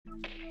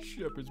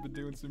Shepard's been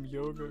doing some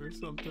yoga or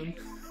something.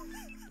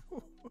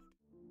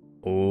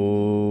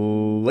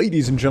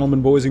 Ladies and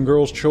gentlemen, boys and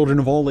girls, children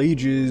of all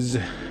ages,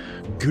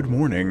 good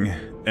morning,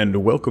 and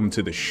welcome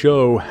to the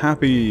show.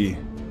 Happy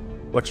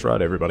Flex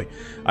Friday, everybody.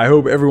 I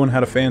hope everyone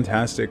had a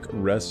fantastic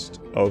rest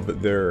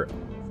of their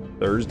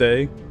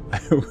Thursday.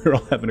 We're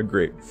all having a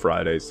great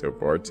Friday so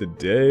far.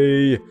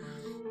 Today,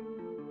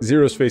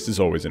 Zero's face is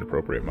always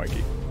inappropriate,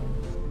 Mikey.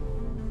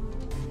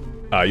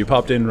 You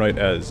popped in right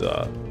as,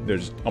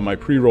 there's, on my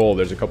pre-roll,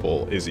 there's a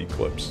couple Izzy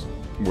clips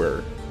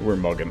where we're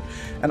mugging.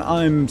 And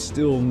I'm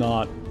still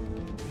not,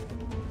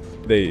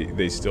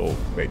 they still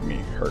make me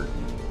hurt.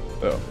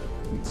 So,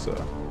 it's,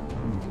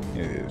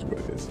 it is what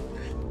it is.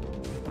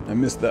 I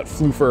missed that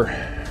floofer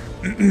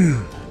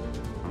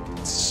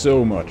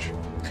so much.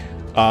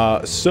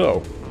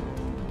 So,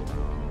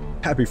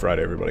 happy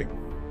Friday, everybody.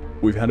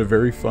 We've had a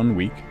very fun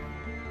week.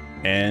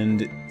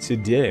 And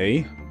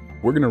today,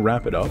 we're going to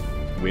wrap it up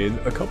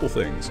with a couple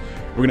things.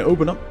 We're going to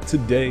open up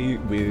today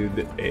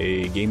with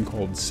a game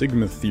called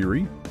Sigma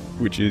Theory,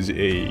 which is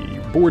a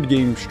board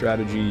game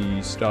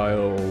strategy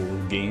style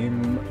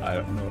game. I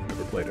don't know, I've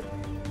never played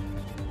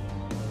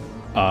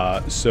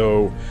it.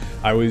 So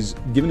I was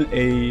given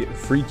a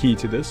free key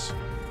to this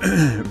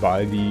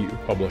by the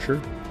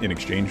publisher in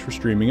exchange for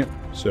streaming it.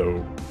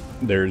 So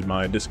there's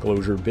my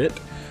disclosure bit.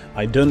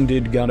 I done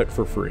did got it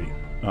for free.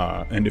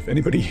 And if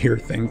anybody here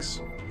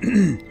thinks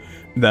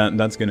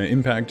that's going to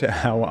impact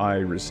how I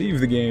receive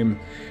the game,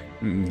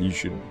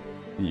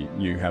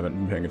 you haven't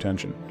been paying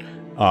attention.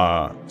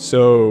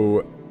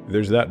 So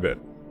there's that bit.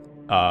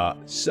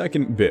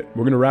 Second bit,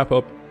 we're going to wrap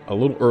up a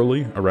little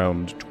early,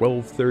 around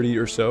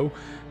 12:30 or so.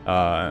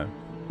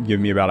 Give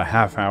me about a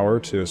half hour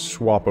to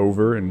swap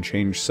over and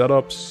change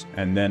setups,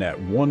 and then at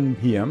 1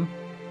 p.m.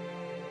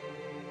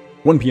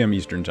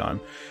 Eastern time,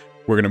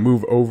 we're going to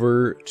move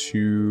over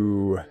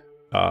to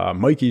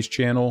Mikey's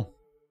channel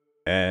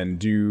and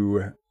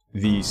do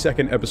the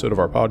second episode of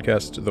our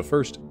podcast, the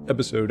first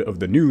episode of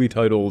the newly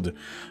titled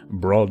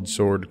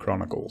Broadsword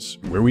Chronicles,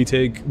 where we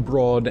take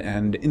broad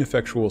and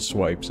ineffectual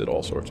swipes at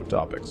all sorts of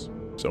topics.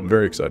 So I'm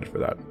very excited for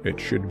that. It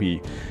should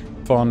be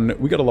fun.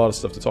 We got a lot of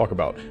stuff to talk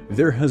about.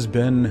 There has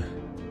been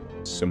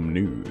some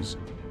news.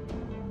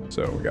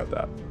 So we got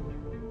that.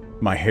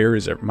 My hair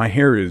is,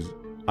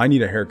 I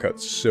need a haircut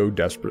so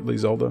desperately,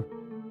 Zelda.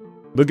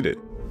 Look at it.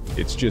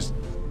 It's just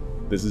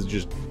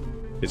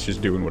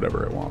doing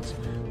whatever it wants.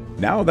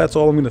 Now that's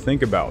all I'm going to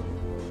think about.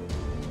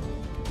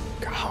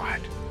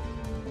 God.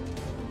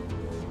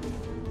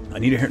 I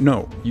need a hair.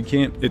 No, you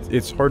can't.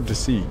 It's hard to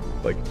see.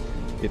 Like,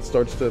 it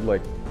starts to,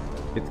 like,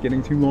 it's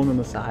getting too long on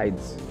the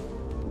sides.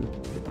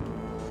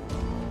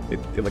 It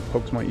like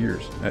pokes my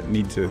ears.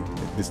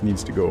 This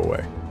needs to go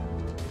away.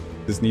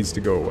 This needs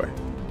to go away.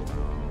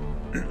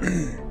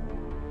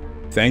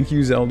 Thank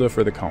you, Zelda,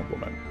 for the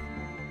compliment.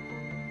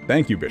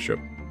 Thank you, Bishop.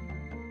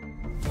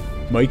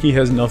 Mikey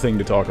has nothing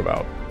to talk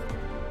about.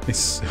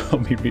 I'll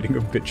be reading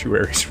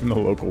obituaries from the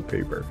local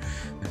paper.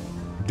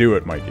 Do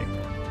it, Mikey.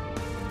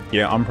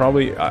 Yeah,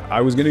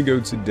 I was gonna go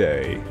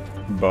today,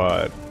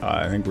 but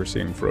I think we're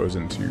seeing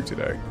Frozen 2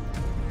 today.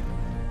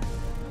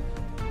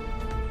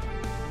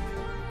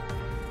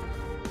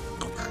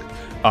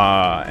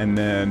 And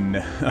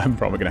then I'm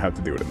probably gonna have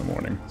to do it in the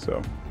morning,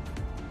 so.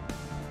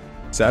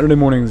 Saturday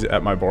mornings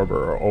at my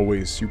barber are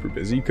always super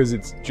busy because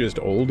it's just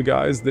old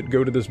guys that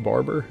go to this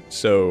barber,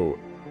 so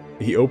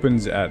he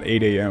opens at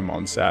 8 a.m.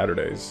 on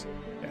Saturdays,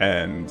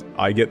 and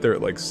I get there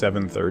at like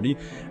 7:30,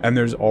 and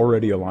there's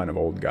already a line of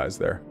old guys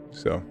there.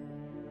 So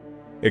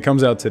it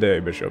comes out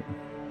today, Bishop.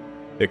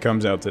 It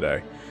comes out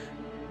today.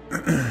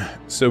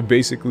 So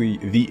basically,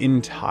 the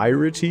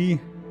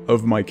entirety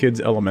of my kids'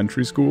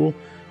 elementary school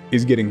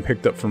is getting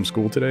picked up from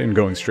school today and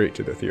going straight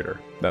to the theater.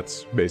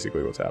 That's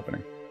basically what's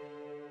happening.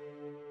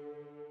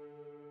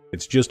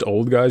 It's just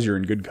old guys, you're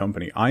in good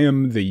company. I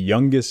am the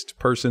youngest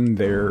person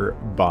there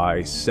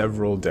by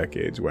several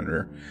decades,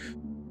 Winter,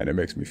 and it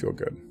makes me feel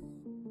good.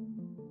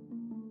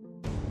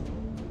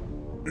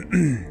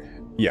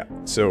 Yeah,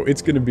 so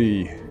it's gonna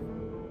be...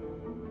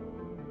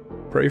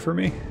 Pray for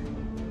me?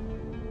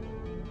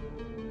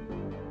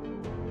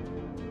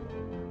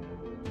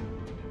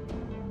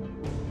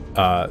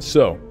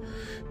 So...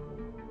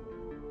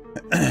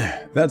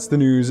 That's the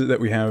news that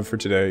we have for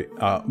today.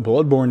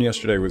 Bloodborne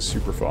yesterday was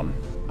super fun.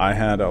 I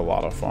had a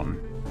lot of fun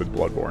with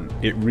Bloodborne.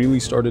 It really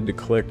started to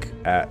click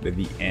at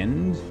the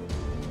end,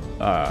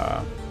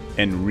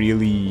 and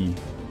really,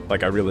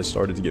 like, I really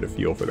started to get a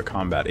feel for the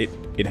combat.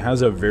 It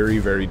has a very,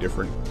 very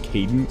different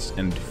cadence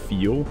and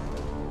feel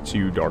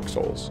to Dark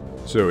Souls.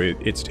 So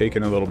it's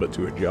taken a little bit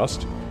to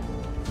adjust,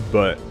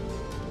 but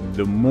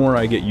the more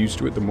I get used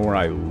to it, the more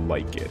I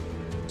like it.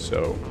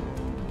 So,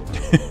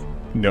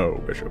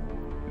 no, Bishop.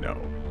 No.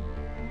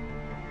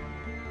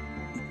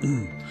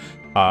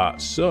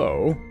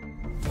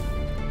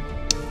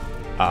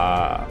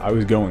 I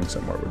was going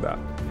somewhere with that.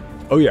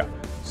 Oh yeah,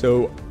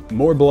 so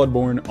more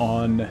Bloodborne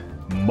on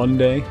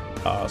Monday.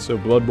 So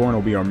Bloodborne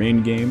will be our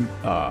main game.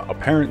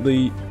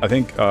 Apparently, I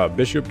think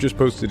Bishop just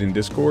posted in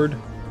Discord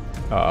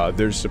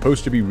There's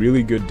supposed to be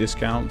really good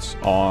discounts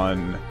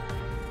on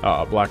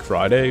Black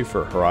Friday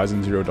for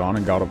Horizon Zero Dawn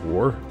and God of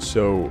War,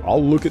 so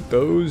I'll look at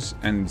those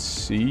and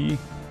see.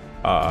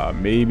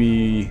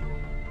 Maybe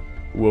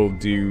we'll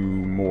do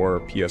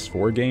more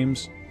PS4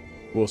 games.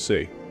 We'll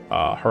see.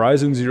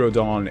 Horizon Zero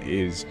Dawn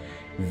is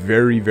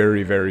very,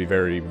 very, very,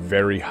 very,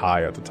 very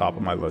high at the top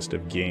of my list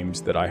of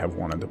games that I have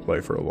wanted to play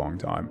for a long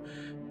time.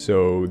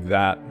 So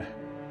that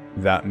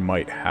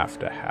might have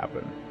to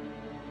happen.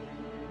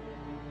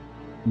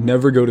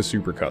 Never go to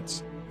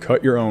supercuts.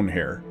 Cut your own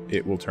hair.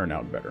 It will turn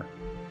out better.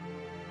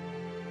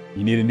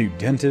 You need a new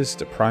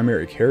dentist, a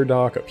primary care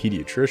doc, a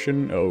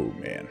pediatrician. Oh,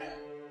 man.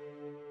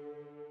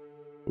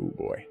 Oh,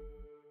 boy.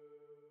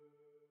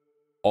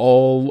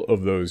 All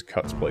of those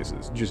cuts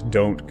places. Just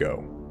don't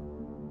go.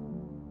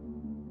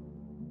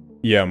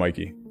 Yeah,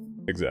 Mikey.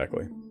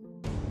 Exactly.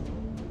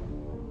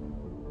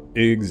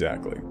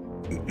 Exactly.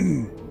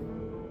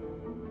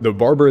 The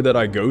barber that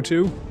I go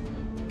to,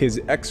 his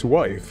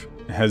ex-wife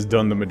has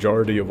done the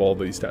majority of all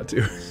these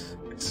tattoos.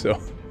 So,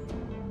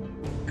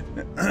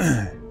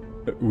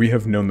 we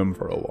have known them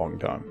for a long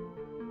time.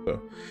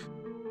 So,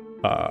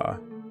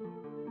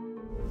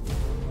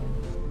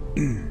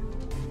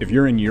 if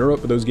you're in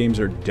Europe, those games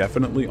are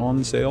definitely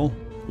on sale.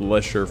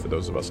 Less sure for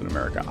those of us in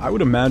America. I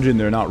would imagine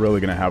they're not really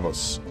going to have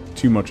us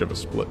too much of a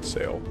split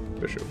sale,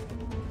 Bishop.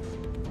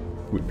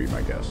 Would be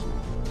my guess.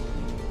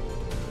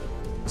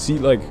 See,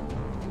 like,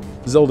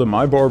 Zelda,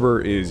 my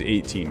barber is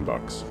 18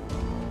 bucks.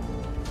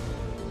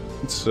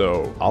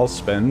 So I'll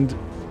spend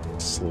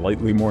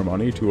slightly more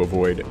money to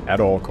avoid at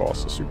all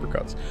costs the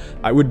supercuts.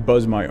 I would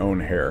buzz my own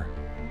hair,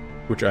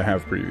 which I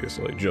have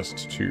previously,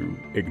 just to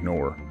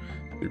ignore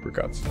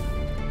supercuts.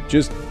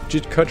 Just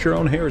cut your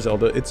own hair,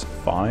 Zelda. It's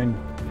fine.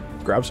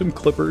 Grab some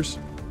clippers.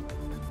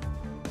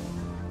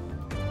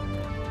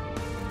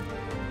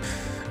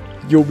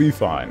 You'll be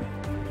fine.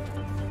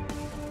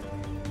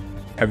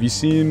 Have you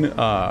seen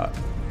Bangalore?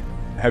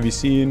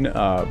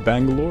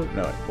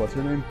 No, what's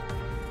her name?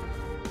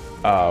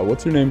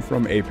 What's her name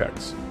from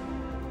Apex?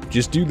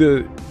 Just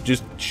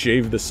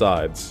shave the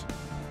sides,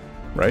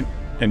 right?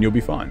 And you'll be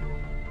fine.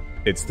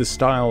 It's the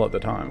style at the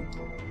time.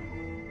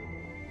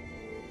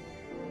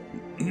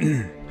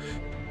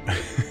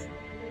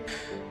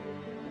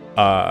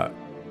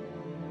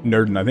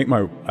 Nerdin, I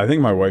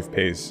think my wife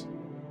pays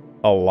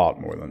a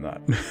lot more than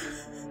that.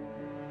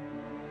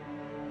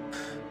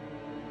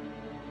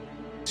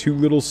 Two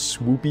little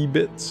swoopy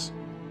bits.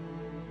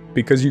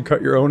 Because you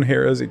cut your own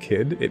hair as a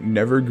kid, it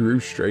never grew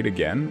straight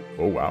again?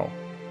 Oh wow.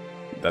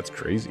 That's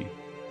crazy.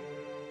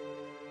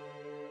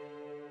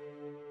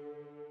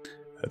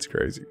 That's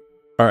crazy.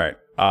 Alright,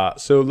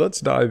 so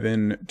let's dive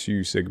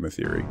into Sigma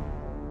Theory.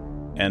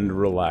 And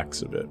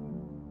relax a bit.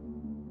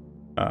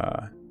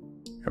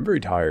 I'm very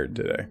tired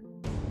today.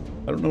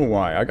 I don't know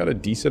why. I got a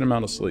decent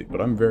amount of sleep, but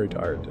I'm very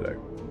tired today.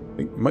 I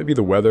think it might be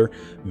the weather.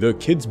 The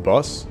kid's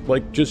bus,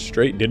 like, just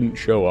straight didn't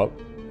show up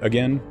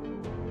again.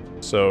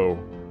 So,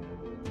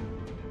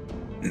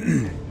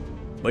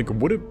 like,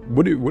 what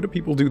do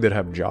people do that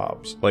have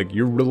jobs? Like,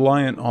 you're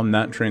reliant on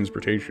that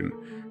transportation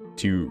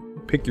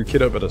to pick your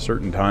kid up at a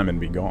certain time and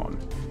be gone.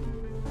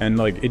 And,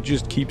 like, it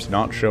just keeps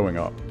not showing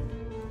up.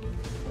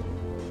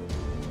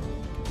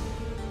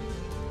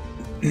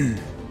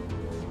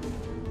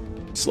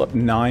 Slept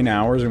 9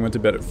 hours and went to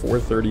bed at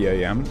 4:30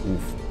 a.m.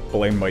 Oof.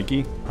 Blame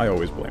Mikey? I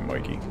always blame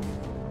Mikey.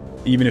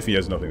 Even if he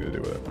has nothing to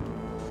do with it.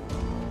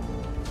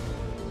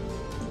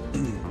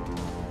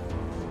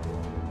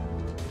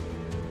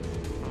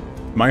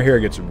 My hair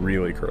gets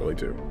really curly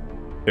too.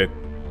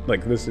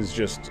 Like, this is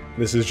just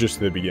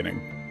the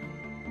beginning.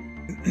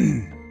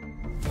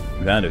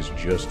 That is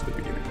just the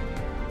beginning.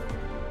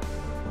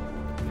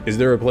 Is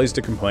there a place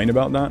to complain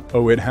about that?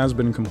 Oh, it has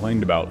been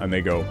complained about, and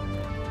they go...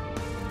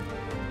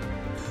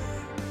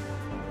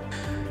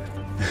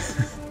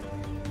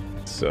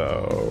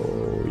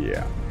 So,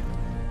 yeah.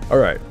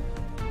 Alright,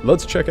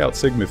 let's check out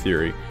Sigma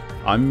Theory.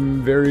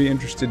 I'm very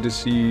interested to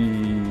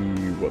see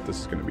what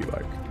this is going to be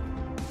like.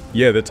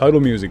 Yeah, the title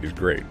music is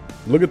great.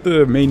 Look at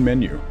the main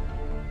menu.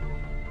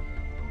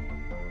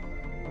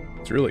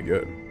 It's really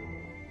good.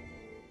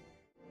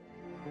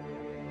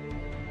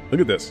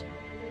 Look at this.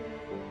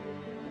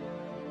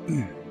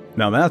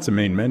 Now that's a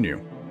main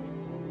menu.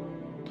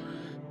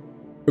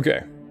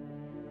 Okay.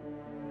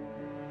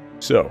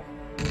 So,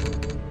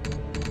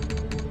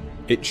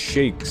 it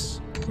shakes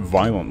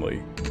violently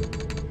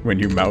when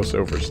you mouse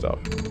over stuff.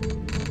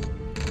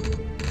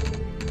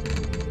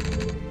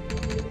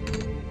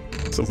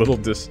 It's a little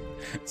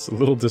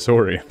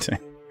disorienting.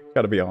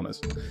 Gotta be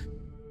honest.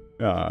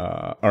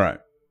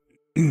 Alright.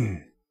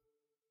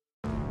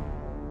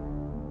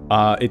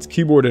 It's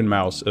keyboard and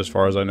mouse as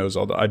far as I know,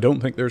 Zelda. I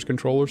don't think there's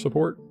controller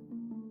support.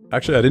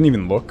 Actually, I didn't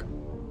even look.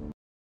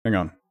 Hang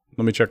on.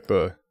 Let me check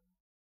the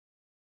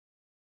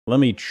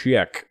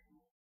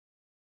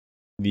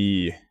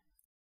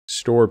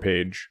store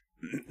page,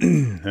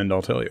 and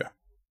I'll tell you.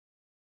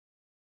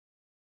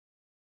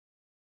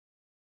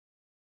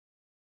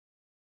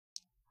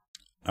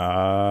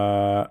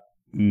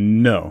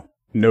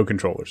 No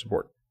controller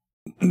support.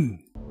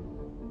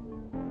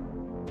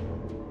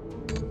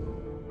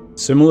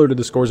 Similar to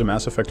the scores of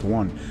Mass Effect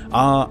 1.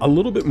 A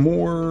little bit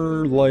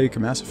more like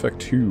Mass Effect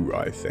 2,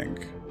 I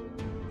think.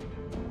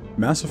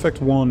 Mass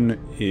Effect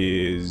 1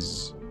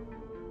 is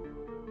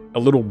a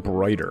little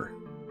brighter.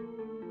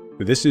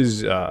 This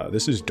is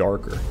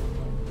darker.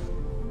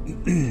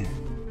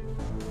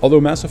 Although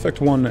Mass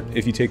Effect 1,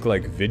 if you take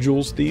like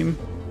Vigil's theme,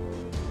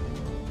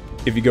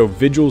 if you go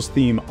Vigil's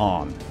theme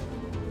on,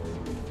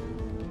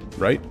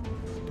 right?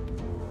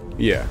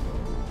 Yeah.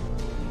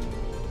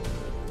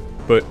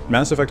 But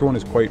Mass Effect 1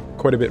 is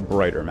quite a bit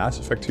brighter. Mass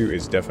Effect 2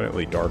 is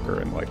definitely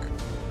darker and like...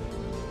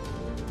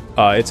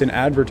 it's an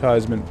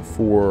advertisement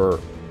for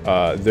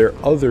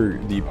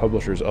the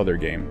publisher's other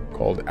game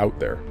called Out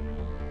There.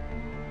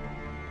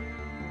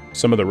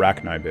 Some of the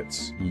Rachni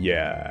bits.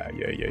 Yeah,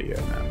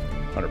 man.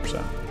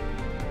 100%.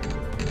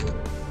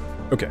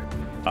 Okay.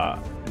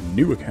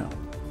 New account.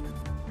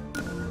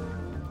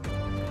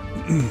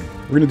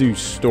 We're gonna do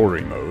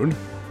story mode.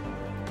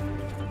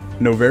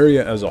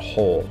 Noveria as a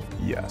whole,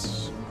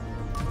 yes.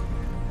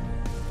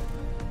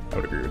 I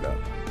would agree with that.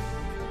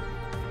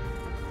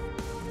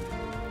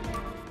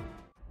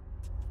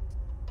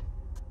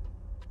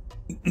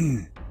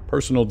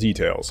 Personal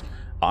details.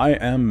 I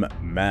am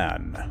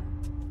man.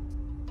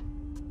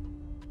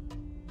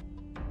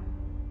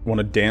 Want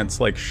to dance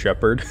like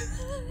Shepherd?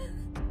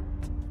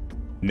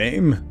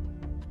 Name?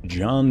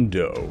 John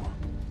Doe.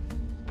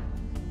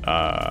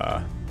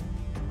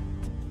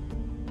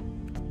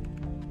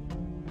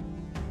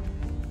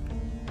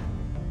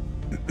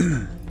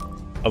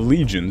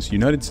 Allegiance,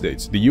 United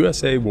States. The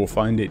USA will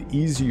find it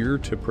easier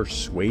to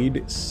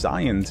persuade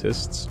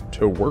scientists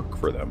to work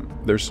for them.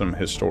 There's some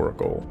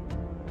historical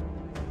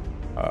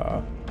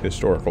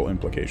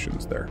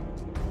implications there.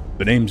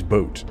 The name's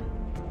Boat.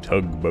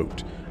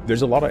 Tugboat.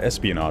 There's a lot of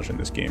espionage in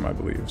this game, I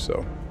believe,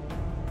 so...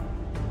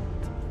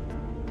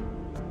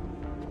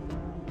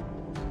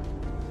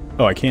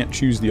 Oh, I can't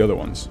choose the other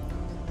ones.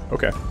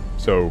 Okay,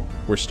 so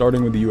we're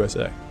starting with the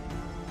USA.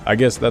 I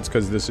guess that's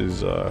because this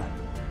is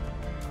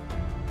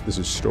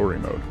story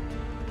mode.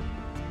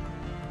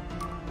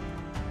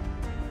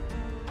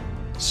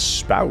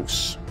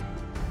 Spouse.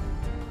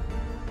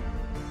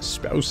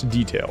 Spouse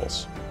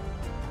details.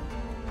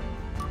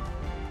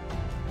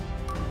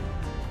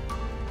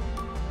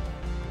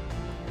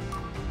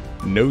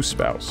 No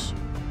spouse.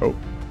 Oh,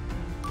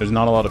 there's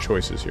not a lot of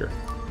choices here.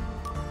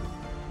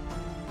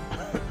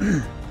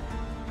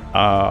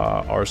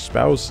 Our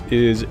spouse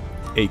is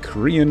a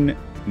Korean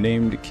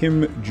named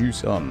Kim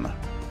Joo-sun.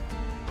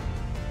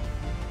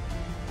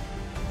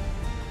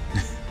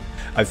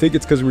 I think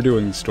it's because we're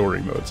doing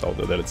story modes,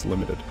 although that it's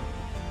limited.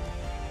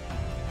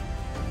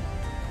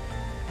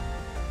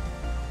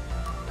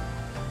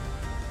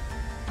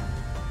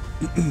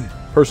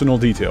 Personal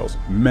details.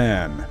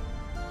 Man.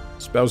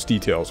 Spouse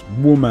details.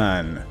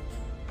 Woman.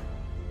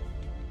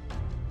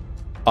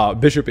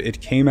 Bishop, it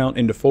came out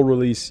into full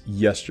release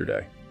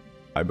yesterday,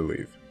 I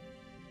believe.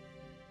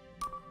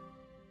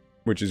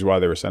 Which is why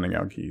they were sending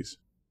out keys.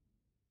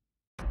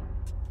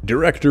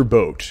 Director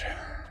Boat.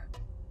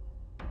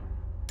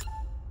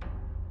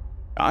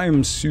 I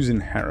am Susan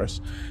Harris,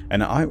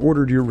 and I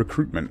ordered your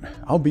recruitment.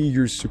 I'll be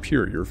your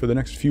superior for the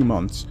next few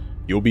months.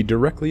 You'll be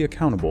directly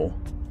accountable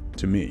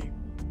to me.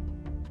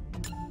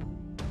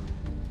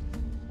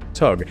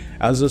 Tug,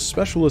 as a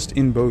specialist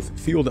in both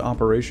field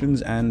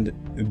operations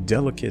and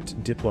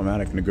delicate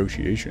diplomatic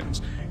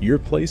negotiations, your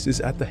place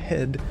is at the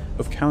head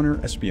of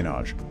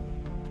counter-espionage.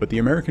 But the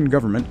American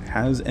government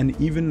has an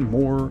even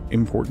more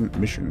important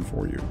mission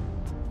for you.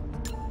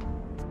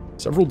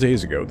 Several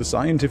days ago, the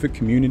scientific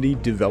community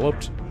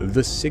developed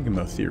the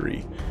Sigma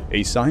theory,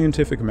 a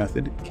scientific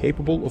method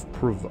capable of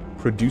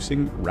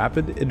producing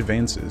rapid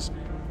advances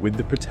with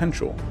the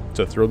potential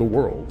to throw the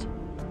world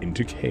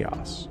into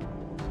chaos.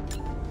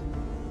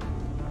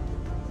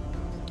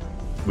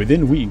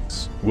 Within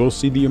weeks, we'll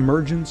see the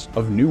emergence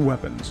of new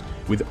weapons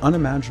with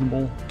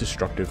unimaginable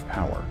destructive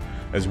power,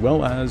 as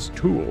well as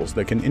tools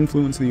that can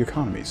influence the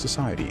economy,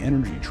 society,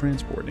 energy,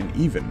 transport, and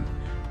even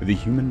the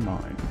human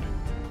mind.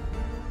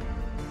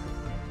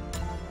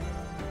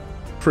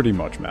 Pretty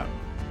much, Matt.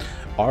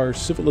 Our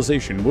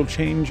civilization will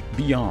change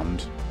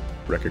beyond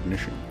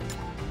recognition.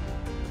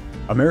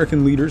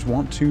 American leaders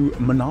want to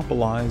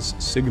monopolize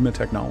Sigma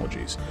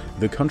technologies.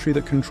 The country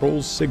that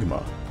controls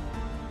Sigma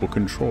will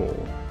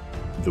control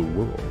the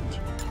world.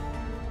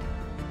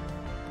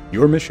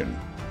 Your mission: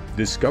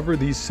 discover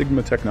these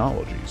Sigma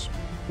technologies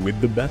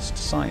with the best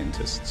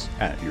scientists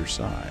at your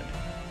side.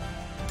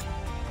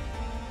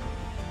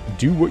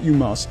 Do what you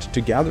must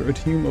to gather a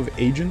team of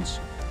agents.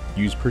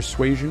 Use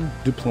persuasion,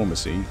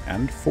 diplomacy,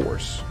 and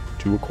force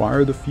to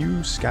acquire the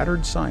few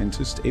scattered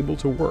scientists able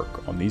to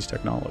work on these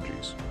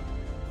technologies.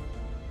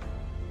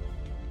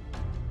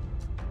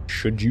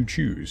 Should you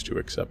choose to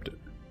accept it.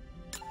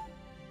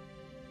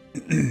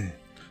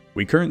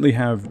 We currently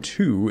have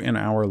 2 in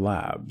our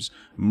labs,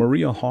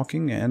 Maria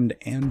Hawking and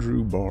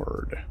Andrew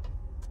Bard.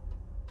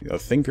 A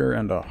thinker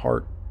and a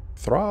heart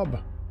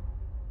throb.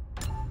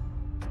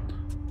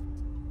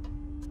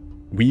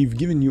 We've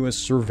given you a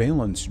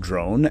surveillance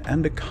drone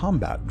and a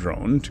combat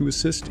drone to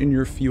assist in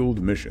your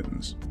field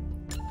missions.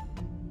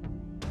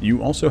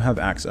 You also have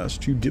access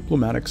to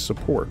diplomatic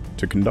support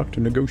to conduct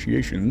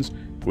negotiations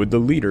with the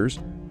leaders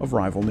of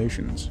rival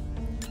nations.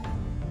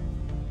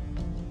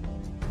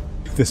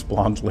 This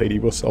blonde lady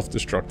will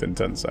self-destruct in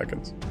 10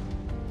 seconds.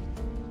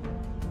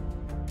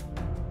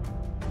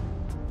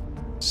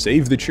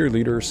 Save the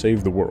cheerleader,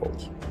 save the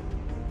world.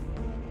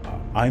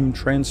 I'm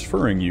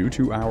transferring you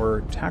to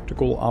our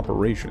tactical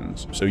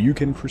operations so you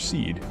can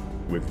proceed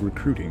with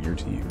recruiting your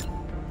team.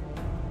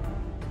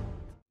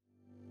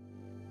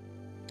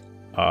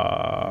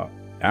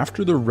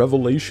 After the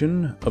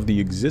revelation of the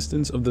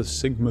existence of the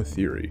Sigma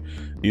theory,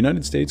 the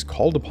United States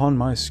called upon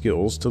my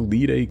skills to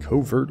lead a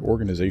covert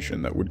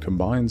organization that would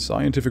combine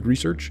scientific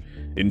research,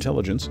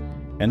 intelligence,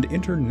 and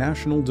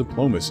international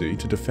diplomacy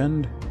to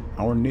defend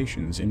our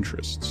nation's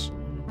interests.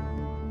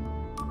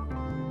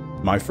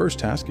 My first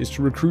task is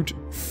to recruit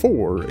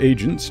 4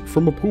 agents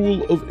from a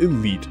pool of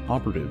elite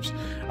operatives.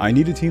 I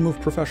need a team of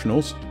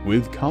professionals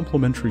with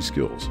complementary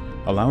skills,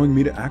 allowing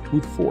me to act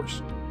with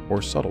force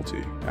or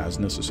subtlety as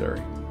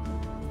necessary.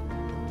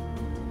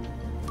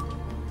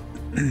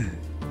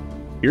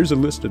 Here's a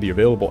list of the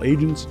available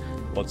agents.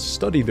 Let's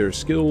study their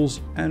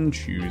skills and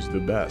choose the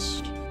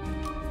best.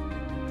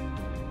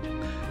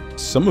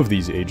 Some of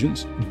these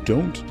agents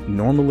don't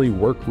normally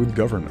work with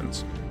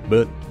governments,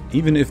 but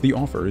even if the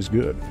offer is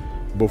good,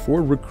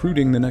 before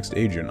recruiting the next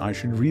agent, I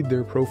should read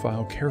their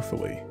profile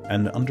carefully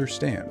and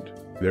understand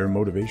their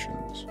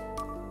motivations.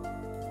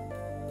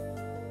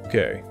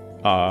 Okay,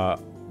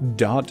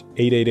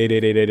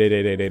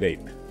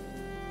 .8888888888.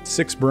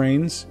 6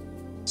 brains,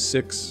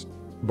 6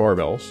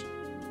 barbells.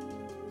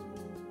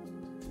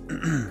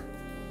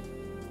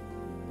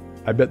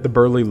 I bet the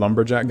burly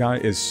lumberjack guy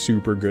is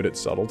super good at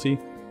subtlety.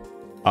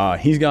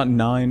 He's got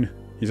 9.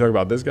 You talk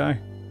about this guy?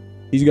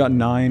 He's got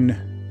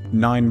 9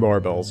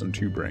 barbells and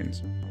 2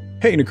 brains.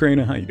 Hey,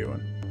 Nakrana, how you doing?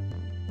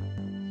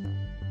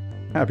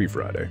 Happy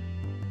Friday.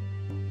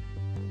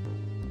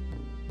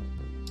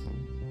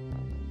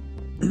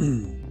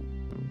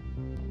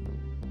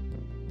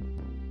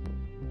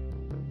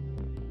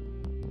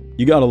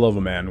 You gotta love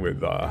a man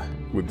with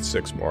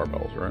 6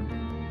 barbells, right?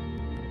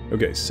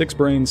 Okay, 6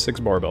 brains, 6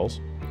 barbells.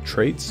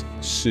 Traits: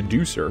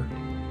 seducer.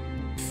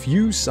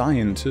 Few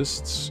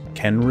scientists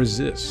can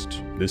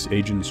resist this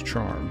agent's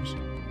charms.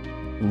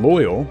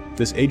 Loyal,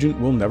 this agent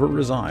will never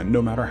resign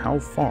no matter how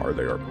far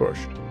they are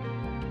pushed.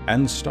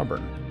 And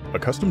stubborn.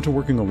 Accustomed to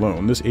working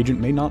alone, this agent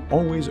may not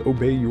always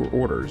obey your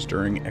orders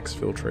during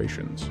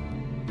exfiltrations.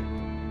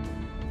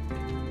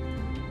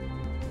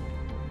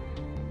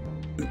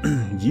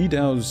 Yi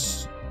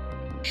Dao's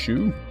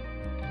Shu?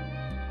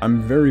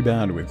 I'm very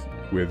bad with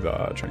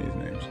Chinese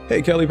names.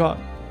 Hey, Kelly Pot.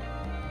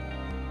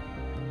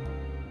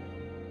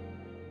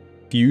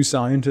 Few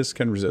scientists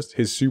can resist.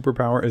 His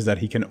superpower is that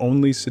he can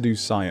only seduce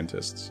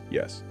scientists.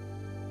 Yes.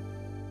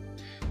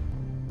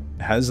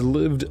 Has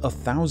lived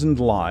 1,000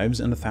 lives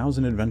and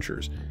 1,000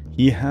 adventures.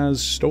 He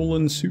has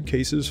stolen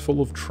suitcases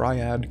full of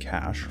triad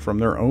cash from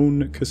their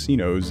own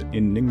casinos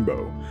in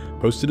Ningbo,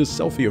 posted a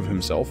selfie of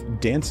himself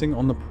dancing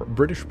on the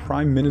British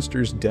Prime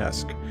Minister's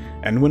desk,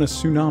 and when a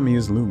tsunami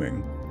is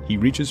looming, he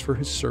reaches for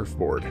his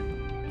surfboard.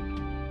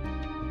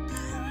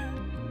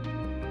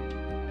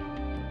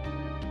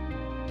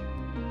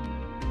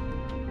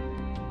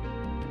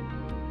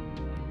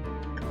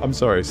 I'm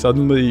sorry,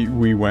 suddenly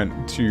we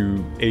went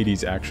to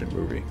 80s action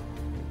movie.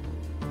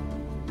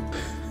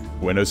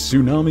 When a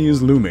tsunami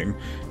is looming,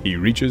 he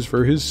reaches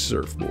for his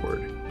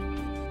surfboard.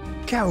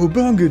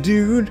 Cowabunga,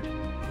 dude!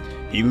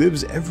 He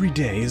lives every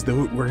day as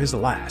though it were his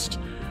last,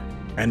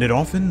 and it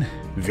often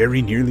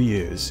very nearly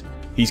is.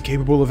 He's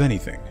capable of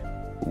anything,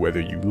 whether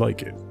you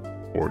like it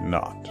or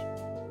not.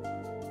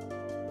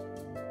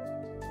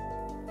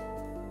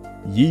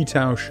 Yi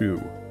Tao Shu.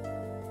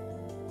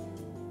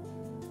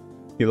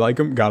 You like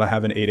him? Gotta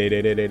have an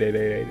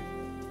 88888888.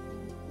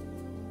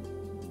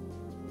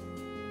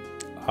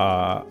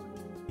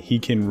 He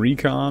can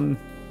recon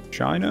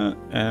China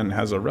and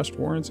has arrest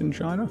warrants in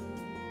China?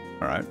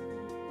 Alright.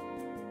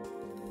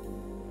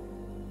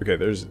 Okay,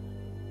 there's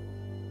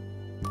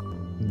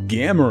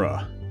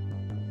Gamera.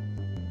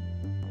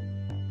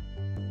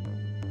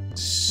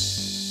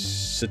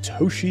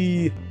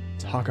 Satoshi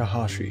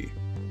Takahashi.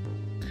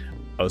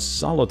 A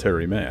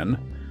solitary man,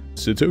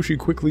 Satoshi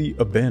quickly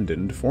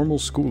abandoned formal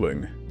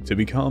schooling to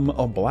become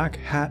a black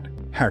hat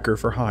hacker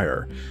for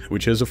hire,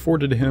 which has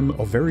afforded him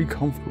a very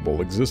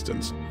comfortable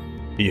existence.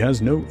 He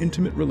has no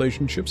intimate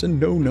relationships and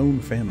no known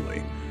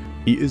family.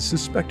 He is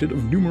suspected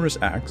of numerous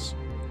acts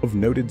of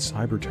noted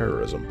cyber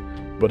terrorism,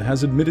 but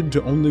has admitted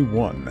to only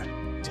one,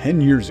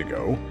 10 years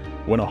ago,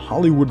 when a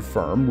Hollywood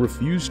firm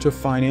refused to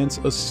finance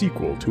a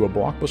sequel to a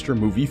blockbuster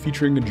movie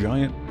featuring a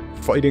giant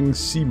fighting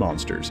sea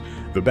monsters.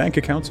 The bank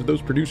accounts of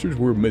those producers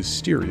were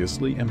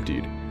mysteriously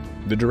emptied.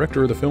 The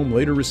director of the film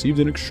later received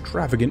an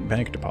extravagant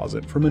bank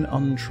deposit from an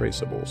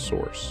untraceable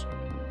source.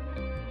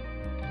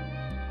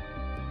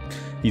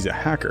 He's a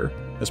hacker,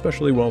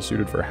 especially well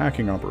suited for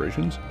hacking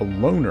operations, a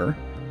loner,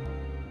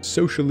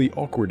 socially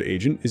awkward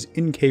agent is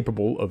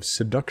incapable of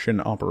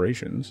seduction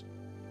operations.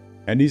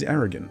 And he's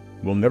arrogant,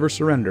 will never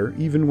surrender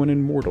even when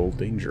in mortal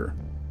danger.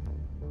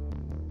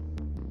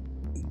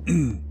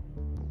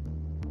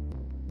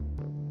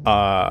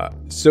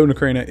 So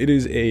Nakrana, it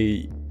is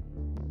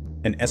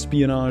an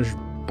espionage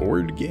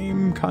board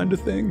game kind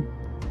of thing.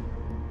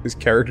 This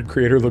character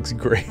creator looks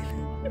great.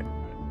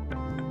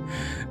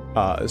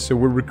 So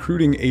we're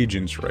recruiting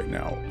agents right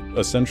now.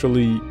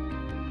 Essentially,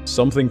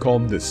 something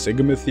called the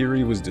Sigma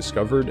theory was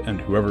discovered,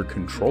 and whoever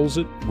controls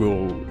it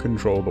will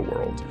control the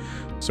world.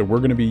 So we're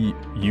going to be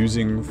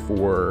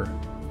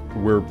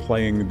we're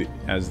playing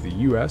as the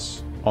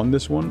US on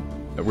this one.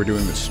 We're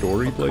doing the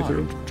story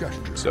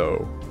playthrough.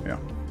 So, yeah.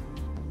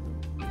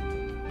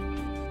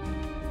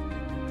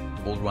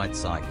 Alright,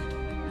 psych.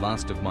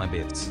 Last of my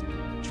bits.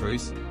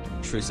 Truce?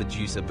 Truce a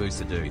juicer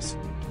booser doos.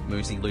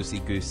 Moosey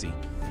loosey goosey.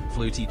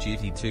 Fluty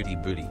juty tooty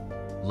booty.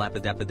 Lappa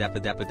dappa dappa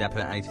dappa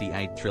dappa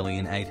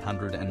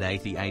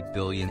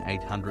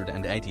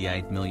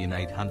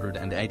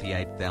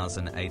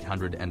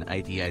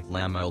 88,888,888,888,888,888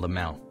 lamola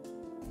mau.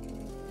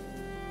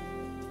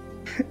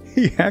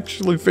 He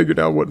actually figured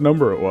out what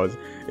number it was,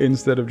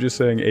 instead of just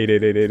saying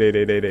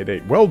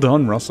 888888888. Well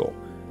done, Russell.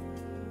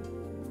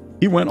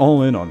 He went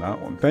all in on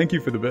that one. Thank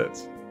you for the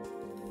bits.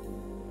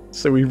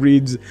 So he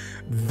reads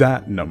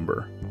that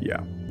number.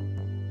 Yeah.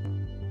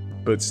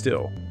 But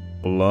still,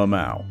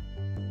 Lamau.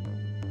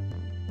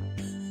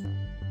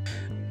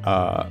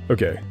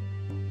 Okay.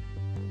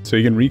 So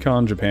you can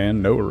recon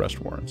Japan, no arrest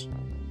warrants.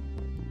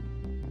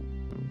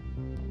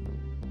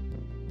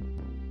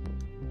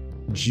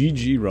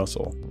 GG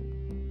Russell.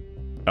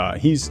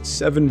 He's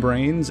 7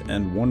 brains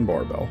and 1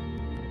 barbell.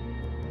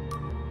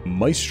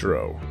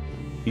 Maestro.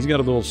 He's got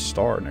a little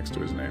star next to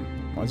his name.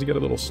 Why does he got a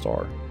little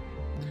star?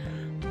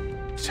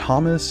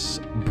 Thomas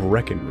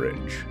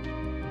Breckenridge.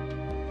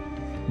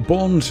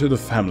 Born to the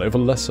family of a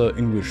lesser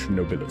English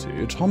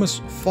nobility,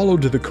 Thomas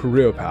followed the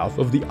career path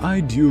of the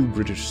ideal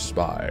British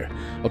spy,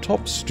 a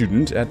top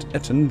student at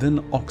Eton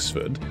then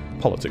Oxford,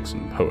 politics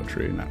and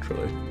poetry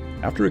naturally.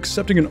 After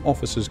accepting an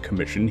officer's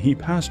commission, he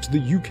passed the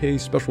UK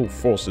Special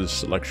Forces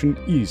selection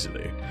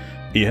easily.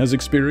 He has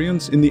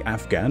experience in the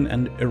Afghan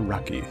and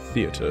Iraqi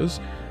theaters,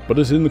 but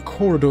it's in the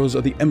corridors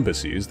of the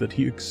embassies that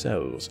he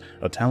excels,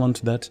 a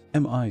talent that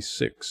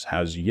MI6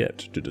 has yet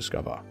to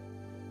discover.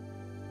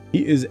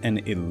 He is an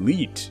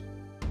elite.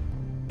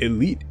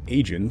 Elite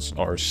agents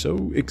are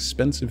so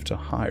expensive to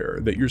hire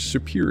that your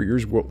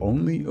superiors will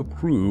only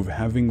approve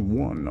having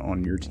one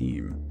on your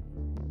team.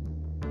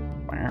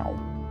 Wow.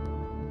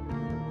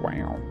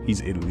 Wow,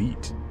 he's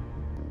elite.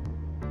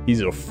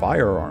 He's a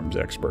firearms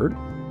expert.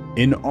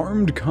 In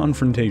armed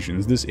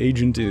confrontations, this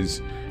agent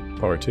is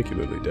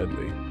particularly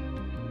deadly.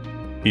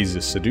 He's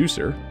a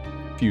seducer.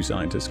 Few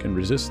scientists can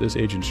resist this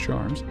agent's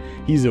charms.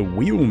 He's a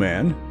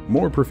wheelman,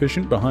 more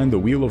proficient behind the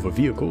wheel of a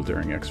vehicle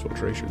during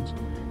exfiltrations.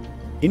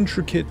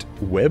 Intricate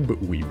web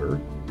weaver.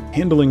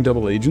 Handling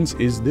double agents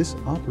is this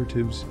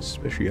operative's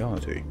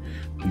specialty.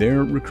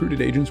 Their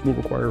recruited agents will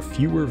require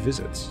fewer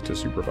visits to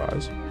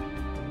supervise.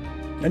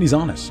 And he's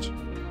honest,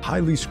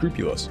 highly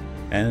scrupulous,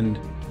 and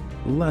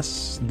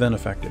less than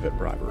effective at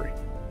bribery.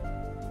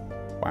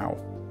 Wow.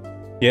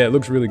 Yeah, it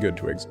looks really good,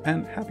 Twigs.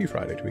 And happy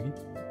Friday, Twiggy.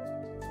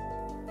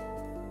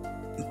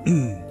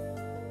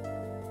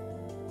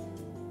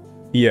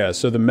 Yeah,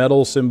 so the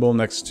metal symbol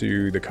next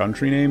to the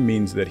country name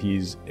means that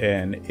he's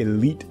an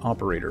elite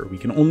operator. We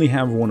can only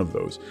have one of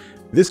those.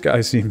 This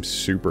guy seems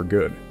super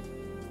good.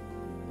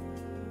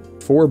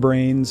 4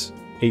 brains,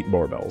 8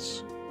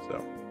 barbells.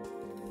 So.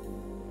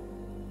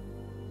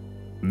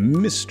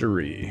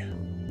 Mystery.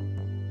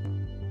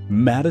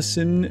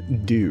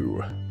 Madison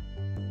Dew.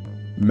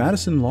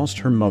 Madison lost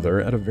her mother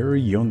at a very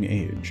young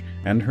age,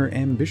 and her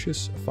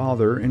ambitious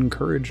father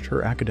encouraged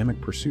her academic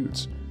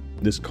pursuits.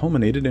 This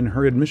culminated in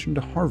her admission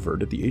to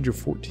Harvard at the age of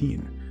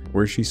 14,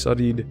 where she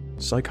studied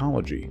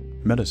psychology,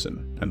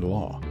 medicine, and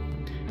law.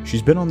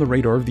 She's been on the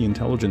radar of the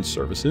intelligence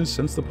services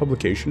since the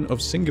publication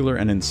of singular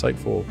and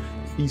insightful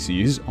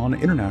theses on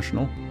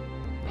international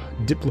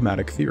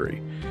diplomatic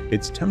theory.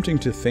 It's tempting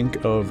to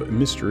think of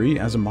mystery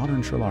as a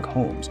modern Sherlock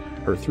Holmes.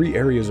 Her 3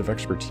 areas of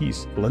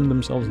expertise lend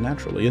themselves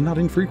naturally and not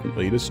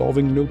infrequently to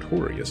solving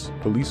notorious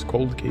police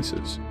cold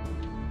cases.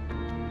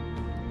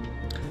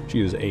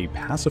 She is a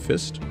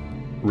pacifist,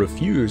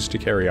 refused to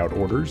carry out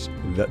orders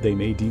that they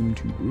may deem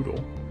too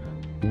brutal,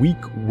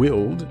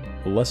 weak-willed,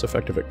 less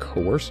effective at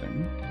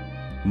coercing,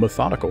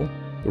 methodical.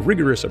 The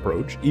rigorous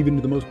approach, even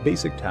to the most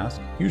basic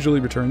task, usually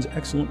returns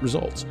excellent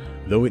results,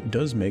 though it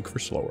does make for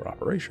slower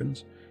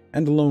operations.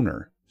 And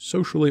loner,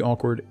 socially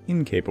awkward,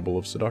 incapable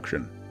of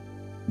seduction.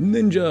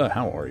 Ninja,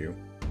 how are you?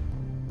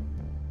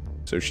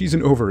 So she's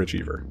an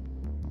overachiever.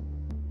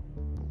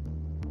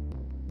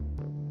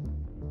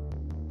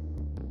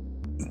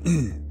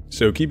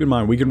 So keep in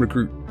mind, we can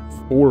recruit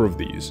 4 of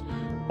these.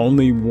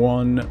 Only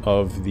one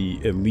of the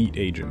elite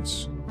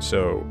agents.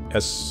 So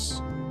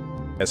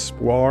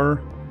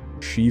Espoir,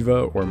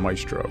 Shiva, or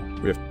Maestro.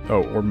 We have,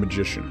 or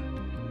Magician.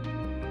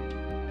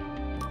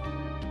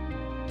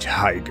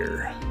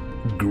 Tiger.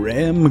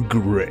 Graham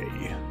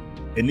Gray,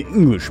 an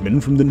Englishman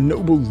from the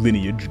noble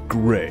lineage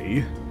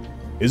Gray,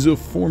 is a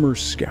former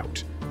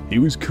scout. He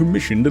was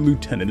commissioned a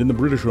lieutenant in the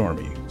British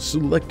Army,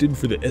 selected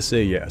for the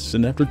SAS,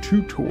 and after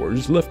 2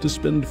 tours left to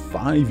spend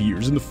 5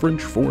 years in the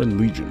French Foreign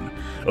Legion.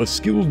 A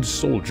skilled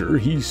soldier,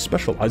 he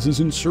specializes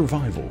in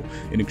survival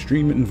in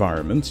extreme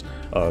environments,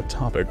 a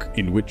topic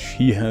in which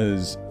he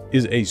is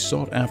a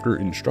sought-after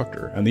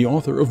instructor and the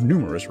author of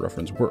numerous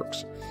reference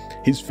works.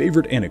 His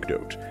favorite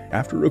anecdote: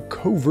 after a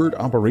covert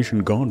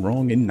operation gone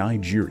wrong in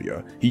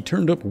Nigeria, he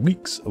turned up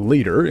weeks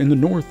later in the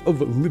north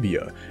of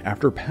Libya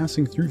after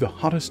passing through the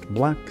hottest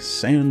black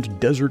sand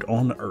desert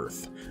on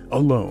Earth,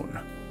 alone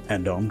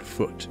and on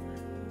foot.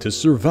 To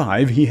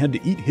survive, he had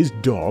to eat his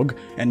dog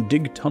and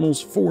dig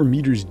tunnels 4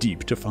 meters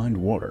deep to find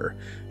water.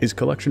 His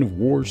collection of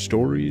war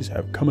stories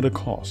have come at a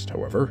cost,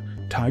 however.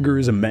 Tiger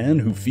is a man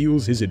who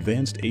feels his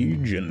advanced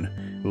age and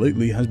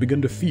lately has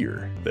begun to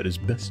fear that his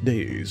best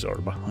days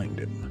are behind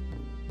him.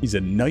 He's a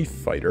knife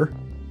fighter,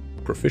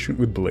 proficient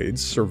with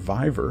blades,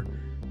 survivor,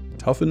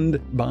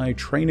 toughened by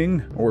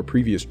training or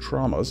previous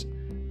traumas.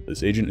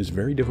 This agent is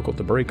very difficult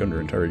to break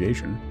under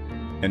interrogation.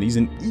 And he's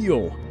an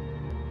eel.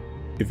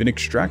 If an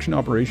extraction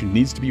operation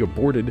needs to be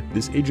aborted,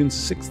 this agent's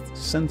 6th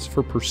sense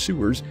for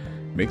pursuers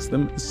makes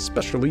them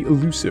especially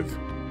elusive.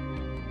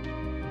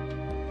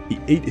 He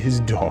ate his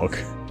dog.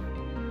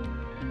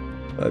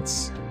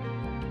 That's...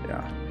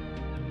 yeah.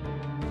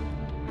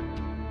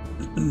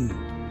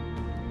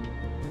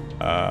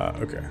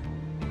 Okay.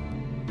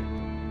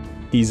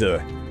 He's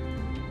a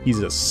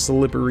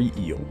slippery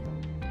eel.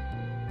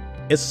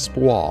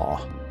 Espoir.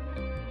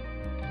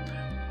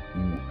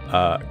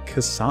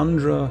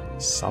 Cassandra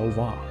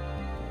Salva.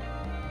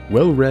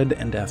 Well-read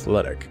and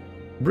athletic.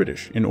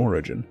 British in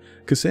origin,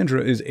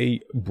 Cassandra is a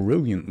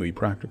brilliantly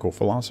practical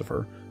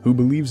philosopher who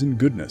believes in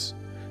goodness.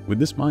 With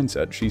this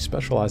mindset, she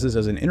specializes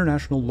as an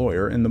international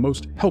lawyer in the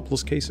most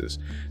helpless cases,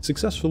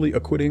 successfully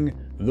acquitting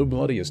the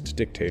bloodiest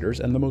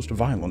dictators and the most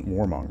violent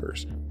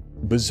warmongers.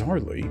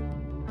 Bizarrely,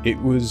 it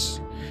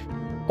was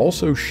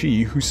also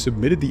she who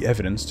submitted the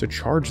evidence to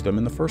charge them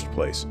in the first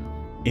place.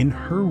 In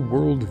her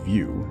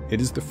worldview,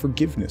 it is the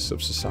forgiveness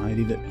of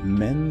society that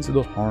mends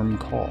the harm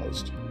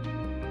caused.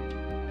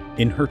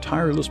 In her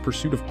tireless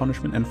pursuit of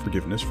punishment and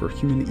forgiveness for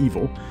human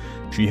evil,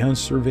 she has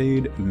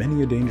surveyed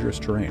many a dangerous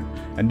terrain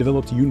and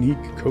developed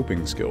unique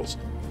coping skills.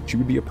 She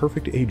would be a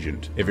perfect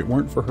agent if it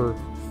weren't for her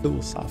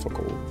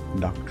philosophical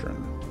doctrine.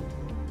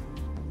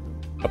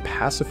 A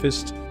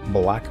pacifist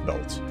black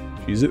belt.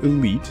 She's an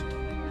elite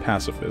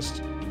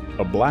pacifist,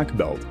 a black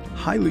belt,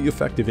 highly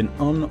effective in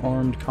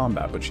unarmed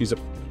combat, but she's a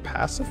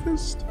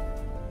pacifist?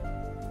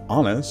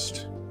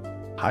 Honest,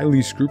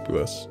 highly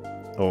scrupulous,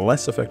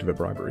 less effective at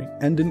bribery,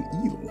 and an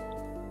eel.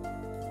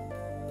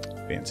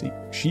 Fancy.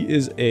 She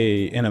is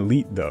an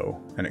elite,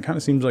 though, and it kind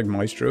of seems like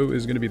Maestro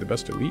is going to be the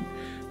best elite.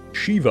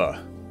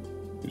 Shiva,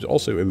 who's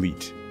also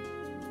elite.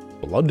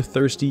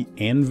 Bloodthirsty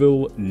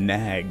anvil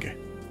nag.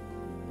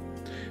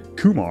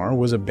 Kumar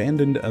was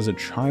abandoned as a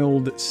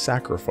child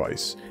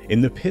sacrifice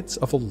in the pits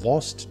of a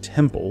lost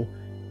temple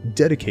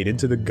dedicated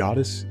to the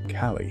goddess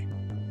Kali.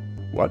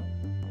 What?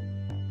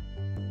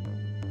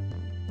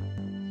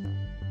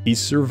 He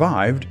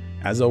survived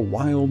as a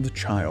wild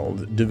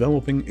child,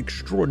 developing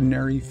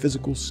extraordinary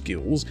physical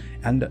skills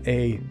and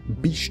a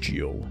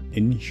bestial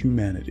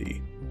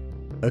inhumanity.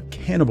 A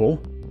cannibal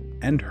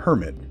and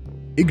hermit,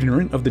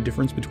 ignorant of the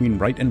difference between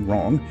right and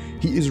wrong,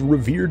 he is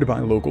revered by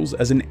locals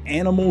as an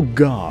animal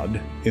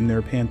god in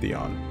their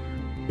pantheon.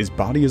 His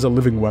body is a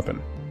living weapon.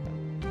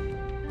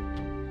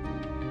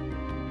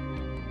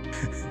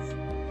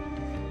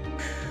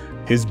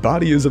 His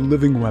body is a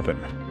living weapon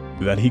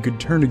that he could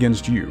turn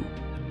against you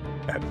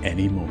at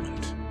any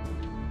moment.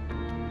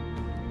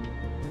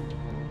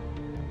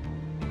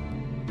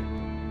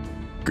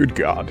 Good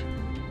God,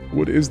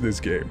 what is this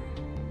game?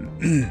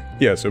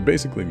 Yeah, so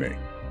basically me.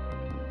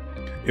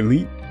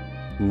 Elite,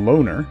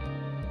 loner,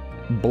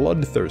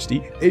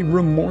 bloodthirsty, a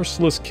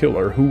remorseless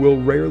killer who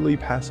will rarely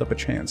pass up a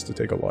chance to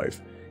take a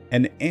life.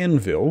 An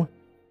anvil,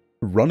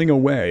 running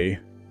away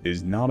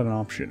is not an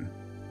option.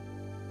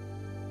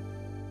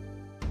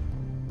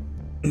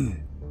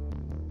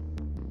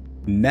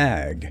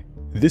 Nag.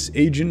 This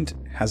agent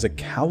has a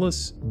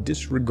callous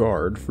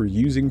disregard for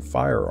using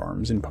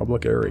firearms in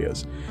public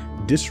areas,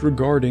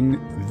 disregarding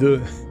the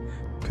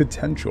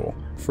potential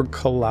for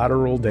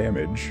collateral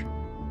damage.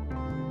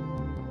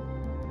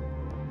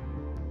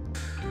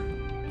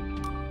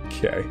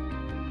 Okay.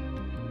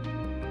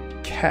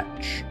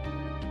 Catch.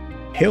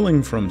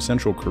 Hailing from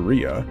Central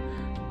Korea,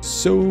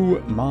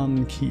 Soo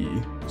Man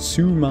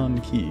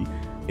Ki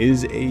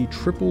is a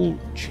triple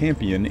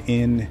champion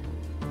in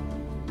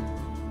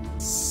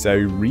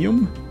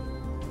Sairium,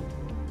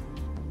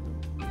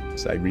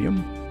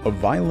 a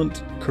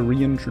violent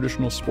Korean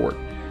traditional sport,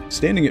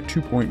 standing at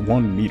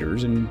 2.1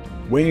 meters and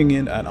weighing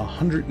in at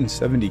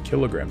 170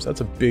 kilograms.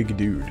 That's a big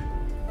dude.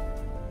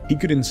 He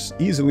could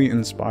easily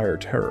inspire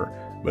terror,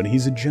 but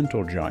he's a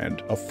gentle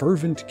giant, a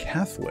fervent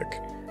Catholic,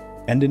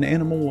 and an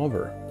animal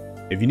lover.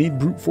 If you need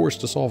brute force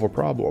to solve a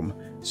problem,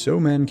 So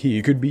Man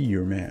Key could be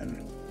your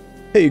man.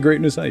 Hey,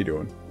 Greatness, how you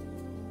doing?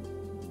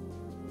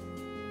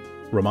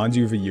 Reminds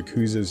you of a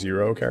Yakuza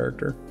 0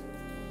 character?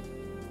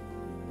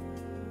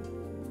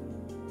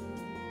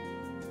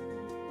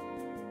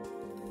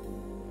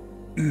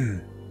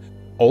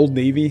 Old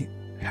Navy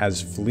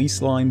has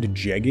fleece-lined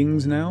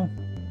jeggings now?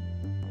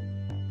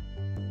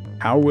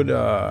 How would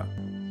I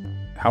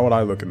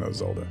look in those,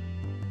 Zelda?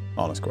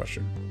 Honest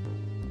question.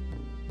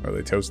 Are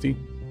they toasty?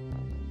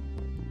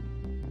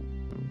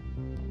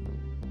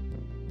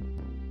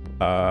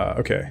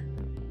 Okay.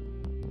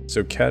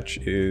 So catch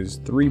is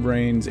 3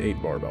 brains, 8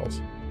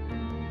 barbells.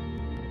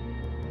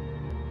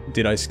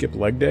 Did I skip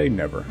leg day?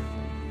 Never.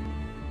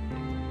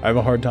 I have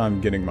a hard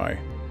time getting my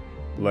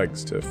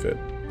legs to fit.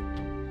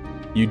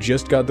 You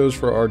just got those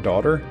for our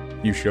daughter?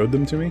 You showed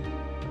them to me?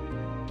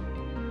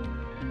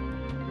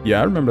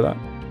 Yeah, I remember that.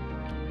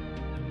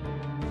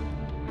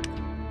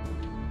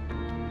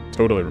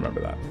 Totally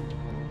remember that.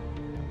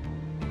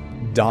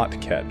 Dot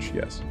catch,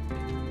 yes.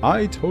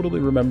 I totally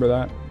remember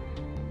that.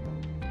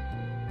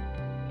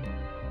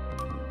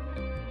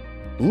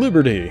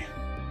 Liberty.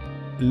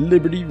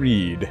 Liberty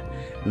Reed.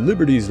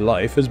 Liberty's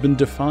life has been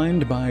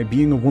defined by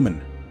being a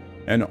woman,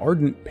 an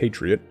ardent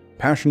patriot,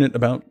 passionate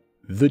about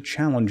the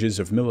challenges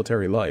of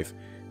military life.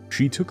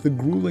 She took the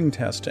grueling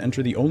test to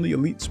enter the only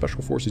elite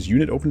Special Forces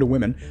unit open to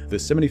women, the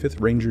 75th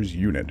Rangers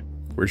Unit,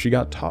 where she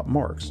got top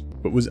marks,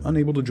 but was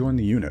unable to join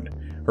the unit.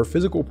 Her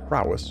physical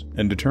prowess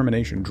and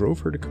determination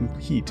drove her to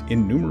compete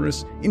in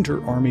numerous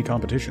inter-army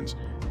competitions,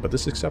 but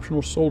this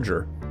exceptional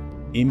soldier,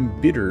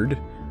 embittered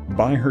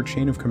by her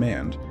chain of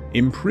command,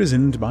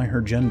 imprisoned by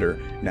her gender,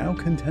 now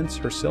contents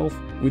herself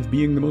with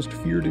being the most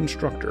feared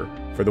instructor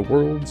for the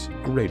world's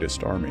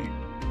greatest army.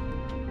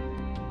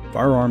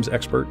 Firearms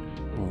expert,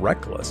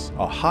 reckless,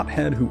 a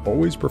hothead who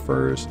always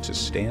prefers to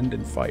stand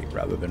and fight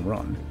rather than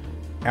run,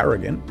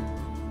 arrogant,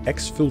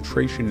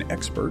 exfiltration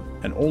expert,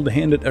 an old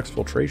hand at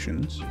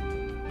exfiltrations,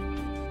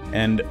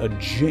 and a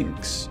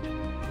jinx.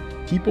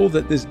 People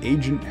that this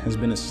agent has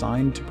been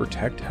assigned to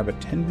protect have a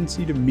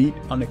tendency to meet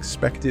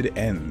unexpected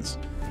ends.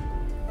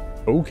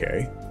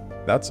 Okay,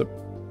 that's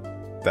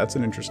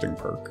an interesting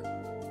perk.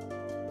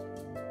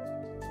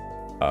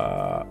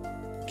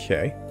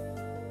 Okay.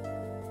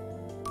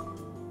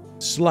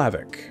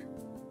 Slavic.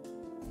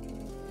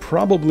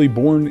 Probably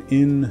born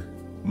in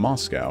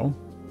Moscow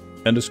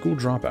and a school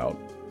dropout,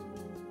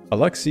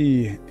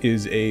 Alexei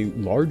is a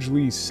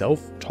largely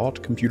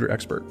self-taught computer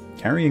expert,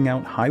 carrying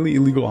out highly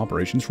illegal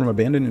operations from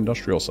abandoned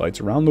industrial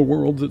sites around the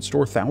world that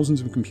store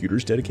thousands of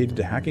computers dedicated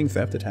to hacking,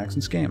 theft, attacks,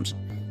 and scams.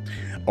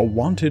 A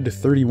wanted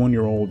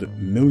 31-year-old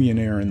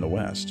millionaire in the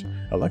West,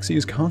 Alexei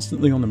is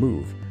constantly on the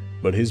move,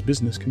 but his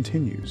business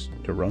continues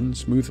to run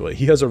smoothly.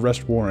 He has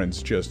arrest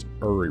warrants just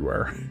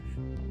everywhere.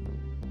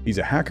 He's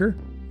a hacker,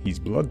 he's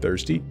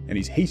bloodthirsty, and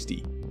he's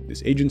hasty.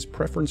 This agent's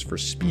preference for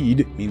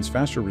speed means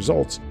faster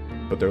results,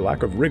 but their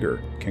lack of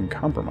rigor can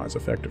compromise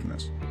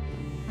effectiveness.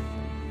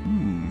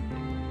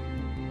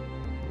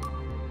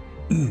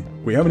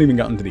 We haven't even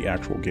gotten to the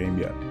actual game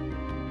yet.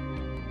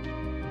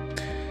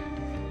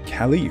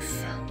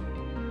 Caliph.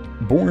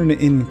 Born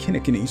in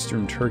Kinik in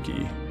eastern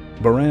Turkey,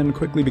 Baran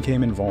quickly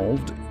became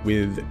involved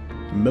with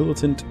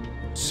militant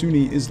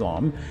Sunni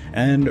Islam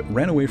and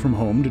ran away from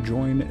home to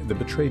join the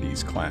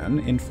Betraydes clan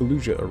in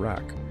Fallujah,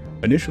 Iraq.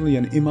 Initially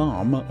an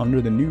imam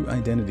under the new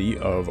identity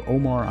of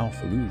Omar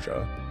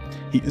al-Fallujah,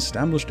 he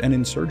established an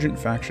insurgent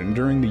faction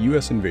during the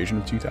US invasion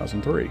of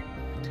 2003,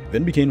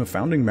 then became a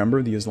founding member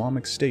of the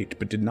Islamic State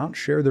but did not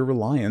share their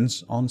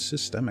reliance on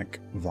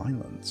systemic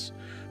violence.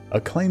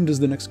 Acclaimed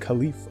as the next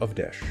Caliph of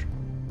Daesh,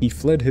 he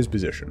fled his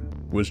position,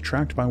 was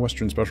tracked by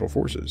Western Special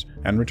Forces,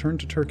 and returned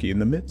to Turkey in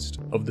the midst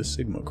of the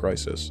Sigma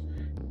crisis.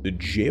 The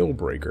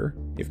Jailbreaker,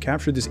 if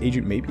captured, this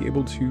agent may be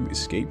able to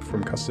escape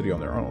from custody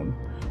on their own.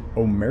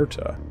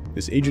 Omerta,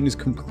 this agent is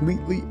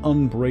completely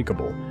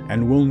unbreakable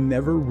and will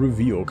never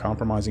reveal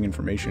compromising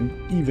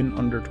information, even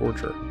under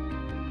torture.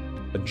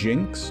 A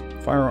Jinx,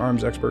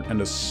 firearms expert,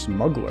 and a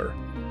smuggler.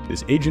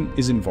 This agent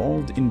is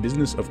involved in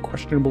business of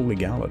questionable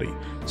legality,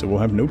 so will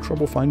have no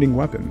trouble finding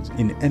weapons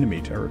in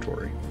enemy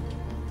territory.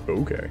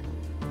 Okay.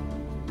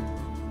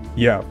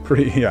 Yeah,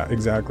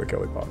 exactly,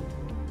 Kelly Pot.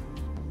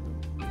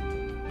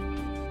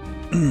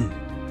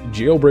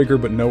 Jailbreaker,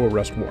 but no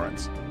arrest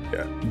warrants.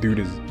 Yeah,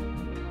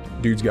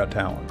 dude's got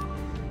talent.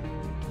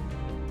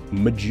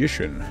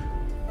 Magician.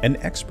 An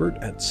expert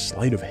at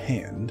sleight of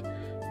hand,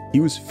 he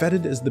was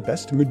feted as the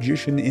best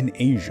magician in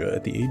Asia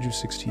at the age of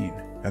 16,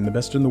 and the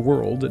best in the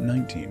world at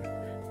 19.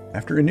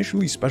 After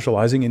initially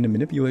specializing in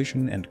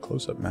manipulation and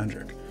close-up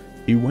magic,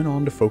 he went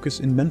on to focus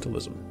in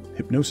mentalism,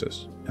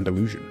 hypnosis, and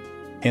illusion.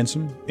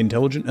 Handsome,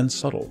 intelligent, and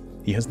subtle,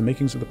 he has the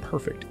makings of the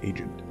perfect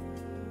agent.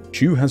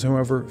 Chu has,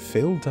 however,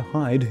 failed to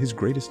hide his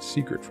greatest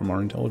secret from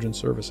our intelligence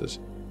services.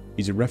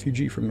 He's a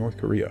refugee from North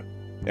Korea,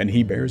 and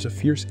he bears a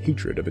fierce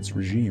hatred of its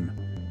regime.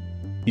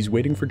 He's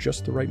waiting for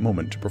just the right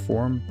moment to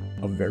perform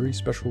a very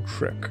special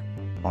trick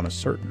on a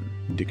certain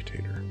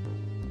dictator.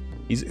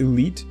 He's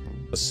elite,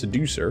 a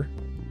seducer,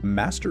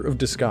 Master of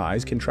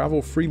Disguise, can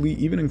travel freely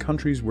even in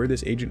countries where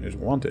this agent is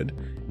wanted.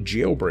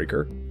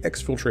 Jailbreaker,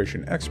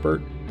 Exfiltration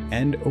Expert,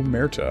 and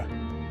Omerta.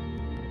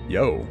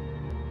 Yo.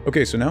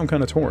 Okay, so now I'm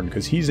kind of torn,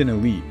 because he's an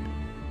elite.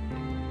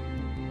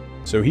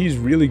 So he's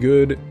really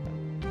good,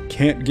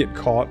 can't get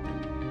caught,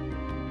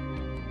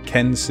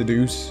 can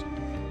seduce,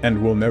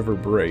 and will never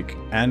break,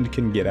 and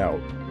can get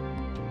out.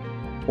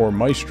 Or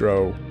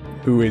Maestro,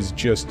 who is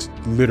just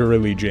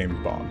literally James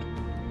Bond.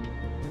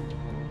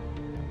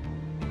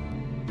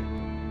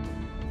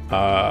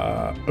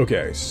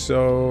 Okay,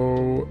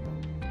 so...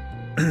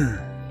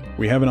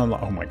 we haven't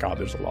unlocked... Oh my god,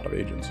 there's a lot of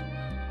agents.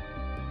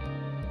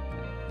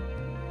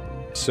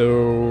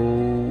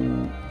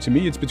 So... to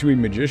me, it's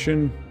between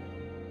Magician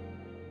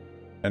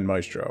and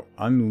Maestro.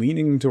 I'm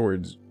leaning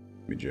towards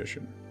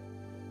Magician.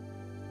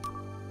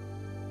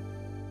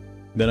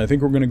 Then I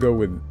think we're gonna go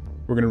with...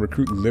 we're gonna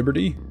recruit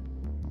Liberty.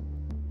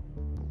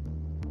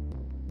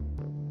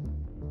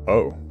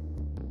 Oh.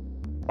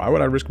 Why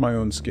would I risk my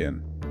own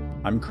skin?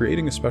 I'm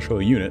creating a special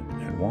unit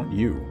and want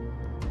you.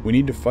 We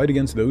need to fight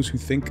against those who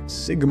think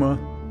Sigma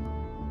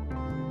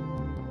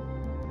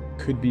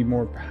could be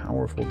more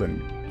powerful than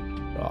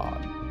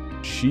God.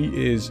 She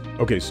is...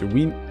 okay, so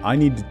I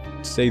need to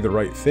say the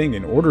right thing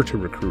in order to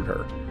recruit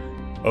her.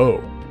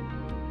 Oh.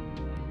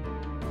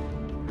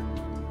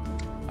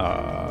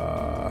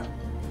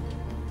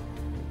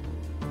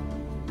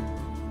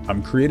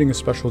 I'm creating a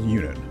special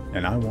unit,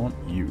 and I want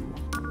you.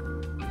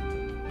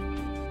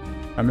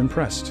 I'm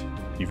impressed.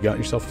 You've got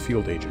yourself a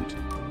field agent.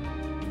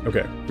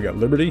 Okay, we got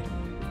Liberty.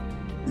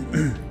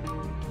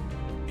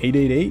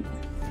 888.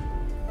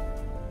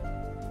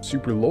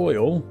 Super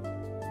loyal.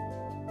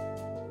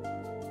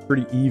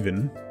 Pretty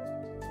even.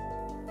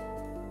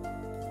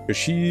 Because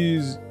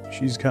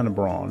she's kind of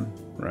brawn,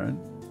 right?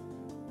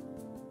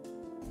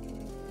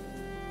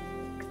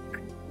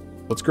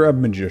 Let's grab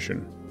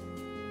Magician.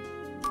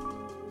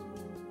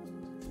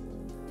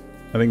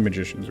 I think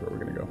Magician's where we're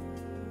gonna go.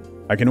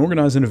 I can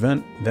organize an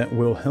event that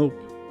will help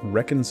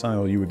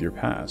reconcile you with your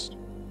past.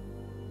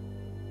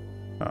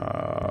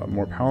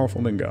 More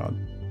powerful than God.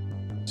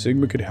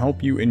 Sigma could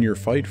help you in your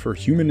fight for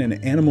human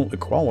and animal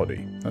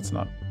equality. That's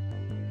not...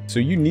 so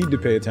you need to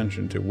pay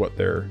attention to what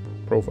their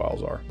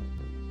profiles are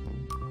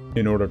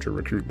in order to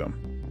recruit them.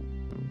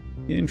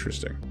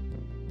 Interesting.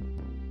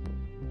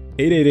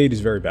 888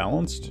 is very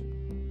balanced.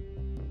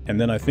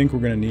 And then I think we're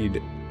going to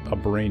need a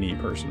brainy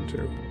person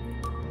too.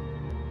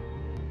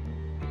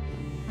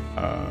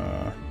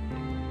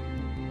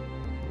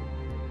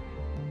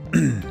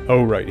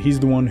 Oh, right. He's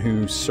the one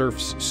who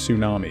surfs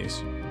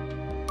tsunamis.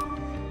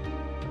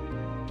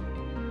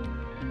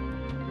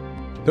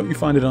 Don't you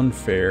find it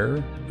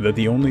unfair that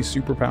the only the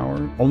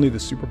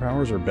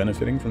superpowers are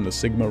benefiting from the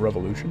Sigma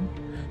revolution?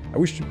 I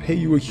wish to pay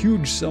you a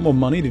huge sum of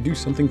money to do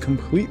something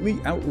completely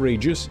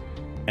outrageous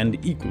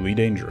and equally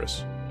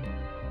dangerous.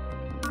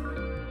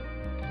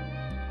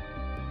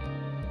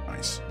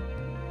 Nice.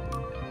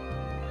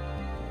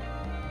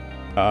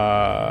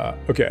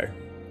 Okay.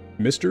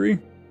 Mystery?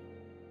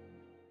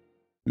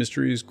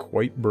 Mystery is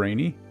quite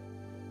brainy.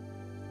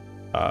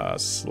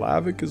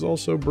 Slavic is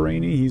also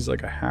brainy. He's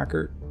like a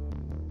hacker.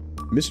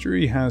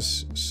 Mystery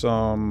has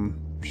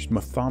some... she's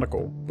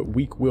methodical, but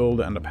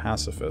weak-willed and a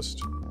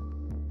pacifist.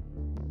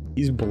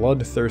 He's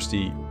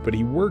bloodthirsty, but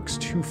he works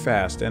too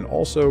fast and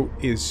also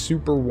is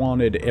super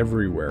wanted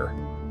everywhere.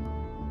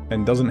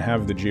 And doesn't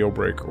have the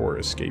jailbreak or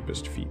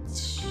escapist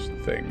feats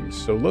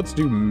things. So let's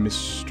do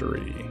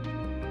Mystery.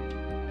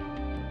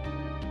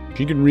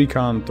 She can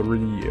recon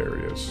 3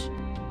 areas.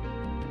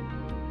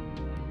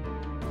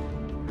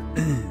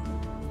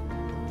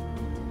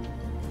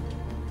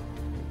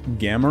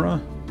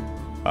 Gamera?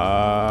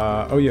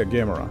 Oh yeah,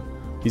 Gamera.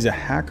 He's a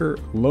hacker,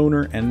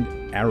 loner,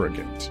 and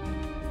arrogant.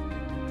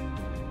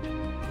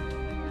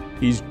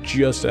 He's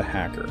just a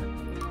hacker.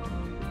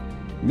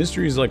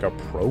 Mystery's like a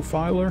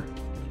profiler?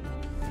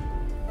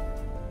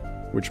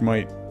 Which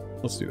might...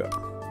 let's do that.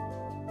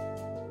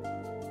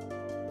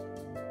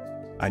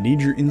 I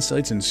need your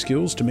insights and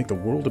skills to make the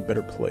world a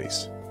better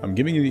place. I'm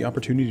giving you the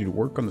opportunity to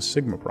work on the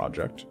Sigma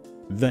project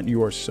that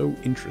you are so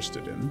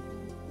interested in.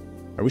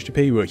 I wish to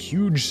pay you a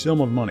huge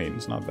sum of money.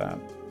 It's not that.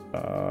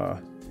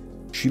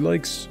 She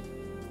likes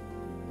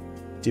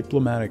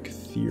diplomatic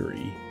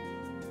theory.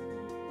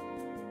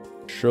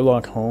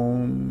 Sherlock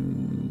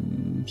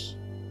Holmes.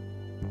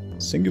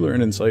 Singular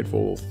and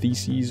insightful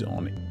theses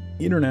on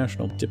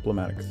international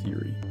diplomatic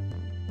theory.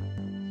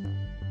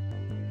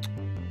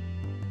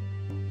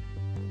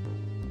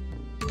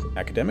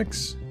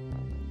 Academics?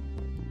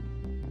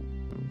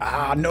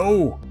 Ah,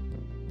 no!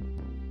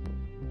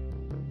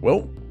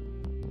 Well.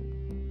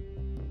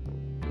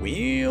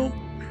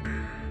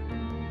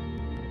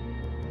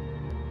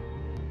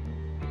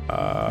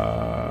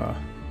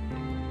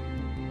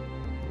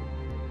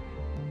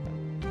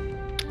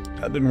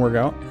 That didn't work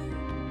out.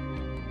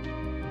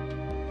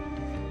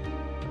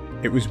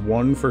 It was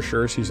 1 for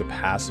sure, so he's a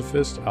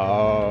pacifist.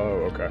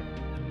 Oh, okay.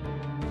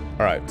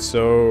 Alright,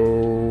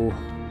 so...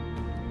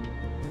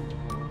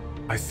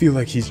 I feel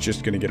like he's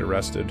just gonna get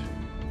arrested.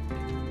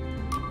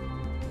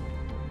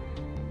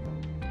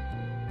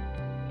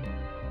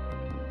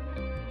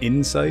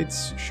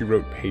 insights. She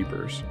wrote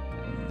papers.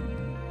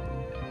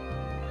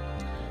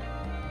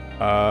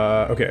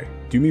 Okay.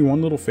 Do me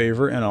one little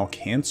favor and I'll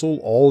cancel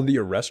all the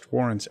arrest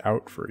warrants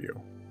out for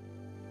you.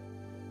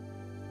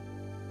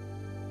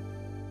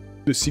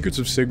 The secrets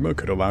of Sigma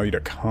could allow you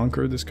to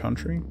conquer this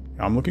country.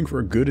 I'm looking for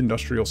a good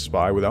industrial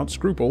spy without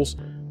scruples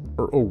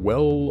for a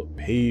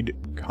well-paid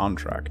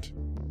contract.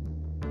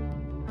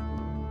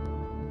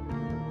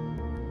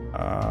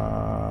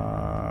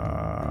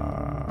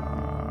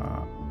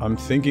 I'm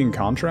thinking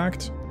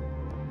contract.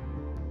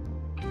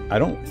 I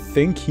don't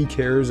think he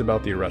cares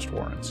about the arrest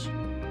warrants.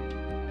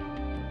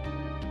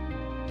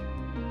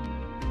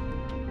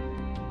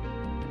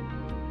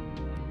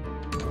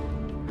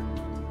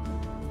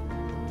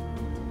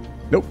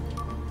 Nope.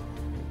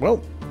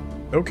 Well,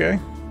 okay.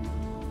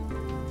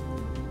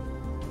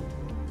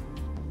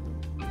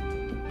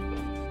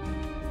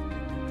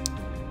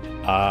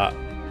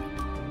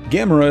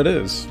 Gamera it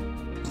is.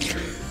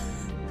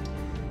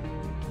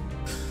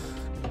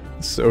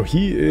 So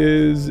he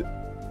is...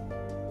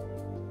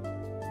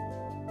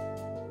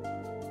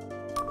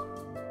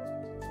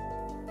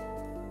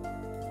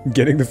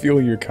 getting the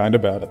feeling you're kind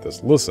of bad at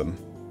this. Listen.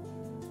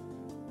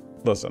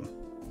 Listen.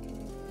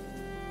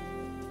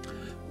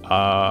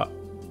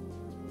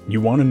 You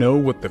want to know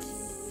what the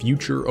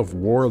future of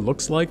war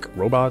looks like?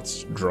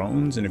 Robots,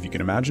 drones, and if you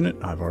can imagine it,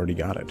 I've already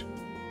got it.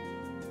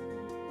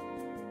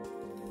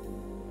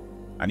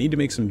 I need to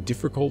make some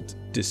difficult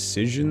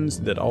decisions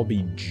that I'll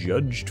be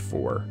judged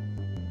for.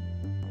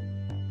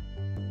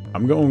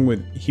 I'm going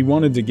with... he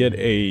wanted to get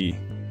a...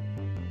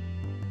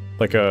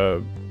 like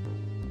a...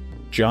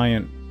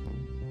 giant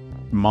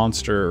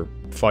monster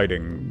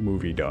fighting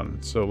movie done.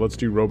 So let's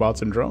do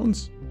robots and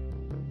drones?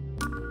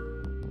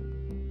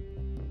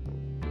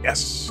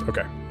 Yes!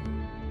 Okay.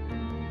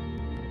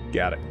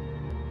 Got it.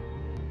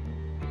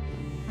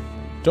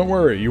 Don't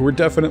worry, you were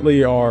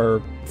definitely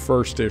our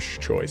first-ish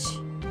choice.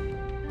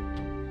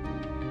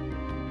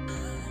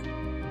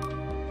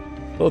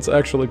 Let's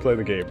actually play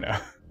the game now.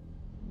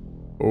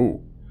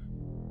 Oh.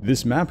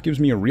 This map gives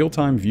me a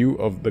real-time view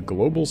of the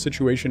global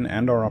situation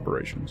and our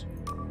operations.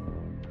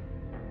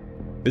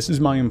 This is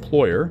my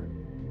employer.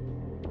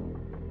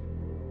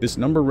 This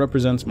number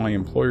represents my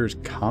employer's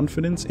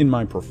confidence in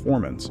my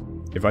performance.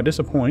 If I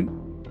disappoint,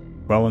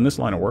 well, in this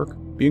line of work,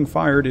 being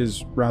fired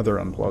is rather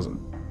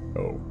unpleasant.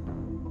 Oh.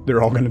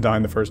 They're all gonna die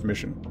in the first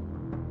mission.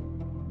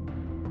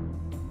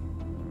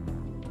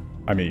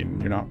 I mean,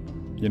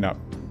 you're not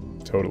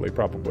totally,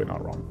 probably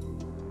not wrong.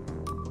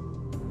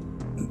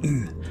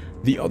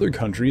 The other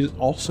countries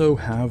also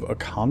have a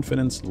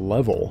confidence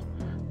level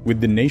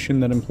with the nation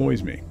that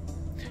employs me.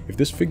 If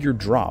this figure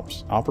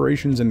drops,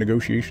 operations and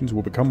negotiations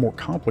will become more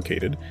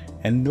complicated,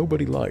 and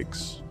nobody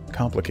likes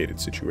complicated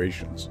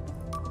situations.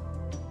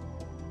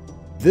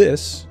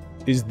 This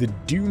is the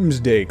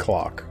doomsday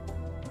clock.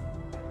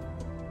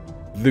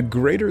 The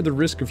greater the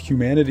risk of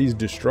humanity's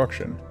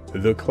destruction,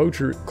 the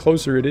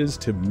closer it is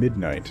to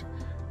midnight.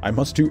 I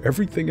must do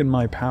everything in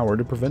my power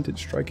to prevent it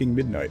striking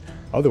midnight,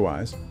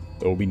 otherwise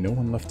there will be no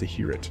one left to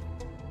hear it.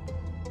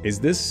 Is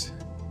this,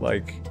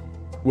 like,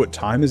 what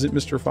time is it,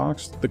 Mr.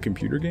 Fox? The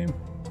computer game?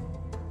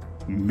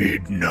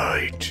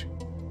 Midnight.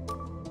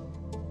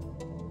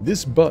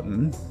 This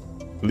button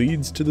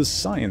leads to the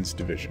science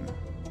division.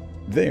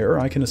 There,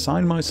 I can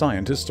assign my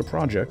scientists to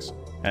projects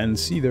and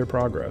see their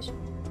progress.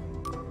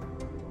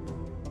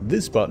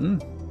 This button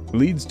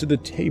leads to the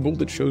table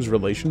that shows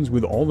relations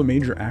with all the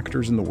major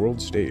actors in the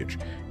world stage.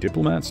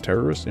 Diplomats,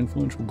 terrorists,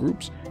 influential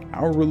groups,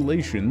 our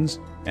relations,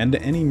 and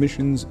any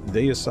missions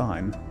they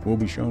assign will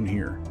be shown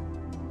here.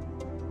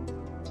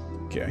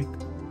 Okay.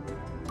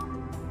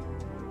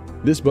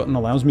 This button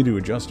allows me to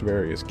adjust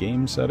various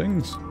game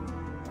settings.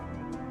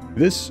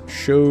 This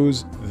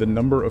shows the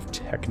number of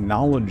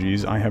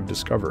technologies I have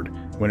discovered.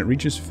 When it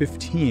reaches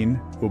 15,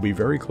 we'll be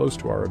very close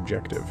to our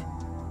objective.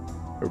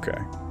 Okay.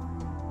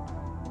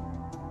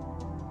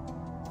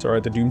 It's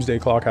alright, the doomsday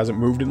clock hasn't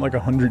moved in like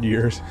 100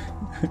 years.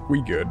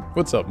 We good.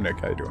 What's up, Nick?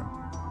 How you doing?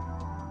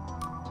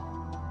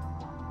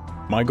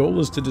 My goal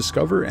is to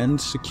discover and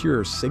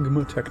secure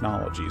Sigma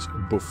technologies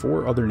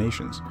before other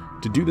nations.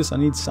 To do this, I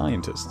need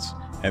scientists,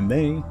 and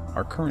they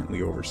are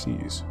currently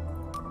overseas.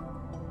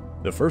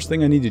 The first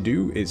thing I need to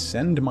do is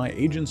send my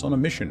agents on a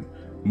mission.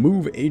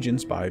 Move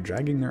agents by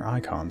dragging their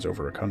icons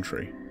over a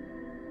country.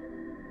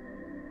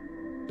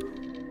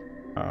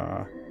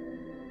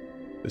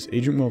 This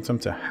agent will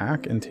attempt to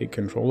hack and take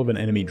control of an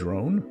enemy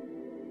drone?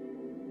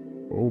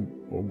 Oh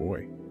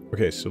boy.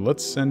 Okay, so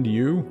let's send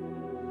you...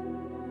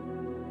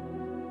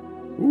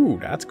 Ooh,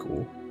 that's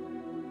cool.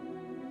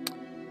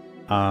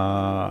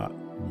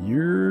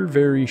 You're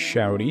very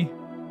shouty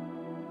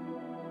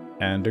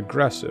and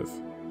aggressive.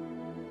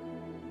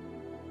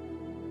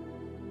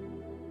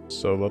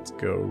 So let's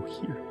go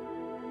here.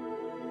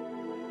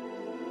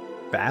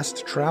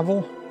 Fast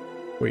travel?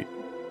 Wait.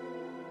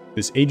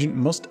 This agent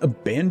must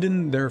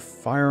abandon their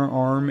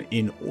firearm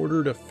in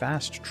order to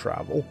fast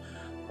travel,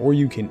 or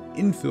you can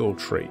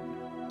infiltrate.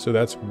 So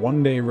that's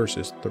 1 day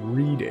versus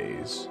 3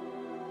 days.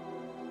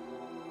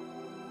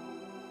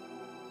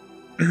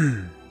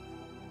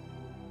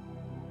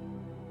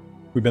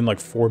 We've been like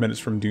 4 minutes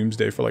from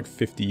Doomsday for like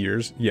 50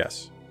 years.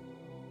 Yes.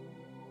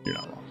 You're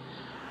not wrong.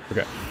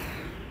 Okay.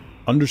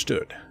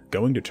 Understood.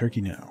 Going to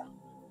Turkey now.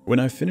 When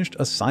I've finished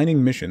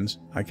assigning missions,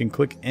 I can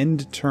click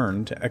End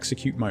Turn to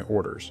execute my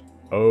orders.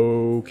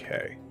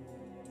 Okay.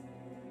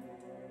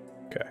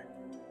 Okay.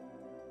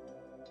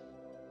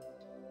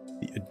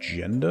 The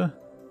agenda?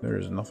 There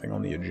is nothing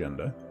on the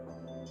agenda.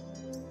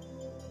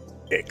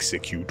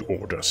 Execute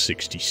Order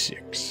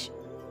 66.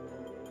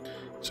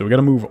 So we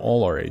gotta move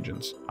all our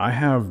agents. I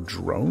have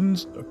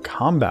drones, a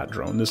combat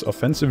drone. This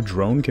offensive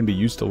drone can be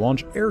used to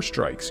launch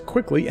airstrikes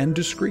quickly and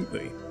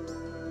discreetly.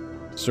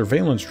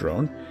 Surveillance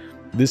drone.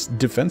 This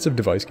defensive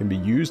device can be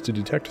used to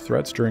detect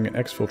threats during an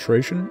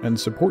exfiltration and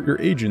support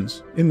your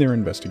agents in their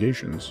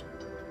investigations.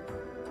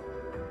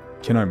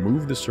 Can I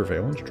move the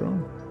surveillance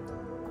drone?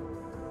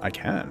 I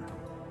can.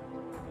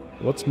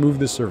 Let's move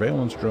this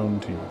surveillance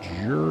drone to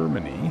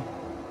Germany.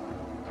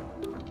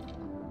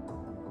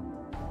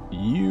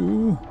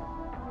 You,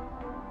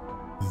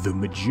 the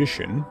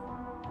magician.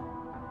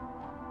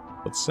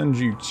 Let's send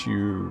you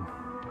to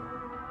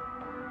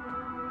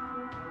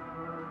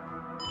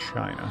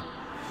China.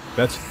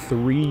 That's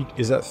 3...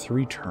 Is that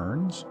 3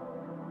 turns?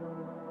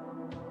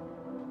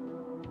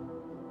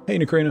 Hey,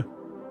 Nakrina.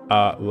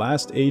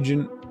 Last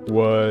agent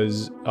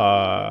was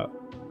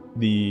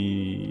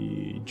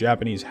the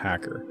Japanese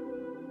hacker.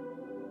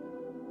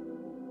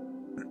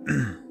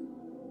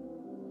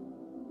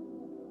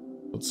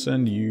 Let's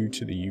send you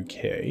to the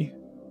UK.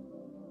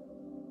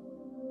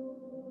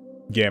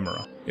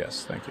 Gamera.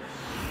 Yes, thank you.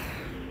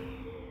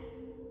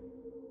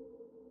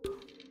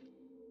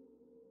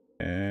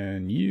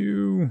 And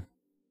you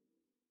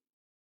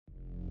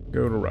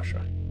go to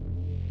Russia.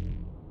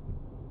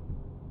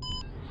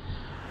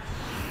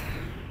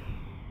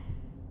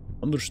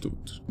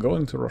 Understood.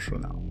 Going to Russia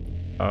now.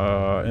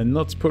 And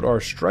let's put our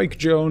strike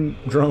drone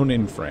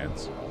in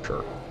France.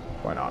 Sure.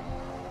 Why not?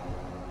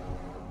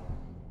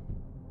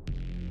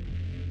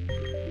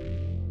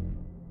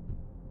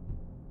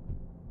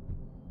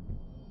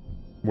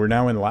 We're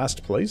now in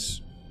last place.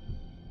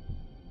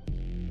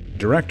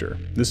 Director,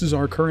 this is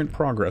our current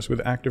progress with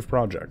active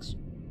projects.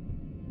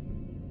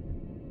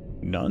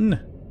 None?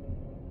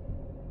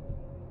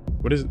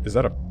 What is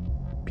that a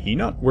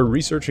peanut? We're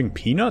researching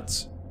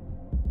peanuts?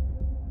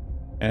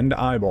 And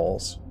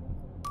eyeballs,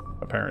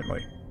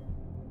 apparently.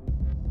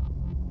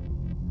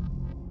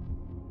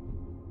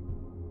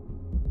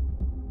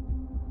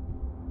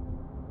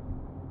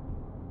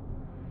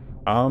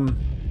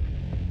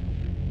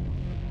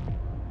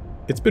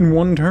 It's been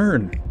 1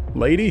 turn,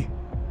 lady.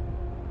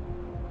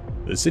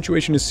 The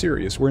situation is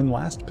serious. We're in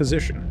last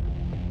position.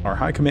 Our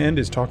high command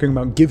is talking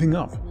about giving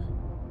up,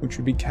 which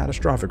would be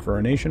catastrophic for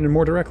our nation and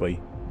more directly,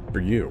 for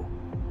you.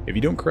 If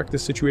you don't correct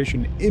this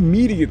situation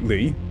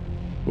immediately,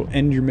 we'll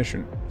end your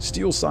mission.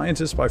 Steal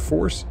scientists by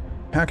force,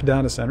 hack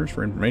data centers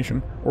for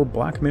information, or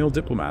blackmail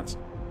diplomats.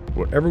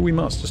 Whatever we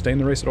must to stay in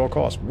the race at all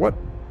costs. What?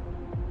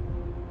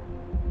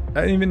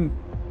 I didn't even...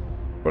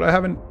 But I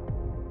haven't...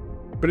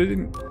 But it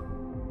didn't...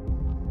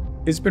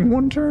 It's been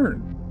 1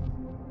 turn.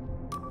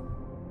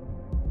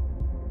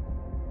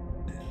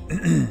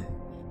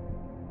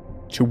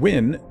 To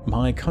win,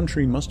 my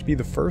country must be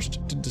the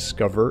first to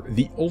discover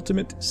the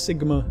ultimate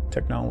Sigma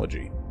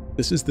technology.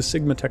 This is the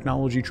Sigma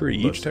technology tree.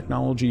 Each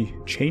technology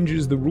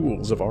changes the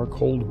rules of our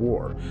Cold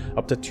War.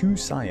 Up to 2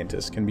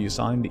 scientists can be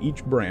assigned to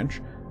each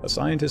branch. A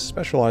scientist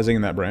specializing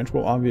in that branch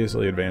will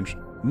obviously advance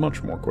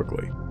much more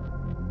quickly.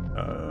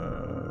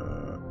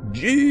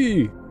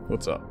 Gee!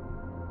 What's up?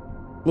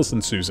 Listen,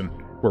 Susan.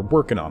 We're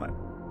working on it.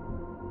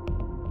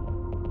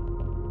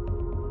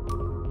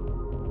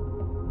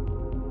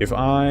 If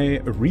I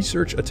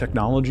research a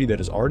technology that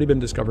has already been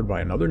discovered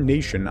by another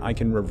nation, I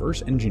can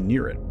reverse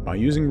engineer it. By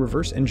using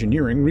reverse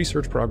engineering,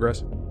 research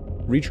progresses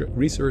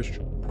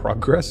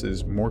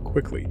more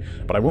quickly,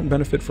 but I won't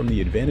benefit from the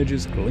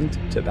advantages linked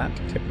to that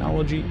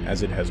technology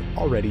as it has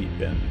already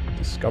been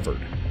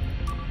discovered.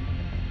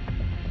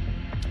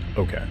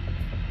 Okay.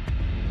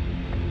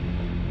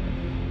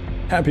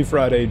 Happy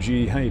Friday,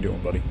 G. How you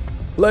doing, buddy?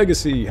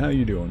 Legacy, how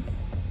you doing?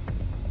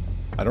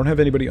 I don't have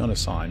anybody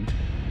unassigned.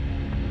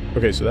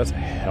 Okay, so that's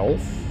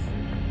health.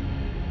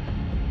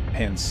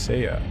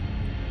 Panacea.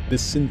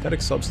 This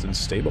synthetic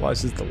substance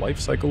stabilizes the life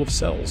cycle of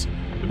cells.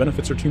 The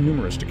benefits are too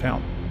numerous to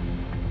count.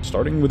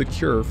 Starting with a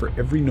cure for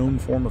every known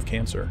form of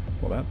cancer.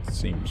 Well, that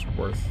seems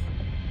worth...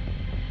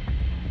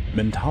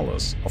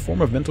 Mentalis, a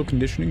form of mental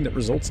conditioning that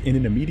results in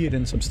an immediate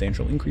and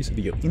substantial increase of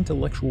the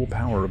intellectual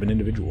power of an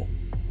individual.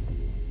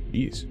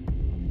 Jeez.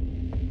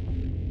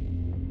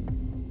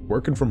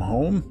 Working from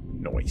home?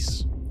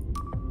 Nice.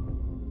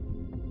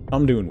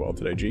 I'm doing well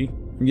today, G.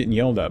 I'm getting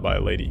yelled at by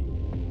a lady.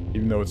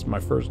 Even though it's my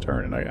first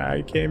turn and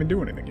I can't even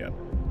do anything yet.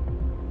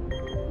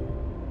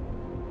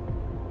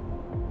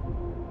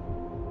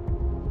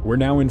 We're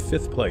now in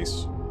 5th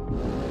place.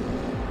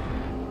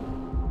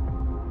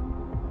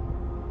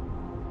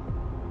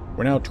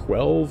 We're now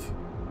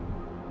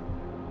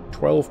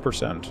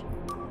 12%.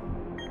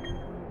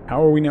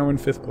 How are we now in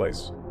 5th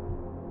place?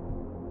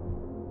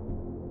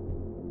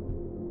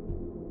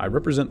 I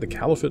represent the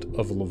Caliphate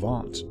of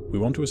Levant. We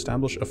want to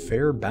establish a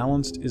fair,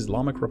 balanced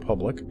Islamic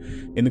republic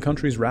in the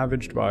countries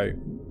ravaged by...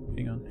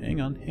 Hang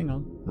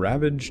on.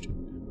 Ravaged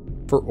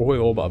for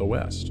oil by the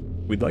West.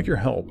 We'd like your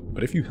help,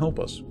 but if you help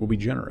us, we'll be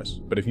generous.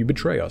 But if you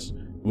betray us,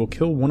 we'll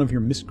kill one of your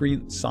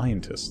miscreant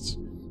scientists.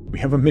 We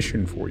have a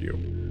mission for you.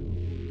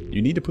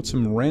 You need to put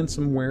some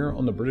ransomware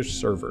on the British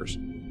servers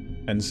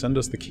and send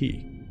us the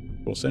key.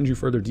 We'll send you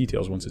further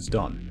details once it's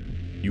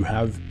done. You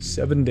have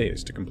 7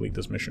 days to complete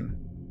this mission.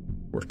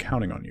 We're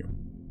counting on you.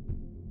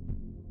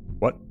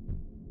 What?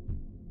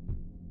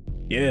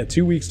 Yeah,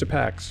 2 weeks to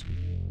PAX.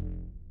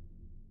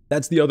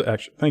 That's the other...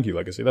 Actually, thank you,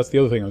 Legacy. That's the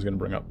other thing I was going to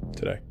bring up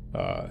today,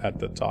 at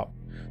the top.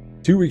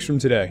 2 weeks from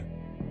today.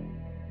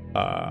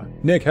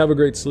 Nick, have a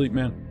great sleep,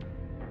 man.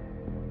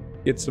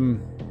 Get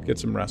some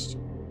rest.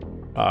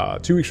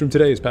 2 weeks from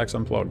today is PAX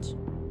Unplugged.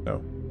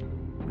 So,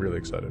 really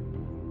excited.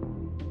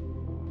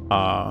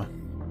 I'm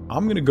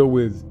going to go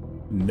with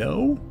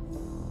no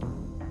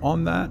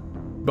on that,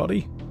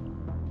 buddy.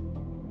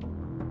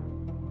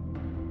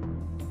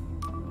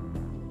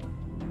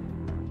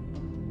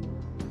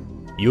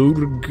 You'll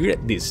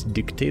regret this,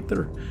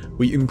 dictator.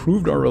 We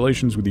improved our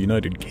relations with the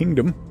United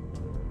Kingdom.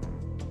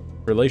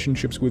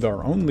 Relationships with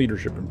our own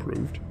leadership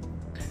improved.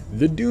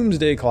 The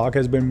doomsday clock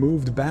has been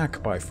moved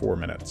back by 4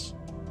 minutes.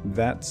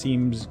 That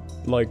seems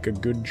like a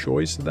good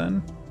choice,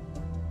 then.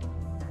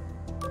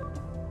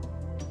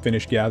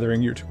 Finish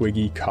gathering your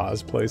Twiggy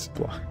cosplay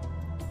supply.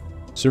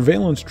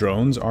 Surveillance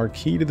drones are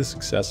key to the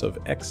success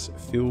of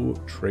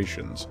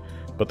exfiltrations,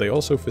 but they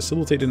also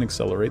facilitate and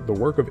accelerate the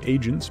work of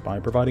agents by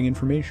providing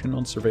information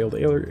on surveilled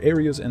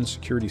areas and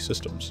security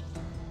systems.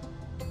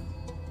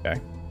 Okay.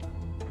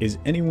 Is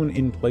anyone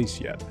in place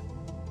yet?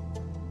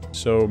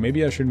 So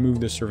maybe I should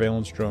move this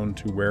surveillance drone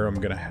to where I'm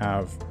going to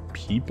have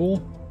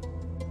people.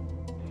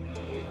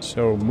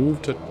 So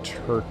move to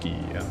Turkey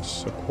and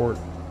support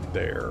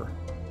there.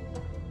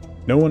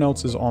 No one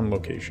else is on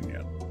location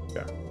yet.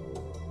 Okay.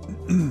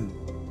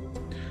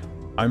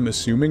 I'm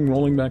assuming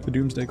rolling back the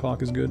doomsday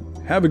clock is good.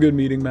 Have a good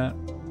meeting, Matt.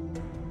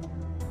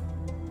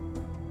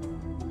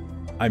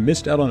 I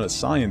missed out on a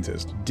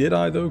scientist. Did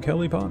I, though,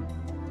 Kelly Pot?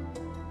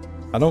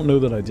 I don't know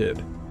that I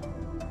did.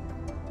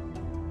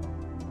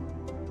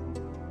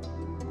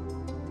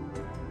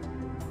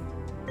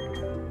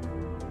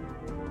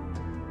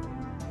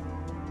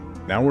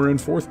 Now we're in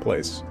 4th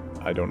place.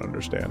 I don't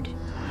understand.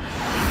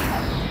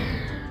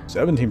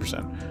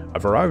 17%.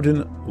 I've arrived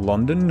in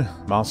London,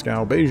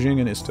 Moscow, Beijing,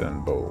 and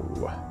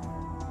Istanbul.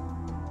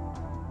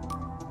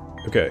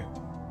 Okay,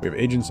 we have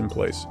agents in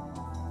place.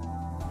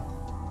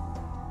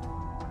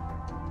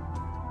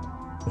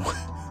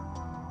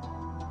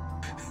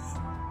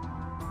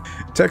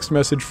 Text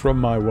message from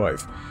my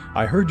wife.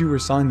 I heard you were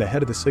assigned the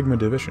head of the Sigma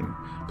division.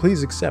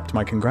 Please accept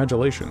my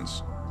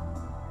congratulations.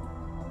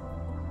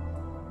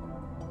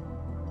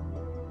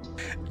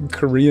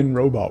 Korean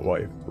robot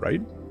wife,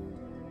 right?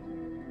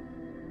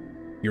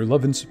 Your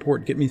love and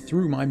support get me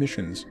through my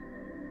missions.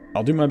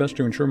 I'll do my best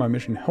to ensure my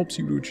mission helps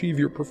you to achieve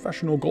your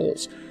professional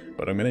goals,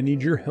 but I'm going to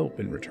need your help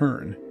in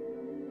return.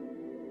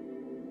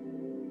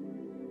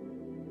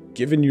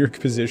 Given your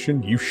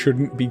position, you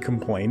shouldn't be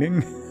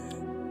complaining.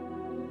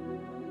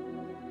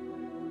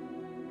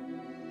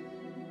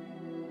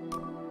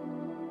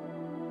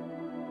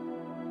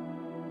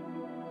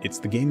 It's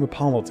the game of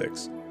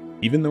politics,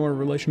 even though our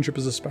relationship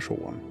is a special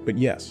one. But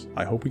yes,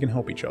 I hope we can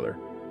help each other.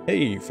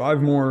 Hey,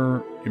 5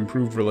 more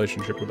improved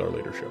relationship with our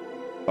leadership.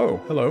 Oh,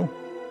 hello.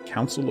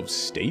 Council of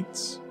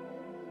States?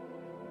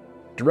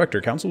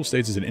 Director, Council of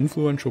States is an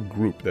influential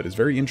group that is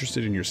very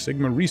interested in your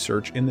Sigma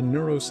research in the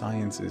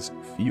neurosciences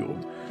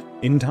field.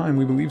 In time,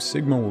 we believe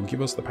Sigma will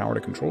give us the power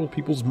to control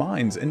people's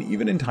minds and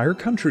even entire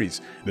countries.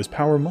 This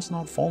power must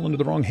not fall into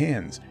the wrong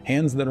hands.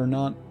 Hands that are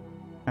not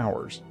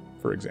ours,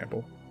 for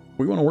example.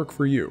 We want to work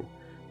for you.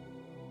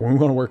 We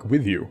want to work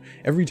with you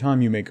every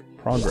time you make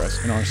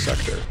progress in our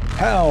sector.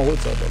 Hal,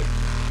 what's up, buddy?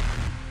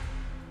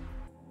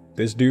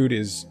 This dude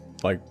is,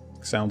 like,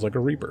 sounds like a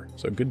Reaper,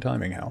 so good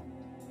timing, Hal.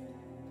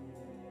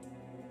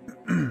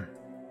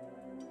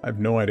 I have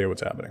no idea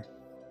what's happening.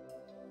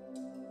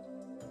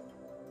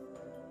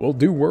 Well,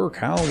 do work,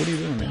 Hal. What are you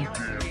doing, man?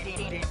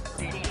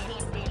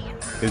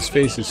 His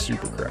face is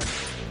super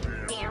cracked.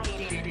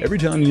 Every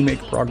time you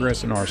make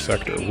progress in our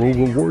sector, we'll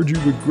reward you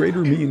with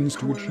greater means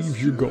to achieve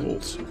your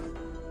goals.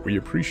 We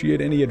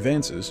appreciate any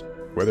advances,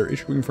 whether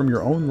issuing from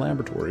your own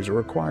laboratories or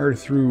acquired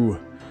through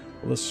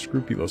less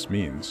scrupulous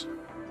means.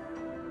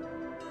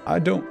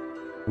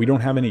 We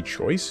don't have any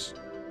choice?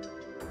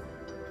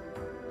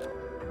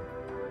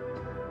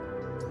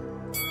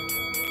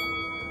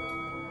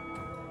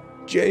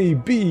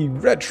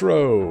 JB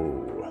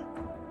Retro!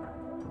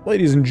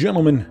 Ladies and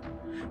gentlemen,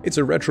 it's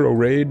a retro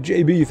raid.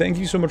 JB, thank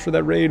you so much for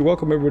that raid.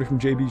 Welcome everybody from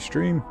JB's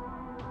stream.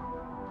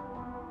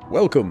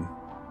 Welcome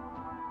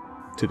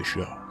to the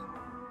show.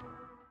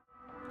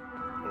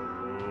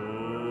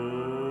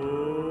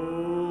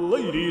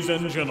 Ladies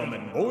and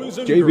gentlemen, boys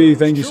and JB, girls,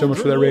 thank you so much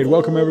for that raid.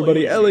 Welcome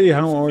everybody. Ellie,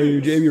 how are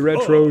you? JB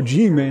Retro,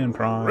 G-Man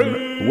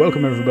Prime.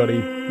 Welcome everybody.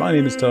 My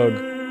name is Tug.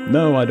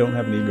 No, I don't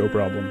have an ego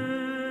problem.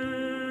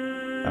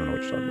 I don't know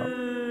what you're talking about.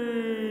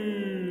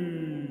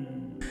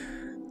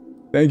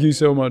 Thank you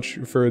so much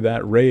for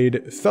that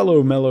raid,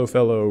 fellow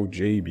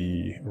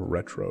JB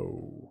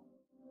Retro.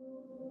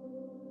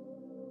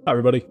 Hi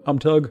everybody, I'm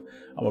Tug.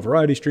 I'm a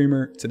variety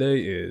streamer.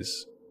 Today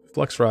is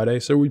Flex Friday,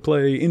 so we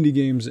play indie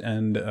games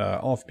and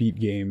offbeat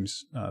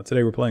games.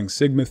 Today we're playing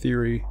Sigma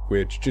Theory,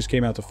 which just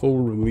came out to full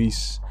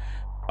release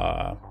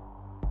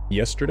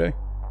yesterday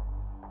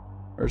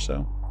or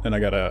so. And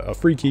I got a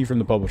free key from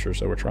the publisher,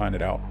 so we're trying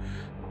it out.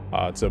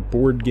 It's a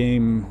board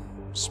game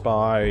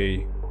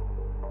spy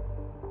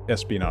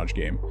espionage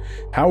game.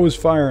 How is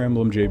Fire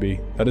Emblem,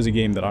 JB? That is a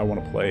game that I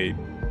want to play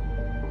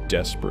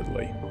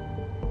desperately.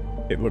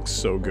 It looks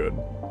so good.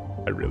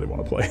 I really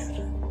want to play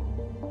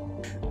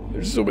it.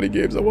 There's so many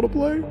games I want to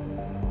play.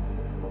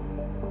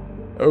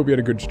 I hope you had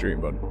a good stream,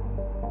 bud.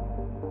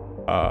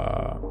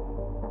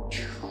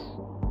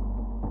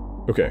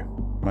 Okay.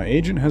 My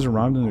agent has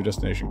arrived in their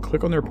destination.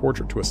 Click on their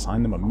portrait to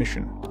assign them a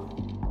mission.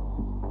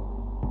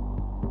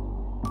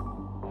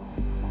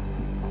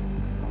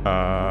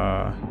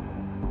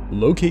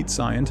 Locate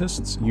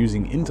scientists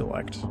using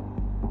intellect.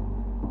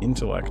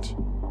 Intellect.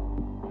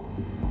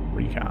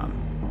 Recon.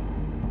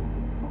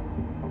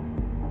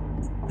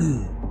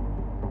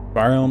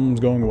 Fire Emblem's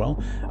going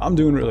well. I'm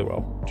doing really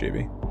well,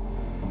 JB.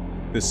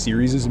 This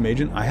series is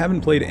amazing. I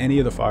haven't played any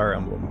of the Fire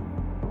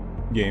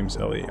Emblem games,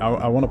 Ellie.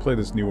 I want to play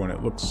this new one.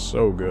 It looks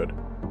so good.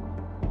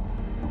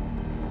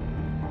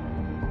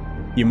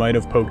 You might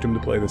have poked him to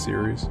play the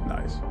series.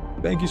 Nice.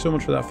 Thank you so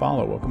much for that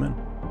follow. Welcome in.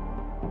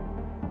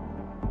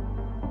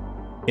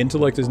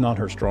 Intellect is not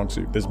her strong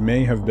suit. This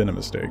may have been a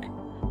mistake.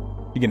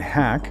 You can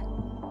hack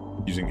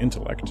using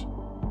intellect.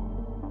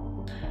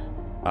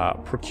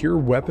 Procure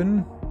weapon,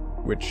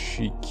 which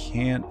she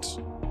can't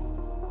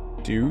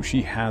do.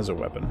 She has a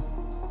weapon.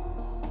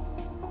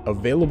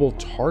 Available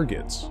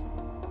targets.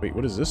 Wait,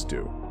 what does this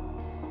do?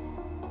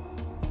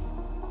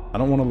 I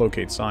don't want to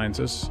locate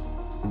scientists.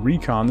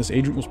 Recon. This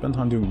agent will spend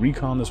time doing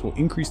recon. This will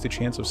increase the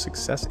chance of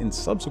success in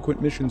subsequent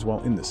missions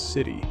while in the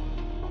city.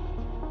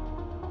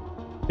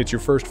 It's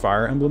your first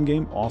Fire Emblem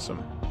game? Awesome.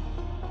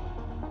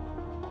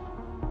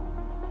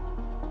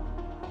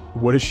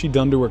 What has she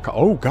done to her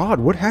oh god,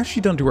 what has she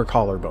done to her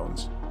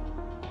collarbones?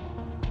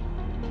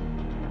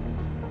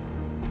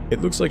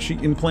 It looks like she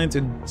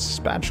implanted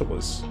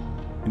spatulas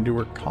into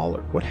her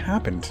collar. What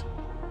happened?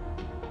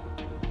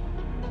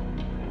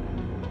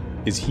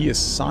 Is he a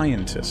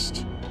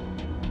scientist?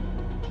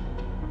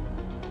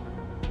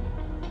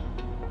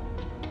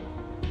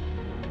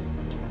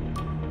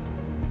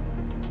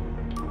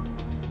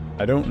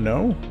 I don't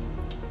know.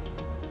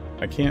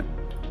 I can't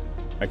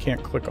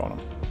click on him.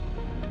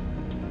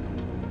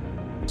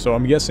 So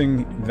I'm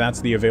guessing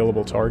that's the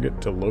available target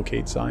to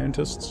locate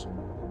scientists.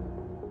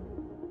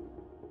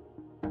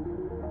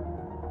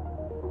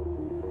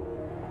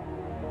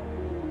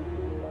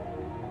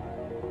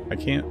 I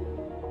can't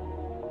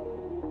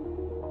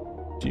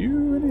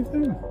do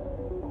anything?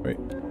 Wait.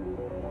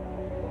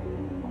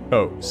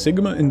 Oh,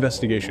 Sigma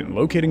investigation.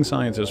 Locating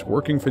scientists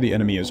working for the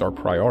enemy is our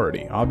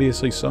priority.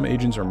 Obviously, some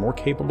agents are more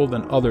capable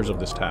than others of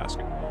this task.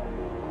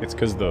 It's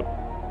because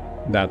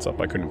that's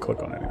up. I couldn't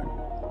click on anything.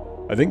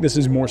 I think this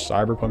is more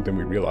cyberpunk than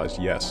we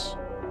realized, yes.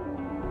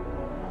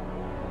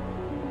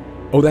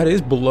 Oh, that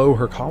is below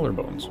her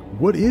collarbones.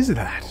 What is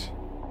that?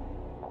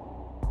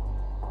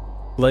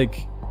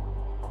 Like...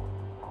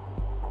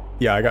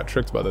 Yeah, I got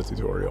tricked by the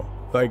tutorial.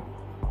 Like...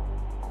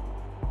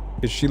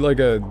 Is she like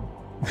a...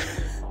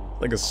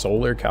 like a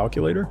solar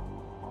calculator?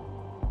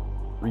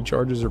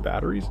 Recharges her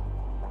batteries?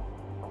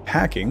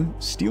 Hacking,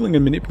 stealing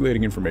and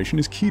manipulating information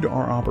is key to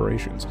our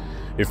operations.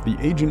 If the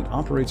agent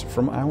operates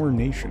from our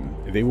nation,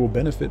 they will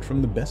benefit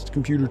from the best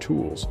computer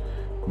tools,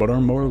 but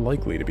are more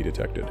likely to be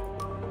detected.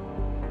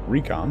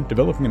 Recon,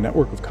 developing a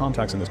network of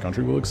contacts in this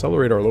country will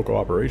accelerate our local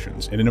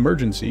operations. In an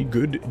emergency,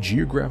 good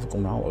geographical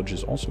knowledge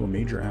is also a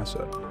major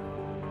asset.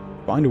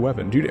 Find a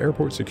weapon. Due to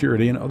airport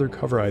security and other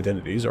cover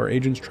identities, our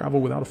agents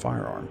travel without a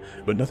firearm,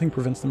 but nothing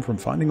prevents them from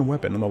finding a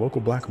weapon on the local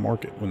black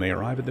market when they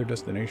arrive at their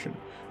destination.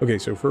 Okay,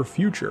 so for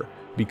future,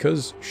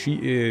 because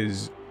she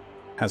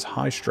has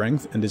high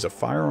strength and is a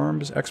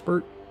firearms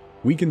expert,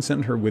 we can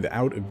send her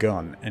without a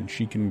gun and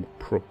she can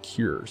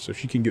procure, so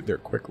she can get there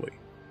quickly.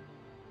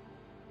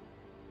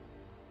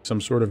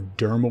 Some sort of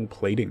dermal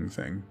plating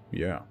thing,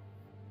 yeah.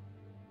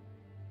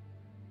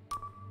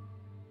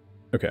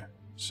 Okay,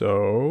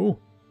 so...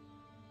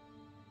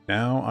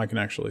 now I can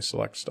actually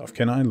select stuff.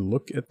 Can I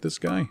look at this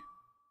guy?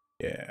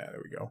 Yeah,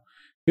 there we go.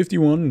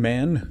 51,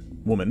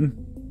 man,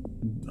 woman,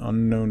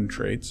 unknown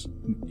traits.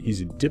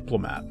 He's a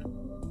diplomat.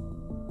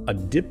 A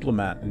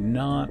diplomat,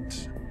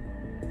 not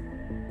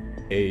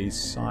a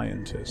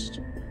scientist.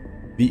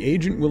 The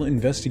agent will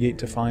investigate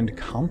to find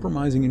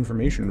compromising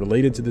information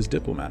related to this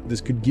diplomat.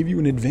 This could give you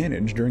an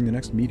advantage during the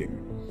next meeting.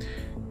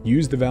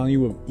 Use the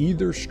value of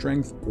either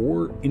strength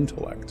or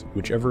intellect,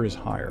 whichever is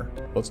higher.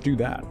 Let's do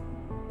that.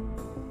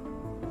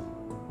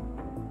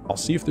 I'll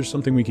see if there's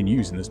something we can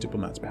use in this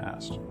diplomat's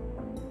past.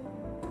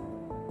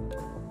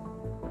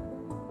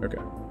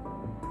 Okay.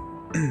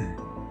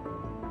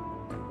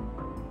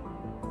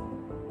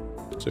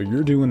 So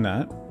you're doing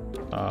that.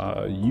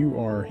 You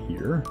are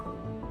here.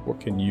 What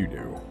can you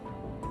do?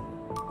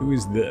 Who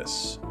is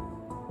this?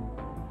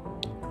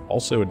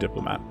 Also a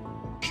diplomat.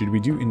 Should we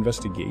do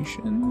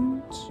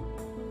investigations?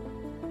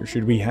 Or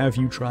should we have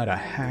you try to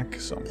hack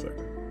something?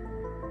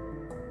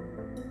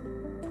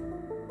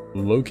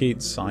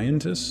 Locate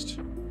scientist?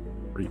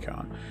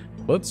 Recon.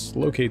 Let's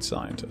locate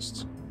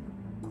scientists.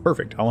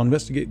 Perfect. I'll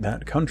investigate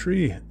that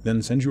country,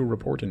 then send you a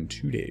report in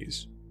 2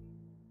 days.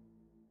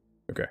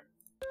 Okay.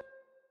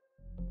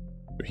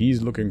 So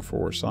he's looking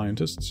for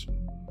scientists.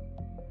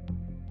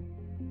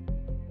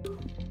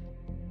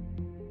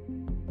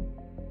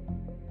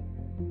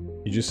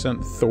 You just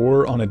sent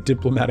Thor on a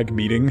diplomatic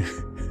meeting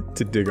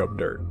to dig up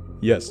dirt.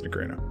 Yes,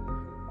 Negrena.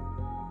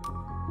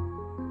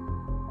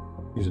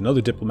 He's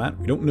another diplomat.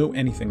 We don't know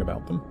anything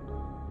about them.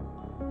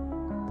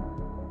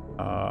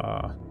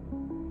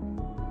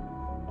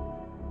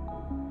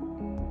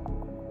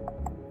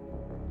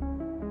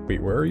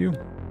 Wait, where are you?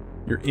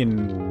 You're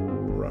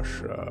in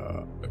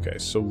Russia. Okay,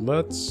 so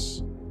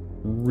let's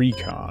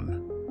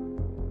recon.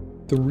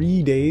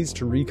 3 days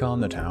to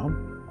recon the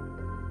town?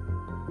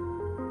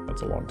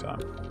 That's a long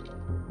time.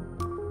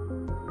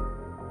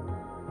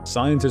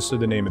 Scientists are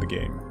the name of the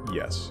game.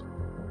 Yes.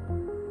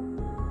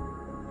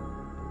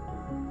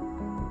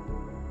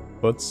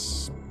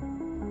 Let's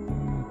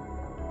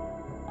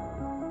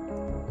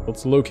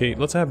locate,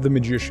 let's have the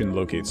magician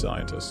locate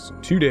scientists.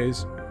 2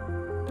 days.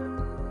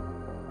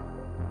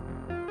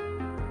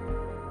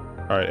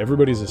 Alright,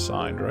 everybody's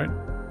assigned, right?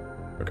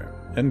 Okay,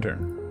 end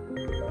turn.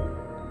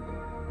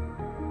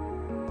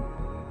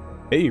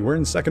 Hey, we're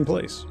in 2nd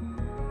place.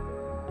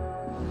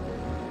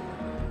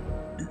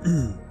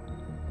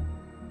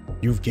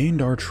 You've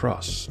gained our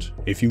trust.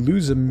 If you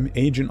lose an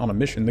agent on a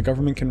mission, the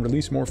government can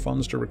release more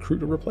funds to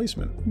recruit a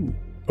replacement. Ooh.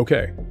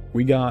 Okay,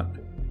 we got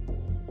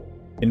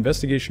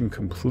investigation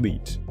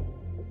complete.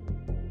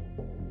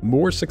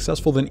 More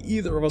successful than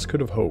either of us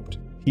could have hoped.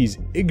 He's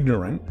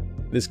ignorant.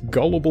 This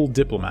gullible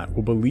diplomat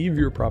will believe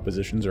your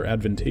propositions are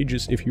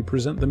advantageous if you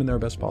present them in their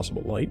best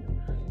possible light.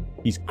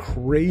 He's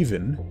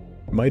craven,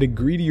 might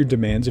agree to your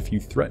demands if you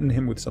threaten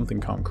him with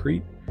something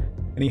concrete.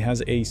 And he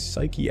has a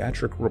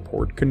psychiatric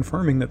report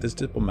confirming that this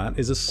diplomat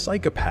is a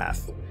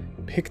psychopath,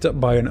 picked up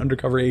by an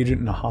undercover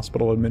agent in a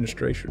hospital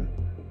administration.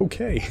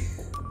 Okay.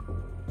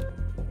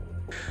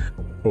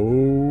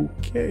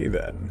 Okay,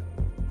 then.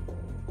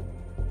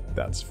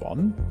 That's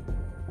fun.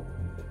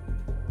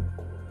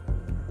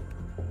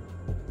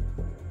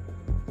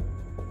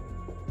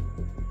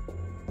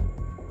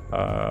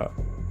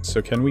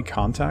 So can we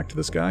contact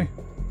this guy?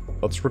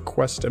 Let's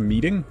request a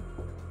meeting.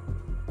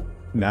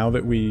 Now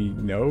that we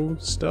know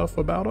stuff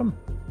about him?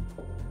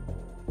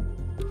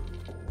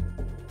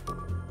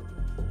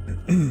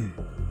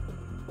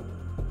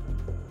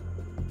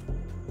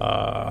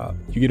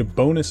 You get a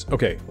bonus.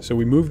 Okay, so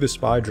we moved the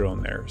spy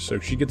drone there. So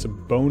she gets a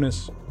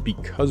bonus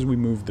because we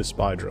moved the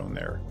spy drone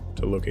there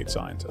to locate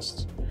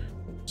scientists.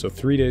 So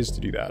 3 days to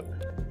do that.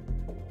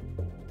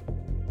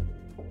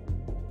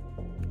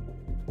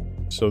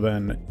 So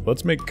then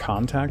let's make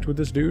contact with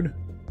this dude.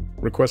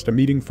 Request a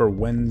meeting for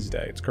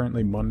Wednesday. It's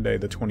currently Monday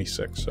the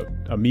 26th, so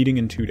a meeting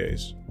in 2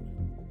 days.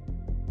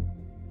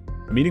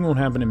 The meeting won't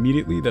happen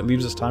immediately. That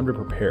leaves us time to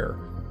prepare.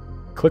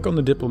 Click on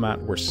the diplomat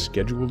we're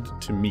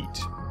scheduled to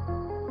meet.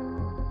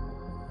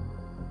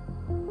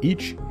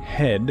 Each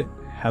head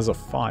has a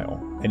file.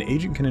 An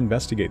agent can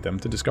investigate them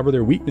to discover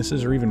their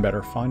weaknesses, or even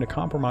better, find a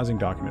compromising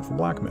document for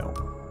blackmail.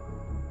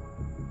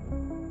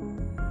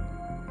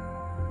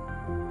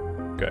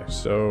 Okay,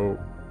 so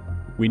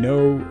we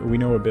know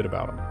a bit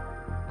about him.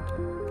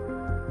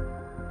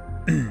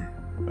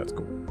 That's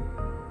cool.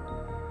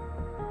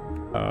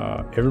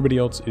 Everybody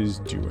else is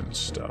doing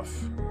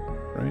stuff,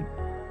 right?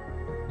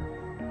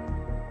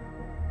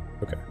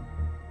 Okay.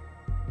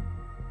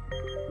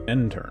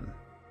 End turn.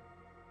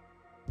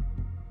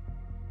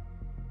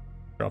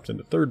 Dropped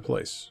into 3rd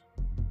place.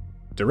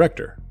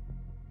 Director,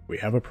 we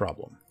have a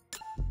problem.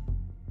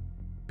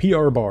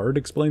 PR Bard,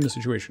 explain the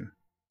situation.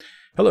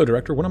 Hello,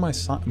 Director. One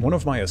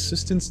of my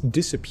assistants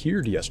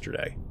disappeared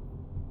yesterday.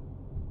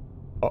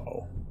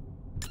 Uh-oh.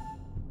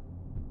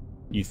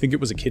 You think it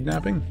was a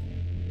kidnapping?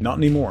 Not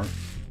anymore.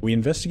 We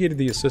investigated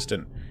the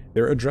assistant.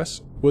 Their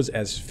address was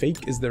as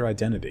fake as their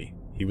identity.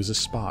 He was a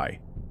spy.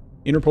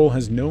 Interpol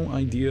has no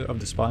idea of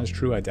the spy's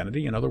true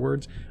identity. In other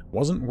words,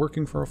 wasn't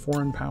working for a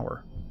foreign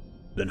power.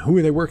 Then who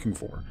are they working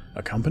for?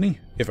 A company?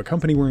 If a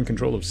company were in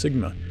control of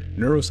Sigma,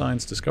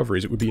 neuroscience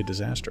discoveries, it would be a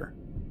disaster.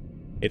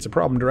 It's a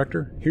problem,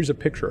 Director. Here's a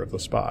picture of the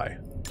spy.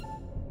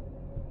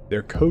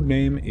 Their code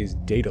name is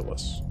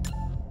Daedalus.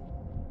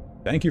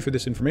 Thank you for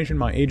this information.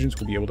 My agents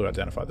will be able to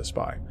identify the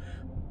spy.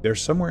 They're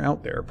somewhere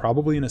out there,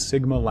 probably in a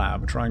Sigma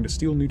lab, trying to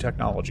steal new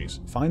technologies.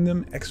 Find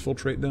them,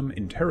 exfiltrate them,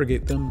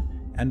 interrogate them,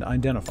 and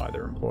identify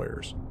their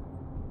employers.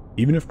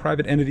 Even if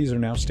private entities are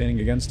now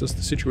standing against us,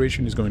 the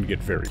situation is going to get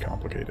very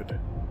complicated.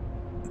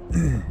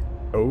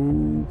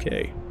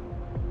 Okay.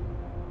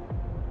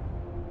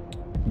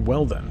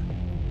 Well then.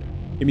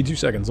 Give me 2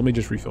 seconds. Let me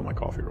just refill my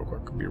coffee real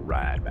quick. I'll be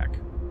right back.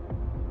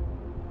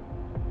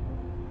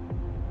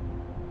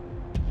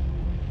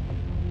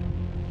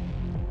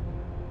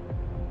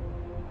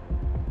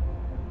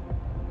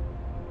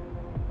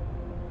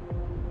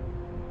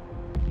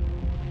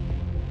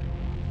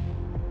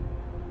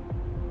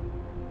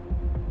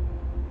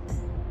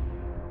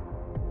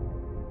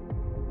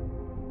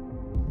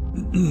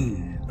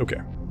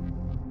 Okay.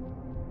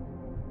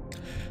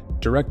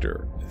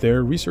 Director,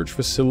 their research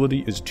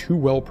facility is too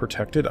well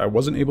protected. I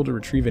wasn't able to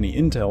retrieve any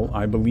intel.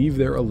 I believe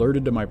they're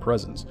alerted to my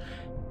presence.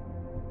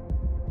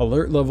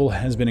 Alert level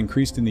has been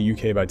increased in the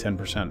UK by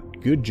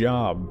 10%. Good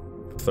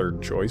job,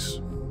 third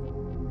choice.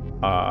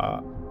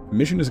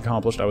 Mission is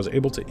accomplished. I was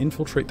able to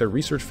infiltrate their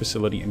research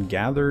facility and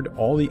gathered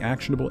all the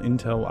actionable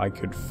intel I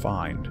could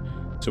find.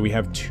 So we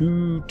have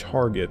 2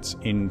 targets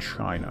in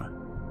China.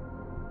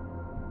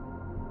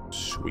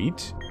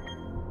 Sweet.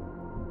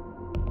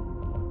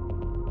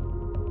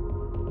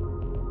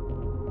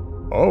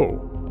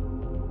 Oh.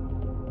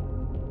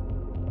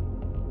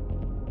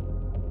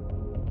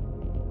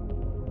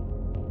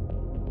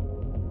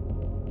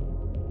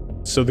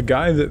 So the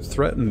guy that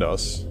threatened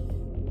us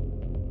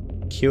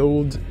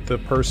killed the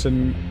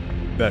person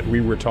that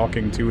we were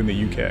talking to in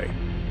the UK.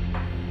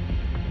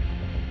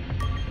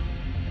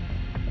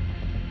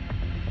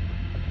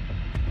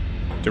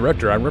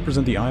 Director, I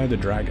represent the Eye of the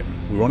Dragon.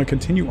 We want to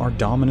continue our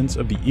dominance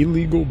of the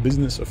illegal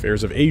business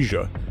affairs of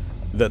Asia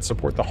that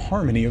support the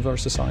harmony of our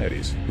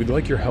societies. We'd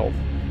like your help.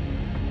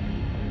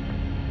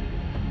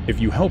 If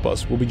you help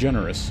us, we'll be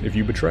generous. If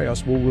you betray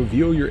us, we'll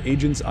reveal your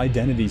agents'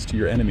 identities to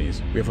your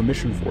enemies. We have a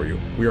mission for you.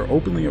 We are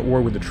openly at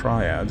war with the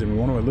Triads, and we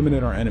want to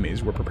eliminate our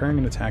enemies. We're preparing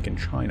an attack in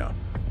China.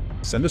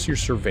 Send us your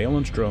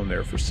surveillance drone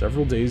there for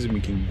several days, and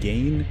we can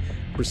gain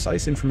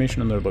precise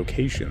information on their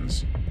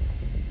locations.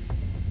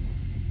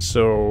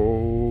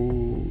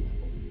 So...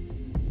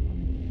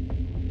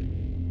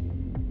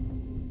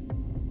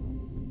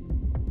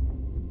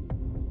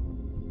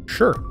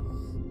 sure.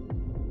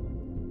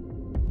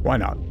 Why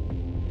not?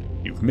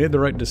 You've made the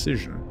right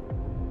decision.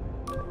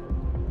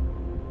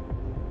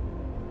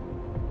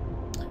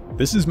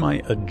 This is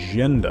my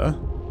agenda,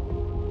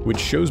 which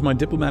shows my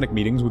diplomatic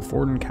meetings with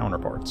foreign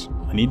counterparts.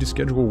 I need to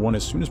schedule one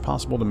as soon as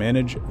possible to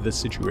manage this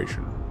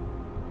situation.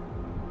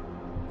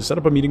 To set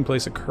up a meeting,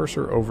 place a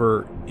cursor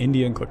over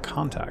India and click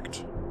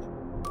Contact.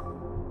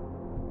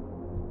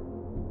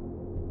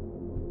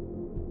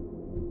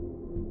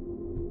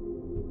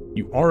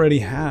 You already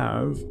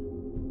have...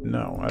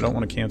 No, I don't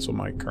want to cancel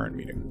my current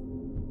meeting.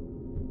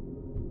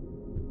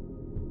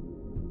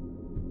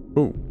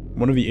 Oh,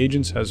 one of the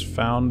agents has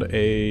found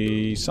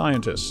a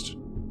scientist.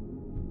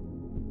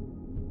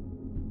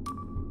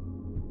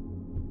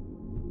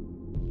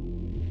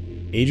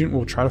 Agent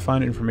will try to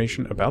find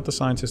information about the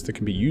scientist that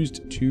can be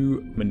used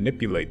to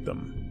manipulate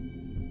them.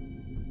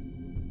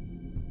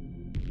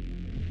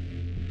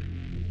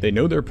 They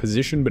know their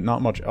position, but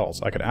not much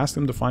else. I could ask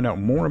them to find out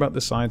more about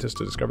the scientist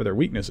to discover their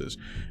weaknesses.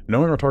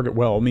 Knowing our target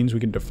well means we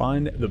can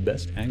define the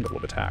best angle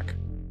of attack.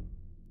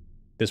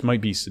 This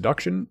might be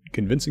seduction,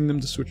 convincing them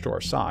to switch to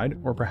our side,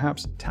 or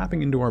perhaps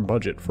tapping into our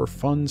budget for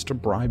funds to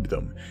bribe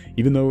them,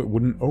 even though it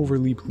wouldn't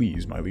overly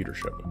please my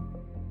leadership.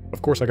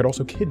 Of course, I could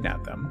also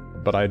kidnap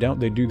them, but I doubt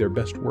they'd do their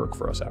best work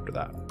for us after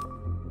that.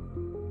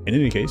 In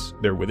any case,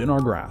 they're within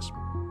our grasp.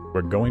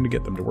 We're going to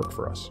get them to work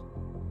for us.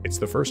 It's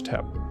the first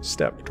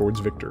step towards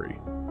victory.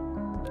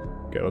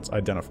 Okay, let's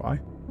identify.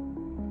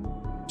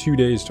 2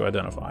 days to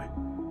identify.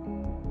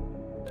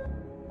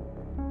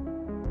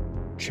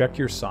 Check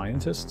your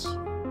scientists.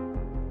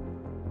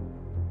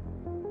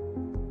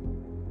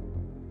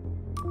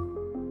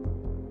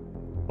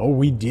 Oh,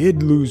 we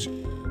did lose...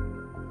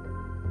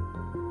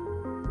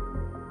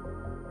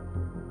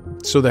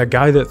 So that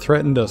guy that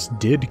threatened us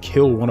did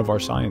kill one of our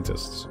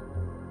scientists.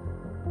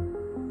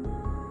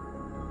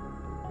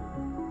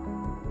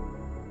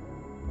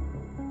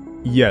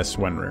 Yes,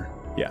 Wenrer.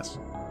 Yes.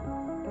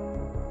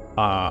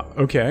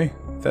 Okay.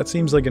 That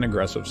seems like an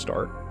aggressive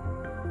start.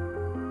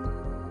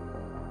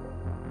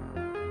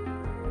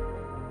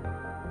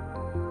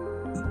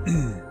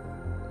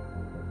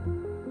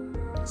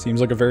 Seems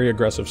like a very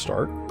aggressive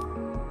start.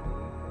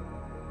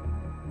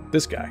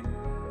 This guy.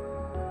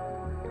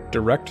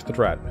 Direct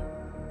threat.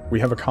 We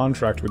have a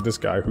contract with this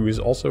guy who is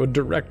also a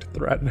direct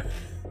threat.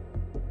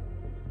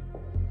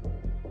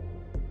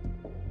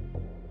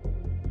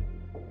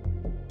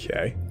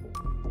 Okay.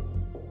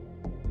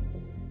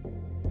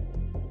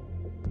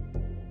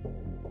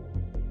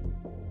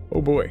 Oh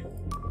boy.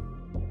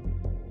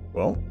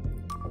 Well.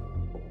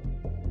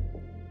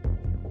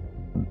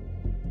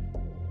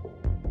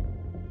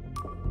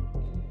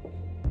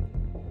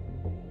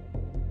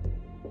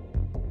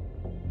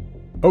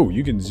 Oh,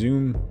 you can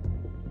zoom.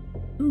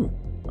 Ooh,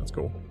 that's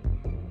cool.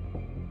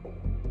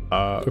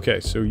 Okay,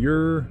 so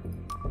you're...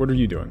 What are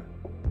you doing?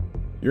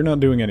 You're not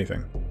doing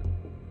anything.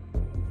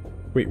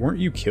 Wait, weren't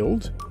you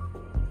killed?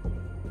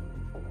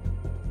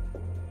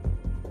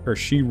 Or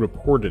she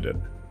reported it.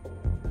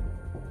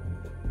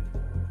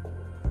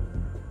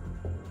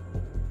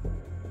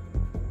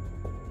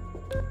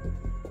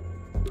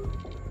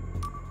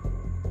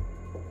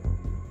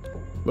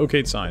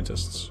 Locate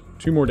scientists.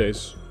 2 more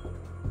days.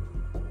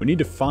 We need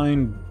to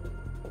find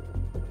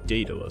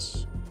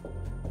Daedalus.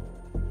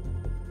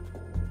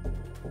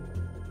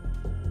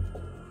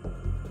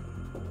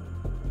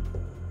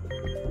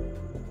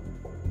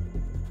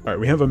 Alright,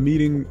 we have a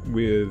meeting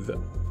with...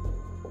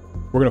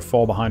 We're gonna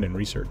fall behind in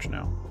research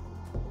now.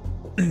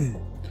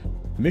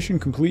 Mission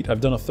complete.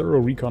 I've done a thorough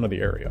recon of the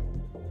area.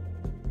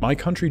 My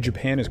country,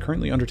 Japan, is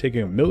currently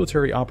undertaking a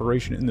military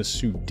operation in the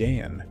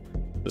Sudan.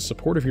 The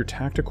support of your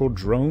tactical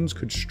drones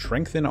could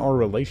strengthen our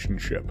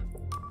relationship.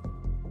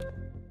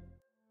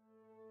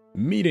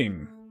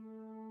 Meeting.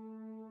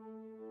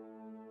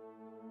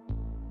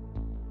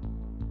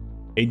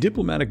 A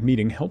diplomatic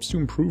meeting helps to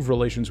improve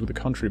relations with the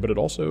country, but it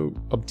also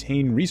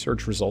obtain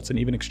research results and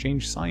even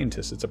exchange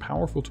scientists. It's a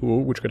powerful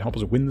tool which could help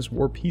us win this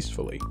war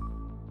peacefully.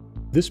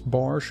 This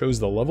bar shows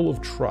the level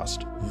of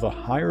trust. The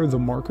higher the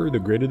marker, the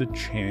greater the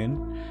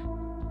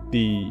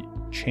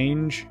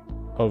change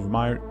of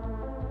my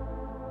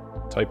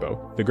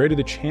typo, the greater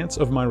the chance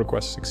of my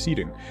request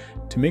succeeding.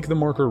 To make the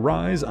marker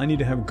rise, I need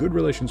to have good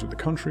relations with the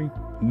country,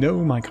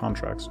 know my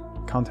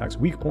contacts'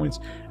 weak points,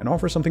 and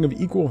offer something of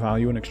equal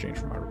value in exchange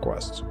for my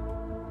requests.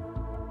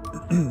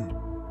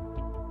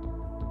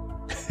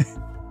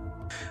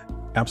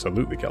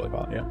 Absolutely,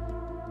 Kellypot, yeah.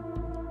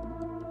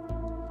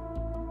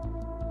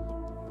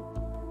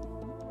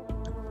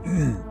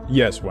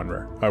 Yes,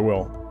 Wenrer, I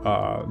will,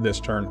 this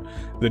turn.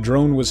 The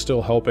drone was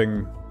still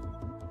helping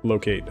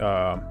locate,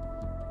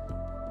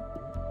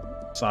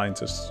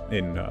 scientists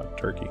in,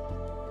 Turkey.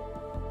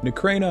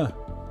 Nikrena,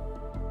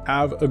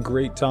 have a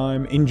great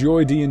time.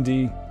 Enjoy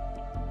D&D.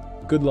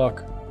 Good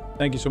luck.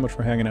 Thank you so much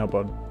for hanging out,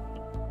 bud.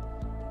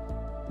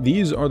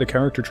 These are the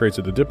character traits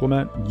of the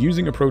diplomat.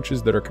 Using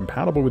approaches that are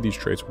compatible with these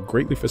traits will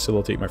greatly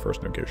facilitate my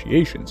first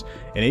negotiations.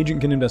 An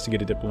agent can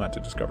investigate a diplomat to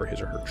discover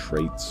his or her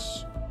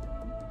traits.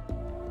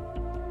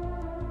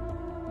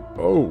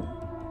 Oh.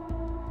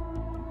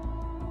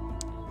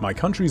 My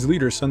country's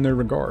leaders send their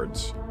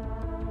regards.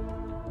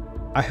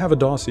 I have a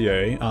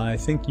dossier I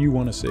think you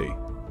want to see.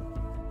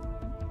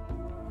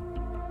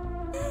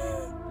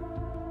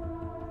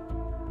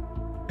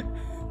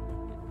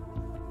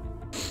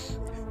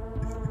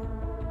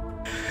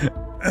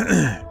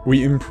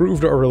 We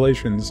improved our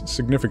relations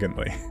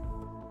significantly.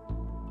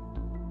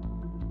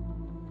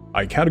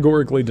 I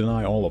categorically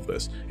deny all of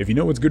this. If you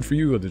know what's good for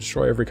you, I'll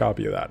destroy every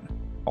copy of that.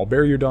 I'll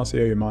bear your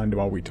dossier in mind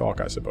while we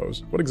talk, I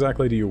suppose. What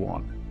exactly do you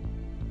want?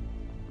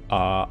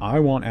 I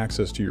want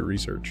access to your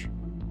research.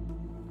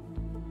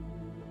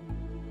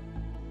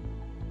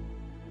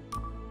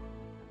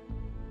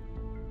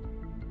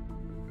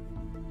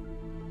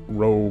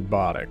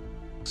 Robotics.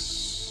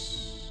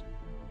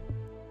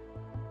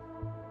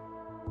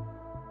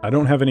 I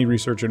don't have any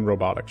research in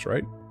robotics,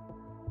 right?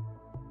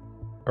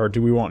 Or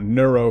do we want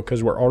neuro,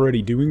 because we're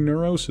already doing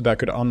neuro, so that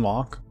could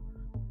unlock?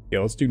 Yeah,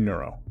 let's do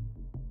neuro.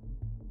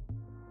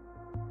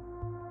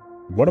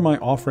 What am I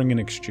offering in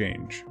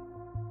exchange?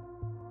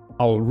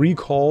 I'll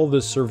recall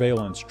the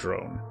surveillance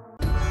drone.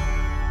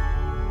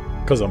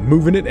 Because I'm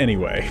moving it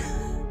anyway.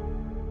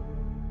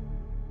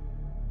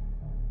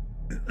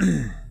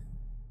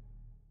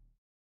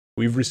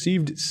 We've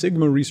received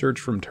Sigma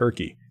research from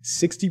Turkey.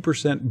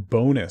 60%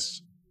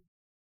 bonus.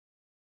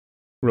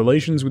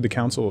 Relations with the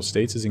Council of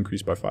States has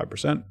increased by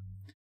 5%.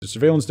 The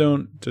surveillance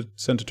drone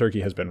sent to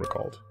Turkey has been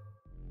recalled.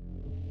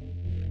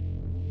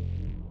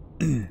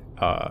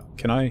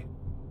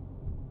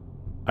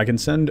 I can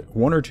send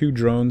 1 or 2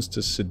 drones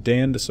to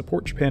Sudan to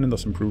support Japan and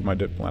thus improve my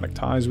diplomatic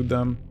ties with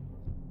them.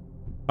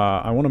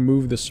 I want to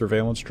move this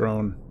surveillance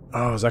drone.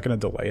 Oh, is that going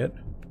to delay it?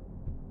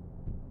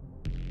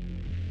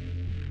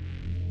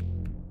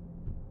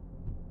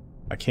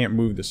 I can't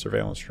move the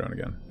surveillance drone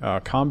again.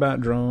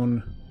 Combat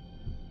drone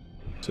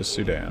to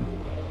Sudan.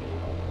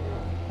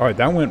 Alright,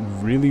 that went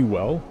really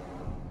well.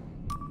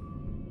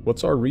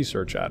 What's our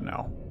research at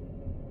now?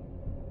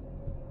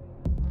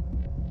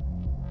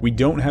 We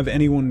don't have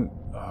anyone...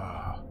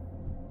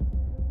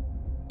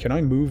 Can I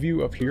move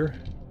you up here?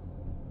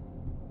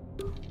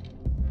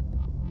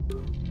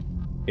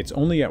 It's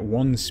only at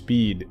 1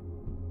 speed,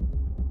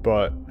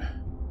 but...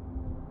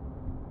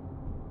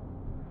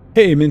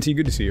 Hey, Minty,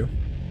 good to see you.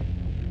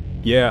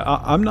 Yeah,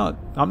 I'm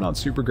not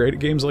super great at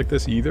games like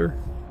this either.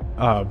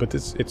 But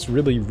it's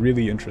really,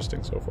 really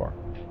interesting so far.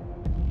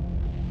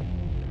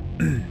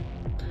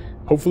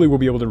 Hopefully we'll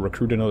be able to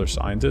recruit another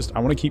scientist. I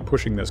want to keep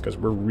pushing this because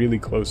we're really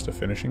close to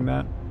finishing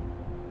that.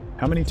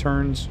 How many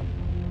turns?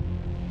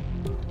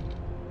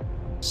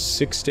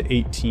 6 to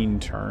 18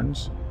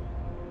 turns.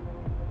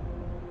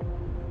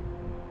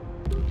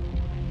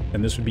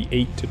 And this would be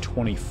 8 to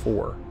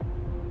 24.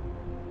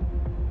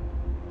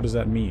 What does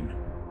that mean?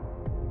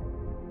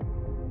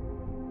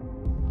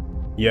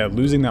 Yeah,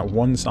 losing that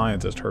 1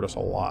 scientist hurt us a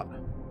lot.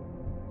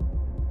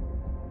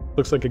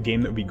 Looks like a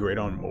game that would be great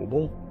on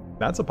mobile.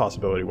 That's a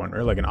possibility one,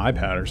 right? Like an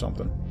iPad or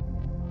something.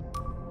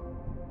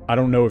 I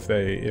don't know if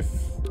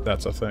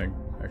that's a thing,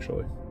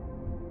 actually.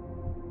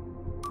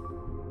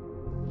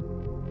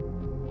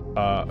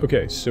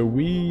 Okay, so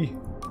we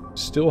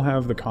still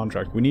have the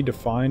contract. We need to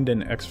find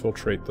and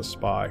exfiltrate the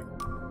spy.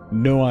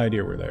 No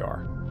idea where they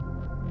are.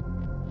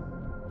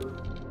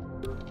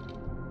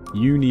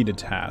 You need a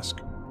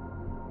task.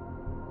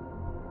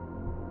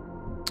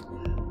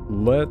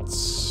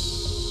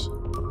 Let's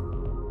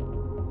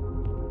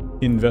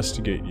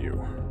investigate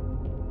you.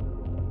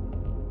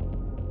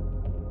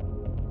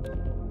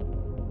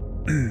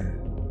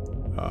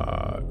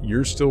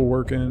 You're still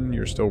working.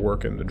 You're still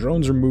working. The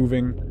drones are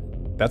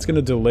moving. That's going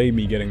to delay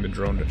me getting the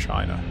drone to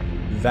China.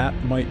 That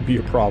might be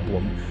a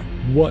problem.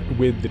 What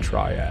with the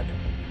triad?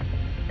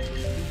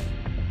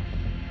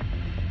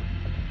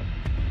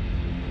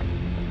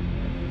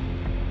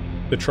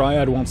 The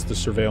triad wants the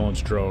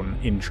surveillance drone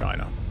in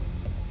China.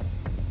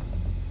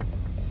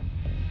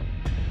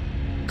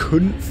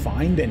 Couldn't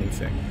find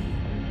anything.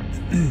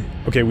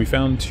 Okay, we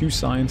found 2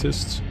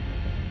 scientists.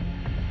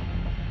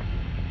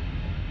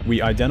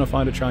 We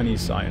identified a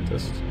Chinese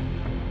scientist.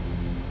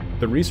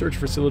 The research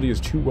facility is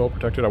too well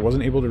protected. I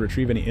wasn't able to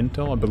retrieve any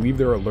intel. I believe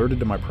they're alerted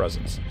to my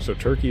presence. So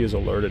Turkey is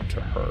alerted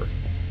to her.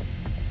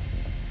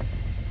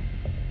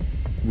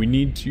 We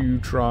need to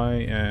try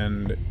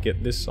and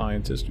get this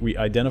scientist. We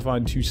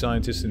identified 2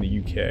 scientists in the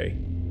UK,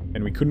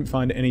 and we couldn't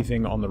find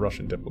anything on the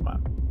Russian diplomat.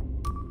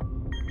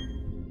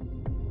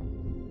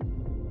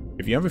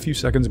 If you have a few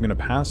seconds, I'm going to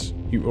pass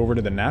you over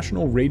to the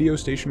national radio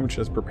station, which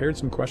has prepared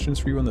some questions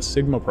for you on the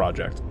Sigma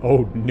project.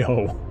 Oh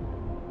no.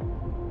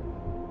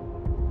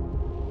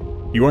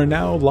 You are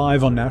now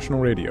live on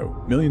national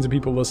radio. Millions of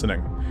people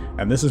listening.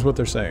 And this is what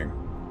they're saying.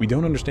 We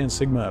don't understand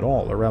Sigma at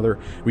all, or rather,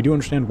 we do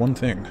understand one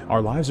thing.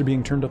 Our lives are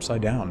being turned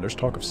upside down. There's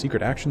talk of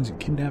secret actions and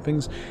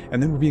kidnappings,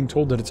 and then we're being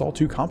told that it's all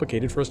too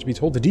complicated for us to be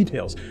told the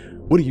details.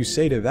 What do you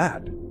say to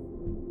that?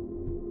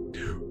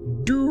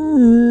 Doom!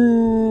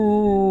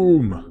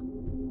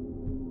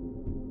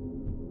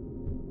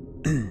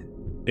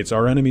 It's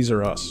our enemies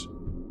or us.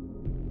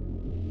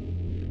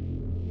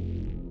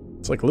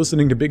 It's like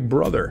listening to Big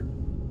Brother.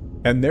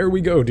 And there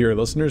we go, dear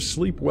listeners.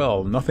 Sleep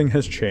well. Nothing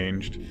has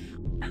changed.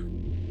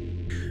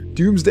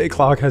 Doomsday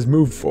Clock has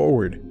moved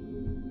forward.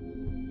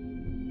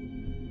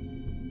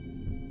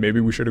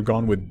 Maybe we should have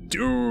gone with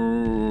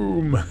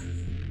Doom.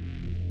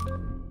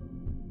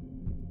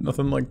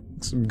 Nothing like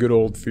some good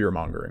old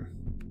fear-mongering.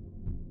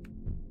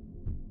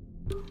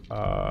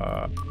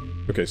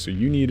 Okay, so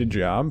you need a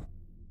job.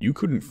 You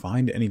couldn't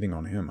find anything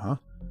on him, huh?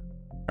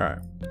 Alright,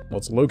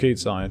 let's locate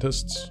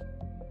scientists.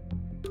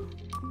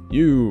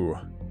 You.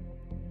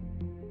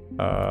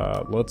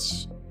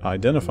 Let's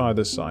identify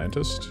this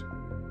scientist.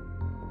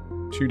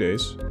 2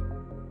 days.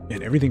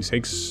 And everything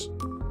takes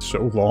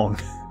so long.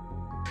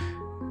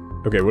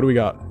 Okay, what do we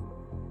got?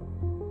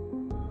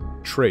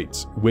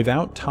 Traits.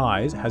 Without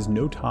ties, has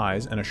no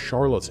ties, and a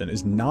charlatan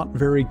is not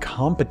very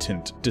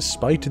competent,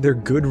 despite their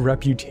good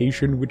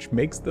reputation, which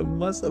makes them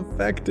less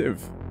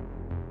effective.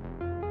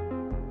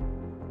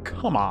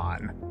 Come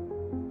on.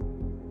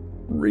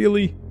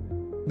 Really?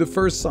 The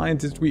first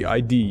scientist we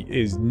ID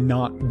is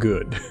not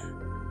good.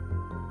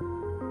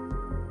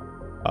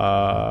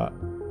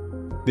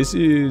 This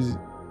is...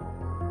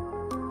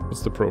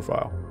 What's the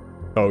profile?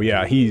 Oh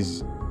yeah,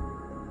 he's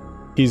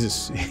a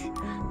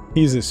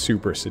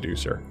super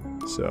seducer.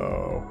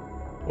 So,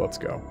 let's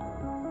go.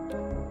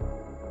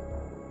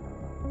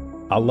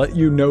 I'll let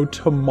you know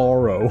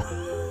tomorrow.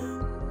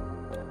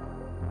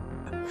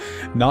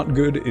 Not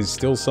good is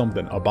still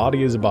something. A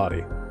body is a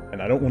body.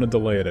 And I don't want to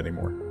delay it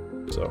anymore.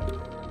 So,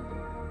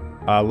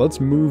 let's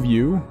move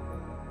you.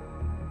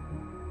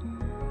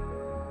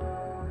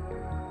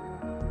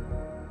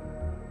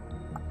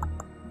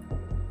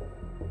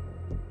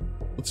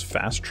 Let's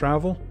fast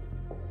travel.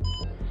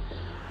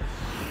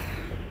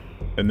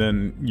 And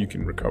then you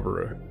can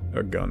recover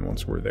a gun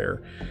once we're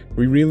there.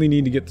 We really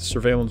need to get the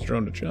surveillance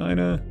drone to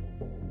China.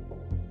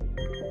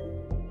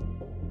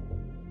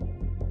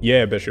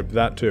 Yeah, Bishop,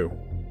 that too.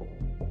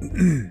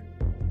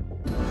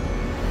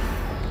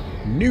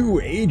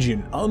 New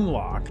agent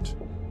unlocked.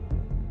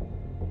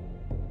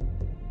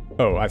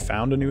 Oh, I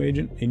found a new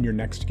agent in your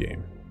next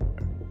game.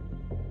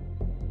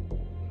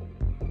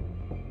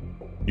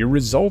 Your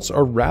results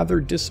are rather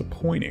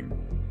disappointing.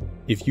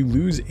 If you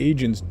lose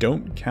agents,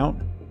 don't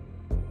count.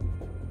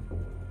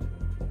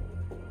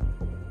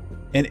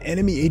 An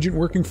enemy agent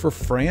working for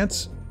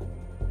France?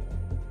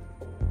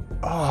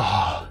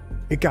 Ah, oh,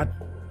 it got...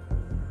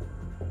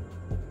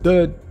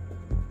 The...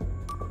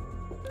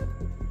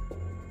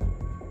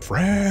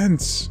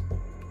 France!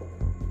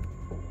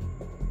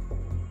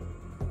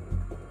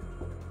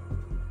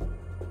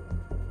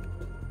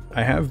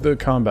 I have the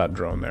combat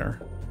drone there,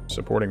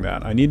 supporting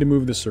that. I need to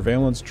move the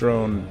surveillance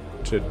drone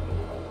to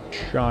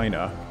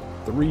China.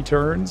 3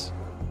 turns?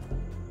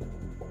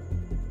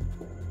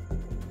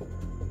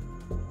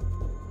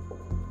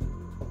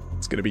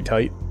 It's gonna be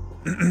tight.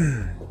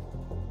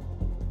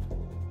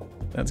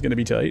 That's gonna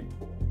be tight.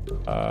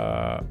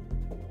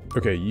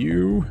 Okay,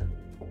 you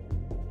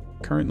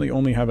currently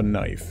only have a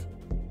knife.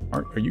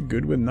 Are you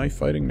good with knife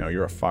fighting? No,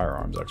 you're a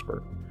firearms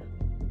expert.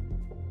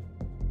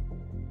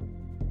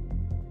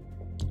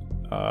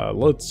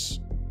 Let's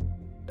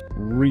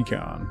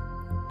recon.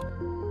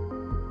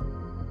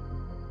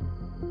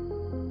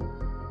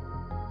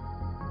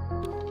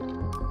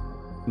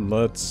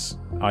 Let's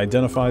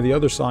identify the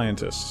other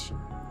scientists.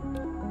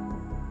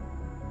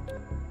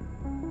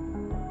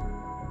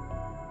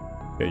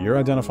 Okay, you're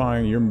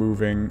identifying, you're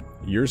moving,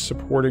 you're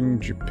supporting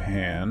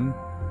Japan.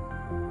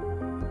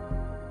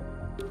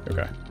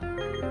 Okay.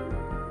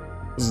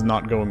 This is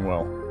not going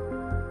well.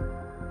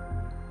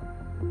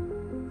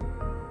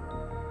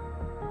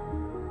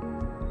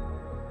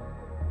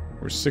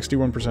 We're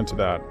 61% to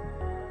that.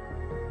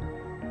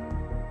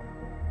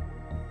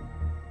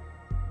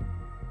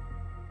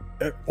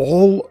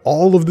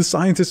 All of the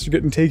scientists are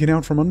getting taken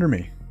out from under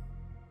me.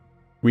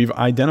 We've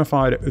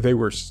identified they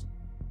were...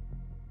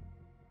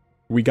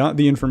 We got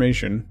the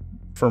information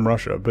from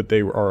Russia, but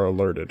they are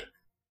alerted.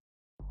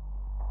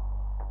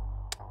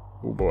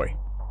 Oh boy.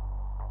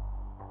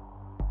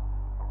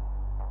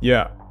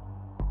 Yeah.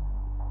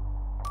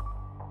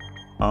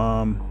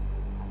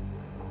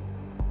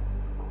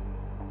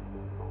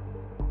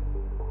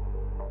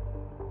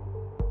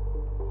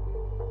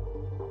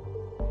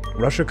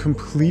 Russia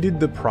completed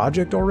the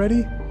project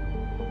already?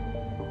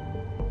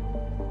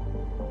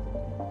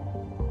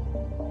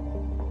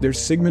 Their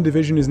Sigma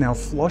division is now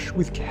flush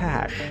with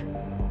cash.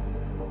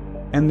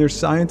 And their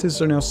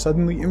scientists are now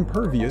suddenly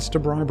impervious to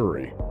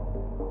bribery.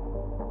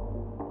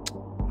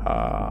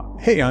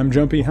 Hey, I'm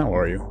Jumpy, how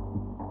are you?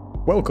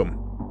 Welcome.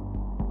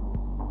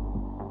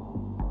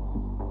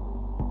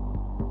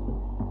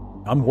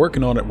 I'm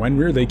working on it,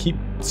 Wenrir. They keep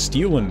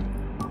stealing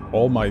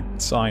all my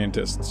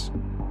scientists.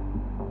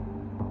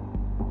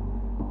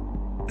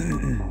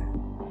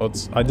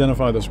 Let's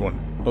identify this one.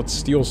 Let's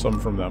steal some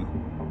from them.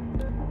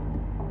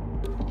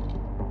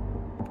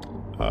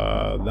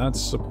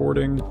 That's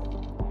supporting.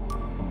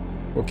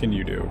 What can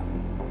you do?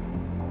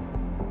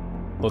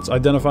 Let's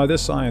identify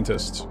this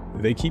scientist.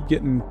 They keep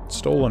getting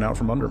stolen out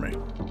from under me.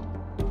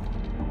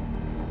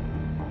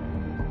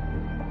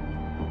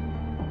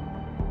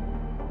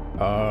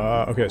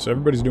 Okay, so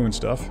everybody's doing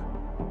stuff.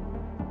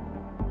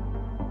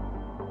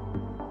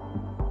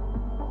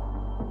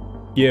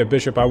 Yeah,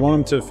 Bishop, I want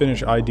him to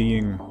finish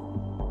IDing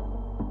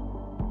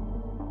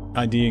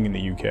in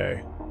the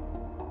UK.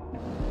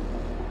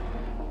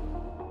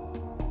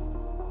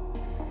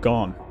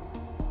 Gone.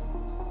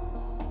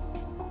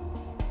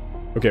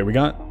 Okay,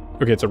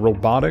 okay, it's a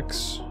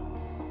robotics.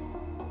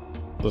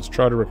 Let's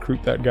try to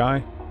recruit that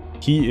guy.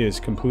 He is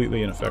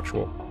completely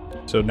ineffectual.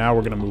 So now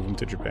we're gonna move him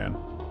to Japan.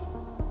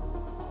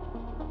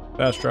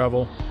 Fast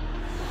travel.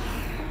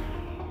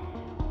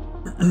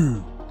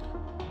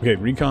 Okay,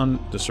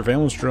 recon, the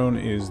surveillance drone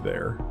is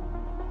there.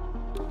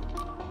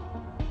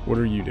 What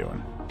are you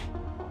doing?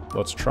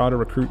 Let's try to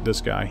recruit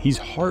this guy. He's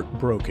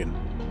heartbroken.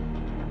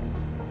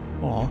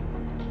 Aw.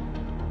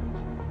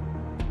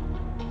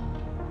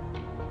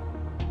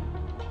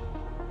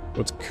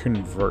 Let's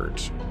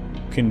convert.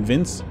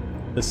 Convince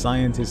the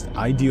scientist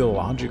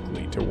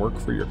ideologically to work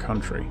for your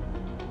country.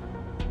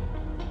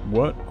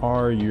 What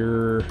are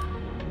your...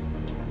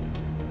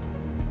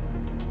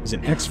 Is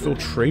an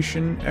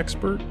exfiltration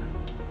expert?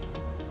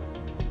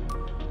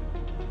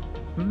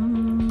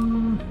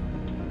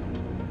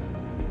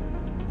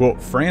 Well,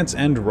 France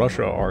and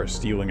Russia are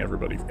stealing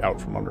everybody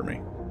out from under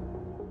me.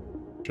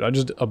 Should I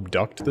just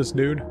abduct this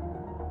dude?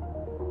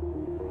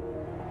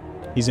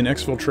 He's an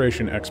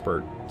exfiltration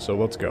expert, so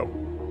let's go.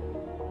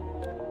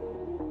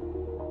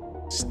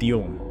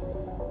 Steal him.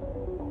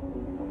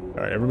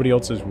 Alright, everybody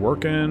else is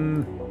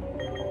working.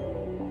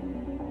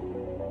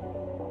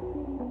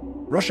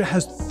 Russia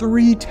has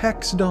 3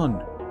 techs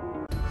done.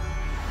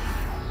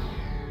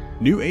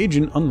 New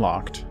agent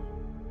unlocked.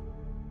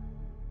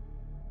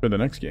 For the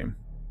next game.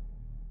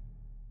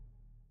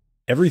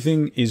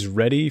 Everything is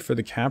ready for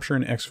the capture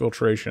and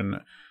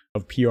exfiltration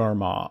of PR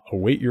Ma.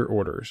 Await your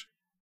orders.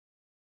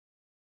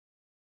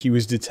 He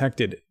was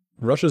detected.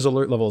 Russia's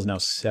alert level is now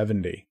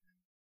 70.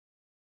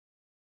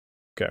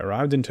 Okay,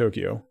 arrived in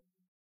Tokyo.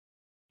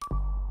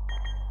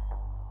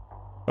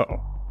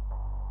 Uh-oh.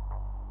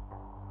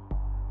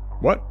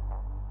 What?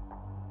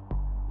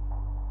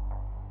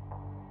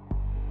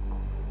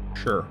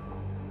 Sure.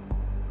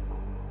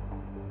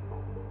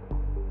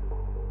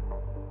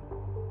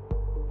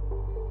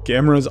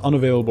 Gamera's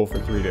unavailable for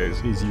 3 days.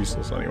 He's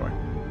useless anyway.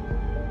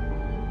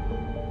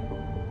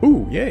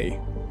 Ooh, yay.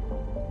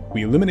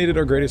 We eliminated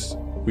our greatest...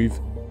 We've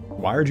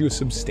wired you a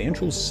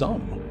substantial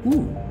sum.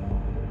 Ooh.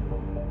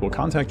 We'll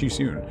contact you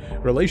soon.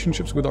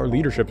 Relationships with our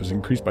leadership has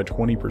increased by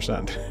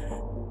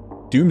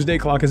 20%. Doomsday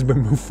clock has been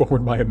moved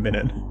forward by a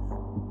minute.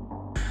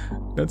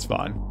 That's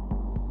fine.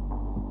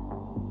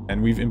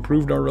 And we've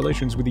improved our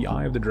relations with the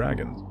Eye of the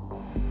Dragon.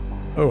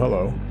 Oh,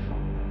 hello.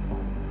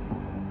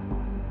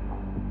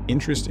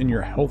 Interest in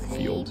your health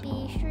field.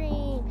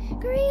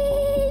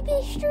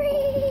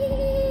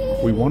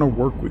 We want to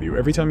work with you.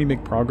 Every time you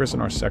make progress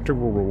in our sector,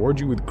 we'll reward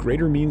you with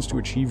greater means to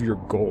achieve your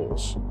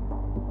goals.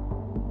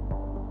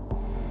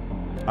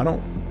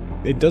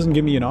 It doesn't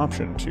give me an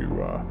option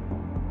to,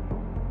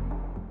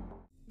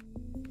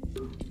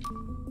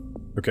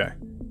 Okay.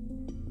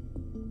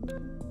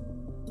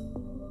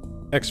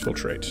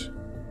 Exfiltrate.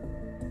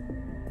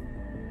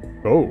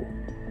 Oh.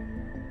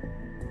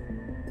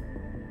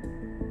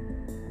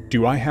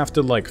 Do I have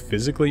to, like,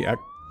 physically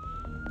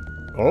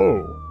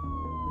Oh.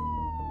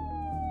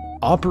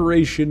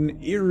 Operation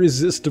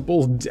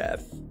Irresistible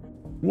Death.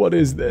 What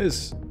is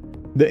this?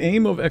 The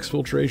aim of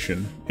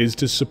exfiltration is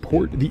to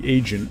support the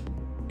agent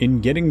in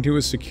getting to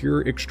a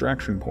secure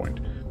extraction point.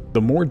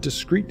 The more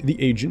discreet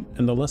the agent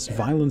and the less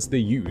violence they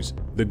use,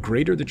 the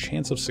greater the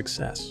chance of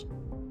success.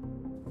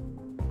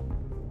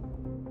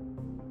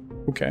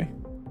 Okay.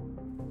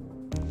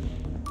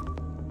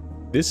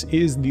 This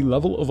is the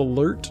level of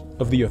alert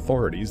of the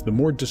authorities. The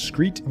more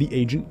discreet the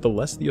agent, the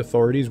less the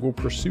authorities will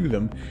pursue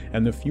them,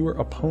 and the fewer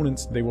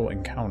opponents they will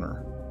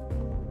encounter.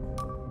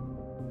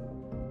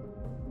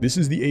 This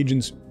is the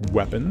agent's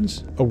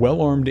weapons. A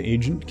well-armed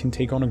agent can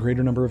take on a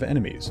greater number of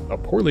enemies. A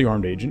poorly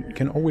armed agent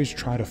can always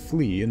try to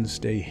flee and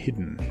stay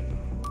hidden.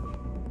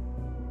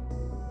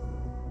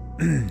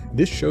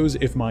 This shows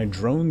if my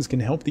drones can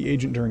help the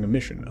agent during a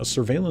mission. A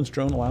surveillance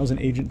drone allows an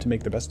agent to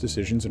make the best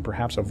decisions and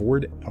perhaps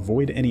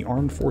avoid any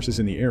armed forces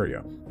in the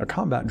area. A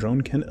combat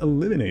drone can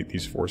eliminate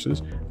these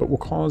forces, but will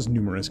cause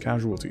numerous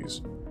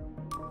casualties.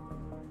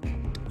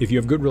 If you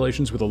have good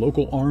relations with a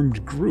local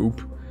armed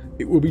group,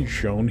 it will be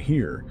shown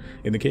here.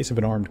 In the case of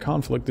an armed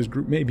conflict, this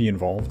group may be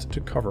involved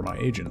to cover my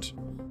agent.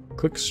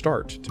 Click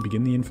Start to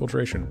begin the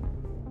infiltration.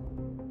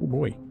 Oh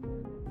boy.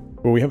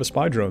 Well, we have a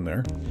spy drone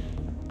there.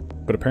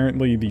 But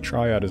apparently the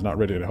Triad is not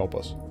ready to help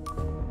us.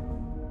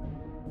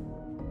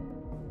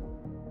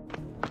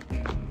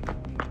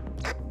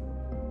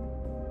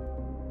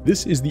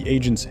 This is the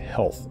agent's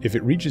health. If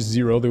it reaches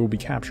 0, they will be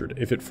captured.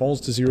 If it falls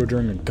to 0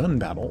 during a gun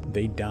battle,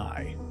 they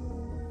die.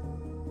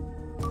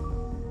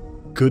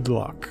 Good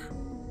luck.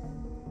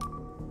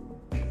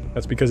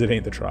 That's because it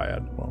ain't the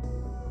Triad. Well.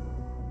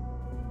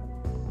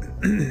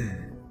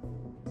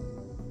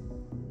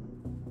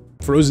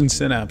 Frozen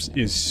Synapse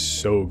is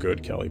so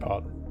good, Kelly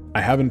Pot. I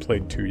haven't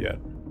played 2 yet,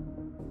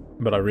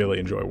 but I really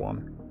enjoy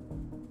 1.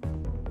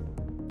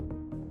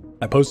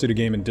 I posted a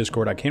game in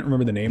Discord, I can't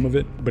remember the name of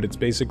it, but it's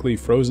basically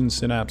Frozen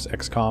Synapse,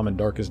 XCOM, and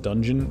Darkest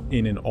Dungeon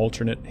in an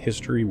alternate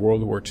history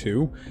World War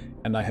II,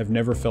 and I have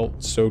never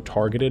felt so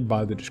targeted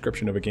by the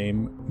description of a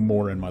game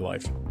more in my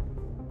life.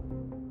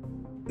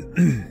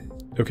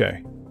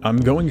 Okay, I'm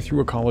going through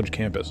a college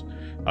campus.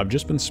 I've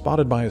just been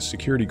spotted by a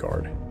security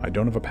guard. I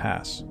don't have a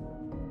pass.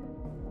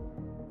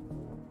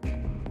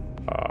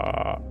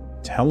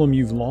 Tell him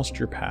you've lost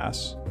your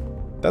pass.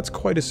 That's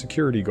quite a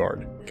security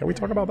guard. Can we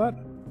talk about that?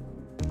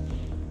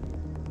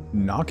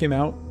 Knock him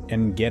out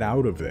and get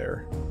out of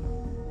there.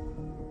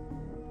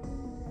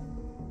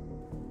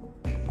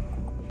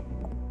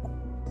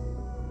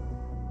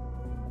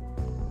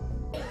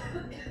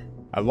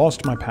 I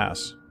lost my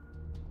pass.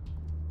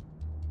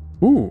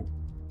 Ooh,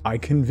 I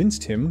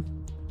convinced him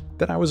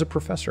that I was a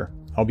professor.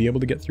 I'll be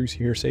able to get through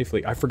here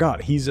safely. I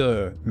forgot, he's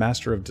a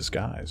master of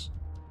disguise.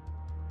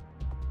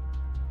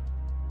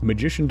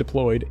 Magician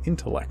deployed,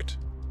 intellect.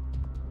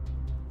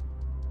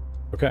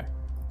 Okay.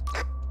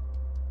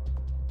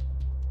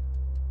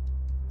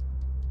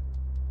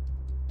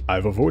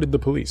 I've avoided the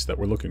police that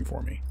were looking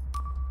for me.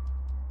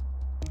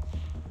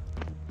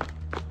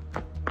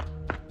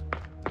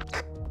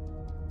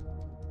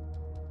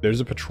 There's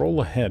a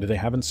patrol ahead. They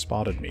haven't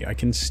spotted me. I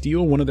can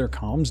steal one of their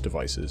comms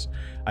devices.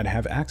 I'd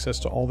have access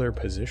to all their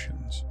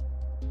positions.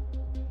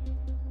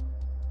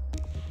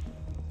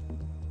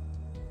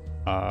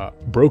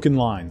 Broken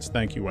lines.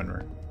 Thank you,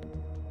 Wenner.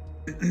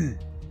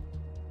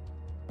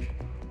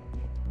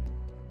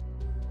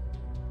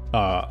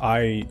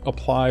 I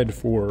applied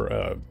for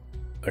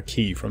a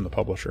key from the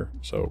publisher,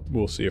 so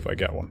we'll see if I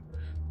get one.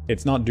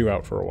 It's not due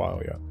out for a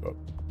while yet, but...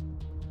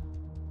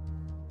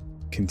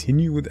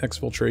 Continue with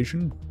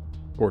exfiltration,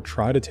 or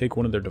try to take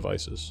one of their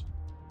devices.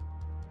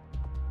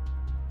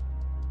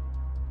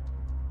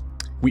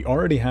 We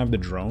already have the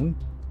drone,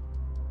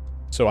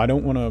 so I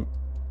don't want to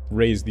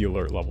raise the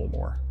alert level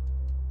more.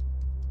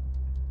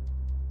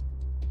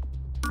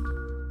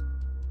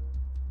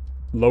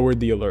 Lowered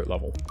the alert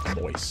level.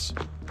 Nice.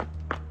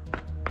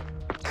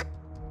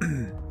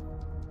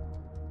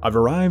 I've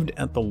arrived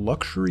at the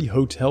luxury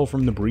hotel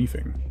from the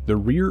briefing. The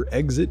rear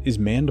exit is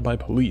manned by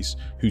police,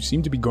 who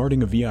seem to be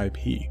guarding a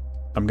VIP.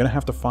 I'm gonna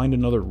have to find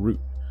another route.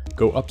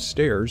 Go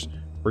upstairs,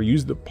 or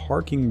use the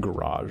parking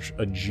garage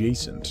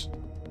adjacent.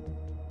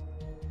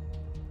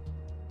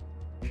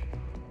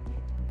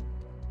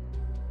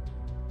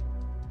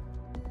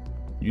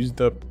 Use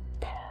the...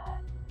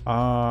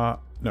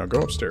 no,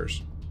 go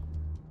upstairs.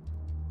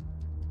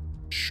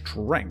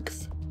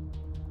 Strength.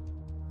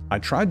 I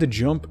tried to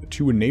jump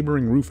to a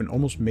neighboring roof and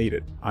almost made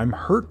it. I'm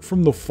hurt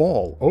from the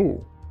fall.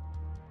 Oh.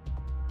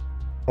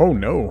 Oh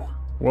no.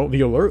 Well,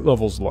 the alert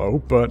level's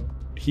low, but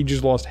he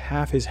just lost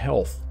half his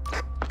health.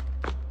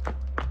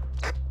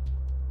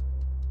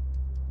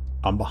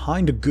 I'm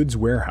behind a goods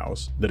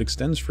warehouse that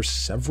extends for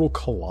several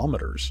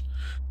kilometers.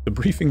 The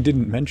briefing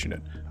didn't mention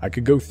it. I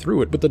could go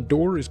through it, but the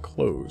door is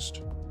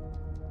closed.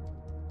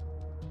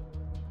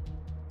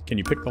 Can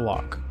you pick the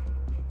lock?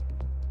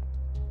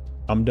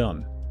 I'm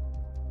done.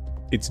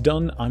 It's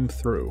done, I'm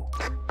through.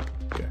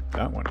 Okay,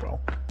 that went well.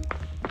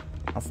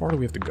 How far do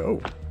we have to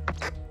go?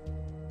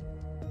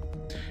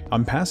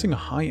 I'm passing a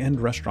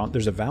high-end restaurant.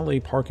 There's a valet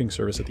parking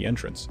service at the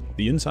entrance.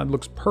 The inside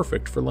looks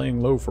perfect for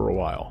laying low for a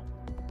while.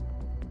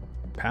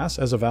 Pass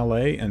as a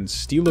valet and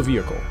steal a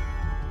vehicle.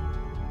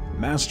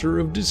 Master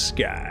of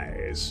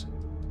disguise.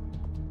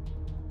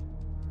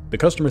 The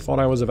customer thought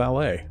I was a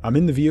valet. I'm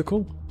in the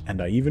vehicle,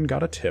 and I even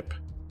got a tip.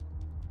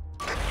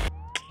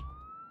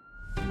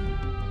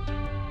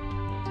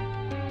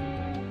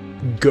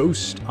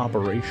 ghost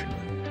operation.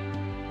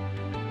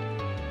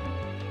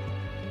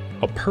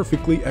 A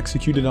perfectly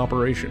executed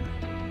operation.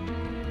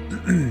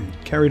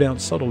 Carried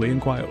out subtly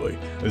and quietly.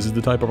 This is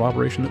the type of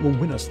operation that will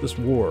win us this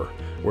war.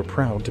 We're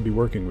proud to be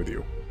working with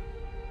you.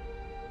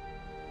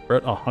 We're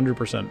at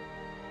 100%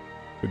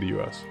 with the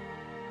US.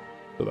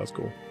 So that's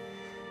cool.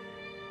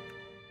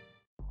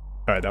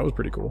 Alright, that was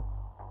pretty cool.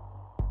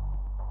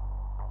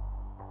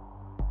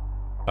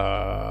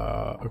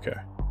 Okay.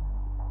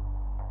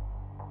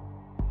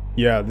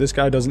 Yeah, this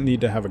guy doesn't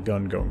need to have a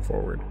gun going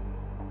forward.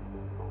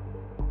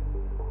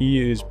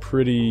 He is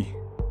pretty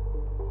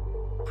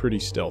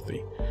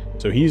stealthy.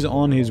 So he's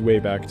on his way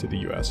back to the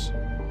US.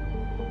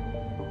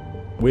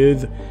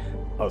 With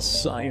a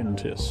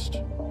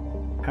scientist.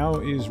 How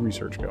is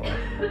research going?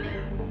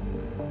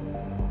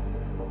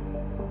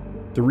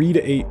 3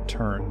 to 8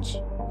 turns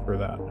for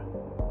that.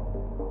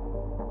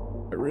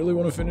 I really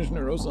want to finish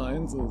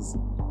neurosciences.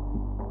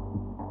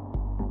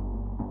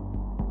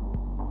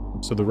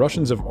 So the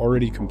Russians have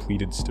already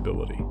completed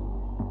stability.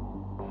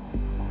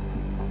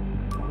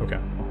 Okay.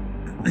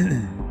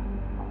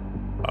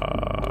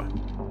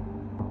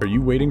 Are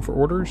you waiting for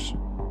orders?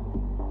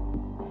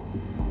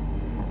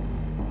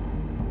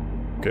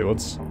 Okay,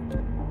 let's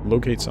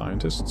locate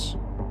scientists.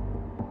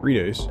 3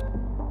 days.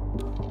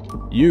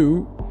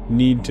 You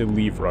need to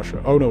leave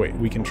Russia. Oh, no, wait.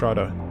 We can try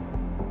to...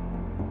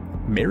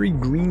 Mary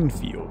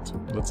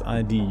Greenfield. Let's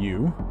ID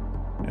you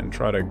and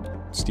try to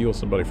steal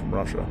somebody from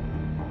Russia.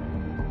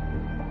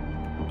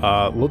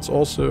 Let's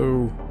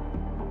also...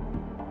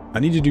 I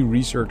need to do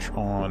research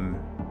on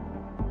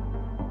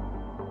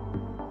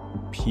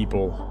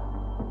people.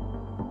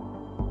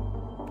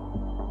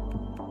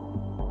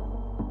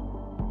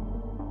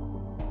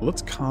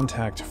 Let's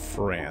contact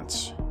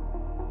France.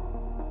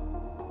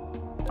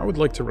 I would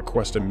like to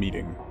request a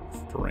meeting,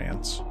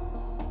 France.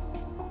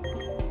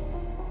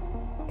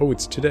 Oh,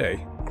 it's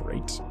today.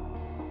 Great.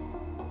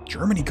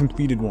 Germany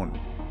completed one.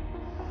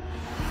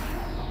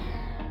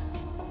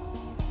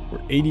 We're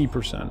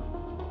 80%.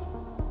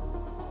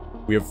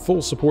 We have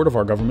full support of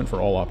our government for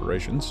all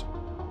operations.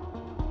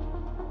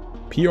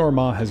 PR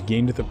Ma has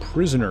gained the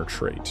prisoner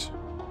trait,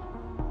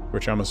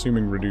 which I'm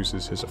assuming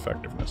reduces his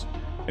effectiveness.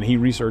 And he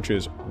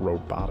researches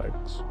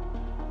robotics.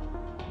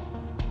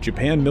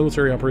 Japan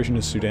military operation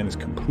in Sudan is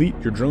complete.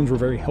 Your drones were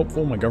very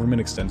helpful. My government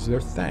extends their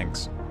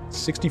thanks.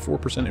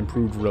 64%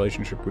 improved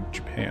relationship with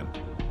Japan.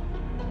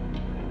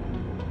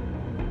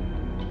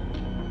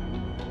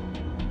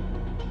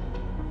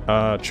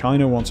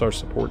 China wants our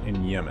support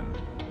in Yemen.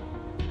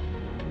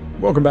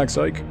 Welcome back,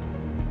 Psych.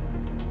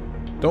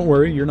 Don't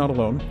worry, you're not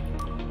alone.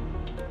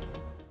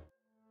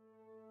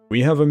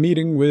 We have a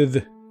meeting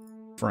with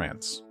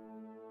France.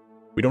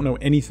 We don't know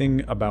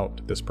anything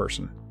about this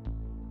person.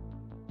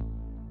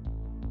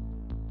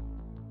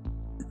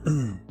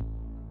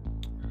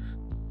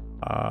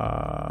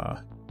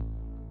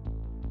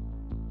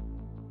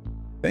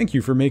 Thank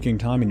you for making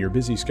time in your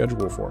busy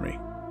schedule for me.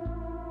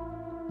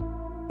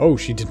 Oh,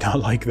 she did not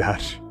like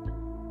that.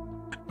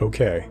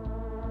 Okay.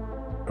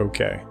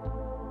 Okay.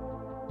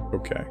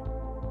 Okay.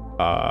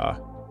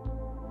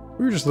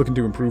 We were just looking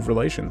to improve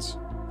relations.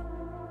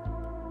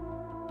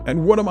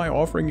 And what am I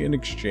offering in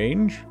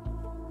exchange?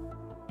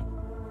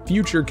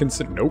 Future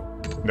consider... Nope.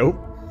 Nope.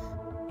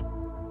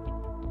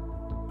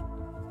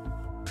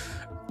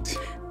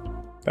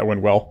 That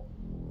went well.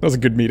 That was a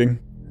good meeting.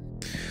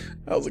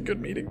 That was a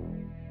good meeting.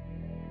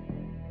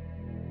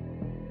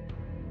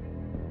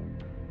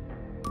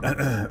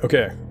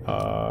 Okay.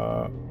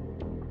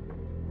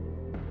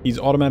 He's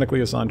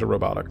automatically assigned to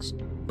robotics,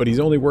 but he's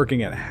only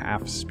working at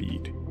half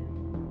speed.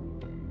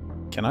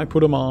 Can I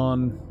put him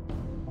on...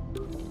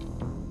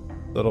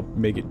 That'll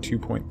make it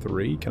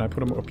 2.3. Can I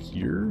put him up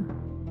here?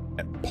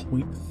 At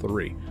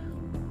 0.3.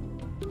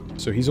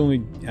 So he's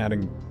only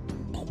adding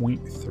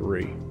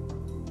 0.3.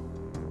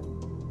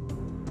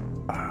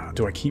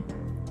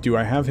 Do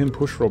I have him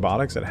push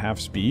robotics at half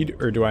speed,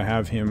 or do I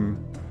have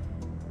him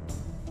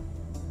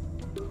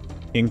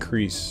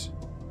increase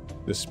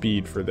the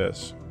speed for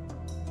this?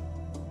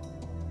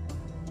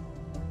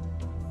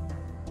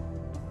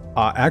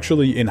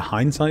 Actually, in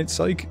hindsight,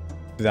 Psych,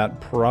 that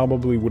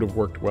probably would have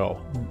worked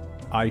well.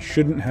 I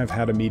shouldn't have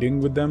had a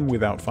meeting with them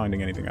without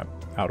finding anything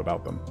out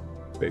about them,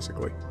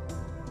 basically.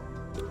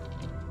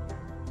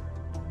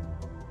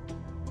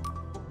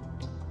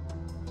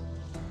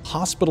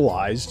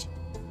 Hospitalized?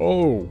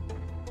 Oh.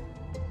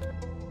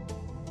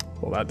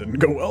 Well, that didn't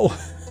go well.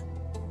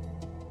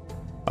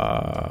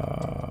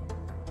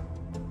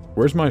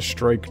 Where's my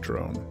strike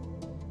drone?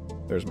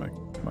 There's my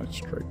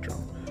strike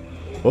drone.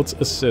 Let's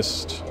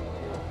assist.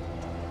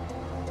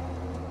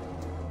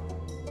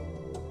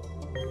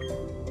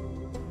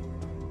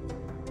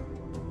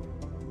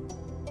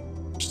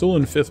 Still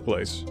in 5th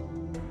place.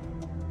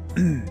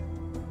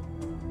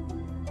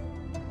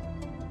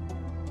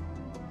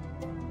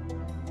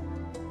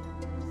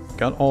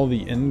 Got all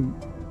the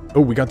Oh,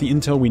 we got the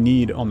intel we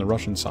need on the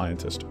Russian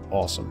scientist.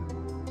 Awesome.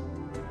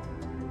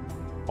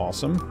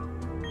 Awesome.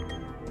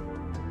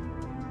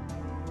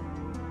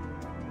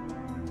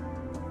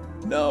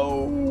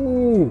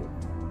 No!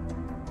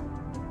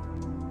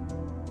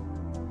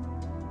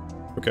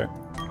 Okay.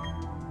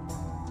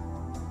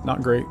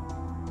 Not great.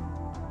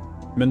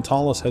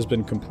 Mentalis has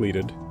been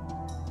completed,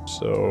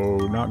 so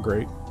not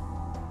great.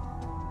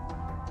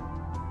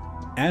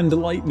 And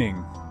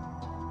lightning.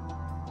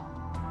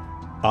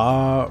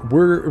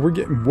 We're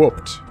getting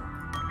whooped.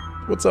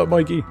 What's up,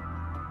 Mikey?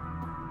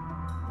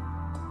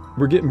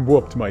 We're getting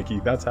whooped,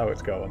 Mikey. That's how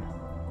it's going.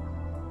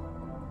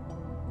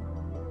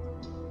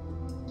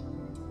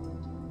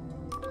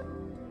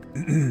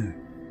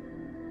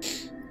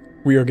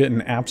 We are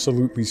getting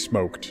absolutely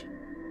smoked.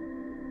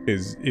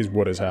 Is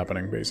what is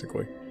happening,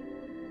 basically.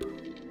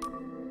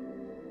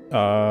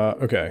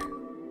 Okay.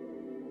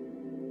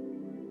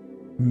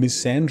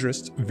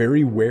 Misandrist,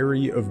 very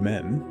wary of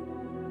men.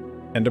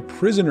 And a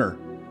prisoner.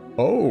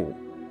 Oh.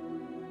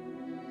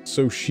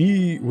 So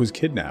she was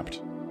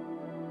kidnapped.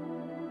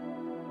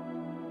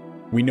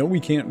 We know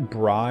we can't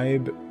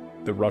bribe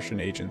the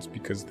Russian agents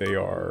because they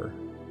are...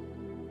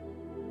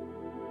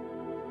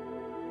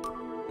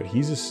 But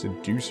he's a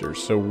seducer,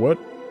 so what...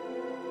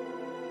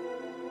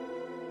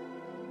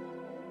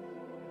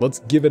 Let's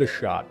give it a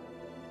shot.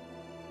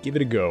 Give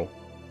it a go.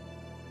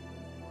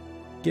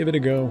 Give it a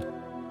go.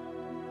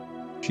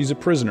 She's a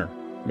prisoner.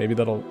 Maybe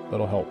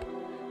that'll help.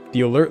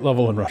 The alert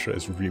level in Russia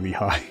is really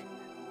high.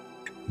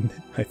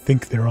 I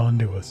think they're on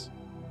to us.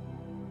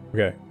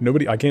 Okay,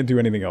 I can't do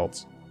anything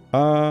else.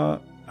 I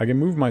can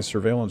move my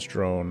surveillance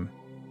drone.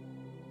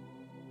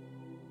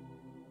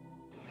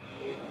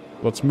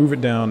 Let's move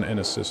it down and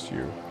assist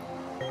you.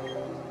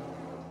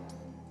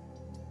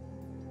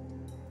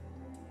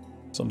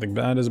 Something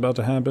bad is about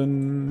to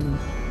happen.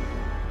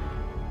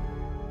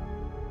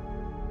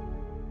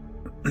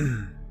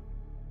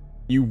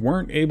 You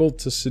weren't able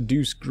to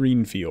seduce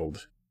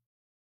Greenfield.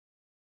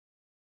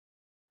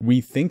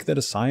 We think that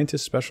a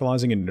scientist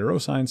specializing in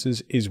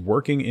neurosciences is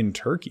working in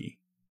Turkey.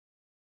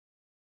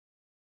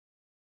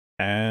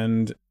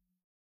 And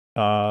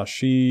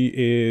she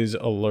is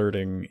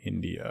alerting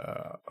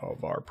India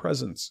of our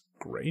presence.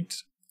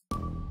 Great.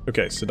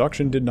 Okay,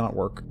 seduction did not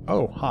work.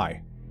 Oh,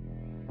 hi.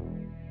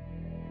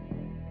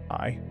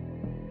 Hi.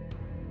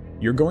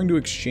 You're going to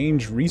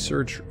exchange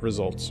research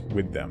results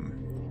with them.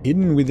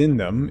 Hidden within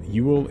them,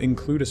 you will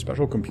include a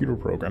special computer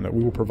program that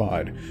we will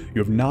provide.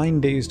 You have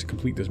 9 days to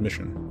complete this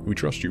mission. We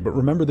trust you, but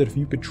remember that if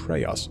you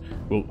betray us,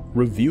 we'll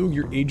reveal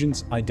your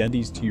agents'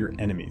 identities to your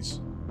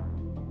enemies.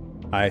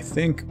 I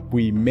think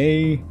we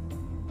may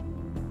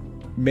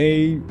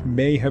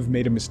have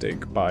made a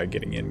mistake by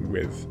getting in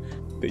with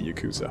the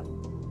Yakuza.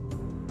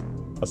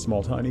 A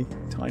small, tiny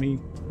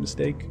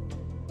mistake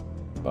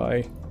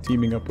by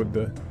teaming up with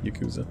the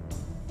Yakuza.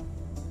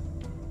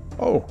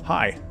 Oh,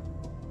 hi.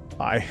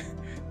 Hi.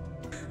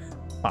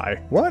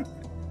 Hi. What?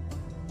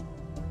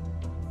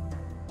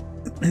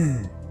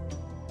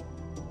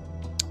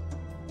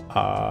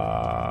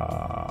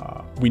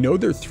 We know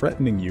they're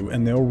threatening you,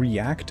 and they'll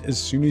react as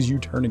soon as you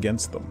turn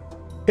against them.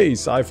 Hey,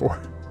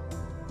 Cypher.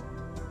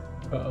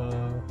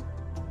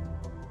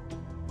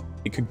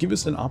 It could give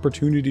us an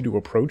opportunity to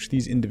approach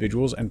these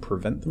individuals and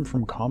prevent them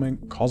from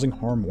causing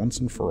harm once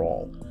and for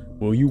all.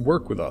 Will you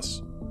work with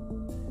us?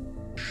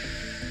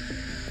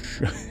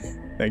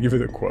 Thank you for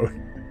the quote.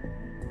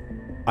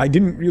 I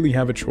didn't really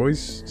have a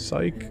choice,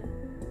 psych.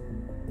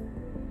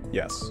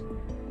 Yes.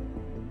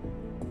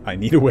 I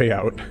need a way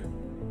out.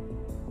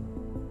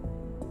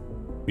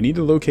 We need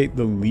to locate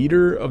the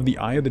leader of the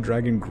Eye of the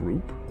Dragon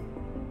group.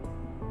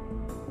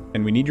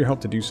 And we need your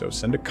help to do so.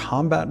 Send a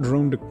combat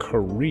drone to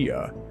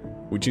Korea,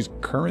 which is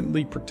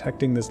currently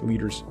protecting this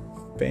leader's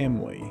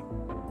family.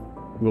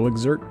 We'll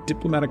exert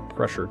diplomatic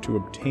pressure to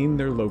obtain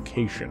their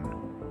location.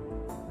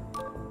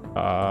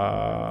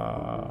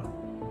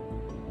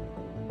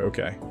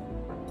 Okay.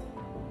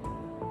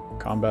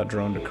 Combat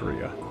drone to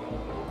Korea.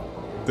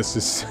 This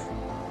is...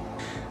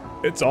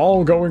 It's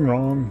all going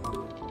wrong.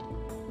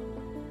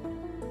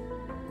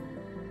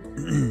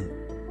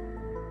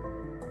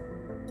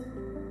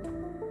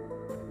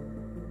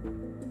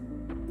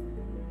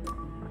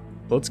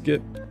 Let's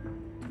get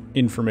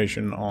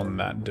information on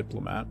that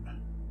diplomat.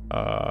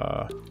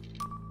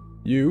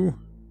 You?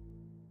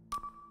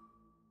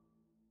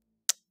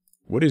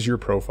 What is your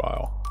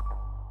profile?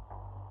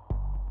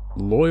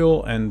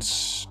 Loyal and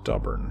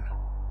stubborn.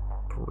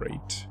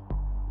 Great.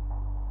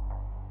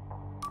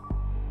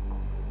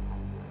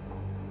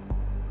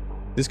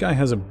 This guy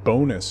has a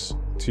bonus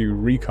to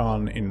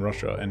recon in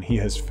Russia, and he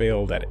has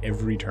failed at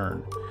every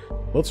turn.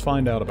 Let's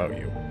find out about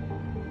you.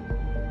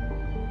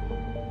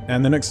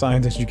 And the next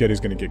scientist you get is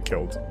going to get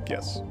killed.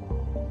 Yes.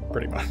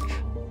 Pretty much.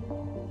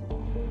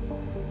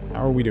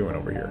 How are we doing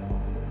over here?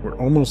 We're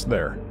almost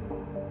there.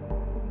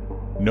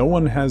 No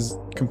one has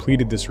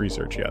completed this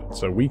research yet,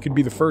 so we could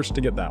be the first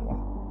to get that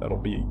one.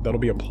 That'll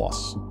be a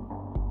plus.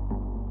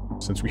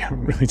 Since we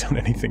haven't really done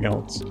anything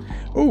else.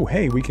 Oh,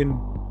 hey, we can...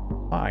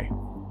 Hi.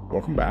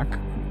 Welcome back.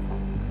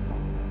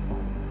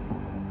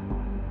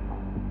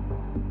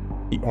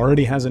 He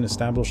already has an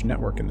established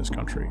network in this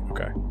country.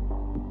 Okay.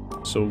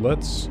 So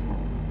let's...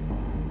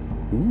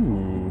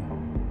 Ooh.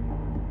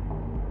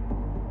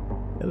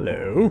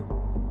 Hello.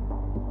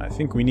 I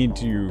think we need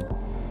to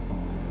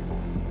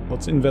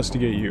Let's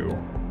investigate you.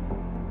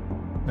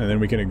 And then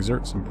we can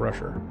exert some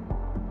pressure.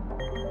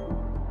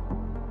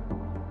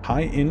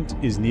 High int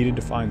is needed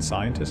to find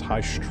scientists.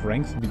 High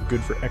strength would be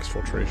good for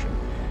exfiltration.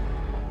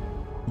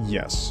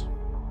 Yes.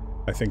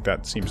 I think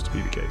that seems to be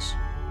the case.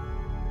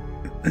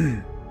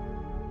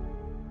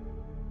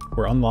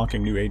 We're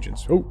unlocking new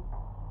agents. Oh!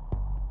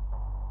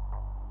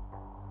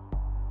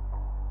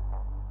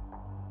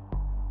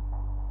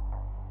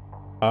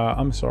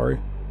 I'm sorry,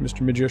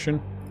 Mr.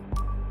 Magician.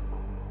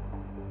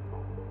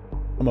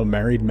 I'm a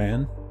married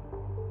man.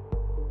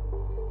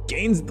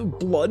 Gains the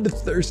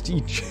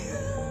bloodthirsty...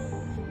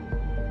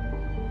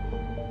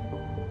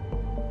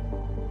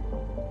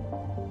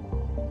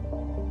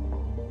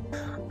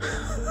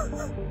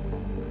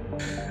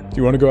 Do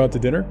you want to go out to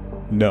dinner?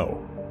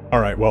 No.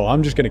 Alright, well,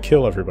 I'm just gonna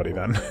kill everybody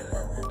then.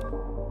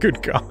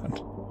 Good God.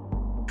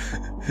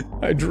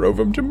 I drove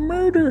him to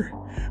murder!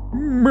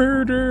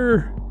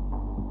 Murder!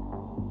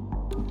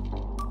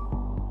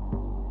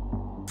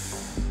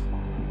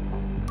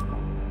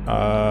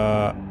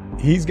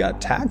 He's got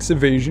tax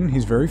evasion.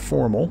 He's very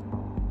formal.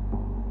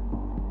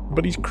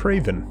 But he's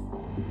craven.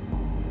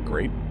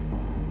 Great.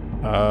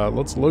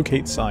 Let's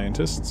locate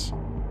scientists,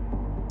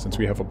 since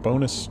we have a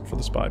bonus for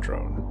the spy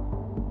drone.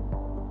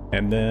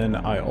 And then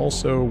I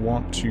also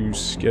want to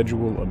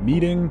schedule a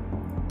meeting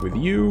with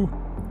you,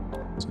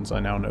 since I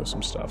now know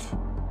some stuff.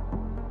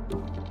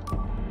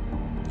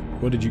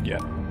 What did you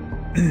get?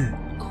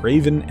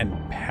 Craven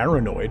and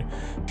paranoid.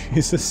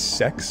 She's a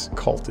sex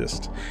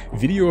cultist.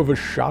 Video of a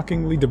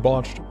shockingly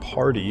debauched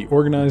party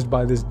organized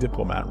by this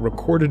diplomat,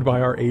 recorded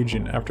by our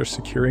agent after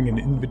securing an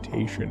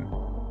invitation.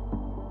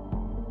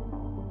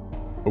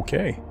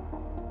 Okay.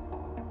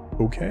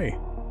 Okay.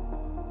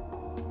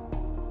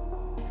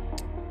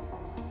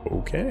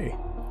 Okay.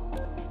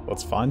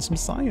 Let's find some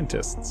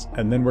scientists.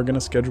 And then we're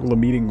gonna schedule a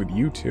meeting with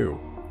you too,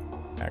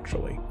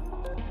 actually.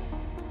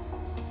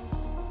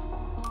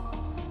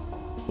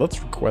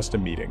 Let's request a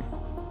meeting.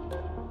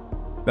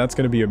 That's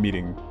gonna be a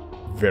meeting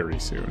very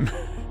soon.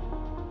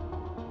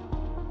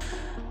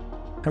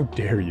 How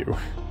dare you?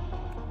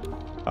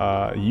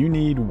 You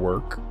need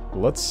work.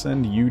 Let's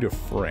send you to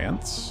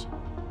France.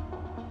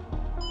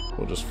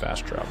 We'll just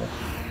fast travel.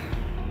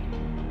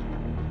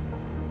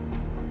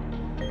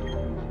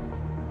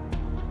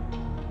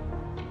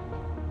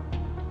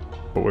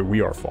 But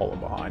we are falling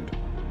behind.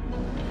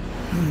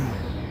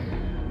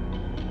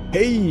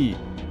 Hey!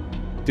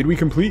 Did we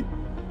complete?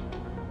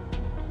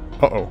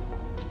 Uh-oh.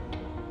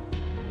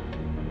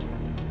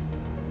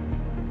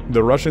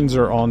 The Russians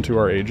are on to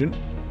our agent.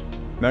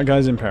 That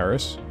guy's in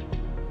Paris.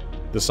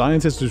 The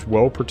scientist is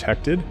well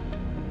protected.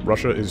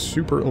 Russia is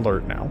super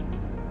alert now.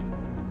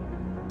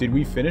 Did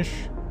we finish?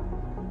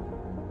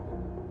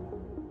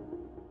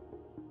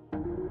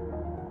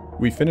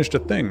 We finished a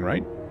thing,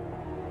 right?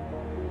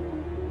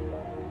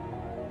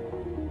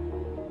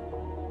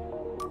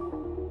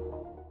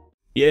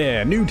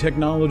 Yeah, new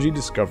technology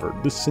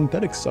discovered. This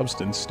synthetic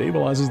substance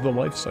stabilizes the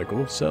life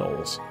cycle of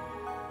cells.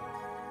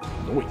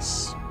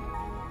 Nice.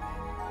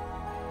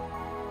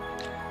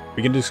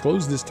 We can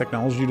disclose this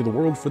technology to the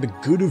world for the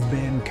good of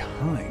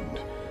mankind.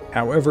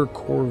 However,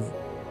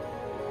 Corvarsis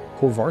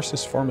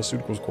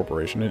Pharmaceuticals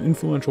Corporation, an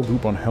influential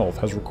group on health,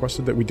 has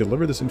requested that we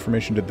deliver this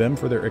information to them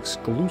for their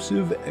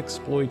exclusive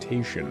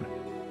exploitation.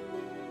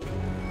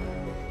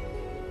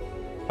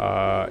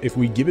 If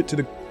we give it to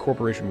the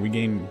corporation, we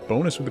gain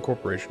bonus with the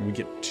corporation. We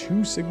get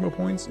 2 Sigma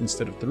points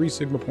instead of 3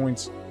 Sigma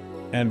points,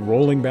 and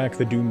rolling back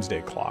the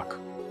doomsday clock.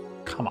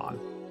 Come on.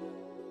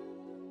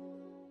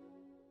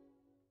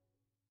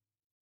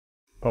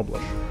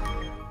 Publish.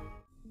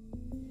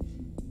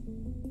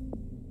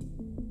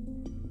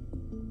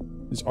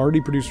 It's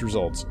already produced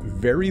results.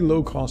 Very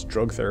low-cost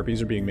drug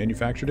therapies are being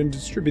manufactured and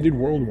distributed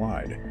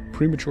worldwide.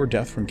 Premature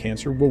death from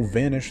cancer will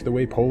vanish the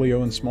way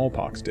polio and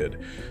smallpox did.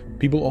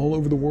 People all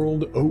over the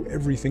world owe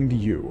everything to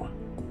you,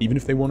 even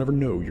if they won't ever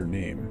know your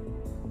name.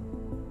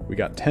 We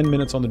got 10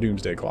 minutes on the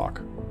doomsday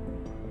clock.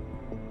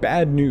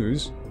 Bad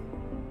news.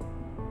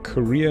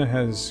 Korea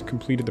has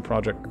completed the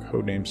project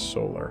codenamed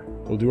Solar.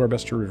 We'll do our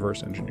best to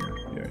reverse engineer.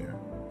 Yeah.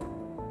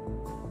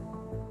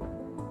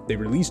 They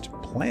released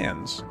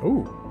plans.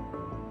 Oh.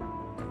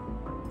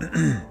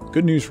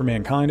 Good news for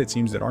mankind, it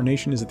seems that our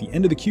nation is at the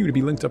end of the queue to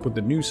be linked up with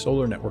the new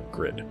solar network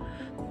grid.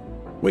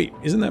 Wait,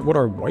 isn't that what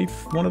our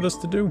wife wanted us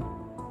to do?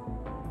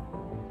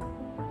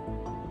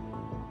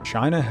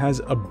 China has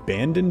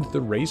abandoned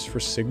the race for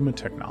Sigma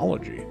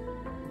technology.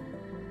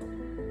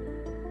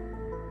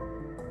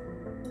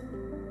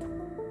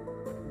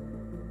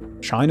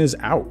 China's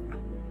out.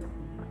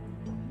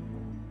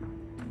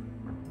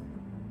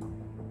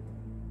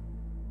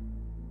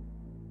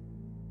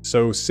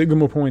 So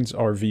Sigma points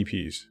are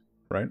VPs,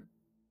 right?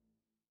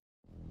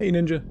 Hey,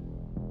 Ninja.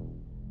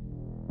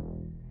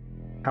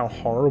 How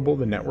horrible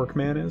the network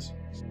man is?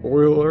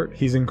 Spoiler alert,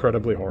 he's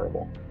incredibly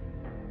horrible.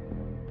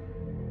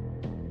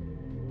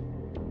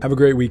 Have a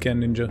great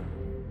weekend, Ninja.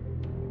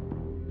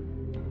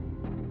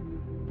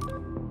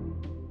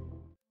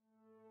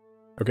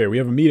 Okay, we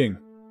have a meeting.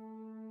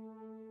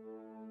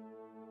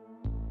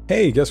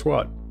 Hey, guess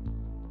what?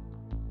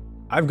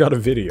 I've got a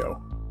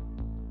video.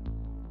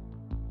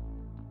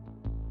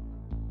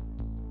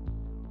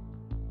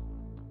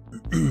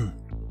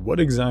 What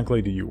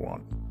exactly do you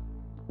want?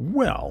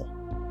 Well,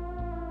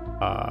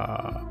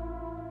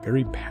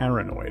 very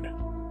paranoid.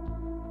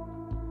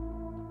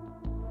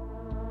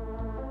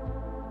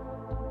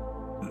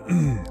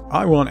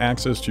 I want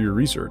access to your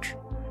research.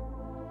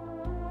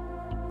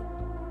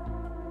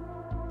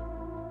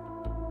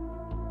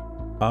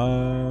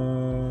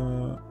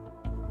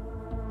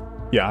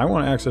 Yeah, I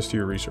want access to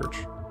your research.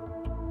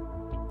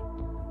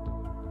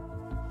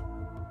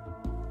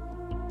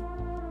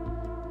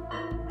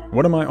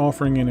 What am I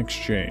offering in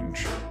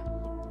exchange?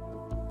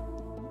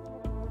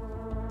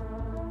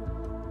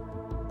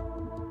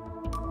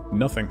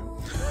 Nothing.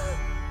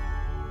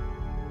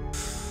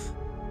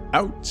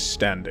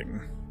 Outstanding.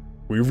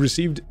 We've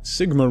received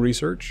Sigma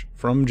research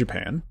from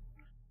Japan.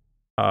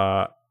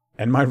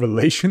 And my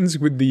relations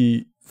with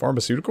the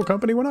pharmaceutical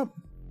company went up.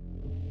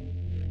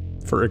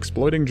 For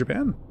exploiting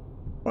Japan?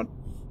 What?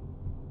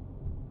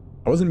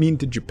 I wasn't mean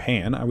to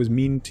Japan, I was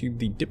mean to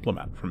the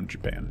diplomat from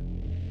Japan.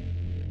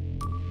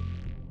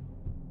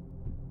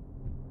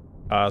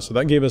 So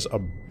that gave us a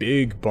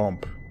big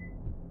bump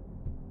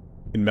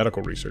in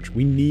medical research.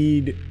 We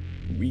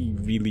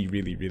really,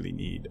 really, really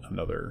need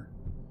another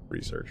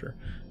researcher.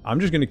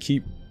 I'm just gonna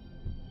keep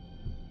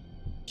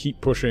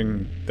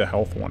pushing the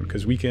health one,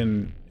 because we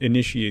can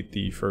initiate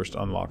the first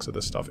unlocks of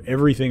this stuff.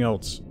 Everything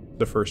else,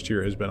 the first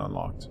tier has been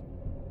unlocked.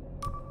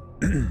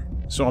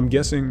 So I'm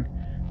guessing...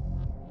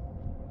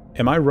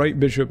 Am I right,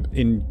 Bishop,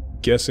 in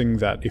guessing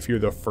that if you're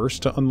the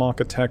first to unlock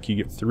a tech, you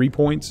get 3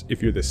 points?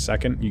 If you're the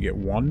second, you get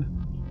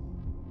 1?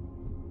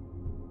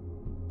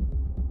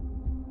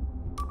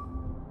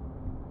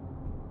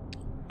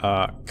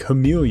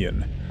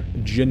 Chameleon.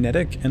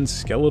 Genetic and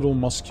skeletal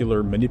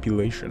muscular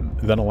manipulation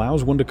that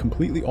allows one to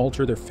completely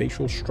alter their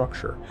facial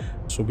structure.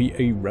 This will be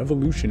a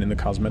revolution in the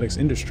cosmetics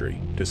industry,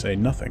 to say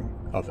nothing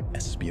of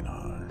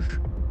espionage.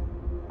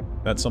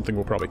 That's something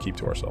we'll probably keep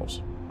to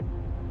ourselves.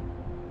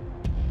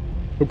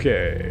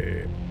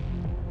 Okay.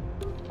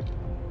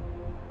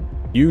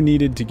 You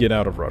needed to get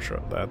out of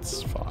Russia.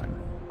 That's fine.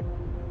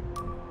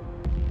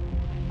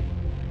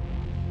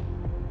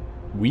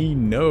 We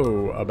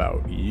know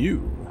about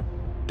you,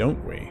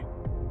 don't we?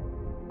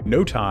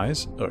 No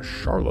Ties, a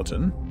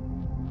charlatan.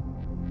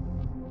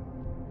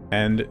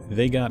 And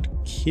they got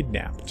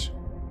kidnapped.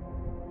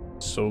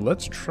 So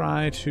let's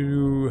try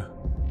to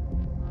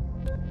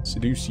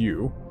seduce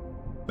you.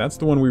 That's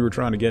the one we were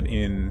trying to get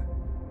in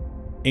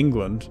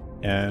England,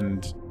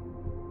 and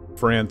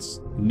France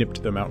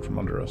nipped them out from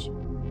under us.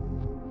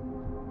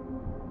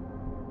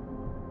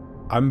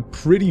 I'm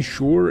pretty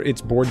sure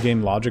it's board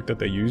game logic that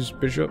they use,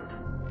 Bishop.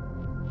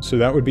 So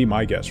that would be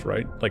my guess,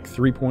 right? Like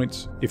 3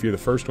 points if you're the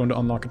first one to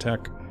unlock a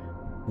tech,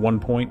 1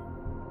 point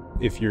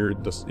if you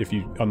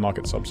unlock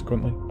it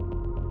subsequently.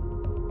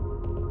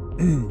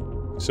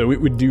 So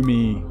it would do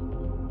me...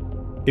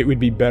 It would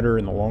be better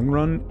in the long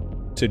run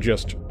to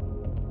just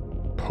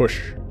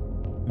push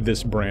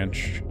this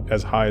branch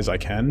as high as I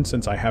can,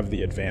 since I have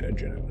the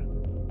advantage in it.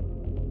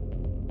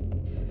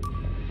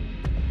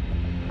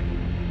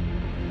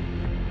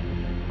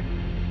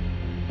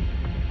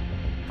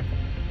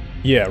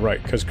 Yeah,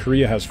 right, because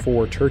Korea has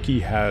 4, Turkey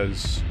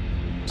has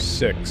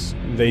 6.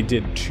 They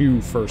did 2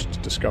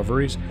 first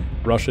discoveries.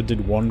 Russia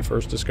did 1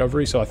 first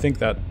discovery, so I think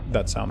that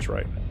sounds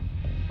right.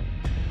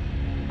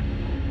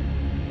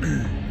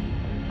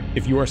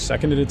 If you are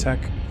second in a tech,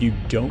 you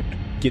don't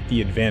get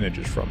the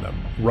advantages from them.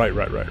 Right.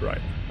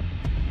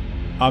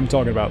 I'm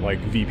talking about,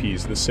 like,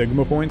 VPs, the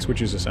Sigma points,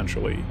 which is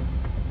essentially...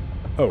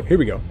 Oh, here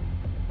we go.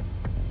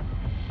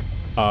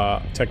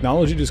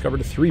 Technology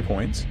discovered 3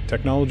 points.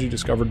 Technology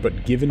discovered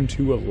but given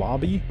to a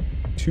lobby,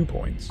 2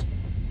 points.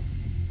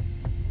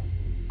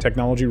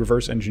 Technology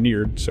reverse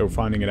engineered, so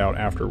finding it out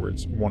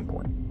afterwards, 1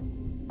 point.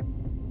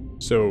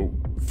 So,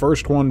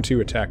 first one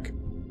to a tech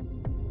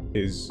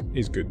is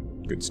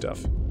good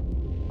stuff.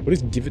 What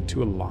is give it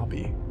to a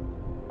lobby?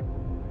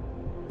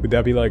 Would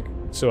that be like,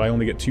 so I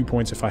only get 2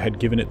 points if I had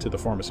given it to the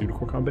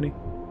pharmaceutical company?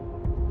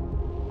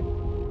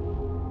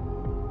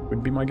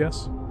 Would be my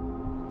guess.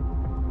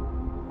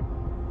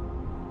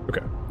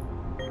 Okay.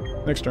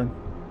 Next turn.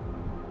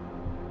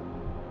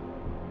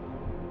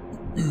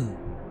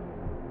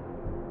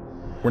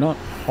 We're not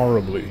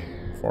horribly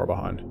far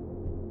behind.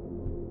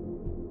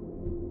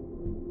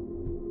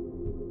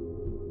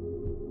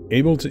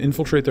 Able to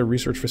infiltrate their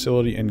research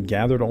facility and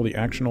gathered all the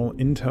actionable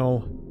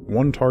intel.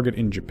 1 target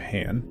in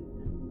Japan.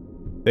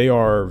 They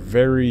are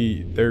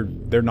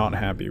they're not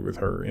happy with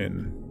her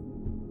in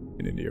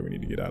India. We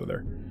need to get out of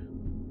there.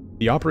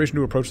 The operation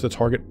to approach the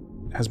target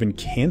has been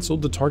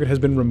cancelled. The target has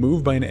been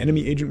removed by an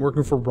enemy agent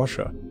working for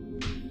Russia.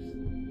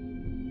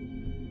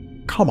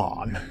 Come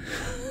on.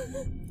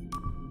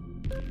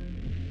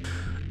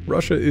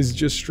 Russia is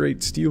just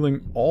straight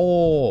stealing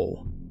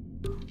all.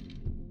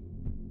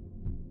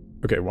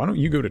 Okay, why don't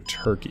you go to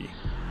Turkey?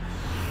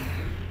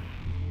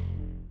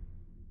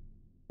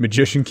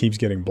 Magician keeps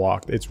getting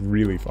blocked. It's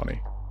really funny.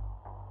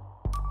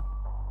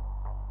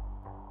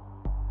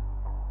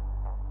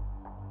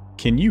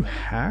 Can you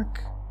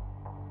hack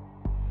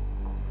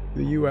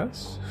the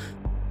US?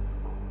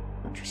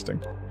 Interesting.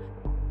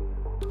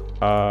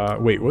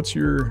 Wait, what's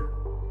your...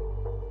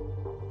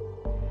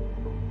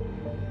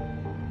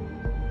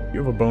 You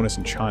have a bonus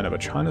in China,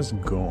 but China's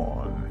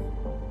gone.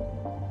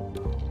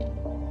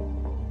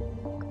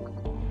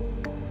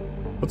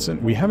 Let's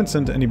send... We haven't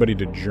sent anybody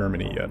to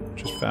Germany yet.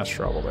 Just fast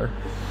travel there.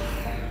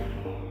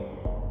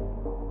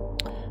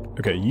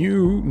 Okay,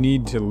 you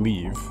need to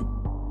leave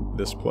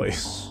this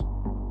place.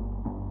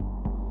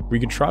 We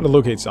could try to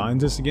locate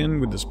scientists again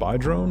with the spy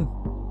drone.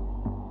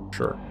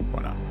 Sure,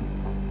 why not?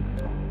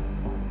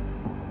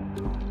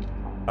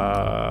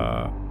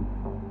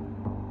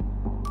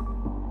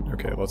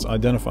 Okay, let's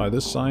identify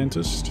this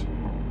scientist.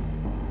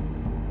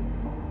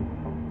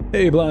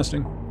 Hey,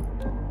 blasting.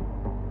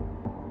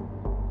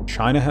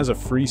 China has a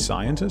free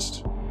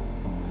scientist?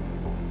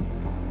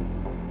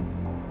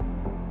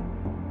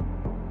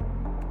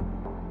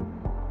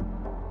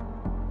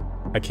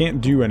 I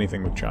can't do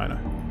anything with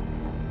China.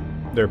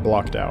 They're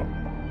blocked out.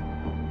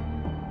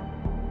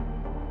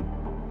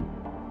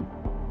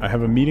 I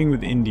have a meeting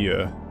with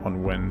India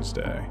on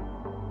Wednesday.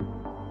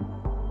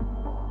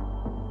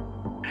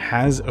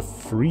 Has a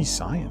free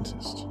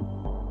scientist.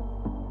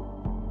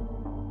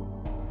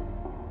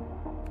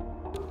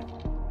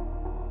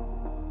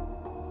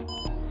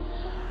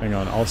 Hang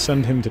on, I'll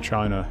send him to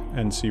China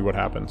and see what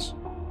happens.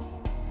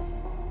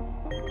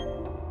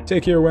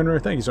 Take care,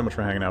 Wenner. Thank you so much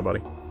for hanging out,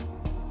 buddy.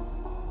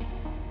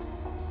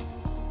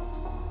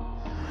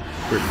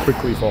 We're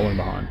quickly falling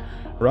behind.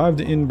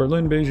 Arrived in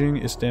Berlin,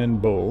 Beijing,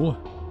 Istanbul.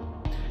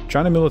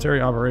 China military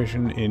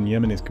operation in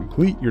Yemen is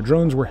complete. Your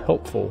drones were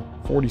helpful.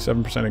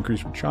 47% increase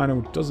from China,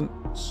 which doesn't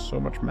so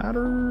much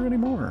matter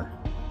anymore.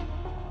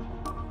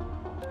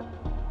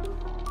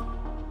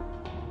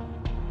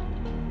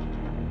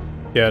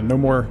 Yeah, no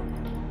more.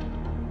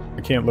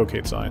 I can't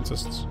locate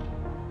scientists.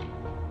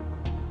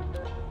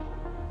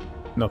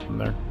 Nothing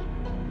there.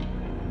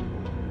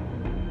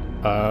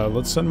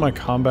 Let's send my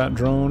combat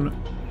drone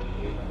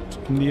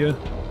to India.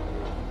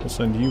 We'll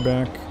send you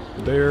back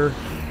there.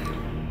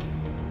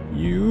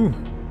 You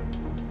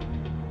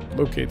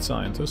locate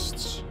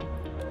scientists.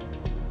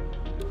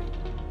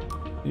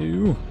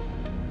 You.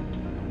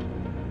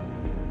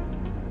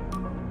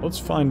 Let's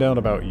find out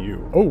about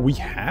you. Oh, we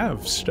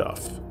have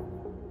stuff.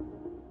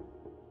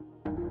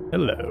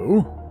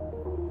 Hello.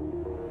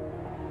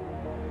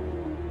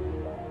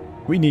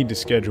 We need to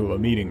schedule a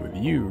meeting with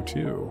you,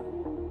 too.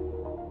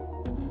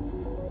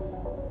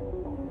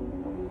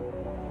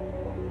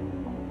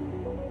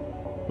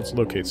 Let's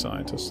locate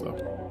scientists, though.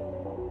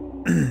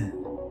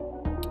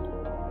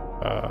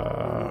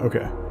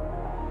 Okay.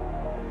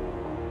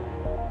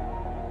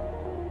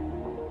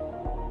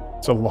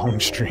 It's a long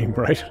stream,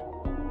 right?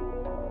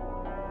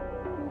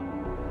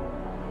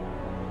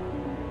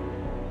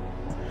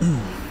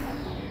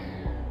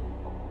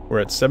 We're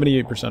at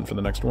 78% for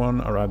the next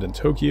one. Arrived in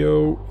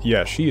Tokyo.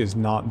 Yeah, she is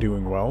not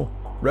doing well.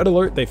 Red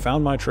alert, they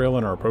found my trail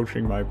and are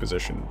approaching my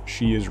position.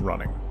 She is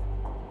running.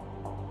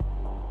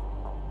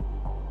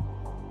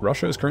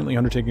 Russia is currently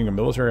undertaking a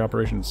military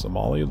operation in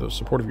Somalia. The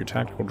support of your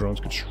tactical drones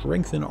could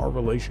strengthen our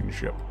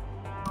relationship.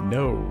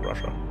 No,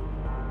 Russia.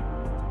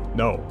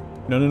 No.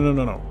 No, no, no,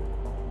 no, no.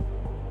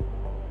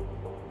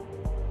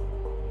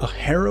 A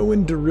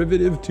heroin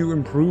derivative to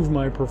improve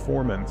my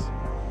performance.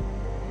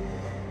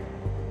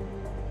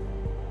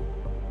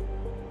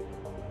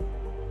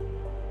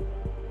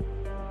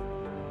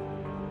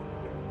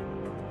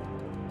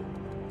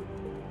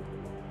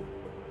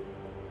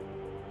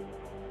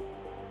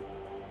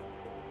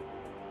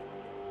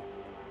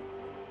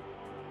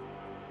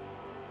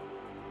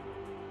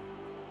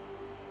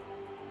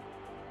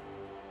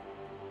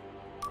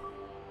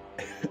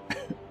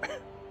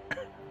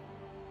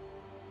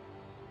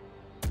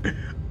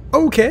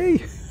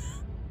 Okay.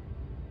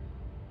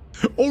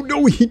 Oh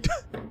no, he.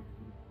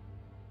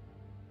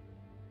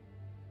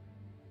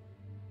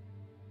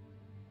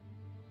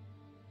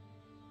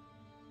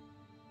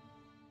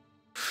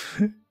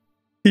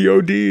 He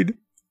OD'd.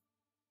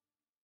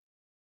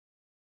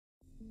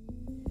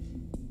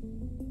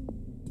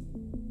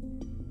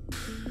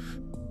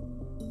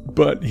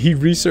 But he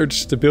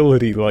researched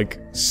stability like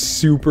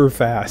super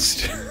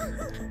fast.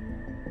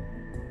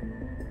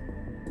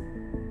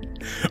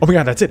 Oh my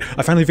god, that's it!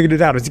 I finally figured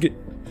it out. It's good.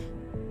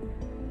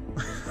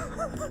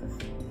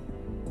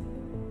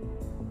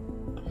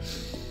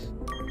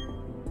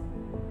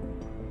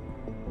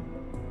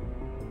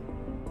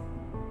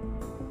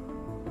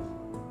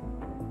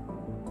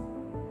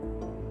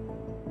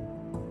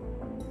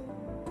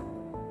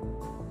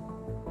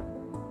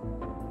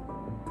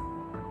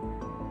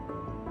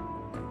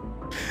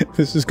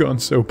 This has gone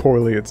so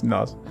poorly, it's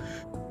nuts.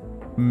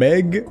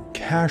 Meg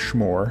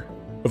Cashmore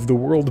of the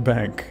World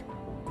Bank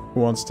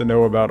wants to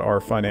know about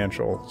our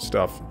financial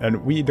stuff,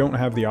 and we don't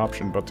have the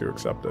option but to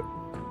accept it.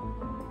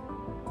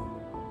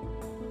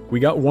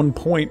 We got 1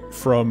 point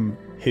from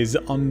his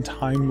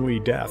untimely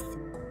death,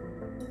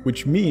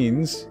 which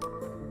means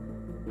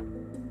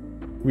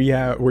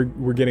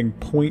we're getting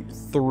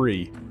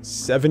 0.3,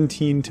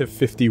 17 to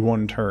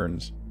 51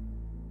 turns.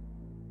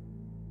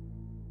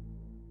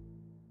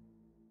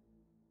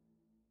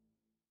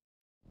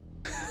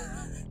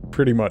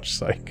 Pretty much,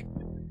 psych.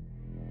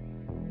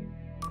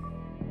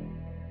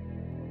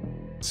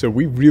 So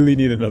we really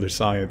need another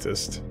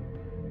scientist.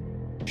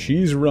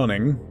 She's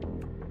running.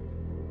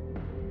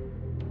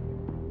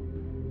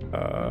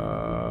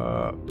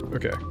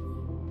 Okay.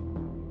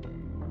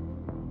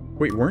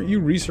 Wait, weren't you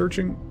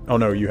researching? Oh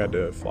no, you had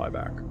to fly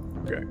back.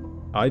 Okay.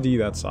 ID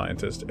that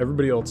scientist.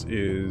 Everybody else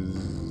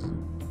is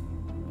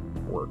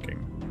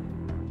working.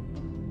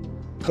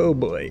 Oh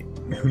boy.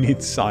 Who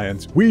needs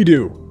science? We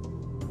do!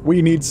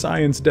 We need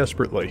science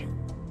desperately.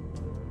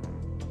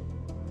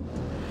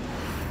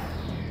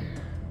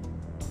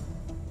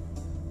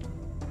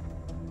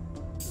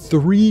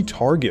 Three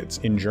targets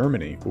in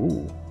Germany.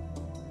 Ooh.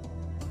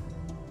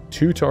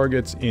 2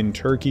 targets in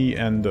Turkey,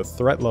 and the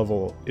threat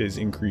level is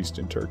increased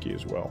in Turkey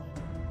as well.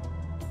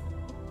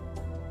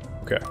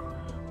 Okay.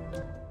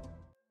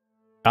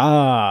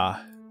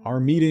 Ah, our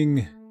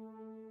meeting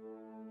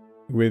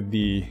with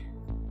the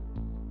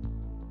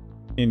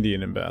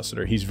Indian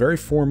ambassador. He's very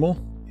formal.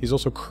 He's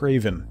also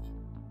craven.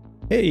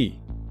 Hey,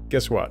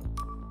 guess what?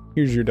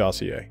 Here's your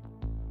dossier.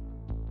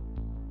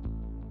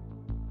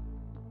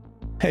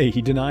 Hey,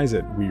 he denies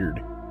it.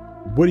 Weird.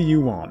 What do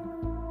you want?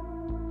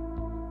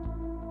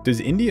 Does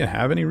India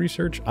have any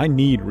research? I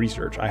need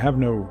research. I have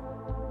no...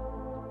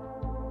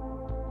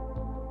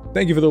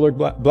 Thank you for the lurk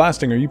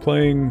blasting. Are you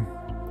playing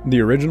the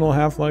original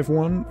Half-Life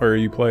 1? Or are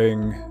you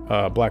playing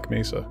Black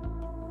Mesa?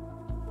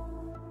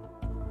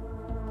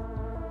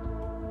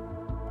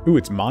 Ooh,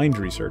 it's mind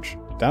research.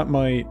 That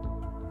might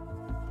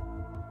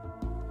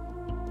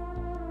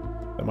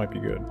be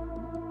good.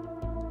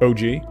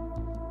 OG?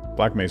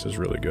 Black Mesa's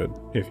really good,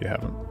 if you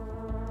haven't.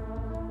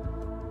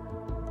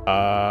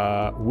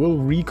 We'll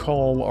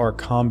recall our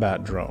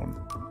combat drone.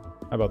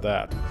 How about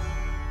that?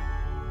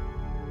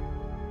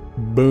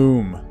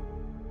 Boom.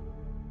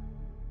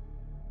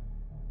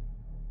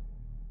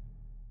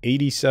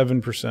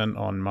 87%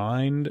 on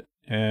mind,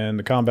 and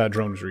the combat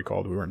drone was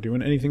recalled. We weren't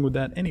doing anything with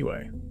that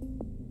anyway.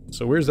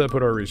 So where's that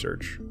put our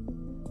research?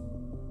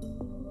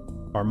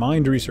 Our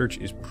mind research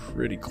is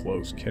pretty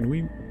close. Can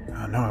we...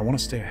 Oh, no, I want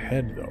to stay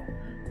ahead, though.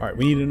 Alright,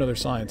 we need another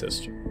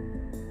scientist.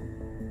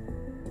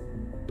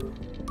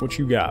 What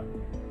you got?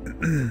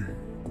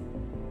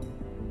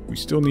 We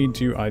still need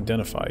to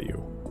identify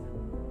you.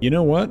 You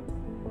know what?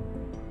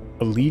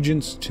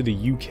 Allegiance to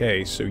the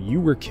UK, so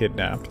you were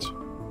kidnapped.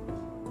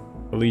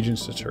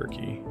 Allegiance to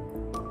Turkey.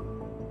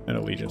 And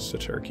allegiance to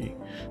Turkey.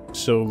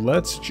 So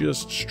let's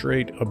just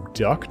straight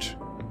abduct.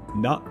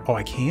 Not... Oh,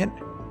 I can't?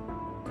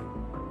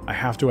 I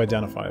have to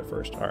identify it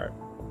first. Alright.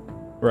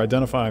 We're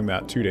identifying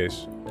that. 2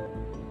 days.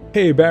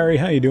 Hey, Barry.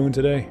 How you doing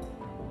today?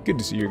 Good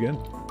to see you again.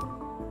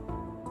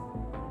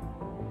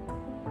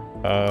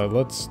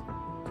 Let's...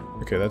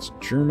 Okay, that's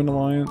German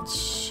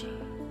Alliance.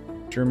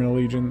 German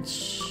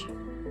Allegiance.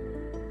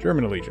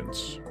 German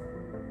Allegiance.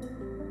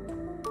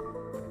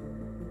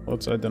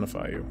 Let's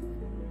identify you.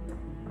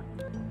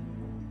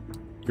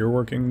 You're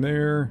working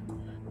there.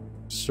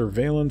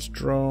 Surveillance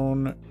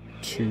drone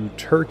to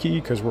Turkey,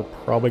 because we're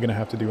probably going to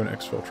have to do an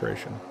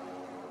exfiltration.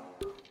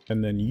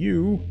 And then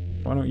you,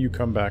 why don't you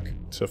come back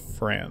to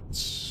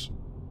France?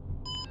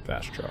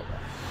 Fast travel.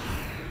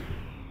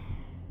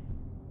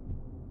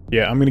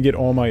 Yeah, I'm going to get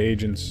all my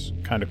agents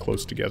kind of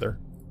close together.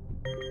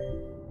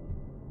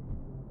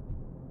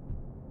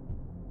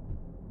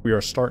 We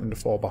are starting to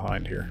fall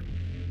behind here.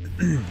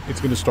 It's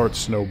going to start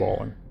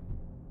snowballing.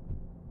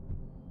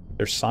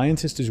 Their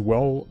scientist is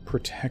well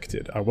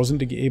protected. I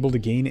wasn't able to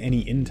gain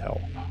any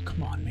intel. Oh,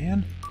 come on,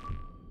 man.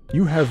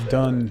 You have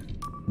done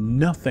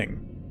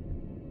nothing.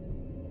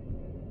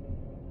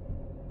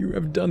 You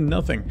have done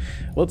nothing.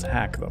 Let's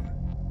hack them.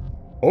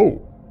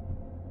 Oh.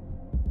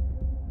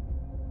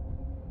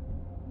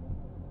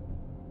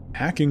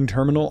 Hacking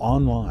terminal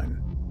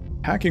online.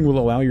 Hacking will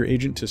allow your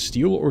agent to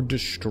steal or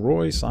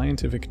destroy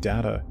scientific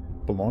data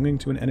belonging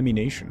to an enemy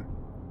nation.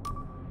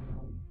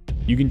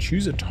 You can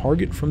choose a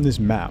target from this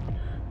map,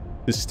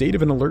 the state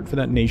of an alert for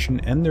that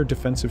nation and their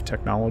defensive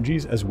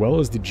technologies, as well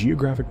as the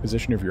geographic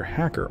position of your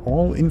hacker,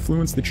 all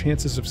influence the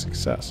chances of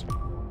success.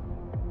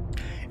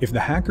 If the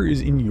hacker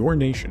is in your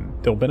nation,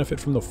 they'll benefit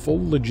from the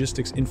full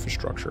logistics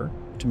infrastructure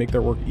to make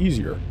their work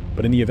easier,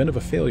 but in the event of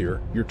a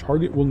failure, your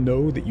target will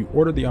know that you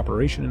ordered the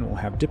operation and will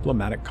have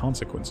diplomatic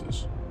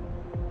consequences.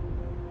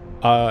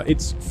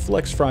 It's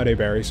Flex Friday,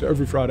 Barry, so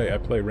every Friday I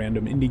play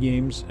random indie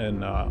games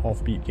and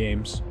offbeat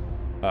games.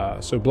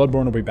 So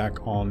Bloodborne will be back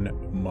on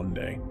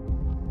Monday.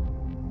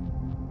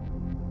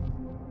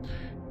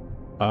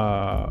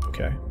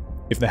 Okay.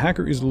 If the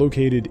hacker is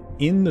located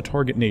in the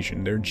target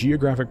nation, their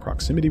geographic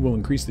proximity will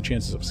increase the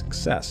chances of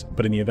success,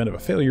 but in the event of a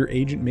failure,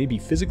 agent may be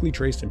physically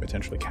traced and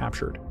potentially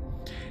captured.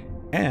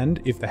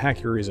 And if the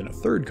hacker is in a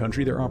third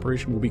country, their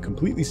operation will be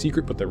completely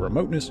secret, but their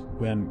remoteness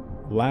and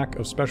lack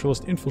of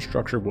specialist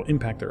infrastructure will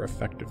impact their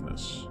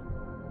effectiveness.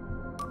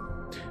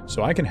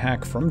 So I can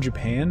hack from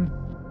Japan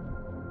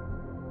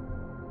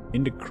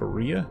into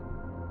Korea?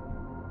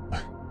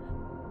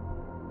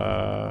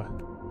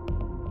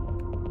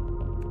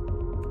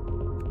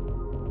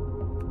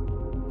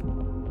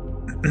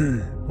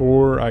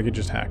 Or I could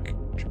just hack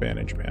Japan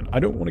and Japan. I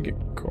don't want to get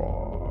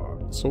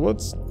caught. So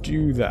let's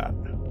do that.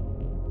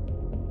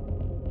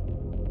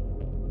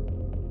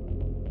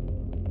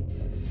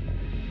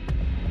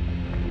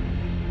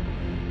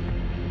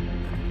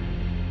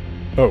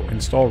 Oh,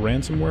 install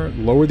ransomware,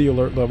 lower the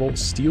alert level,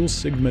 steal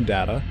Sigma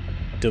data,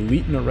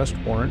 delete an arrest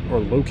warrant, or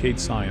locate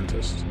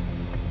scientist.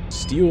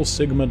 Steal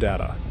Sigma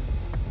data.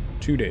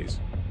 2 days.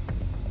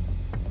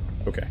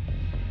 Okay.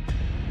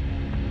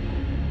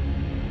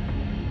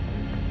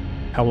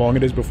 How long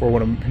it is before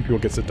one of people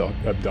gets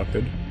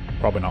abducted?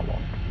 Probably not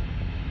long.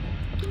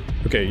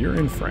 Okay, you're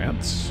in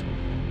France.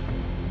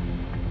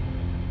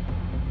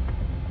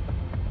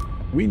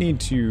 We need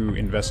to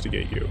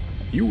investigate you.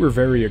 You were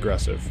very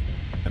aggressive,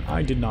 and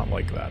I did not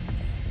like that.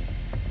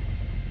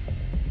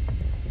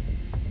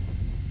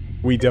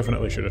 We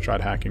definitely should have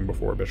tried hacking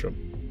before, Bishop.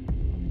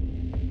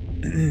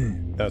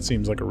 That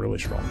seems like a really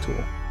strong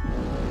tool.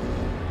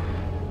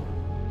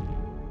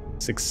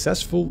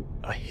 Successful,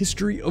 a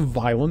history of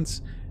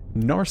violence,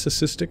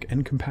 narcissistic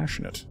and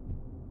compassionate.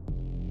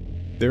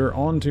 They're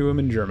on to him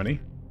in Germany.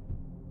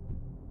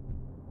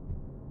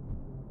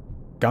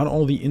 Got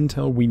all the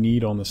intel we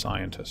need on the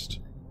scientist.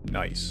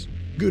 Nice.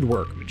 Good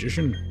work,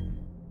 magician.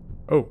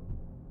 Oh.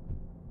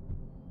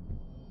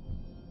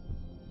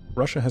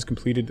 Russia has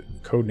completed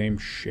codename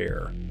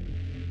Share.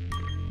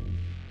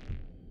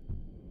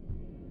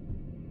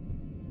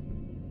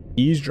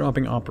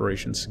 Eavesdropping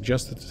operations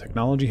suggest that the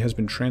technology has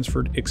been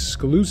transferred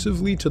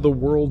exclusively to the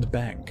World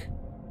Bank.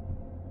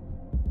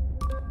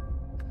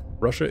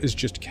 Russia is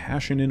just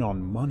cashing in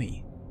on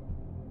money.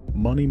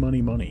 Money,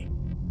 money, money.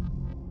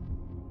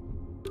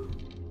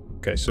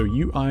 Okay, so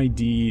you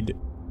ID'd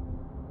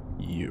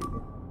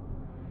you.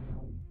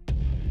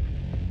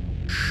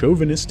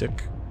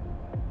 Chauvinistic,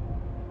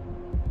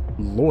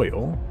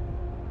 loyal,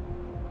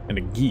 and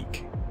a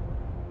geek.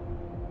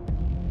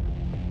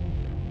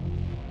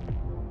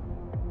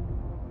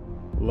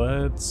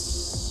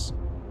 Let's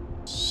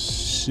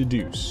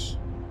seduce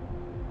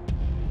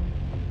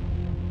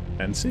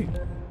and see.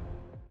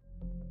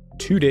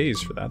 2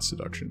 days for that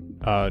seduction.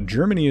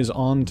 Germany is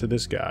on to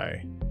this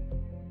guy.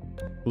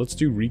 Let's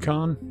do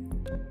recon.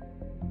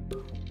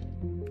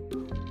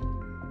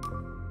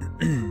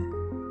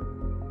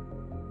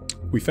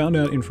 We found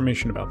out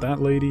information about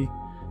that lady.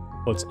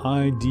 Let's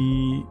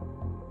ID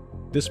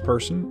this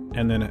person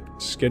and then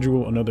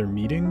schedule another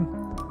meeting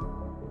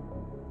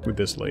with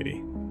this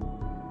lady.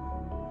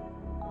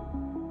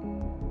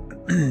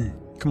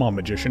 Come on,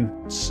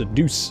 magician.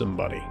 Seduce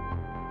somebody.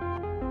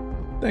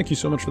 Thank you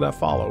so much for that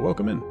follow.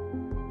 Welcome in.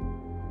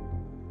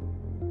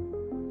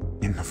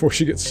 And before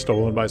she gets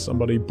stolen by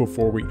somebody,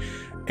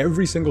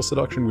 every single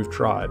seduction we've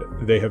tried,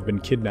 they have been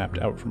kidnapped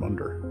out from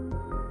under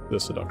the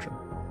seduction.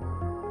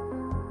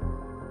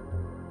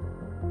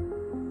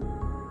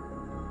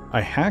 I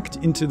hacked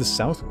into the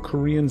South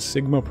Korean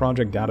Sigma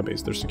project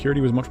database. Their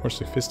security was much more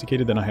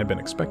sophisticated than I had been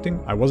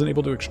expecting. I wasn't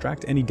able to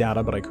extract any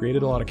data, but I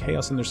created a lot of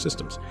chaos in their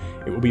systems.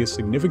 It will be a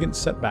significant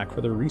setback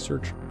for their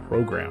research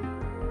program.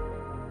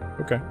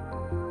 Okay.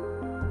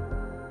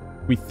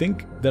 We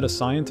think that a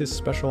scientist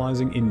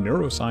specializing in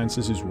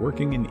neurosciences is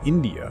working in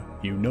India.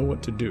 You know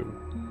what to do.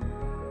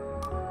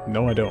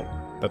 No, I don't.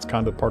 That's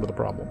kind of part of the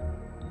problem.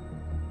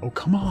 Oh,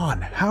 come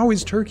on! How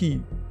is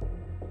Turkey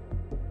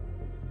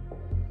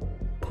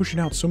pushing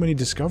out so many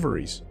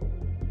discoveries?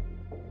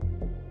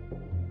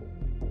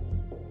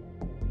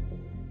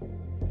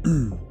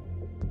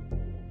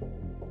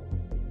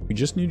 We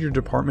just need your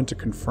department to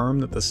confirm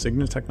that the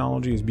Sigma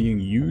technology is being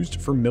used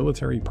for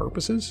military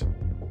purposes?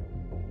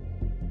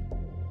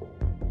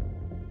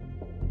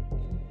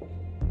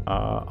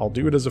 I'll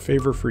do it as a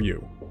favor for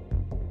you.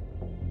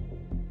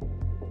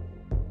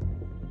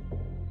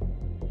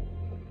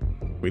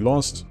 We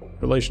lost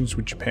relations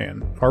with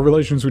Japan. Our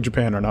relations with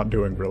Japan are not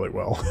doing really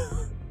well.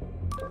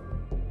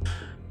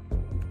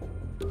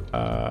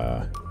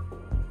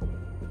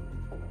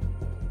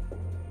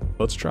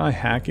 Let's try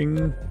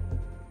hacking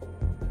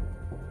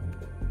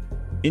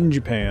in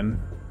Japan.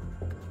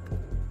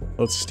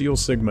 Let's steal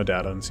Sigma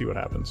data and see what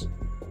happens.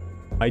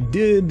 I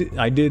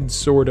did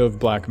sort of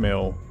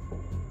blackmail,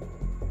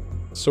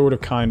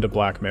 kind of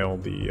blackmail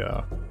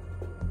the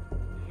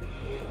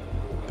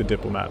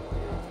diplomat.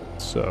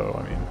 So,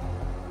 I mean,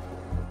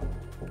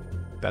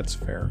 that's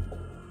fair.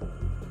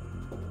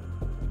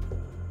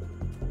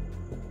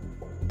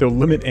 They'll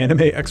limit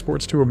anime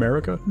exports to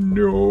America?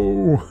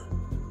 No!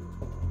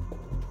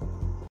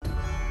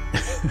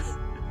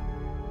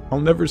 I'll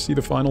never see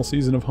the final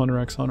season of Hunter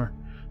x Hunter.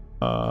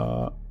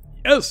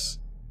 Yes!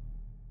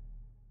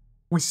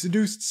 We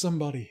seduced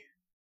somebody.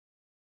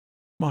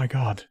 My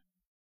god.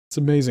 It's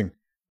amazing.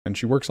 And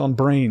she works on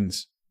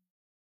brains.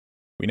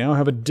 We now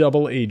have a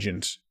double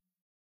agent.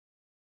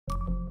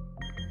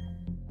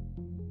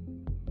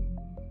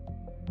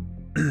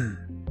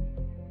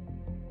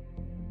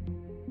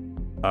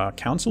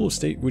 Council of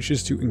State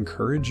wishes to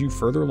encourage you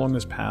further along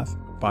this path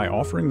by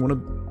offering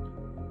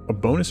a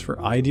bonus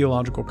for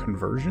ideological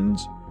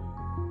conversions.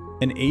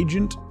 An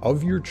agent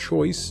of your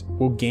choice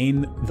will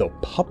gain the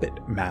Puppet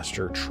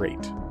Master trait.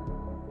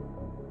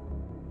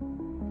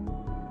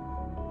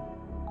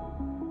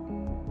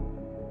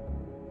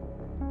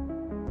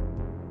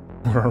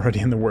 We're already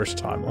in the worst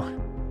timeline.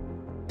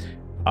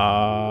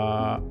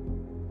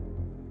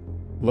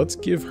 Let's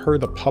give her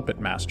the Puppet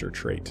Master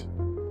trait.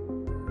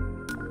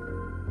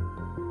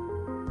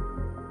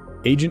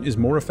 Agent is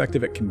more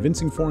effective at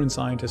convincing foreign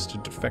scientists to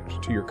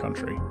defect to your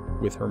country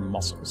with her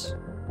muscles.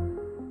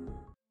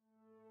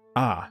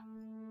 Ah,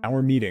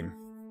 our meeting.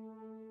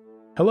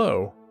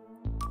 Hello.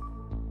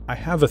 I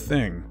have a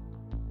thing.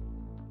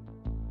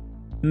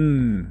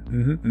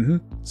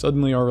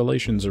 Suddenly our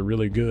relations are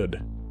really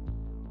good.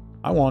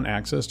 I want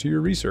access to your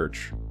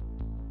research.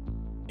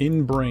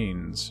 In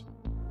brains.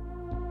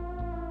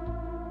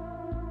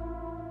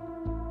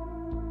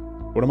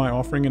 What am I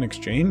offering in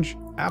exchange?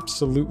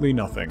 Absolutely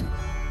nothing.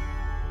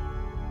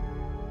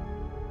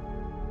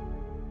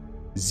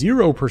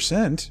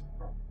 0%?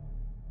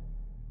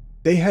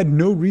 They had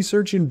no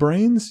research in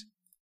brains?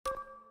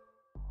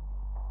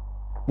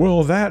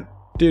 Well, that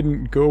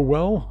didn't go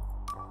well.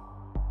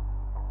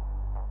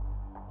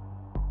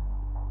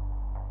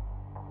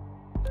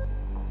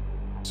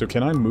 So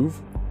can I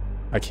move?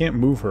 I can't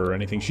move her or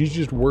anything. She's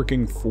just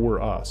working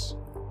for us.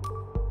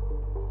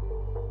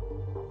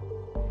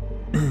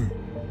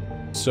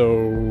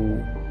 So...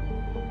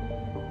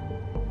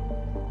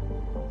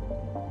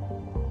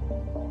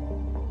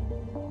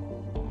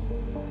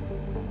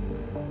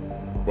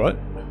 What?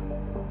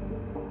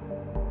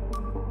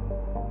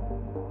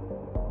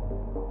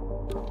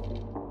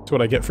 That's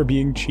what I get for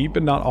being cheap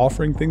and not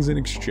offering things in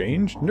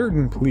exchange?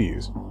 Nerdin,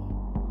 please.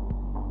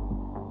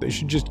 They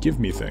should just give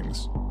me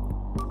things.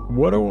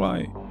 What do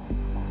I...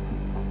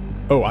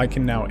 Oh, I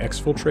can now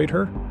exfiltrate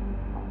her?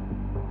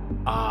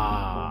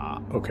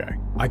 Ah, okay.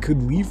 I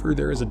could leave her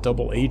there as a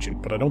double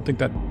agent, but I don't think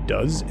that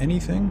does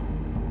anything.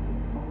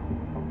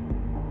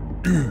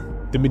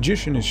 The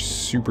magician is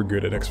super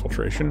good at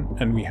exfiltration,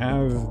 and we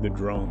have the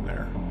drone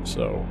there,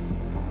 so...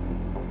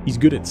 He's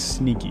good at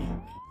sneaky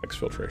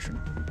exfiltration.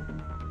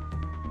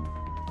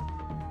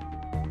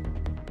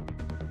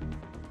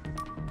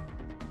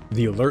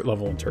 The alert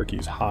level in Turkey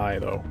is high,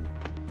 though.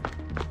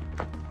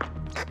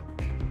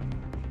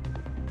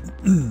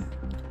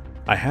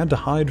 I had to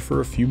hide for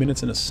a few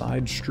minutes in a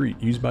side street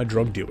used by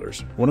drug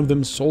dealers. One of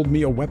them sold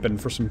me a weapon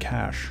for some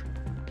cash.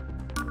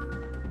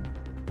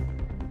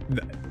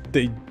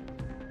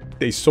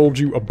 They sold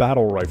you a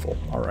battle rifle.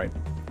 Alright.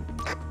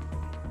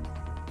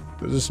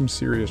 Those are some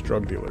serious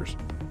drug dealers.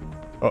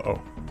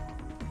 Uh-oh.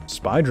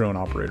 Spy drone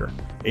operator.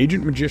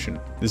 Agent Magician.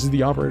 This is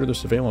the operator of the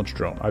surveillance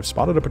drone. I've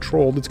spotted a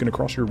patrol that's going to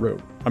cross your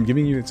road. I'm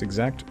giving you its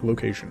exact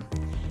location.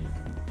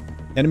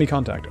 Enemy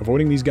contact.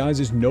 Avoiding these guys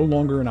is no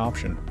longer an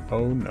option.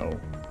 Oh no.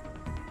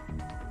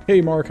 Hey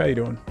Mark, how you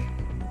doing?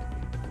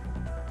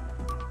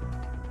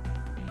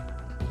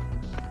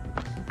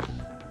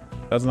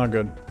 That's not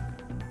good.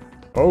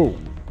 Oh.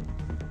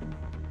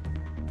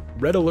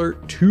 Red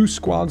alert, 2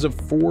 squads of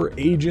 4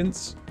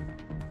 agents.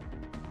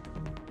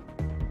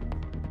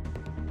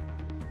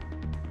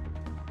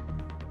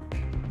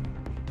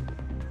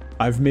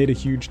 I've made a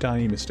huge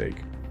tiny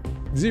mistake.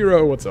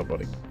 Zero, what's up,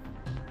 buddy?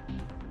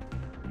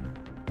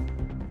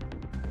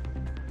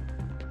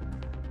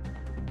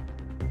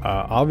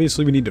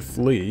 Obviously we need to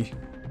flee.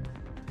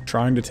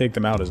 Trying to take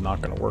them out is not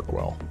going to work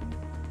well.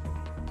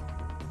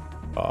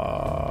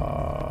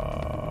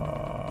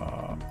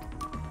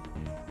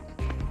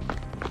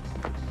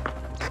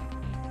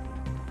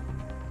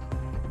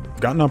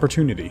 Got an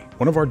opportunity.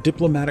 One of our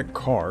diplomatic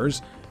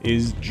cars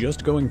is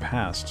just going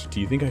past.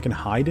 Do you think I can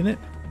hide in it?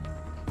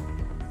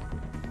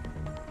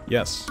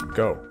 Yes,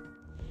 go.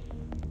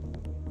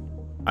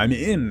 I'm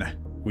in.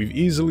 We've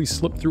easily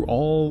slipped through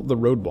all the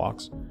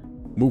roadblocks.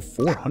 Move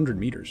 400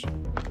 meters.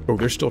 Oh,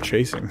 they're still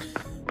chasing.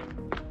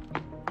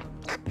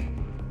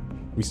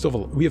 We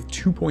have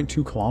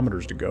 2.2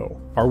 kilometers to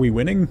go. Are we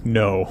winning?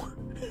 No.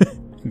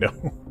 No.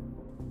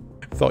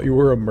 Thought you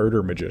were a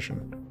murder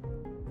magician.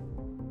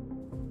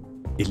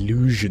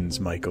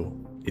 Illusions, Michael.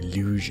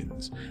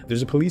 Illusions.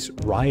 There's a police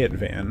riot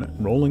van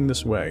rolling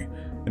this way.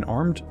 An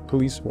armed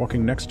police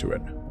walking next to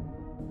it.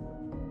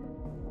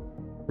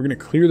 We're gonna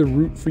clear the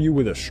route for you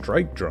with a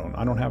strike drone.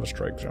 I don't have a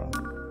strike drone.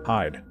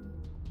 Hide.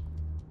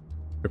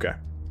 Okay.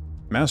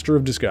 Master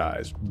of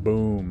Disguise.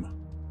 Boom.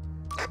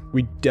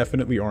 We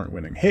definitely aren't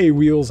winning. Hey,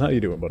 Wheels, how you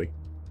doing, buddy?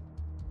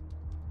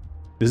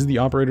 This is the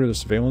operator of the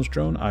surveillance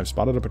drone. I've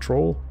spotted a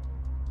patrol.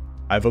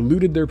 I've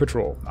eluded their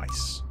patrol.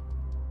 Nice.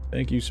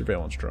 Thank you,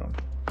 surveillance drone.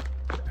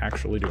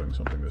 Actually doing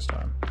something this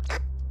time.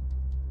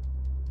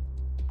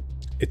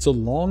 It's a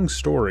long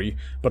story,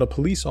 but a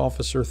police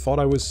officer thought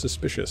I was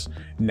suspicious.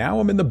 Now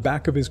I'm in the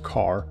back of his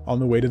car on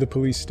the way to the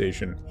police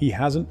station. He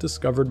hasn't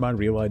discovered my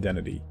real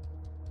identity.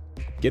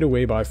 Get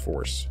away by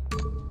force.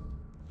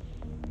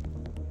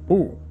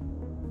 Ooh.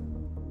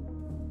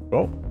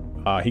 Well,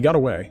 he got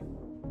away.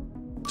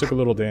 Took a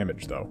little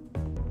damage, though.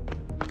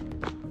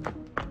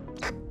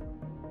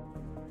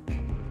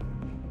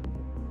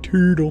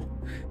 Toodle.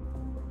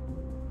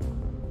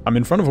 I'm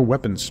in front of a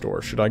weapons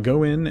store. Should I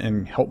go in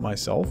and help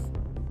myself?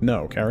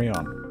 No, carry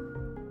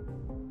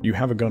on. You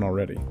have a gun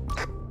already.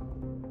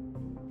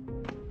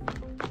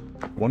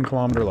 1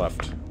 kilometer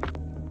left.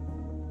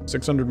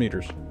 600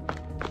 meters.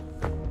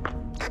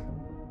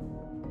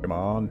 Come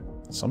on.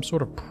 Some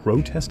sort of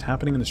protest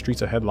happening in the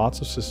streets ahead.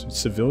 Lots of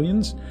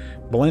civilians.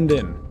 Blend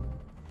in.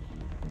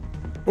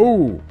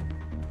 Oh!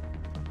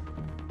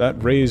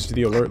 That raised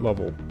the alert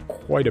level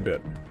quite a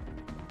bit.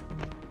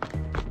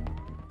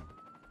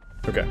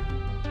 Okay.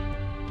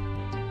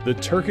 The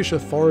Turkish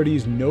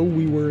authorities know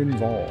we were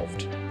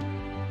involved.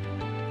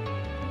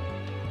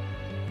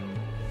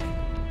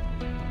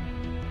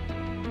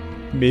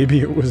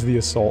 Maybe it was the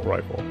assault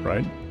rifle,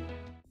 right?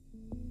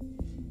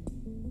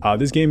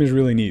 This game is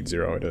really neat,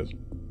 Zero, it is.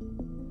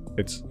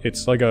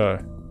 It's like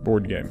a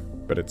board game,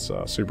 but it's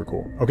super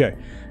cool. Okay,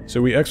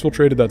 so we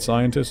exfiltrated that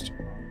scientist.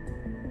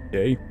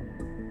 Yay.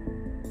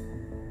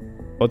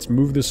 Let's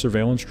move this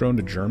surveillance drone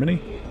to Germany.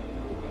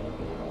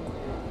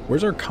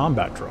 Where's our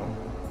combat drone?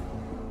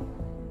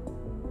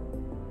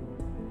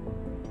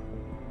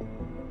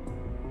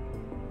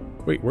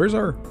 Wait, where's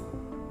our...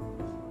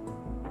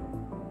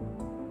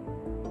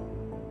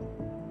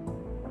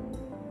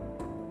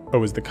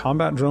 Oh, is the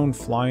combat drone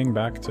flying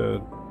back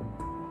to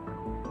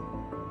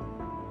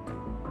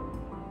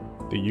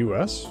the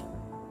US?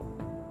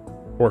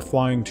 Or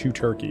flying to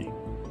Turkey?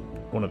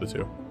 One of the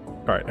two.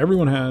 Alright,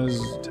 everyone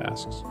has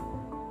tasks.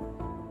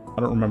 I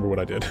don't remember what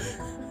I did.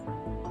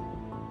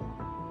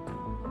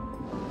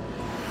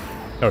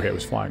 Okay, it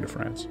was flying to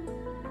France.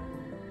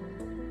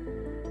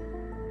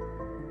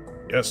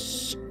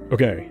 Yes.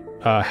 Okay.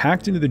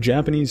 Hacked into the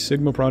Japanese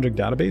Sigma project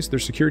database. Their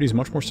security is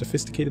much more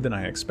sophisticated than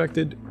I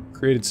expected.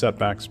 Created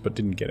setbacks, but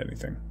didn't get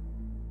anything.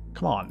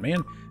 Come on,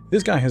 man.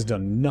 This guy has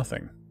done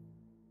nothing.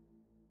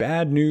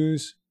 Bad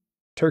news.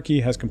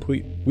 Turkey has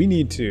complete... We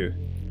need to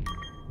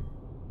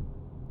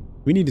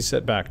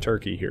set back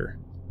Turkey here.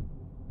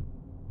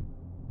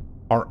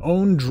 Our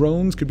own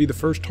drones could be the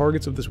first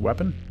targets of this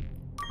weapon?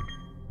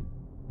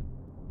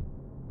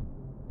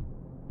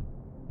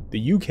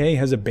 The UK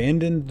has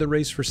abandoned the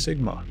race for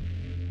Sigma.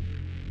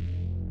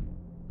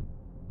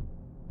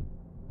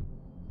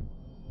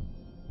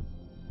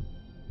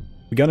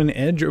 We got an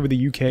edge over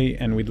the UK,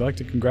 and we'd like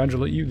to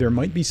congratulate you. There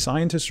might be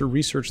scientists or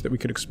research that we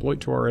could exploit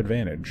to our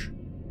advantage.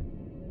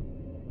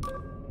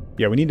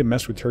 Yeah, we need to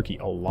mess with Turkey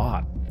a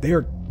lot. They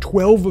are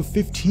 12 of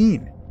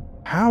 15.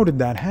 How did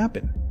that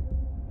happen?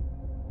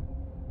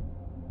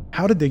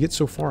 How did they get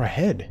so far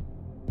ahead?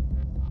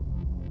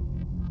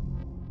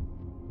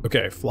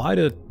 Okay, fly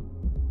to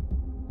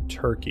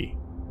Turkey.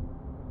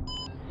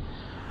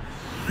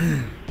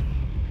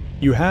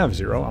 You have,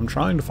 Zero. I'm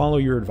trying to follow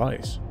your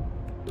advice.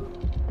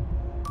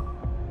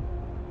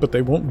 But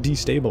they won't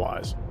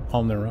destabilize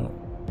on their own.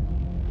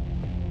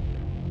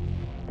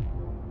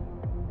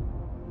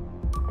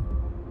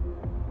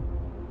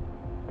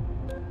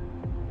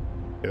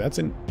 Okay, that's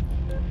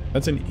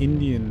an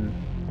Indian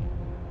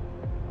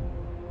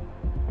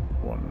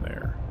one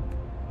there.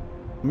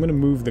 I'm gonna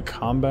move the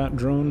combat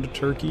drone to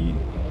Turkey.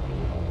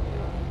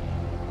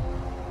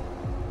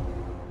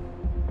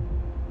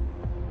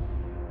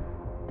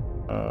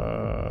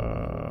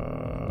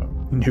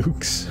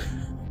 Nukes.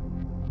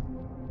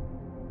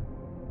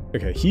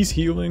 Okay, he's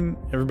healing.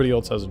 Everybody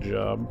else has a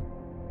job.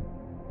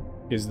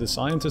 Is the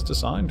scientist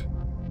assigned?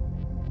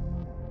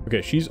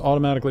 Okay, she's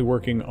automatically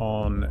working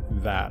on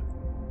that.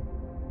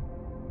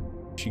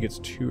 She gets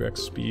 2x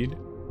speed.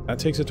 That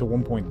takes it to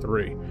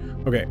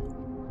 1.3. Okay.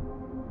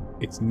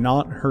 It's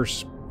not her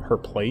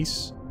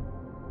place,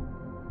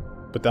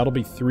 but that'll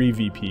be 3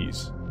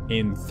 VPs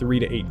in 3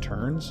 to 8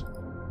 turns.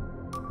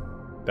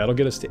 That'll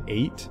get us to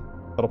 8.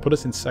 That'll put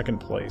us in 2nd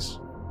place.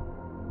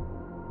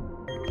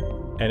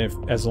 And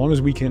as long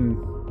as we can,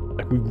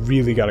 like, we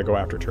really gotta go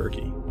after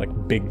Turkey, like,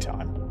 big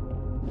time.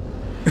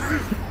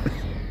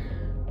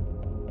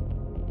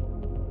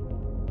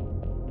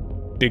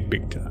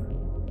 Big time.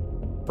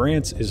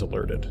 France is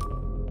alerted.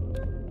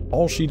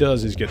 All she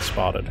does is get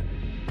spotted.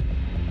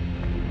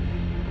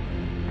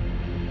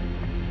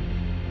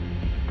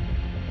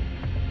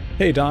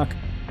 Hey Doc,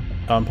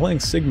 I'm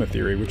playing Sigma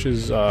Theory, which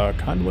is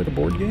kind of like a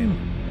board game.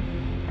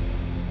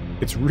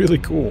 It's really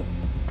cool.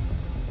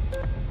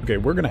 Okay,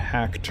 we're gonna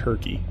hack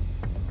Turkey.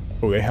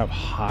 Oh, they have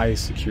high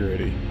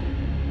security.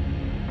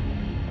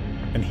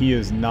 And he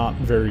is not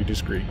very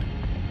discreet.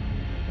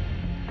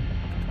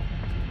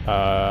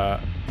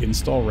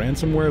 Install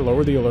ransomware,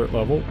 lower the alert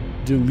level,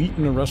 delete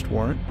an arrest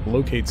warrant,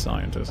 locate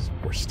scientists,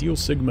 or steal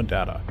Sigma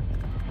data.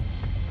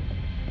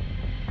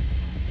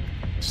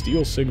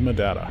 Steal Sigma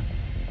data.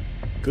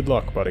 Good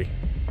luck, buddy.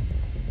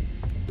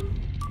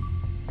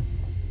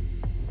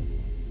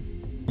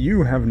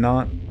 You have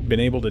not been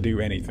able to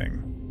do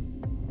anything.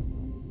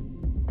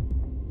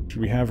 Should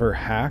we have her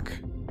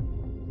hack?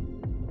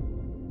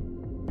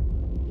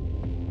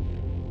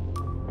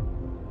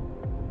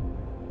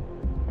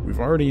 We've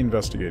already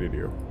investigated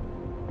you.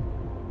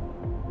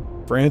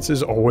 France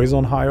is always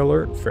on high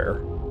alert?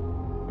 Fair.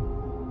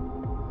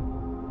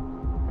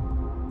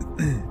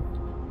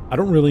 I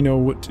don't really know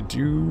what to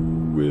do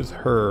with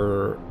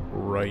her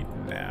right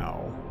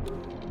now.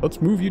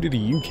 Let's move you to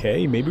the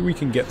UK. Maybe we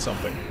can get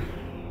something.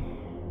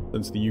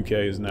 Since the UK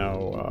is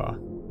now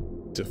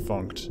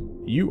defunct.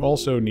 You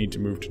also need to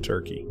move to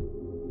Turkey.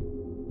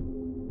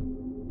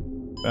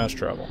 Fast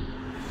travel.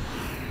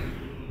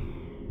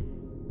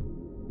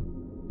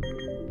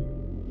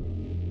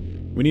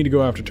 We need to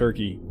go after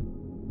Turkey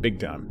big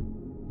time.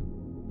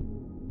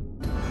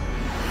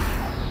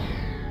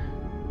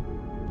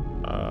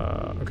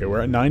 Okay,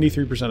 we're at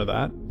 93% of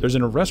that. There's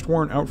an arrest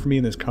warrant out for me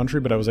in this country,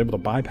 but I was able to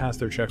bypass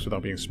their checks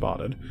without being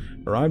spotted.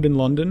 Arrived in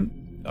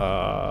London.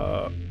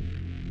 Oh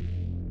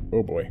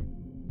boy.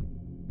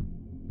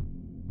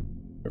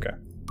 Okay.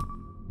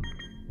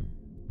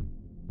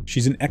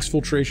 She's an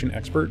exfiltration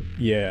expert?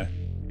 Yeah.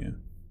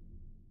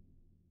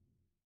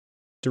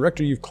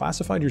 Director, you've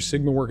classified your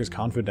Sigma work as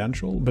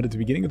confidential, but at the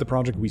beginning of the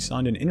project we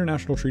signed an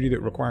international treaty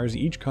that requires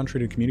each country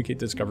to communicate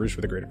discoveries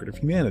for the greater good of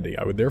humanity.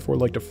 I would therefore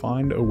like to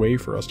find a way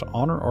for us to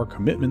honor our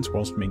commitments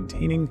whilst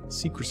maintaining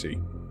secrecy.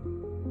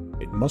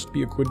 It must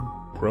be a quid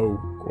pro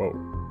quo.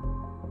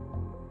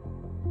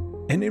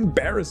 An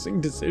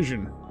embarrassing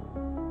decision.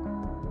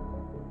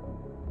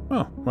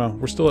 Oh, well,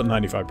 we're still at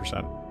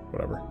 95%.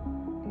 Whatever.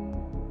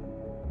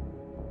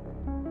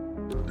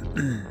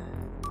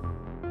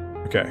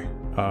 Okay,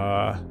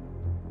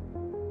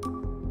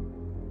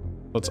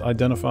 let's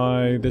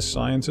identify this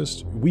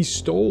scientist. We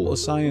stole a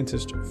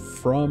scientist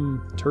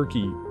from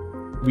Turkey.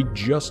 We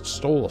just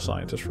stole a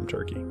scientist from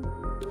Turkey.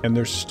 And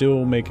they're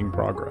still making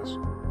progress.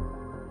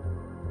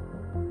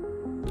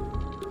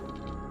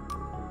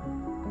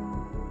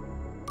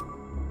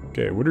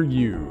 Okay, what are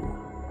you?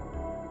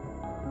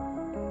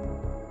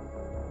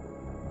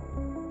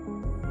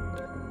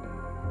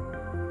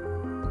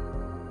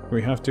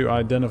 We have to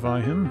identify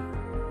him.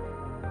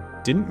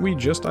 Didn't we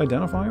just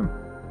identify him?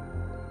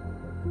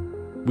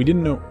 We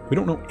don't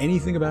know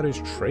anything about his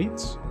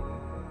traits?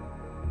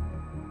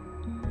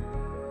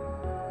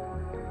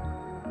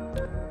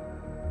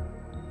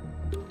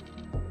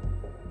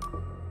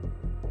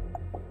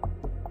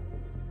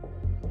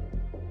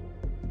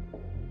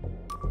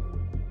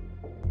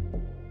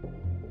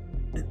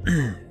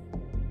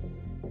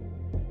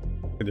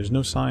 There's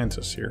no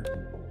scientists here.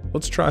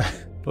 Let's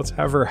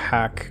have her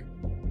hack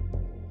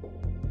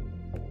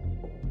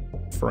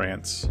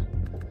France.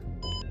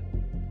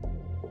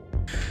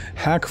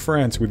 Hack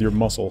France with your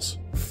muscles.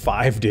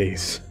 5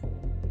 days.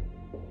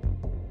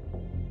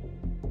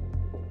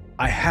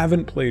 I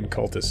haven't played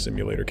Cultist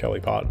Simulator, Kelly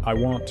Pot. I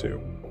want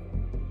to.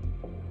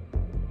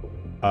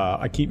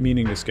 I keep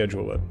meaning to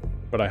schedule it,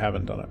 but I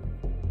haven't done it.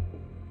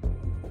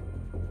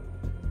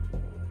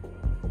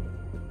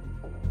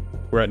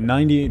 We're at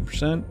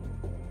 98%.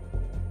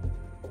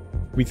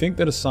 We think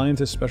that a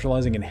scientist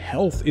specializing in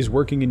health is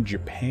working in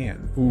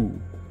Japan. Ooh.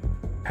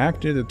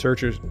 Hacked into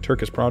the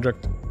Turkish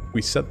project.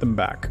 We set them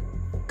back.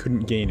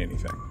 Couldn't gain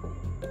anything.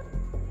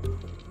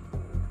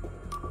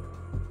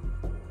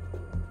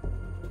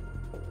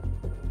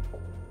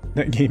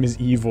 That game is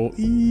evil.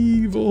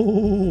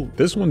 Evil!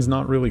 This one's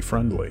not really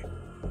friendly.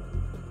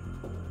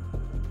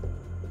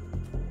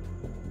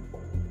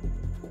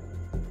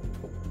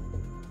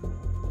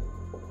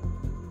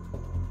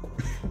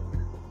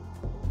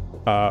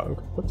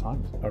 What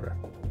time is it? Okay.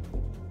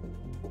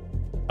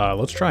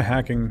 Let's try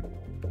hacking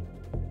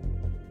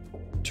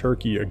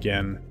Turkey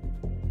again.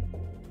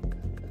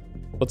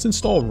 Let's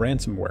install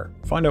ransomware.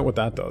 Find out what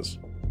that does.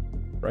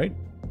 Right?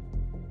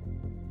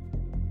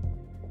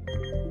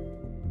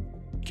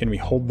 Can we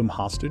hold them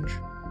hostage?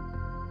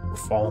 We're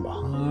falling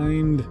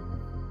behind.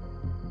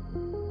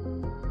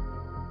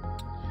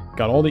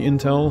 Got all the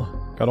intel.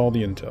 Got all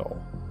the intel.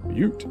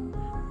 Beaut.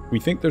 We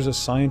think there's a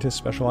scientist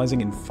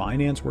specializing in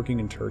finance working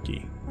in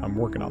Turkey. I'm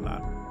working on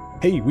that.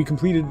 Hey, we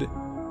completed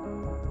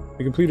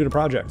a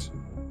project.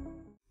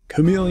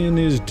 Chameleon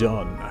is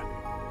done.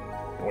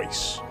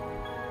 Nice.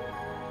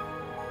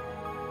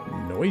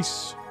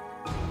 Nice.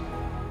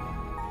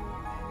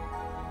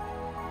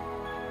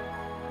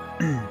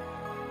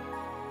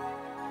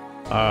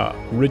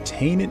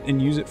 Retain it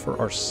and use it for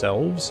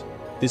ourselves.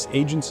 This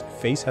agent's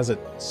face has a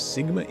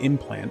Sigma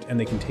implant and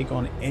they can take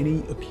on any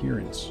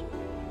appearance.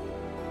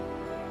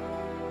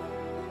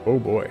 Oh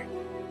boy.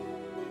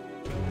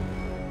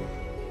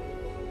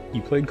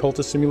 You played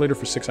Cultist Simulator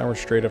for 6 hours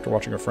straight after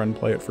watching a friend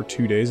play it for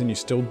 2 days and you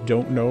still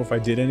don't know if I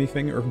did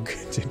anything or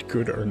did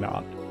good or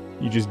not.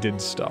 You just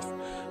did stuff.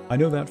 I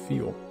know that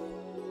feel.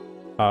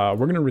 We're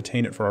going to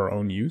retain it for our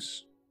own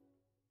use.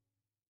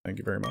 Thank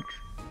you very much.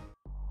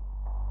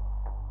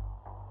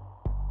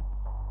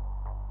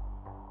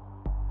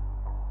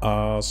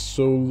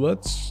 So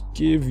let's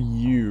give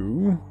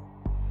you...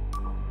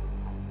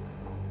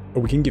 Oh,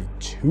 we can give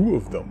 2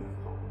 of them.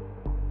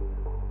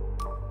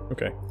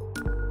 Okay.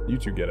 You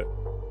two get it.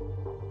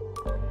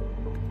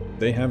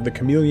 They have the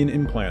chameleon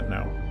implant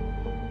now.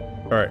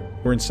 Alright,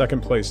 we're in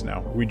 2nd place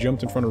now. We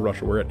jumped in front of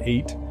Russia. We're at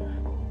 8.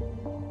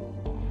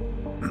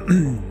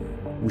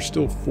 We're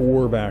still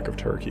 4 back of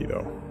Turkey,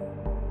 though.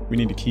 We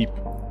need to keep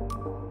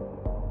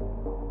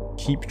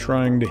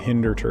trying to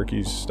hinder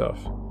Turkey's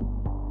stuff.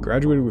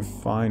 Graduated with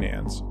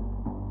finance.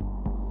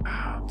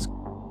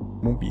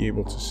 Won't be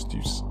able to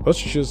do...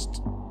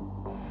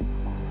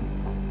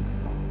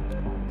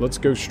 Let's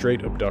go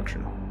straight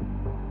abduction.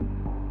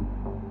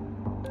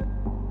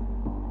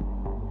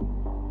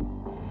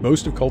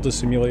 Most of Cultist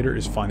Simulator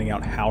is finding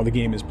out how the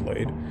game is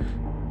played.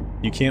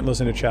 You can't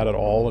listen to chat at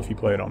all if you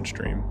play it on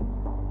stream.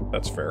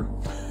 That's fair.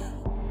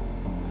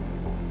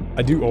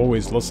 I do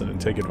always listen and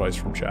take advice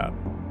from chat.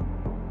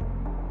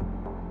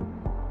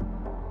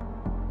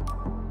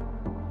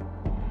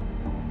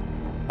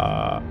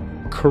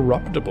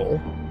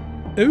 Corruptible.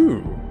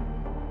 Ooh.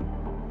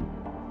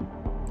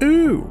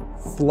 Ooh.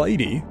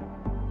 Flighty.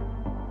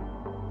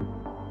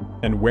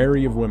 And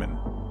wary of women.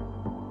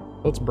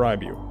 Let's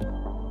bribe you.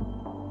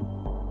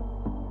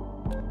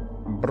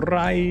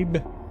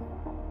 Bribe.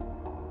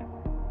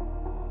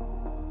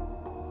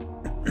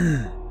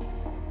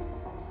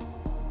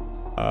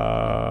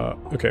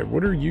 Okay,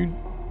 what are you...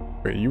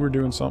 Wait, you were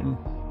doing something?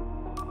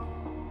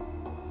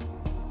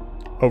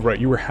 Oh, right,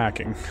 you were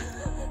hacking.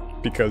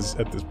 Because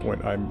at this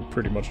point, I'm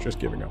pretty much just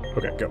giving up.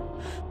 Okay, go.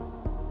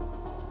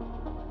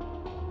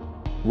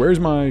 Where's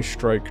my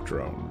strike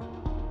drone?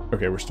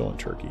 Okay, we're still in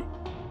Turkey.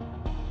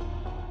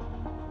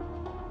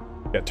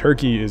 Yeah,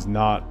 Turkey is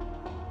not...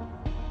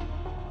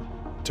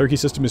 Turkey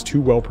system is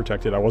too well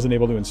protected. I wasn't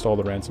able to install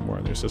the ransomware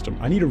on their system.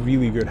 I need a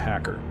really good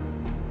hacker.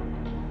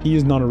 He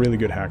is not a really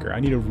good hacker.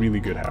 I need a really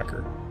good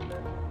hacker.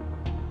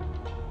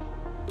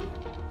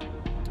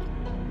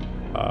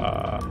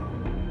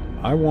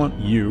 I want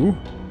you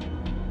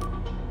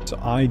to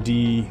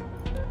ID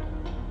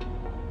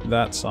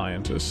that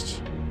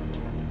scientist.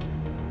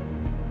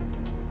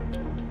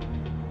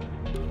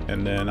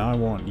 And then I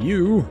want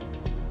you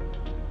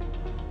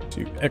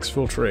to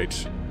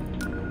exfiltrate.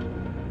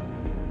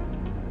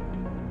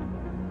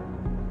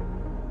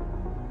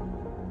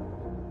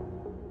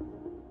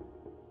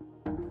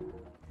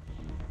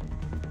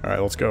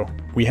 Alright, let's go.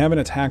 We have an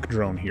attack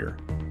drone here.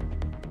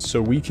 So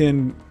we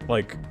can,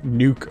 like,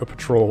 nuke a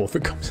patrol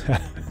that comes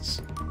at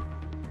us.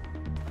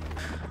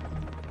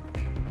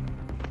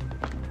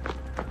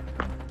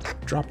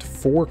 Dropped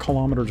 4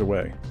 kilometers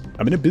away.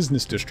 I'm in a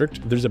business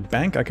district. There's a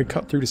bank I could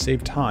cut through to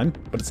save time,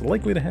 but it's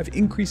likely to have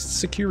increased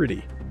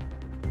security.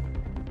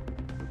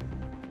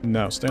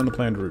 No, stay on the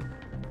planned route.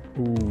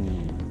 Ooh,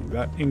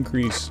 that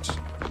increased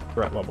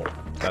threat level.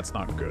 That's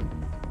not good.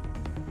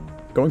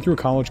 Going through a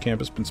college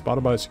campus, been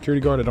spotted by a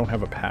security guard, I don't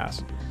have a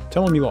pass.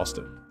 Tell him you lost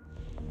it.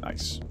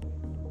 Nice.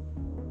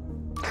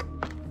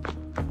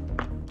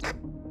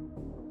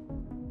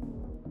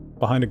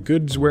 Behind a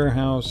goods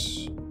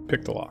warehouse,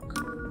 pick the lock.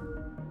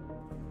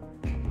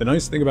 The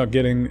nice thing about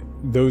getting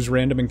those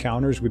random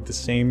encounters with the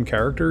same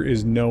character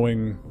is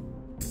knowing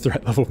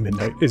threat level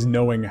midnight, is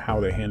knowing how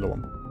they handle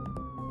them.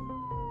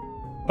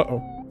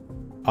 Uh-oh.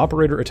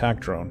 Operator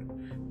attack drone.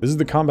 This is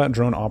the combat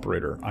drone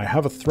operator. I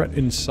have a threat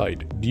in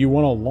sight. Do you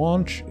want to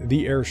launch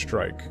the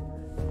airstrike?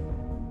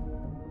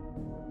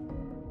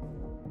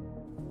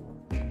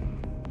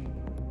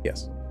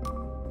 Yes.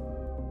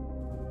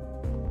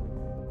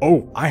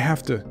 Oh, I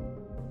have to...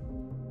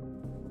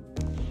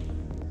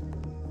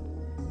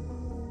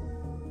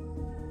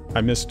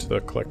 I missed the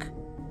click.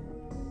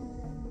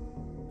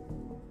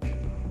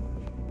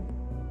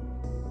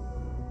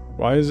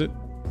 Why is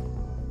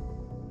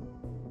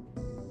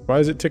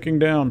it ticking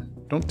down?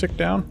 Don't tick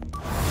down.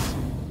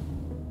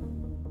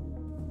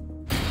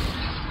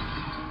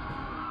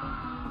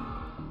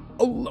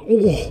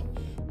 Oh.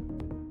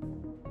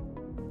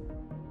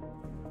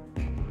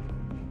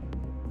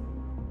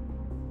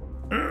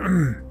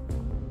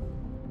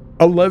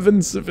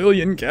 11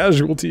 civilian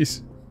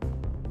casualties.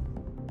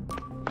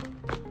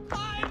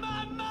 I'm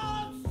a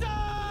monster!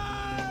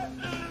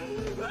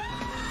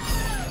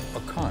 A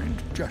kind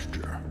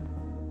gesture.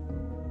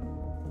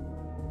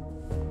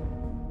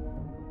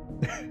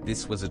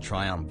 This was a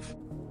triumph.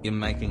 In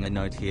making a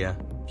note here,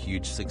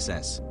 huge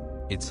success.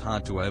 It's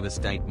hard to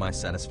overstate my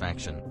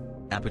satisfaction.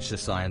 Aperture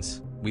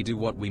Science, we do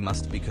what we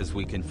must because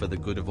we can for the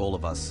good of all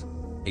of us.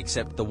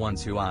 Except the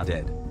ones who are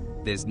dead.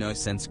 There's no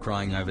sense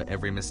crying over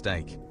every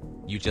mistake.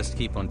 You just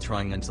keep on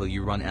trying until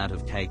you run out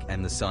of cake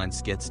and the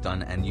science gets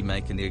done and you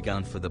make an ear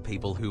gun for the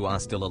people who are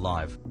still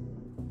alive.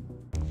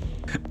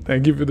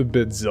 Thank you for the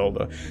bit,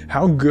 Zelda.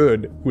 How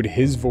good would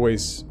his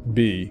voice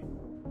be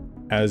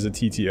as a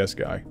TTS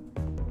guy?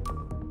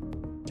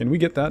 Can we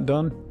get that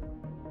done?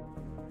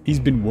 He's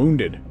been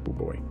wounded. Oh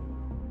boy.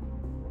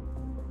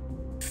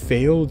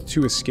 Failed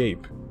to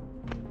escape.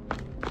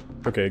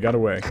 Okay, got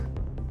away.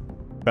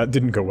 That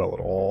didn't go well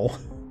at all.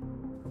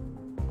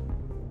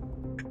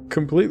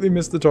 Completely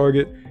missed the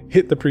target,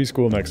 hit the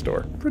preschool next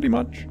door. Pretty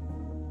much.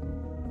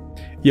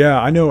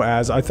 Yeah, I know,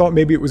 Az. I thought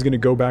maybe it was going to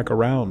go back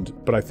around,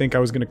 but I think I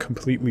was going to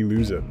completely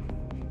lose it.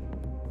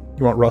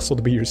 You want Russell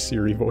to be your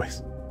Siri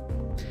voice?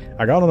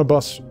 I got on a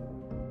bus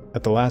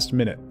at the last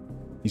minute.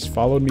 He's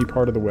followed me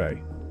part of the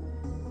way.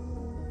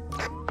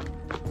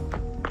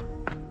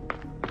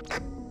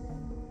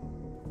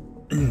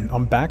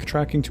 I'm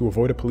backtracking to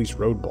avoid a police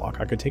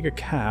roadblock. I could take a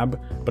cab,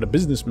 but a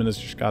businessman has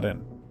just got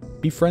in.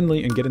 Be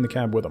friendly and get in the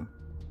cab with him.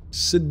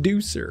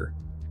 Seducer.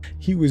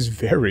 He was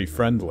very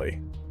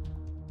friendly.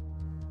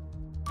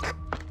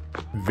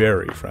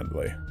 Very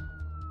friendly.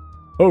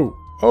 Oh!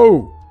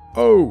 Oh!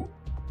 Oh!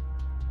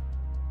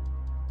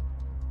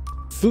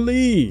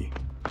 Flee!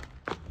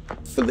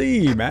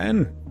 Flee,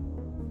 man!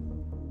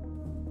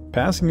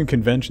 Passing a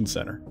convention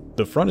center.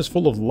 The front is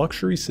full of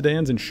luxury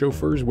sedans and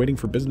chauffeurs waiting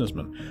for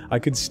businessmen. I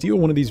could steal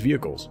one of these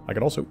vehicles. I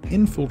could also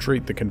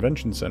infiltrate the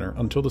convention center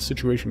until the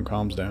situation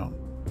calms down.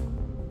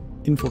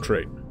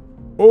 Infiltrate.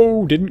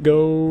 Oh, didn't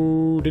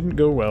go well.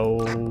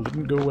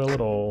 Didn't go well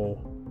at all.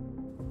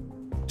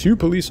 2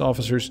 police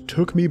officers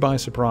took me by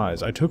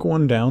surprise. I took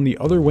one down, the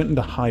other went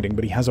into hiding,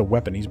 but he has a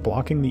weapon. He's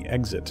blocking the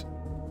exit.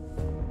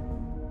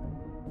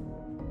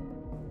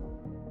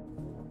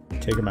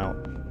 Take him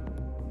out.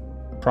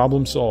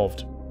 Problem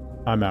solved.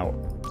 I'm out.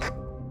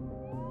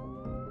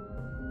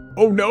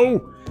 Oh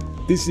no!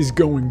 This is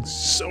going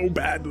so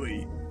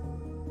badly.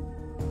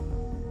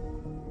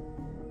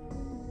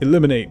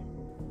 Eliminate.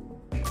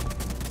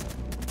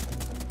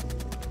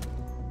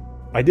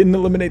 I didn't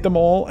eliminate them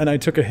all, and I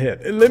took a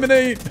hit.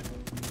 Eliminate!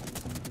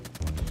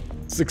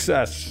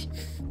 Success.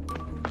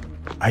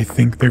 I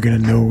think they're gonna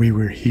know we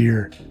were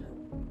here.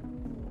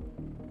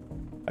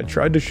 I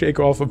tried to shake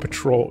off a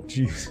patrol.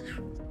 Jeez.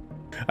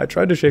 I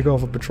tried to shake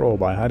off a patrol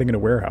by hiding in a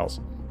warehouse.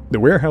 The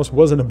warehouse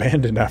wasn't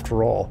abandoned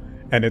after all,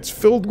 and it's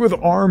filled with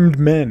armed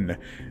men.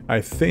 I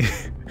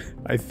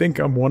think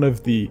I'm one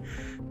of the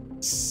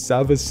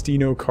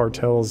Savastino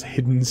cartel's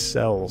hidden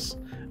cells.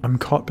 I'm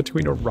caught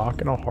between a rock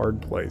and a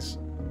hard place.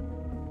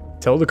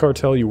 Tell the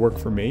cartel you work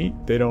for me.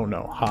 They don't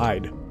know.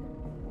 Hide.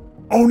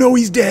 Oh no,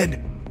 he's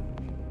dead!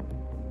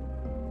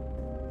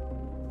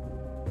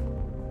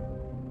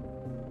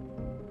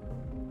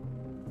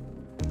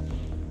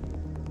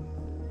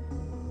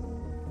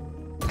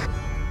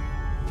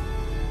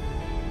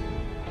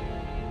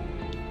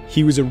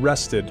 He was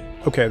arrested.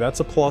 Okay, that's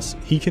a plus.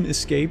 He can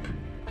escape.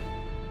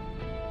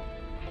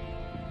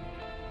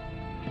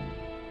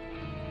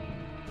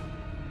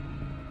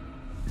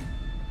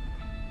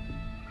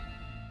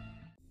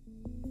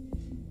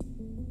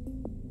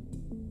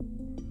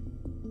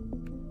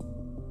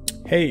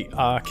 Hey,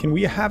 can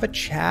we have a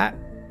chat?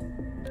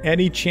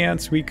 Any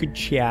chance we could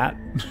chat?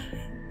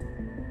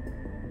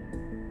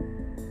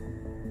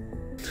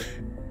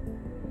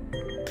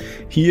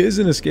 He is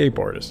an escape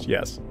artist,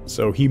 yes.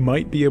 So he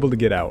might be able to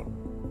get out.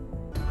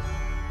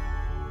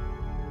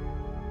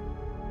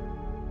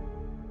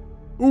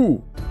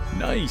 Ooh,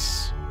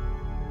 nice.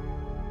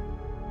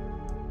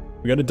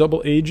 We got a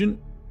double agent.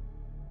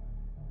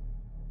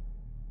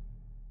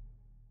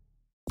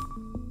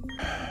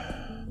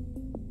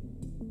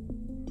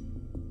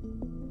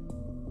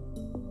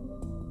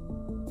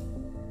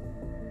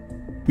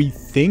 We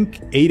think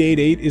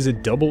 888 is a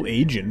double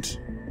agent.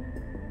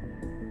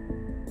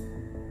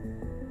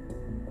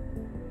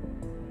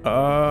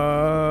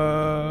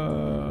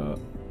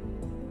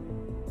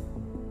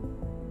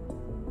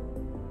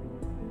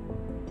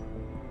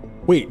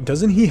 Wait,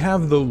 doesn't he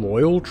have the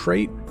loyal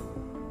trait?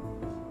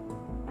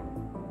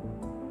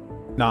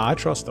 Nah, I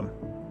trust him.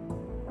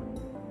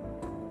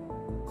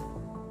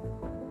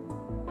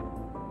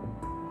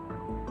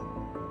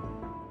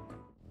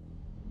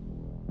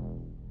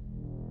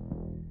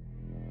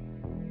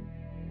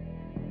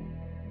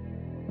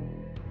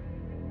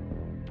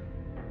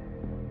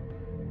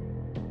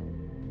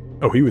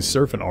 Oh, he was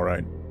surfing all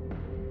right.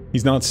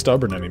 He's not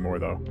stubborn anymore,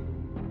 though.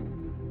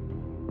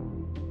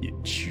 You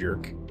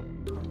jerk.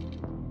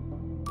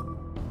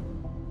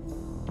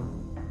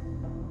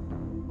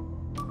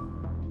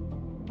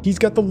 He's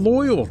got the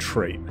loyal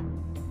trait.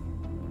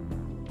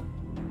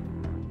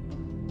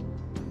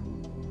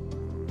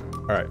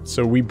 Alright,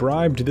 so we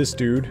bribed this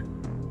dude.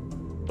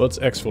 Let's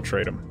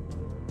exfiltrate him.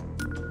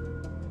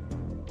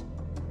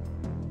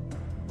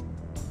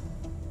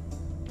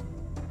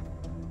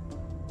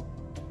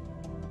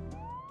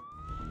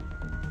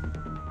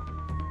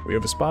 We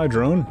have a spy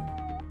drone.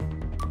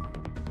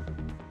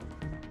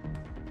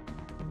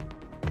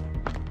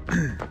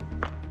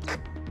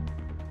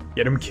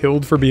 Get him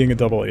killed for being a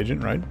double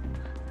agent, right?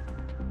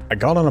 I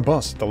got on a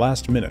bus at the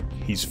last minute.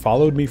 He's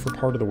followed me for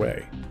part of the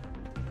way.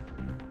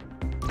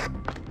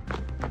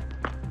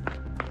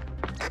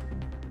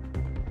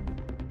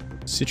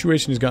 The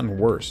situation has gotten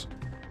worse.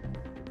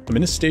 I'm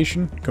in a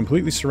station,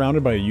 completely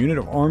surrounded by a unit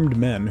of armed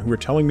men who are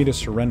telling me to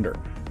surrender.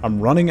 I'm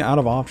running out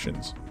of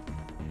options.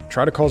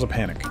 Try to cause a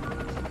panic.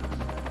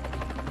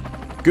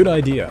 Good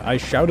idea. I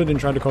shouted and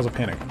tried to cause a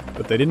panic,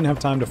 but they didn't have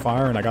time to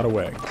fire and I got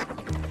away.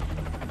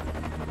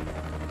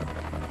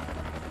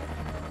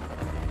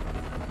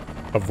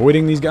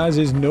 Avoiding these guys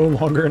is no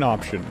longer an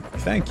option.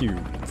 Thank you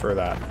for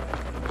that.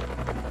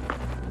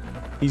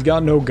 He's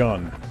got no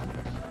gun.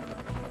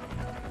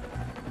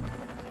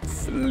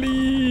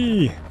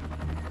 Flee!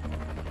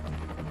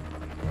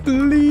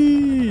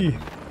 Flee!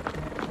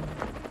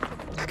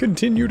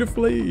 Continue to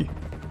flee.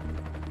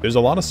 There's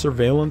a lot of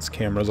surveillance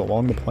cameras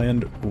along the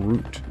planned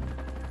route.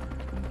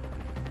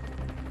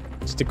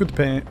 Stick with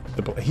the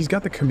he's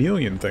got the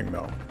chameleon thing,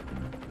 though.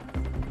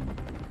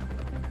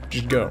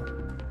 Just go.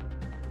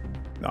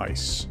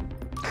 Nice.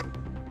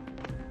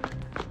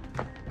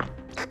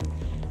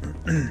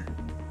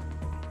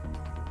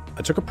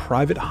 I took a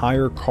private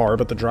hire car,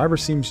 but the driver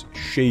seems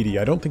shady.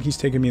 I don't think he's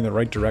taking me in the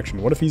right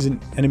direction. What if he's an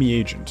enemy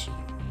agent?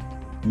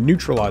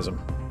 Neutralize him.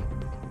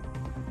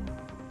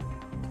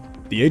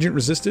 The agent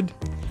resisted,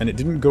 and it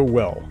didn't go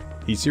well.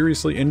 He's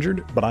seriously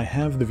injured, but I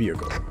have the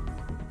vehicle.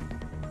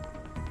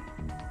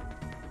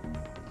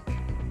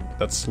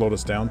 That slowed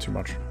us down too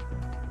much.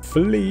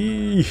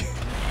 Flee!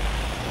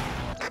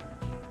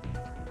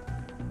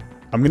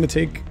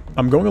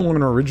 I'm going along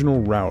an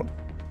original route.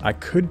 I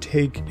could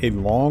take a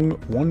long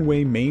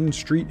one-way main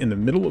street in the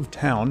middle of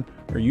town,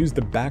 or use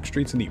the back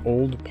streets in the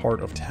old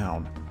part of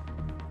town.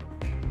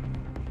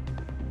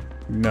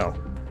 No.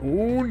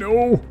 Oh,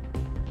 no!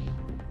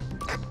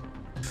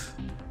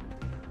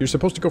 You're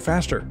supposed to go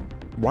faster.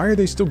 Why are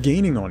they still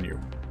gaining on you?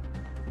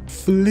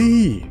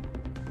 Flee!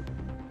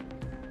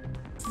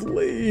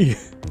 Flee!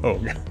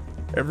 Oh,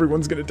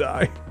 everyone's gonna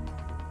die.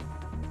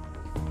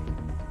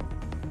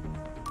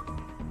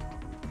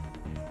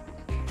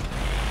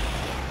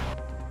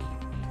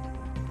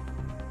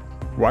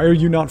 Why are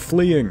you not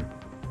fleeing?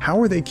 How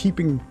are they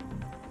keeping...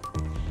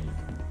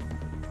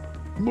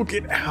 Look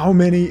at how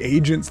many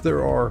agents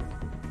there are.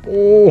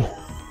 Oh!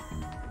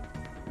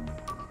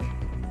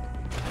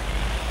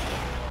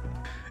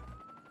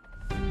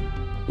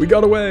 We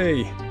got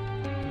away!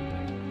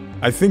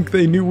 I think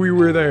they knew we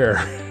were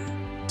there.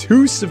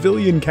 2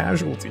 civilian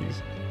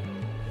casualties.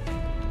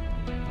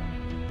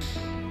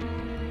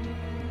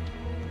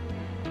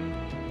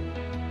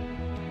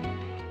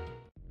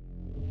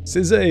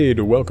 Sizade,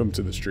 welcome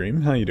to the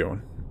stream. How you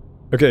doing?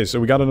 Okay, so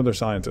we got another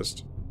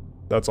scientist.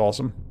 That's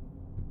awesome.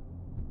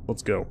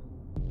 Let's go.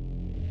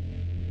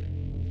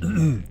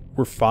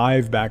 We're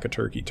 5 back at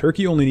Turkey.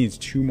 Turkey only needs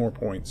 2 more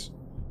points.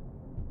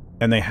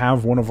 And they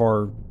have one of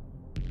our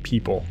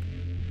people.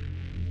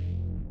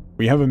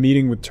 We have a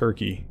meeting with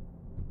Turkey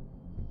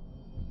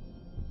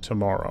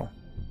tomorrow.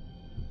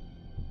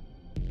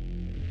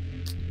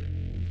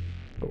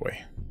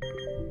 Boy.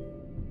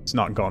 It's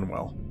not gone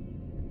well.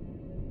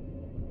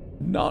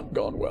 Not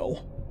gone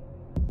well.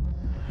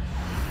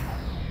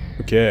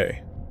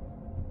 Okay.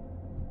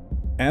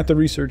 At the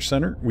research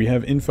center, we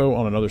have info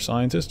on another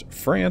scientist.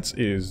 France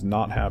is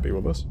not happy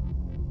with us.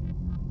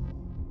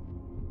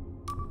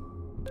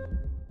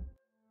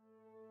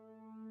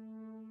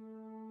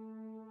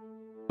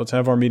 Let's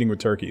have our meeting with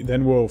Turkey.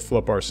 Then we'll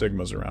flip our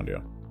sigmas around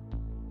you.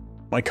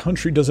 My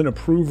country doesn't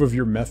approve of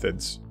your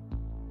methods.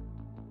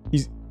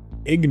 He's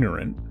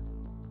ignorant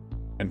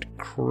and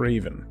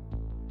craven.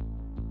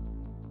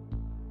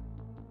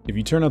 If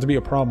you turn out to be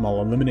a problem,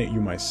 I'll eliminate you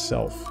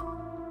myself.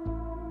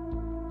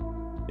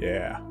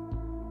 Yeah.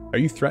 Are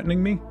you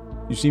threatening me?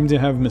 You seem to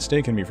have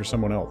mistaken me for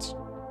someone else.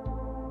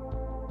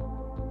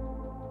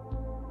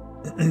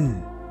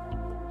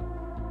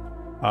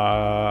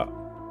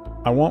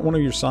 I want one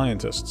of your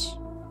scientists.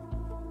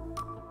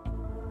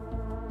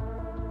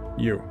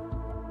 You.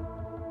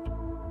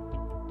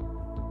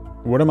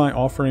 What am I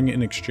offering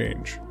in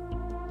exchange?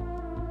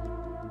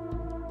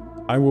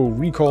 I will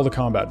recall the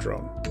combat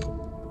drone.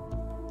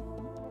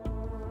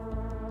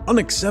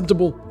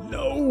 Unacceptable!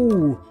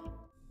 No!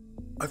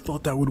 I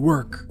thought that would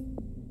work.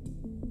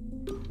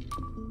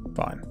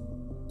 Fine.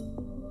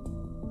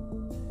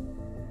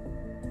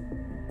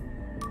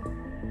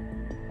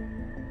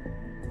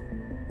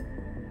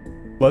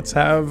 Let's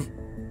have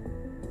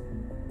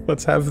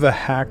the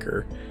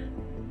hacker.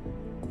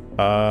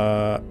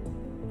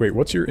 Wait,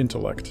 what's your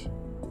intellect?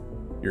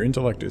 Your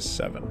intellect is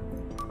 7.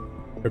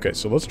 Okay,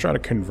 so let's try to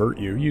convert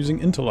you using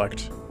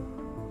intellect.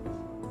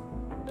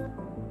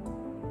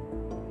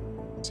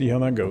 See how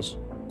that goes.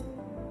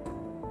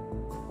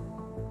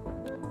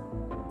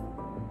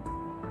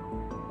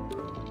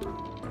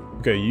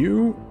 Okay,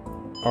 you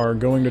are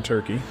going to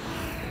Turkey.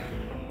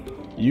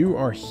 You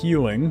are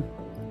healing.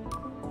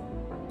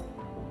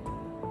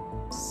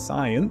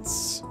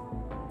 Science.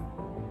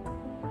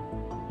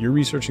 You're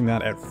researching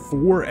that at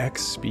 4x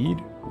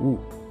speed? Ooh.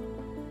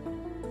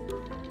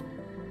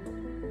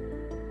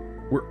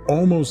 We're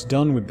almost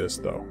done with this,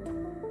 though.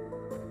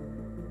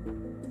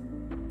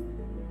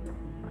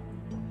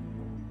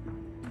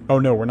 Oh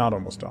no, we're not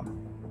almost done.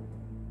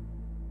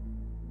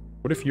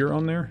 What if you're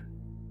on there?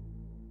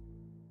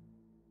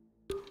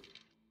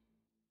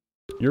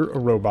 You're a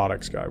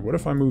robotics guy. What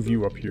if I move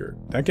you up here?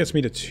 That gets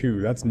me to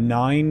 2. That's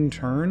 9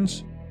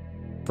 turns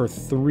for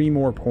 3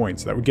 more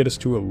points. That would get us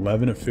to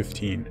 11 of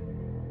 15.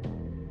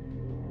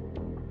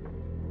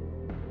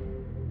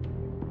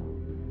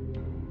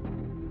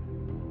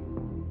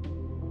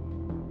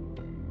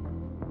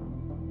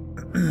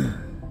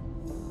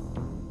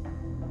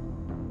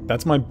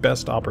 That's my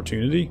best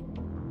opportunity,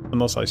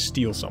 unless I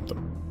steal something.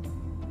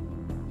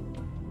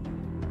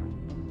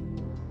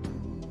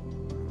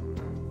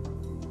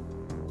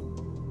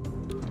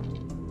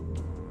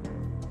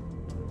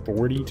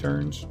 $40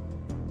 turns.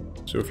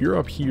 So if you're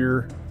up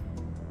here,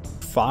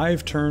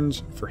 5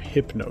 turns for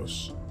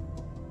Hypnos,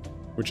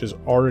 which has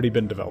already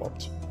been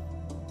developed.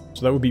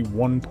 So that would be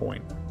 1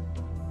 point.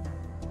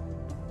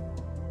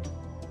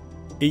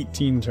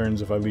 18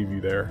 turns if I leave you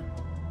there.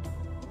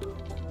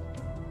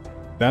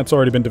 That's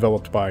already been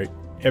developed by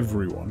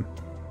everyone.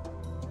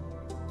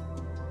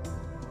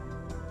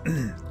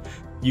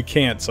 You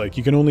can't, like,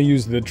 you can only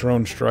use the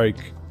drone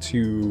strike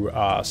to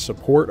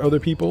support other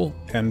people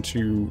and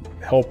to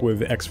help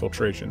with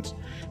exfiltrations,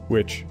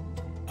 which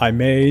I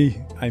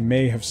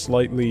may have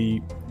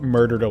slightly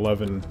murdered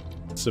 11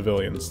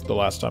 civilians the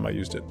last time I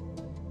used it.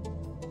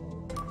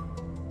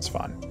 It's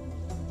fine.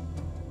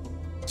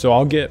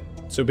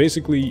 So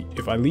basically,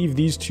 if I leave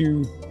these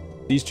two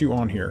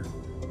on here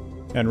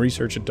and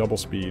research at double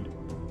speed,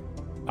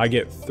 I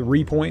get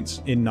 3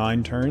 points in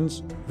 9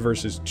 turns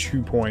versus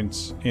 2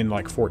 points in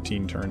like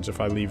 14 turns if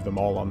I leave them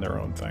all on their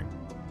own thing.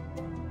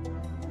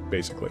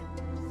 Basically.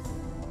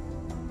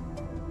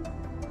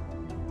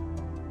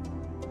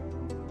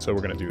 So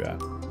we're gonna do that.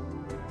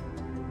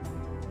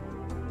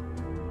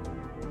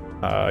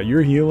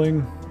 You're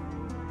healing.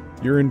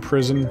 You're in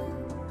prison.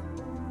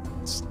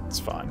 It's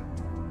fine.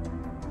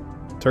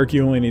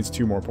 Turkey only needs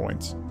 2 more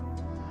points.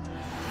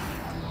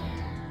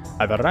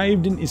 I've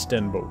arrived in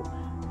Istanbul.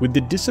 With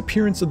the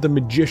disappearance of the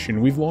magician,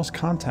 we've lost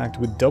contact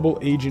with double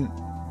agent...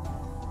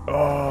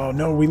 Oh,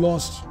 no, we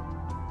lost...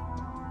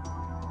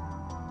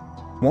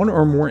 1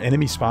 or more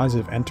enemy spies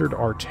have entered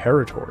our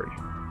territory.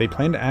 They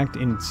plan to act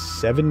in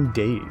 7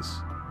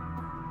 days.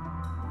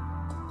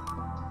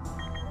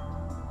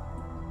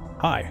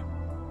 Hi.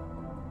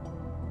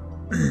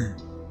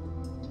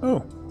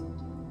 Oh.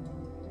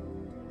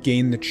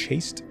 Gain the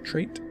chaste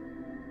trait.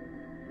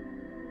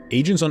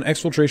 Agents on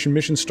exfiltration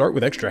missions start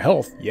with extra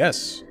health.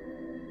 Yes.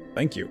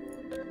 Thank you.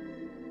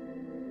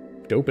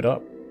 Dope it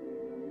up.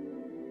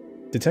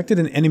 Detected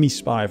an enemy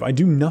spy. If I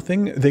do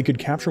nothing, they could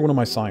capture one of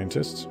my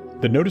scientists.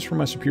 The notice from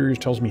my superiors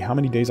tells me how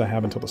many days I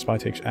have until the spy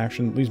takes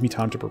action. It leaves me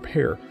time to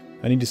prepare.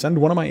 I need to send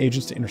one of my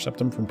agents to intercept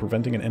them from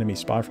preventing an enemy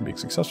spy from being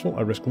successful.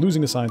 I risk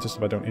losing a scientist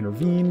if I don't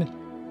intervene.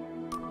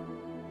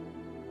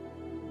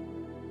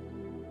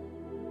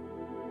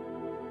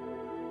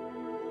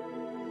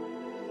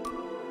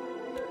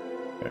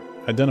 Okay.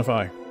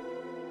 Identify.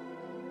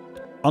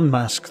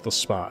 Unmask the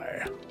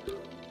spy.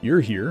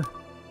 You're here.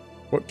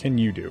 What can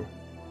you do?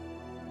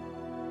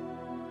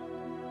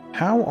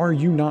 How are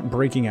you not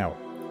breaking out?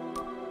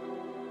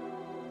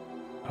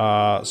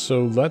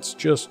 So let's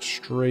just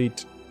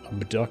straight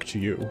abduct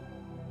you.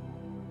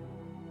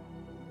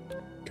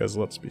 Because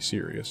let's be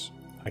serious.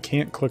 I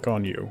can't click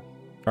on you.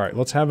 Alright,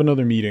 let's have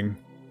another meeting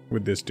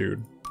with this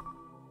dude.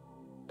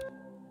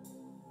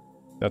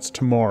 That's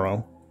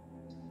tomorrow.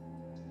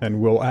 And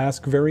we'll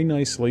ask very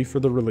nicely for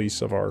the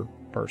release of our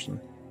person.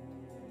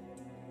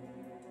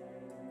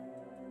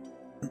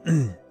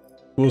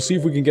 We'll see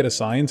if we can get a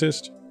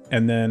scientist,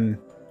 and then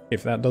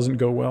if that doesn't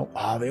go well...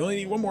 Ah, they only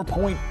need 1 more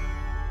point.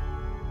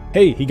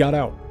 Hey, he got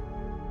out.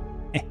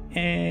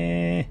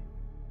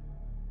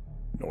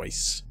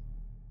 Nice.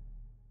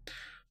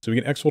 So we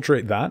can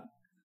exfiltrate that.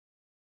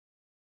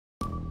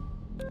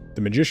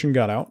 The magician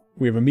got out.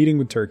 We have a meeting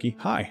with Turkey.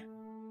 Hi.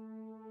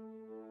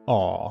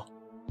 Aw.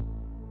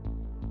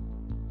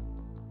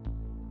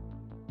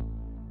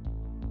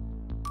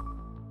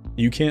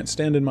 You can't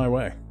stand in my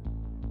way.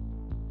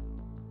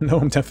 No,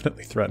 I'm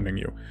definitely threatening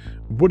you.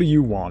 What do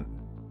you want?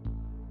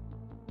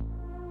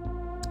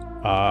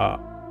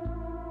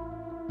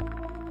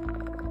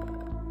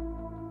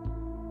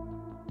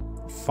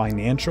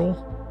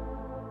 Financial?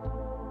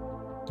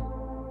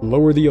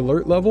 Lower the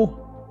alert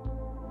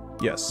level?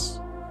 Yes.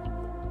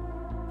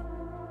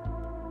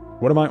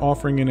 What am I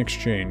offering in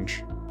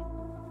exchange?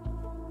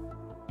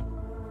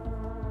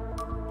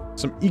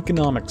 Some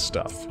economic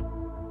stuff.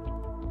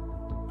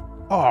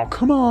 Oh,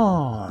 come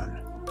on!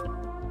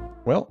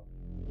 Well...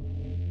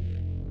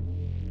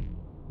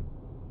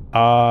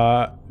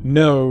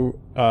 no,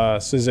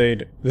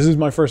 Sizade. This is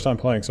my first time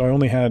playing, so I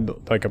only had,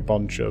 like, a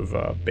bunch of,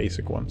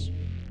 basic ones.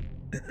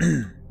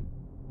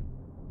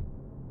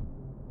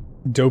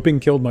 Doping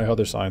killed my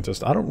other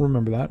scientist. I don't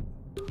remember that.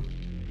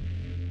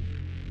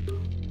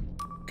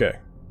 Okay.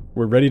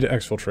 We're ready to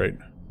exfiltrate.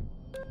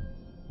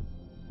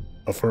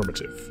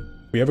 Affirmative.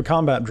 We have a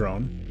combat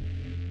drone.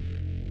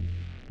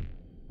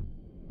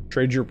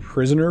 Trade your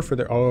prisoner for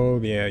their...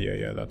 Oh,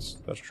 yeah, that's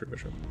true,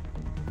 Bishop.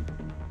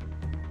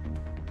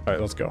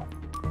 Alright, let's go.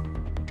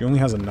 She only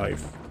has a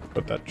knife,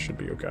 but that should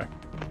be okay.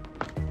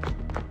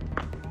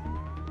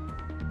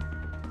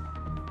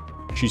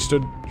 She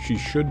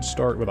should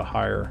start with a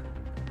higher...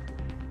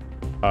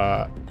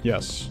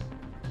 yes.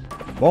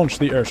 Launch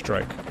the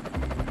airstrike.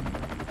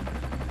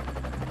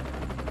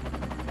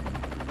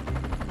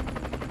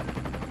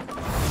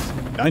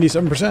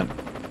 %.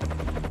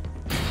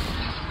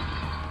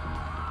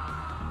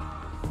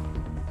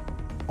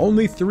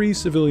 Only 3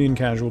 civilian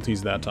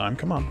casualties that time.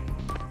 Come on.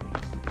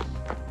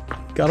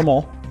 Got them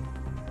all.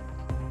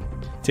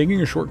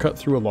 Taking a shortcut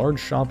through a large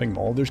shopping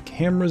mall, there's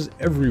cameras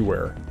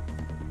everywhere.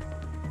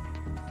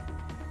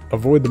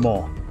 Avoid them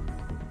all.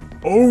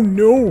 Oh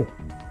no!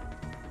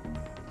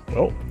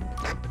 Well,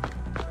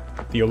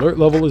 the alert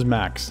level is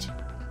maxed.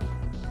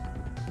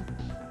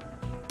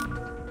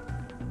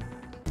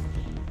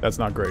 That's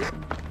not great.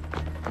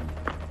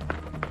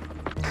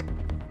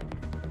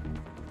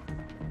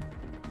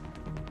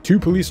 Two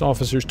police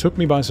officers took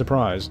me by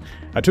surprise.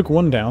 I took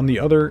one down, the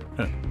other...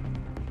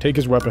 take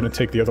his weapon and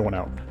take the other one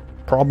out.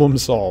 Problem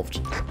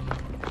solved.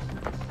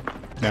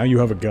 Now you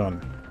have a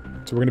gun.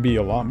 So we're going to be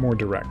a lot more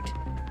direct.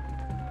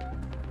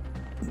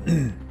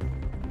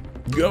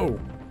 Go!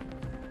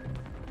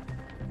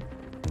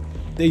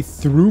 They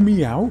threw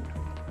me out?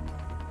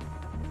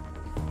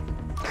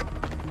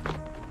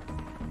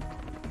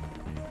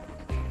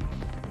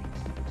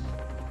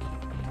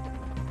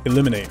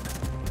 Eliminate.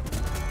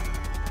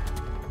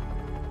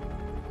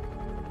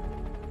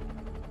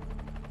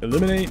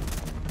 Eliminate.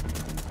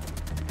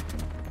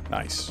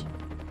 Nice.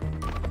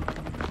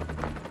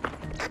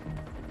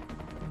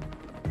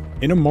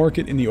 In a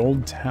market in the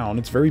old town.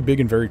 It's very big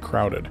and very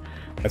crowded.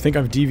 I think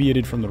I've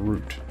deviated from the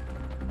route.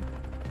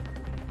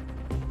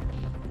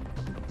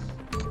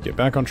 Get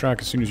back on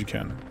track as soon as you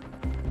can.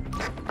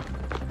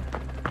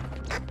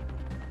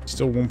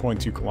 Still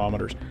 1.2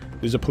 kilometers.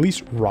 There's a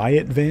police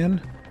riot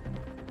van.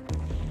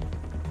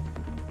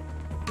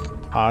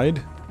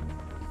 Hide.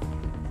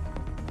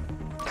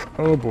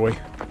 Oh boy.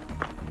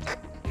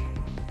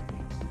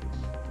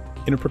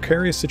 In a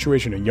precarious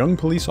situation, a young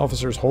police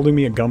officer is holding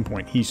me at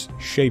gunpoint. He's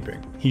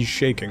shaking. He's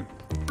shaking.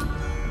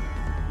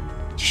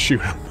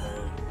 Shoot him.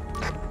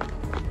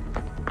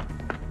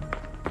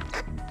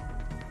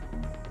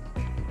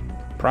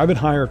 Private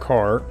hire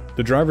car.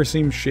 The driver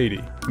seems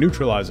shady.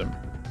 Neutralize him.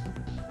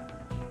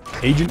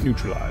 Agent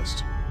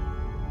neutralized.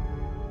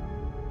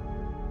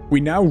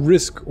 We now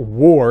risk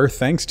war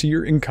thanks to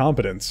your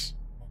incompetence.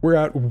 We're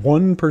at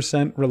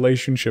 1%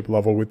 relationship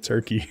level with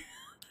Turkey.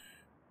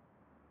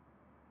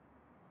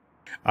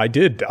 I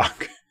did,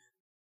 Doc.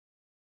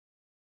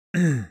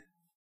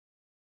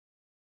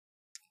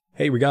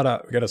 Hey, we got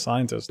a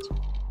scientist.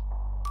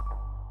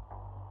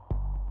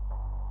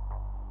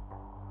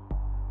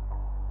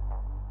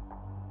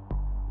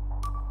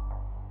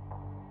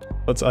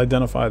 Let's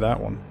identify that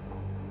one.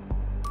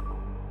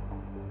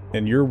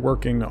 And you're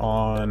working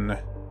on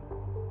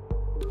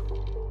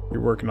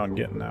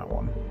getting that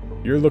one.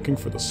 You're looking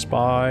for the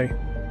spy.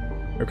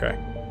 Okay.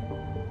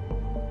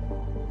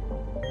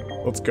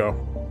 Let's go.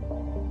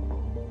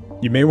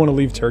 You may want to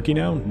leave Turkey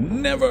now?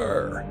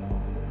 Never!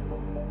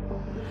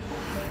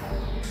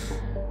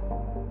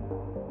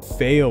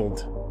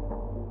 Failed.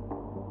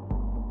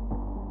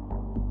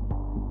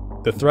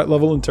 The threat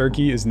level in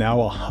Turkey is now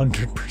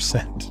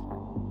 100%.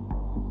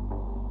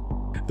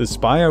 The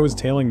spy I was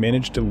tailing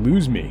managed to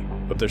lose me,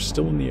 but they're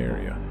still in the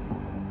area.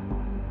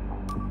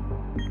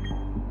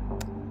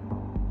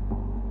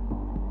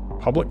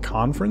 Public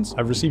conference?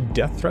 I've received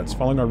death threats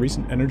following our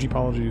recent energy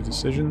policy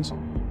decisions.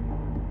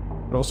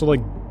 But also like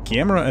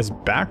Gamera as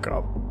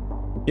backup.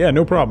 Yeah,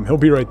 no problem. He'll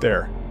be right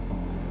there.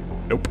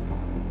 Nope.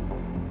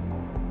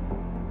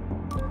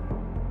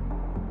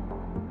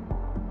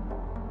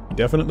 He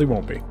definitely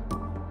won't be.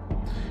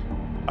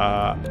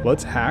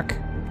 Let's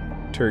hack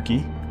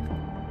Turkey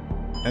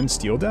and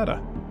steal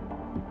data.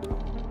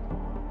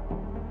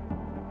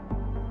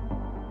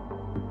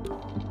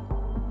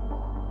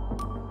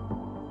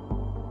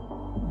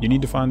 You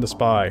need to find the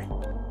spy.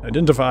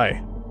 Identify.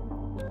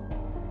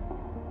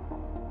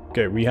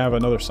 Okay, we have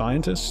another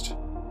scientist.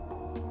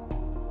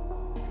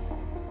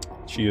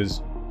 She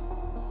is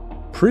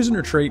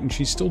prisoner trait, and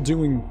she's still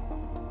doing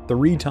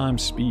 3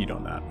 times speed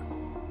on that.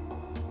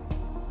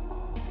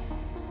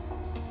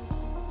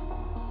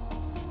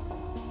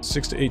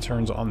 Six to 8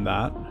 turns on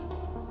that.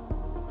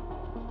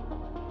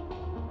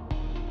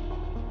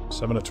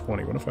 7 to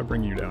 20. What if I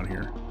bring you down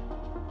here?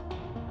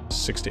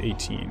 6 to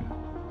 18.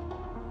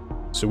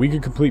 So we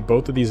could complete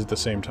both of these at the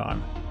same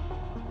time.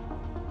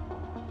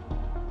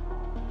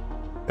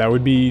 That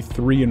would be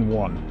 3 and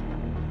 1.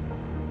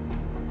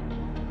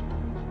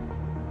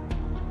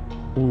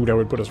 Ooh, that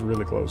would put us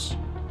really close.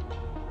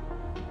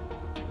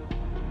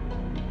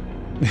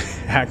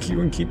 Hack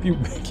you and keep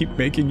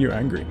making you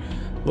angry.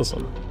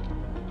 Listen.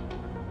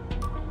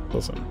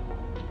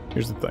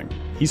 Here's the thing.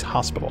 He's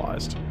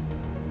hospitalized.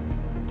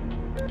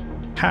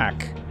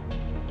 Hack.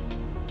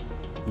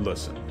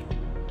 Listen.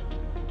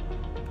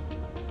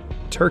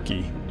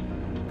 Turkey.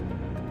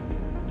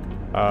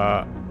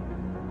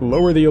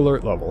 Lower the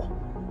alert level.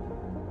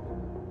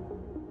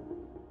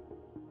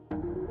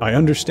 I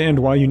understand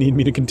why you need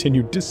me to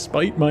continue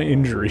despite my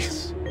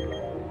injuries.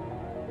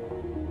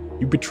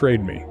 You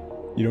betrayed me.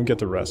 You don't get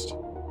the rest.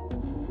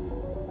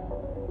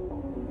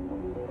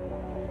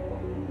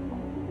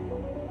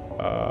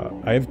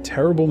 I have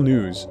terrible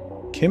news.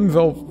 Kim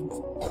Vel...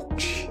 Oh,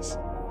 jeez.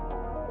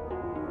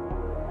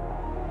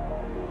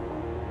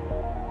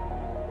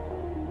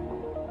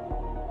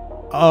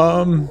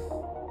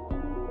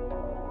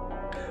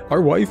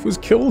 Our wife was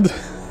killed.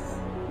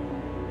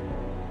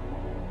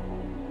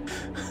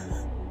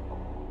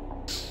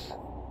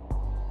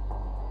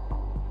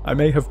 I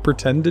may have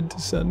pretended to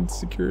send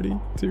security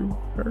to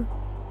her.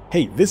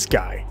 Hey, this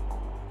guy.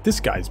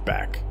 This guy's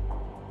back.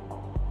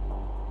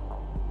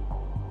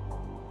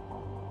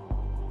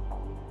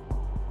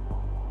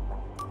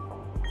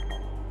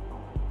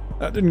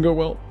 That didn't go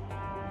well.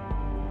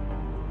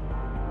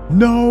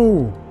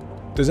 No!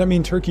 Does that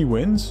mean Turkey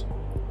wins?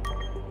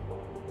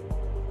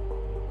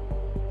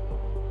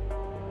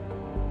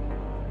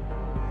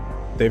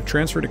 They've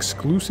transferred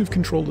exclusive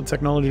control of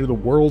technology to the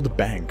World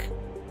Bank.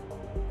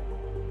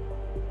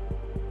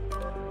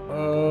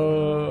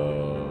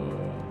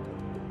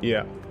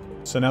 Yeah.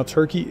 So now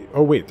Turkey...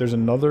 Oh wait, there's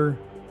another...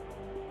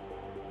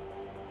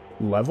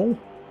 level.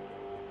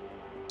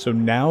 So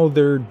now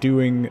they're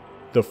doing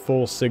the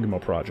full Sigma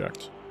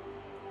project.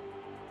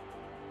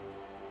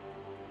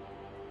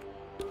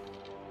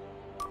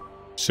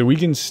 So we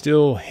can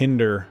still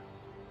hinder.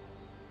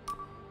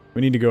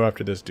 We need to go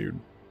after this dude.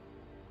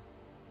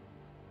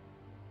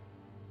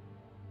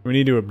 We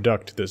need to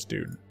abduct this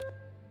dude.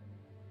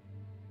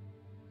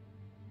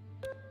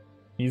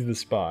 He's the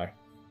spy.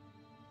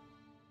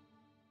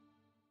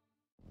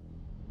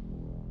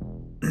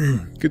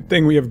 Good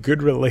thing we have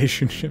good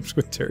relationships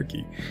with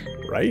Turkey,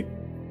 right?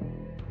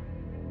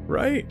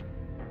 Right?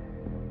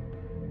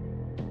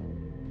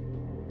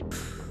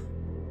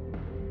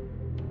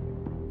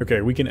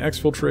 Okay, we can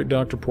exfiltrate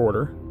Dr.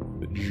 Porter,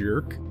 the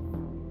jerk.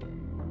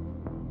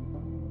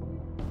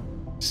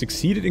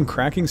 Succeeded in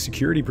cracking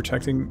security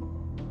protecting...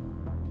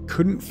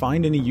 Couldn't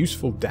find any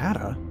useful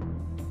data.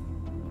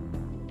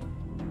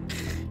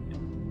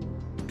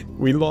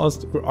 We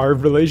lost... Our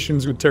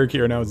relations with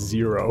Turkey are now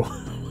 0.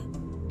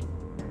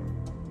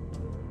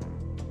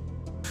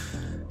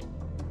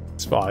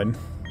 It's fine.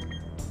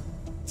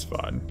 It's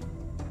fine.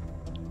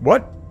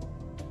 What?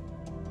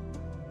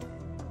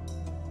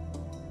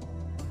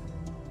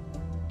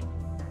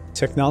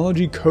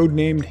 Technology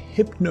codenamed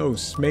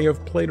Hypnos may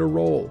have played a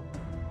role.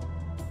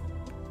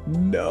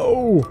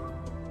 No!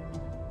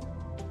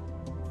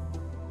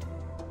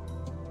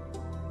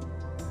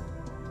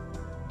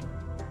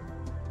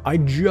 I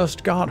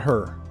just got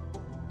her.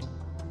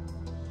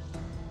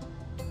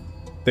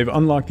 They've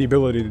unlocked the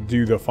ability to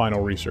do the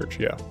final research,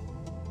 yeah.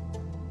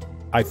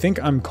 I think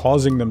I'm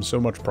causing them so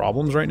much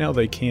problems right now,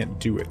 they can't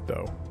do it,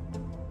 though.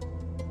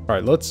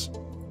 Alright, let's...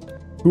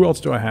 Who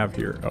else do I have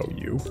here? Oh,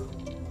 you.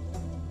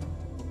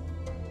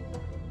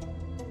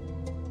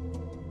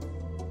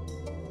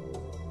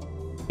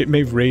 It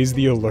may raise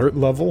the alert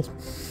level.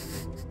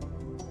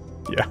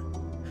 Yeah.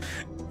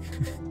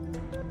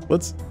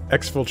 Let's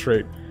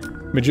exfiltrate.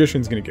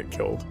 Magician's gonna get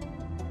killed.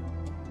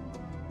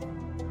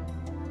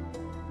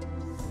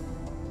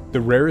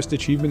 The rarest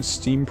achievement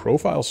Steam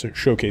profile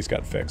showcase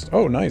got fixed.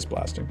 Oh, nice,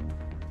 blasting.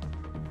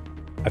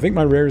 I think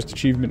my rarest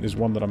achievement is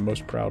one that I'm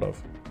most proud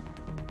of.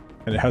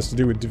 And it has to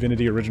do with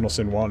Divinity Original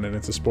Sin 1, and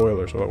it's a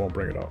spoiler, so I won't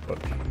bring it up, but...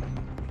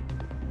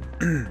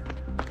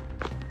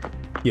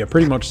 yeah,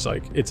 pretty much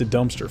psych. It's a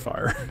dumpster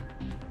fire.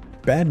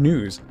 Bad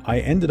news. I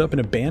ended up in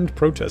a banned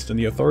protest and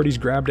the authorities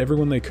grabbed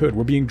everyone they could.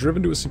 We're being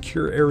driven to a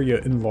secure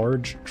area in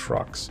large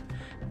trucks.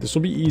 This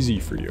will be easy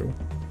for you.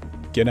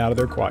 Get out of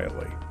there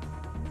quietly.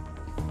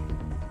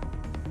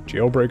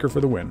 Jailbreaker for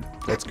the win.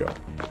 Let's go.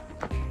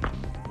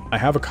 I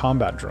have a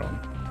combat drone.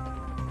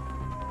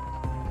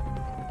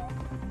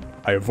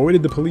 I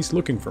avoided the police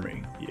looking for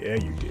me. Yeah,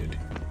 you did.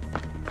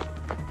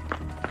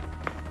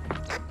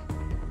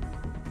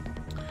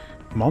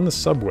 I'm on the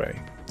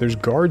subway. There's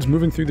guards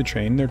moving through the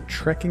train. They're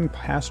trekking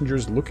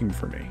passengers looking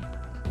for me.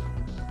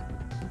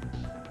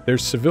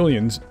 There's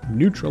civilians.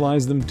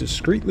 Neutralize them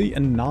discreetly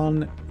and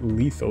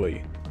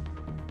non-lethally.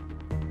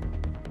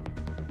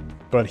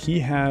 But he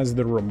has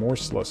the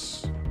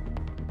remorseless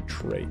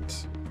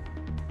trait.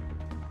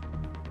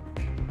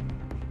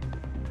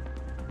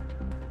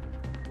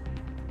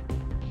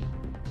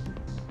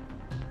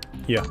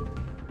 Yeah.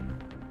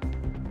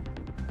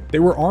 They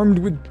were armed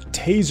with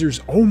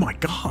tasers. Oh my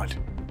god.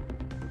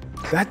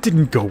 That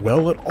didn't go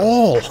well at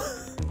all.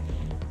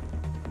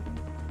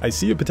 I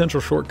see a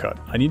potential shortcut.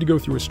 I need to go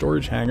through a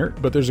storage hangar,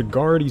 but there's a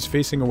guard. He's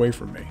facing away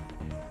from me.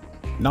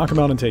 Knock him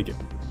out and take it.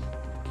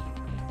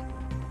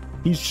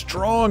 He's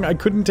strong. I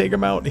couldn't take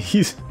him out.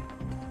 He's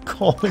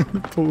calling the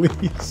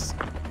police.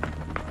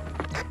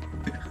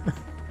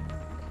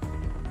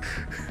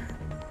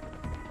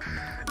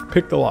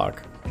 Pick the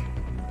lock.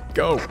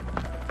 Go.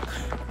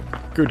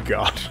 Good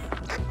God.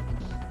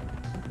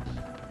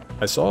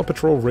 I saw a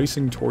patrol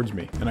racing towards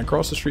me, and I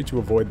crossed the street to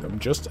avoid them.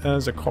 Just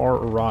as a car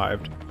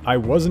arrived, I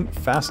wasn't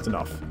fast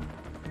enough.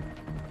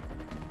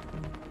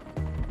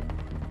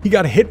 He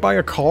got hit by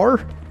a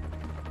car?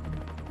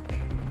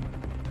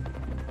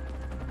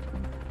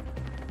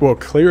 Well,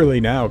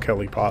 clearly now,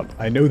 Kelly Pot.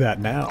 I know that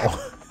now.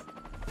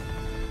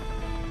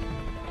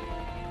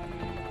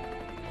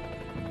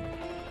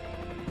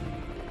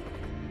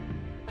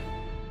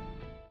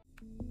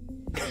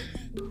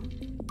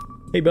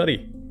 Hey,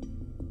 buddy.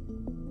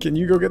 Can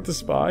you go get the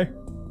spy?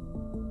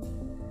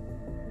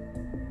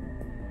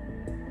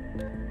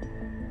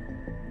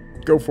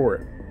 Go for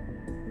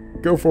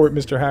it. Go for it,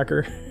 Mr.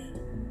 Hacker.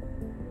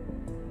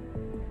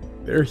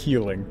 They're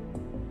healing.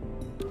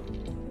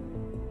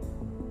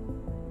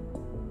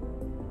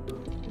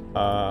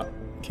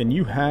 Can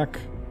you hack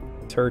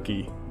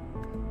Turkey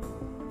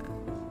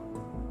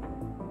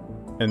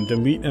and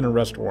delete an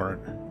arrest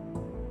warrant?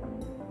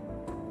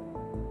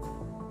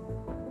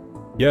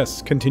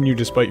 Yes, continue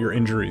despite your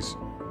injuries.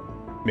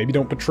 Maybe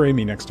don't betray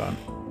me next time.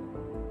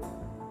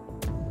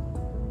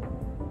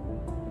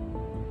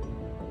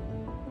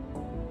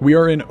 We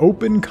are in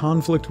open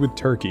conflict with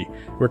Turkey.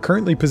 We're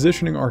currently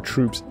positioning our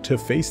troops to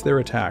face their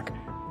attack.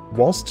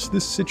 Whilst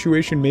this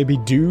situation may be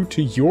due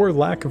to your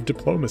lack of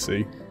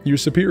diplomacy, your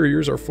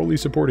superiors are fully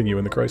supporting you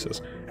in the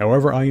crisis.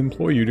 However, I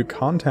implore you to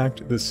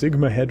contact the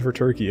Sigma head for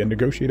Turkey and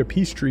negotiate a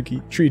peace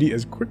treaty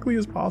as quickly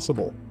as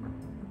possible.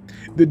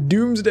 The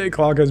doomsday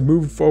clock has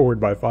moved forward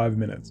by 5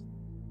 minutes.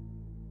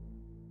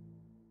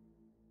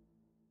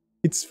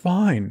 It's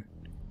fine.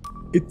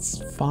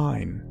 It's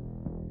fine.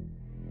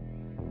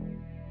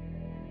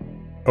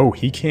 Oh,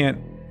 he can't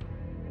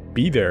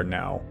be there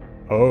now.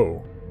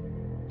 Oh.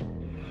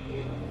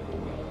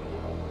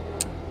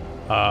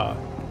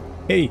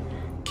 Hey,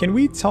 can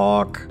we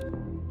talk?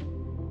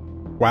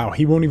 Wow,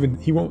 he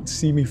won't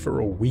see me for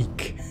a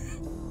week.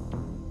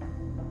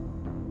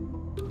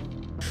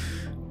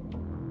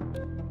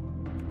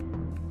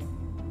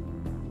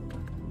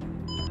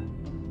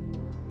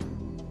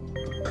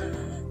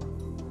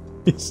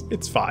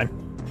 It's fine.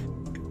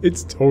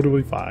 It's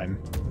totally fine.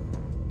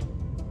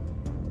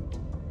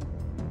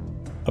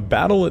 A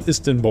battle at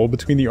Istanbul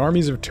between the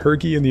armies of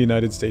Turkey and the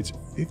United States.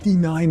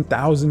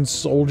 59,000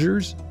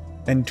 soldiers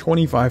and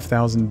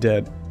 25,000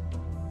 dead.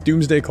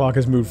 Doomsday clock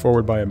has moved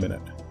forward by a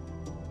minute.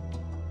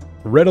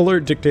 Red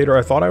alert, dictator.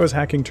 I thought I was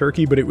hacking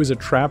Turkey, but it was a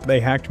trap. They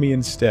hacked me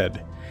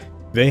instead.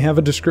 They have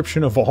a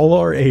description of all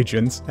our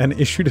agents and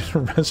issued an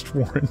arrest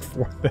warrant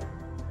for them.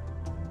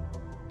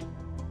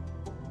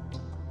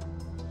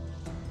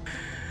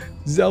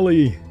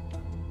 Zelly,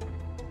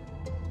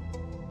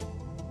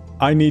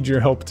 I need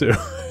your help too.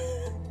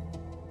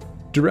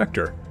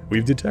 Director,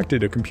 we've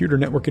detected a computer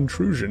network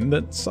intrusion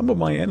that some of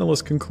my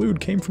analysts conclude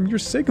came from your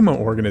Sigma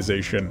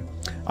organization.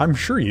 I'm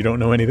sure you don't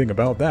know anything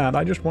about that.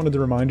 I just wanted to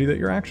remind you that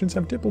your actions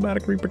have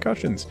diplomatic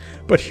repercussions.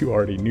 But you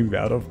already knew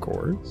that, of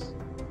course.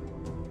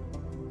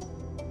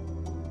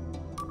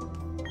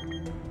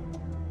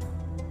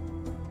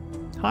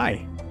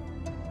 Hi.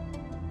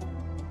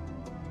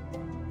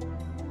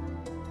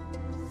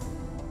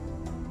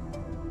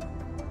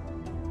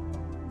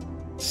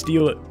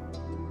 Steal it.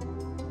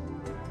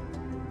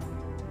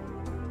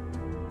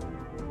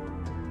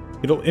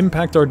 It'll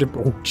impact our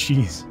oh,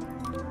 jeez.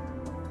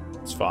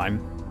 It's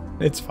fine.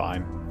 It's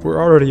fine. We're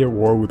already at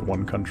war with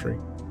one country.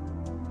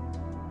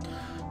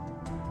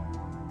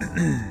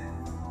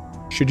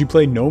 Should you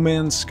play No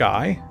Man's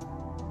Sky?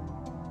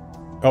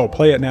 Oh,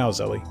 play it now,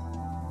 Zelly.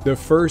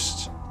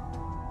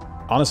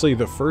 Honestly,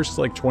 the first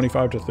like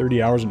 25 to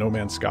 30 hours of No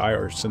Man's Sky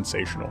are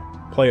sensational.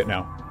 Play it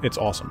now. It's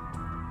awesome.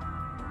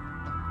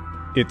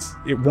 It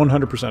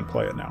 100%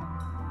 play it now.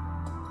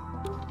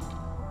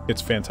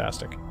 It's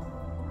fantastic.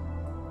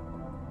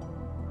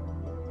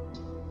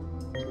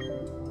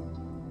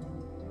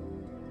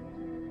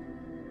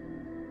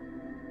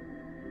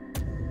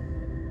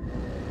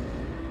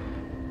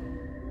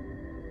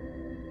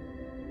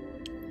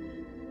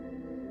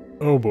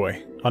 Oh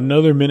boy,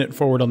 another minute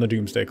forward on the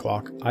doomsday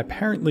clock.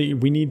 Apparently,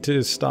 we need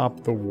to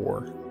stop the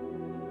war.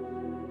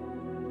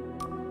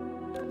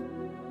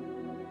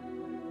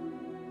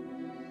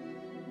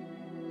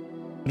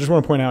 I just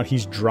want to point out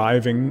he's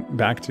driving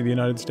back to the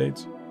United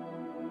States.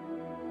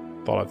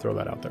 Thought I'd throw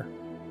that out there.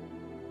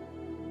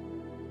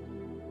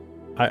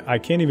 I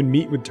can't even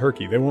meet with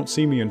Turkey. They won't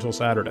see me until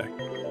Saturday.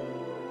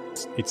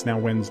 It's now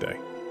Wednesday.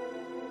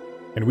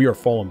 And we are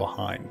falling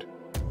behind.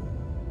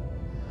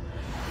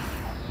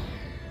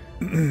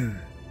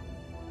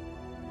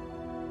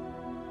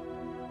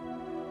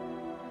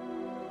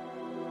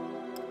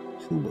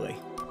 Oh boy.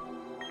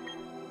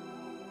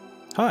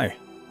 Hi.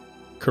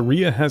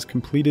 Korea has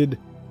completed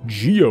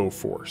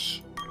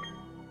Geoforce.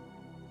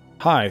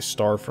 Hi,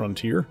 Star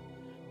Frontier.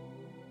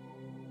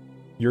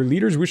 Your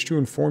leaders wish to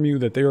inform you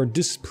that they are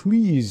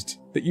displeased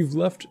that you've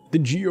left the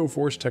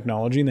Geoforce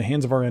technology in the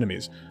hands of our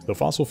enemies. The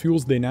fossil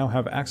fuels they now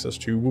have access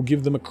to will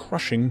give them a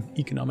crushing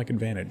economic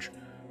advantage.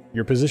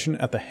 Your position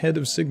at the head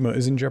of Sigma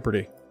is in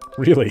jeopardy.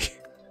 Really?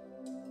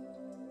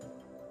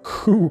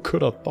 Who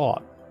could have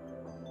thought?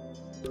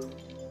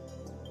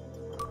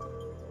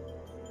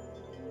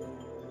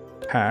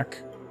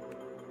 Hack.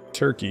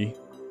 Turkey.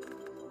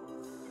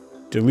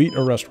 Delete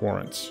arrest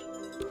warrants.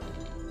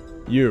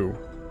 You.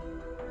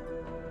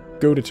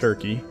 Go to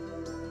Turkey.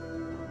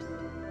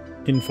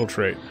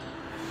 Infiltrate.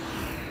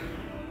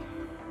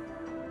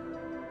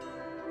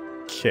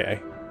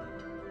 Okay.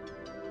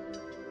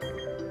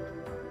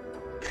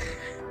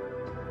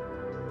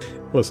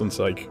 Listen,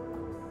 psych.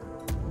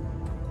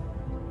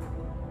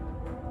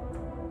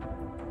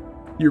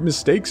 Your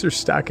mistakes are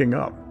stacking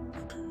up.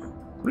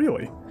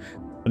 Really?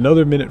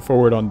 Another minute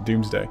forward on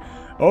Doomsday.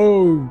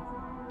 Oh,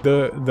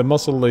 the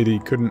muscle lady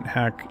couldn't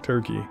hack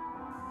Turkey.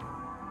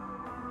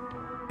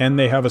 And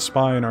they have a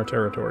spy in our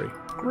territory.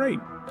 Great.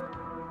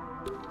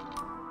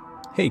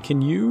 Hey,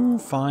 can you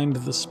find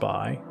the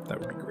spy? That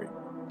would be great.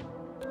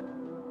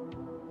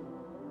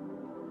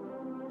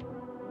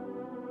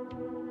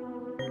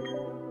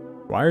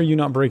 Why are you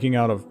not breaking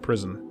out of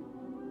prison?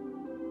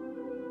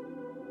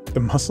 The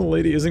muscle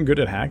lady isn't good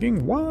at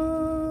hacking?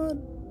 What?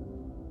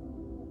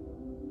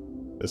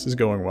 This is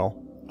going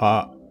well.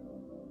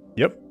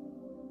 Yep.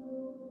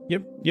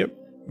 Yep.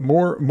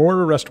 More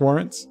arrest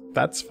warrants.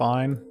 That's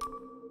fine.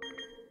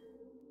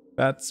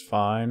 That's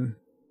fine.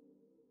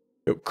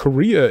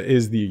 Korea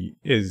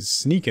is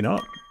sneaking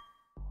up.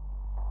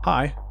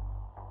 Hi.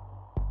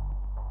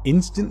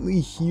 Instantly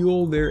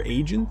heal their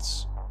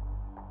agents?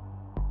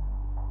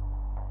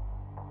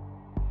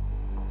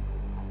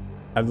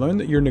 I've learned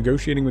that you're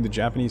negotiating with the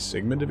Japanese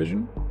Sigma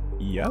division?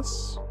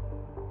 Yes.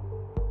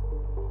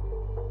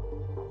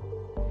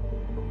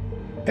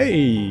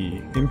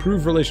 Hey!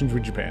 Improve relations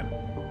with Japan.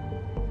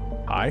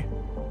 Hi.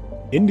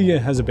 India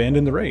has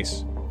abandoned the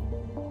race.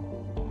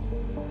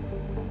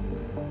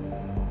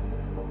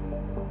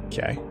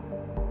 Okay.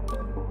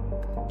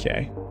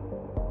 Okay.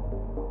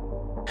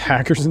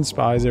 Hackers and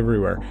spies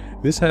everywhere.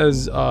 This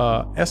has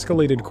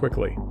escalated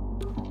quickly.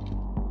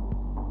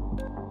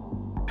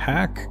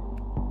 Hack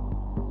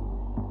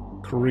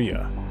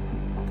Korea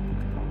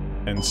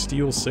and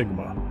steal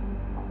Sigma.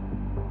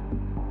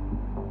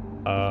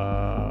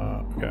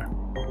 Okay.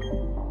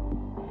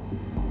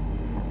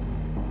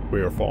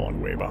 We are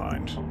falling way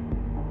behind.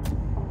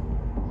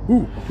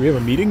 Ooh, we have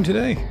a meeting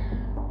today?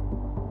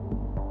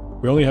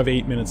 We only have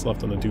 8 minutes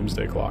left on the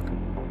doomsday clock.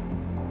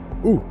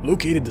 Ooh,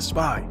 located the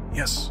spy.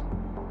 Yes.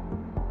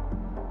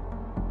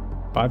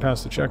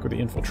 Bypass the check with the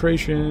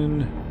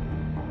infiltration.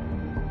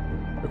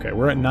 Okay,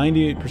 we're at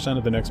 98%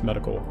 of the next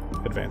medical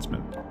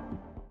advancement.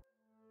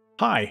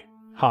 Hi.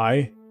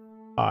 Hi.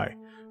 Hi.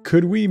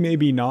 Could we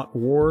maybe not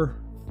war?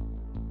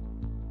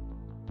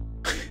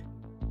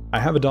 I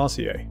have a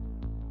dossier.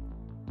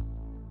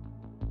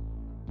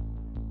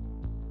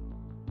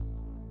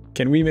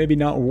 Can we maybe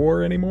not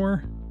war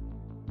anymore?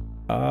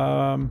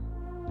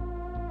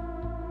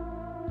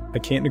 I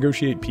can't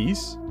negotiate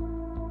peace?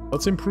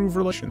 Let's improve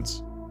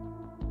relations.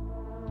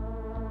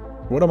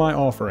 What am I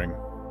offering?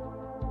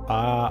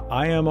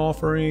 I am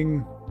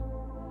offering...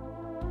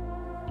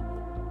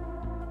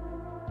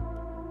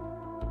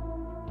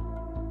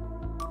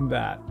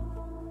 that.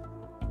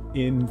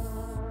 In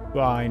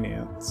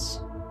finance.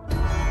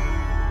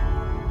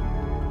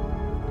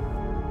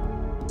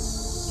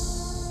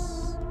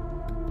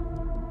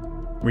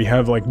 We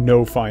have, like,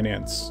 no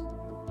finance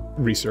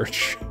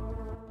research.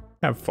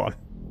 Have fun.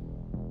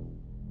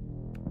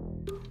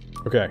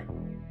 Okay.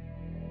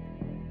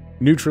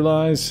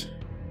 Neutralize.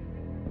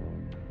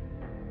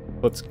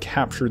 Let's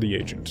capture the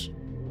agent.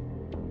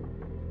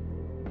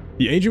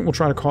 The agent will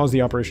try to cause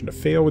the operation to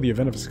fail. With the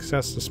event of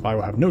success, the spy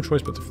will have no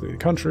choice but to flee the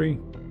country.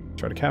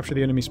 Try to capture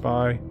the enemy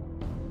spy.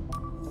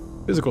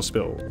 Physical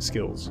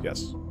skills,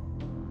 yes.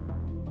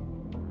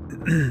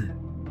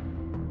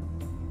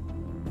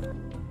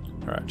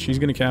 Alright, she's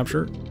gonna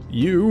capture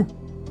you.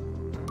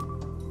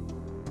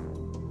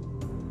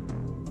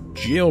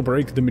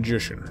 Jailbreak the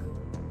magician.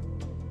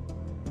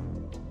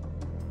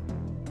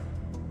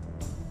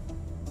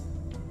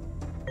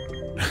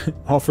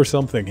 Offer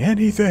something.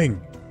 Anything!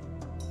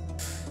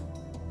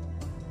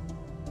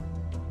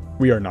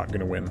 We are not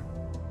gonna win.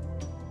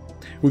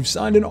 We've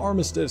signed an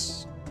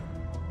armistice.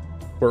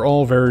 We're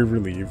all very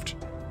relieved.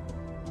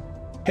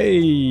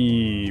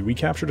 Hey, we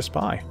captured a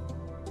spy.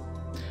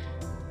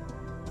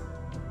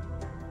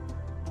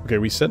 Okay,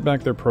 we set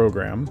back their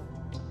program.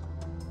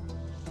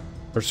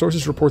 Our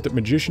sources report that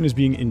Magician is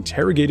being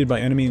interrogated by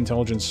enemy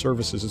intelligence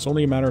services. It's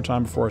only a matter of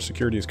time before our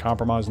security is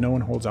compromised. No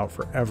one holds out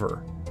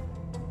forever.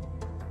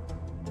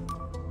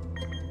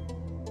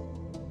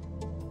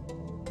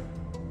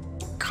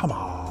 Come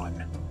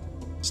on.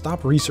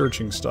 Stop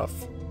researching stuff.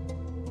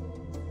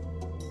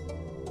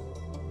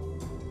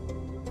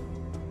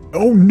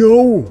 Oh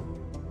no!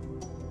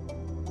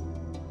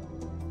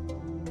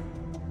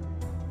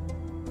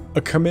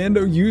 A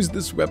commando used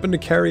this weapon to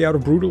carry out a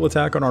brutal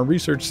attack on our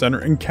research center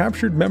and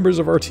captured members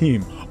of our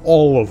team.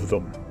 All of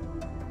them.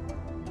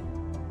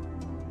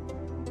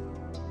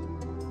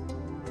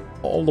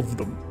 All of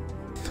them.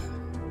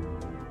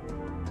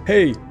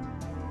 Hey,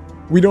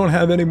 we don't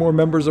have any more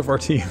members of our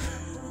team.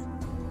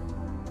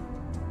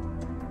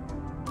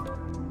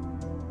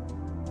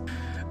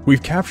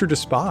 We've captured a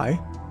spy.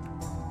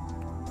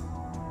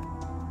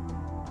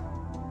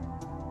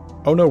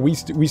 Oh no, we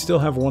still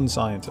have one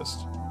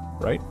scientist,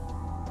 right?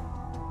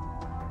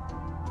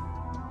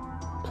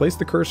 Place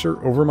the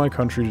cursor over my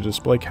country to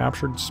display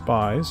captured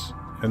spies,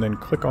 and then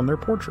click on their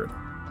portrait.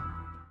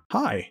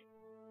 Hi.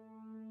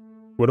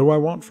 What do I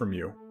want from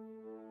you?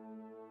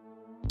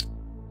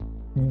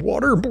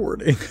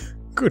 Waterboarding.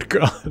 Good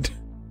God.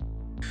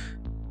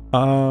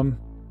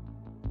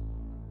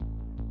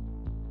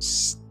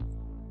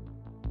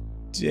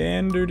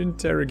 Standard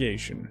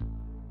interrogation.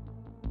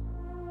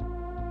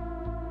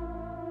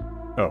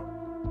 Oh.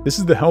 This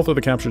is the health of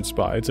the captured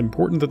spy. It's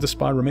important that the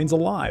spy remains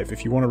alive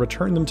if you want to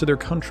return them to their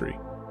country.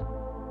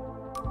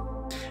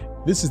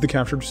 This is the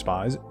captured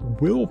spy's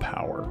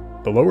willpower.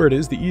 The lower it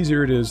is, the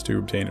easier it is to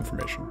obtain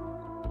information.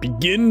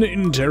 Begin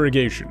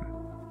interrogation.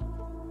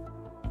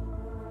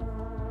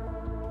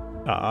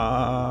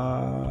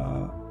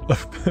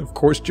 Of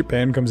course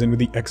Japan comes in with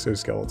the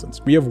exoskeletons.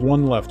 We have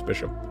one left,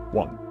 Bishop.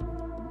 One.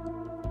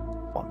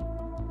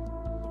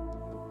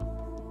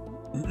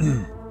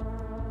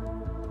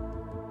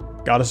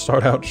 Gotta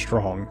start out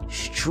strong.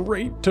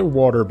 Straight to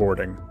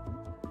waterboarding.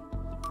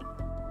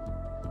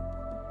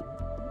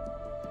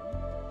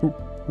 Ooh,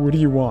 What do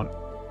you want?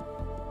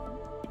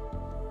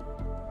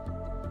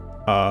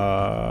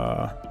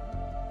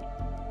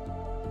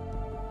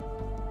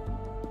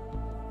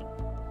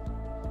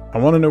 I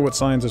want to know what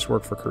scientists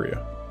work for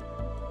Korea.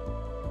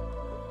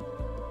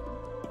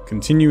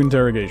 Continue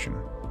interrogation.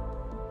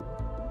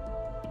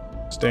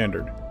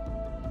 Standard.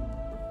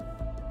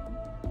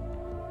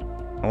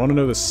 I want to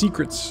know the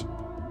secrets.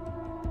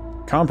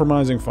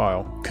 Compromising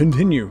file.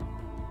 Continue.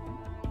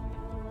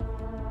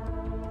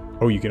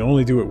 Oh, you can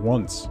only do it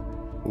once.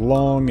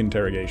 Long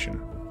interrogation.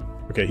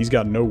 Okay, he's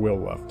got no will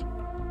left.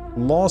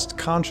 Lost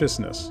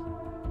consciousness.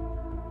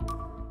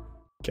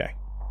 Okay.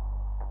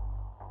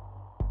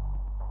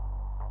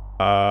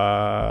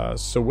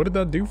 So what did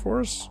that do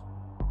for us?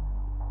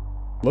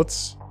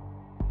 Let's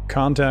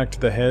contact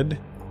the head.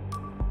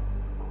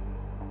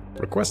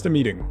 Request a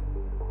meeting.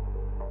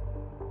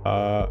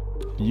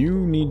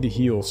 You need to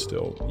heal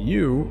still.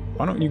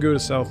 Why don't you go to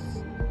South...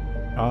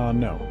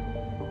 no.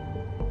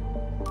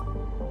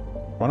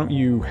 Why don't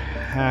you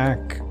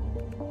hack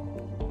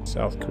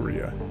South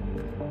Korea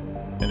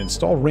and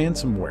install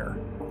ransomware?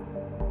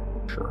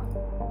 Sure.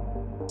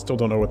 Still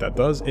don't know what that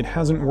does. It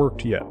hasn't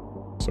worked yet.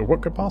 So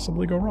what could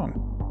possibly go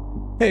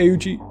wrong? Hey,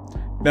 Uchi.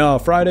 Now,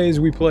 Fridays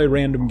we play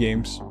random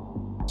games.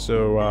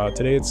 So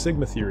today it's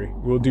Sigma Theory.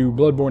 We'll do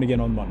Bloodborne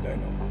again on Monday.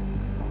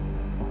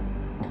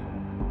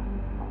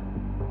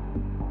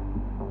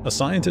 A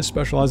scientist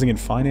specializing in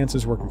finance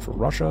is working for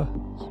Russia.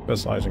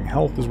 Specializing in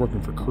health is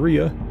working for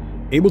Korea.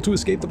 Able to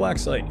escape the black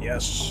site.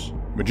 Yes.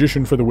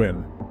 Magician for the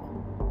win.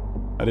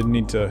 I didn't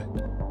need to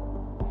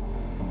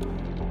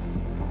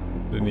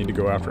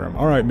go after him.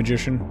 Alright,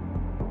 magician.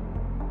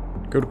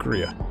 Go to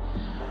Korea.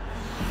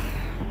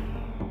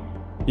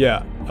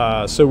 Yeah,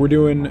 so we're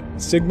doing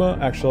Sigma.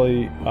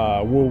 Actually,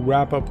 we'll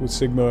wrap up with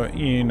Sigma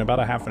in about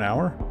a half an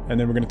hour. And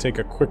then we're going to take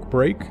a quick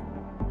break.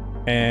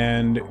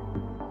 And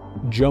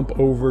jump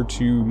over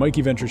to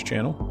Mikey Ventures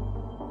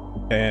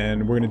channel.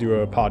 And we're going to do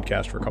a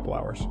podcast for a couple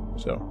hours.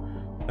 So...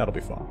 that'll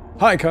be fun.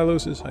 Hi,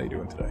 Kylosis. How you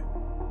doing today?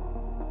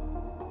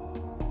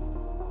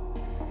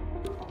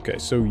 Okay,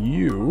 so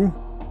you...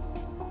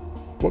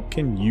 what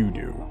can you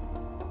do?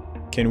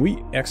 Can we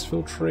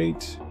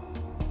exfiltrate?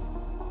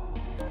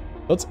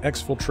 Let's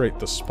exfiltrate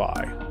the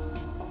spy.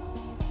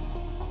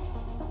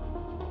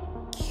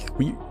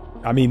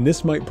 I mean,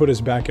 this might put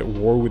us back at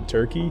war with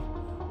Turkey.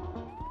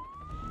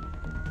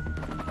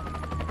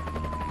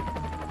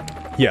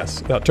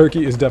 Yes,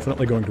 Turkey is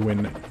definitely going to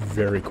win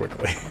very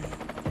quickly.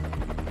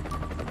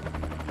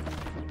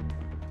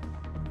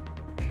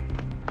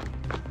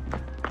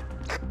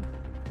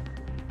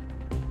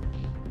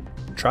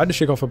 Tried to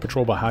shake off a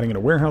patrol by hiding in a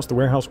warehouse. The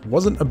warehouse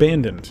wasn't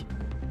abandoned.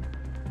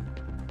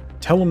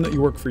 Tell them that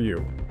you work for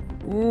you.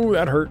 Ooh,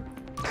 that hurt.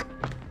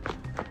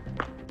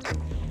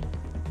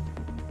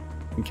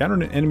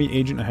 Encountered an enemy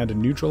agent I had to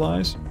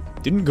neutralize.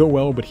 Didn't go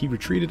well, but he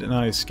retreated and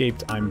I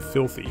escaped. I'm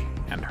filthy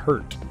and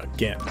hurt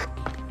again.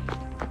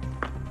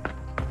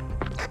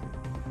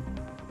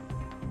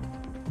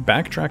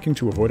 Backtracking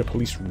to avoid a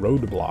police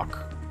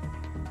roadblock.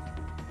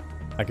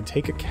 I could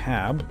take a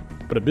cab,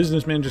 but a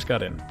businessman just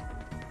got in.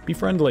 Be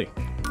friendly.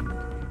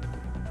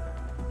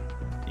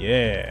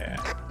 Yeah.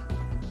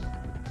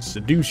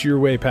 Seduce your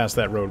way past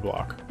that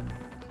roadblock.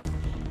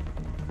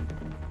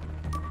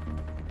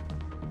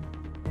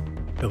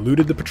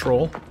 Eluded the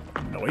patrol.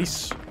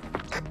 Nice.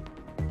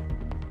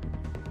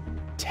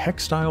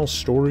 Textile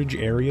storage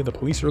area. The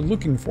police are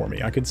looking for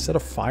me. I could set a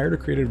fire to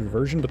create a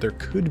diversion, but there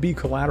could be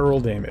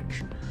collateral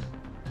damage.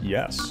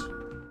 Yes.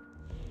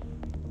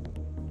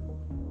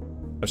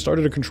 I've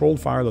started a controlled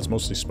fire that's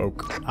mostly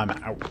smoke. I'm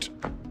out.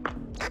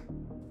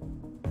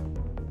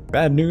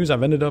 Bad news,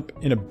 I've ended up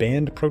in a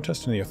banned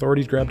protest and the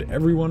authorities grabbed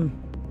everyone.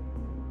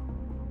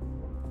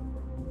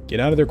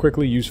 Get out of there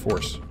quickly, use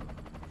force.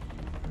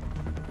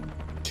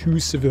 2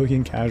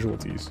 civilian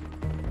casualties.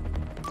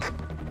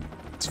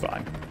 It's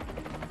fine.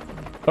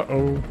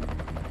 Uh-oh.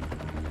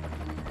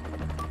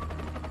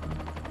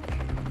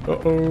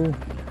 Uh-oh.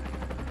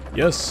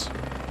 Yes.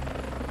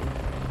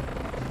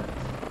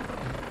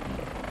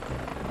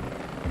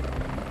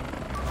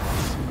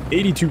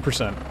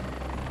 %.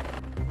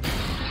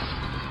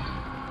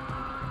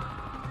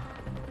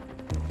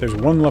 There's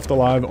 1 left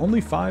alive.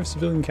 Only 5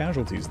 civilian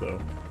casualties,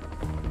 though.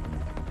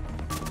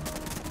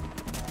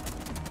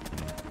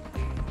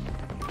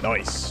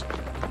 Nice.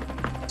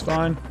 It's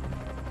fine.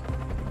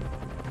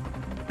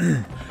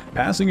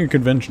 Passing a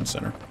convention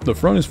center. The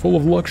front is full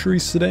of luxury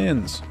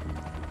sedans.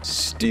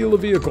 Steal a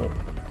vehicle.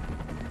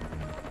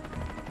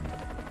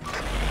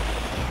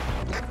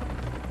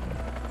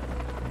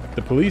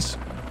 The police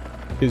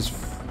is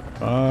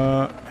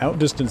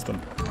outdistance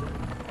them.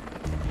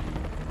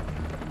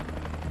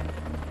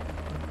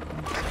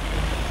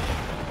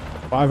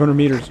 $500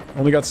 meters.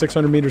 Only got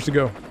 600 meters to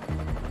go.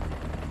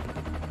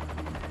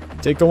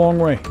 Take the long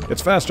way.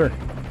 It's faster.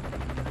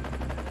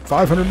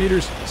 500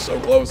 meters. So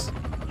close.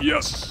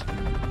 Yes.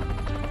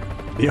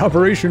 The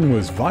operation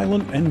was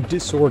violent and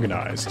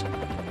disorganized.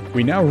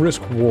 We now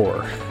risk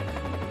war.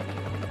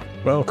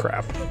 Well,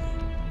 crap.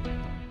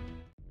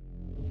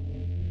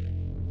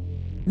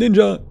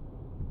 Ninja!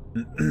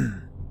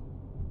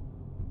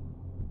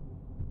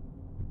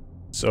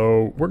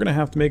 So, we're gonna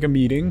have to make a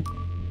meeting.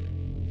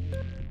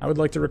 I would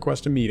like to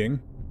request a meeting.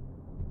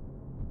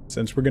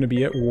 Since we're gonna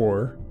be at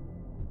war.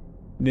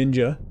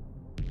 Ninja.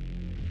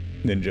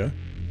 Ninja.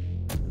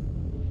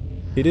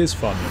 It is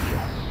fun,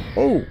 Ninja.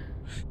 Oh!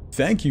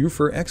 Thank you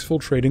for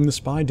exfiltrating the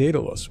spy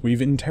Daedalus.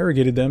 We've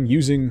interrogated them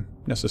using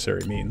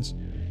necessary means.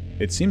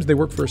 It seems they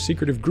work for a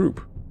secretive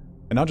group.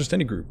 And not just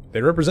any group.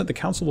 They represent the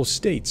Council of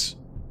States.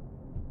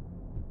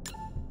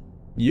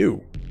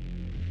 You.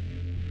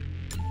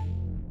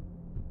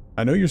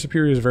 I know your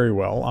superiors very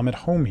well. I'm at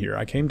home here.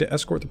 I came to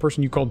escort the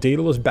person you call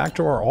Daedalus back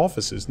to our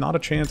offices. Not a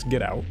chance.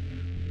 Get out.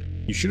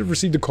 You should have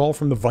received a call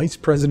from the Vice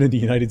President of the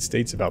United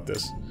States about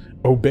this.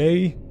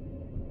 Obey.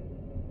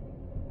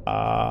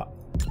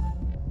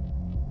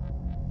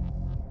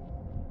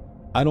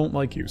 I don't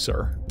like you,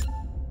 sir.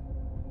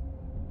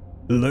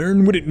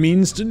 Learn what it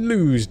means to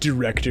lose,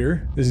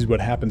 Director. This is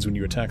what happens when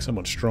you attack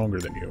someone stronger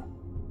than you.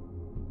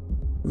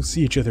 We'll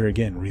see each other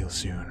again real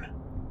soon.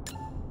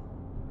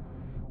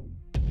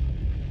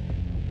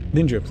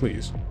 Ninja,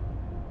 please.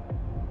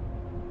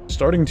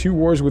 Starting 2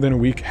 wars within a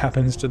week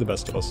happens to the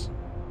best of us.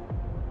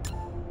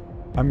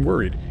 I'm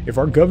worried. If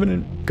our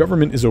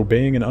government is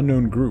obeying an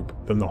unknown group,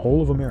 then the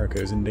whole of America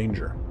is in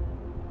danger.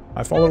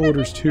 I follow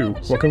orders too.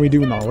 What can we do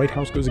when the White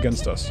House goes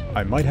against us?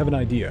 I might have an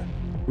idea.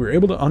 We were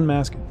able to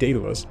unmask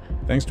Daedalus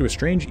thanks to a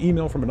strange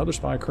email from another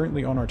spy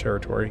currently on our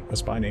territory, a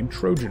spy named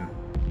Trojan.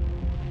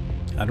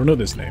 I don't know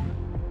this name.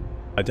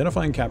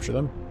 Identify and capture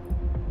them.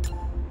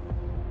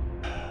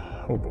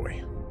 Oh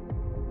boy.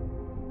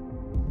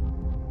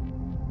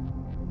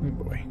 Oh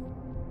boy.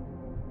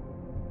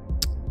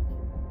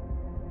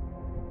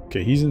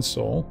 Okay, he's in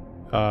Seoul.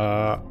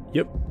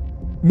 Yep.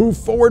 Move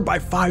forward by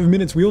 5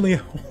 minutes. We only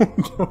have... Oh,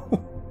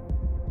 no.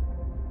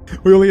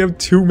 We only have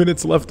 2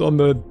 minutes left on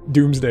the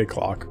doomsday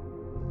clock.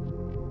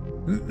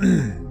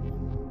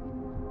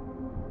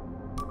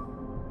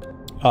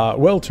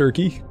 Well,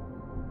 Turkey.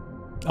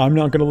 I'm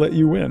not gonna let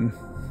you win.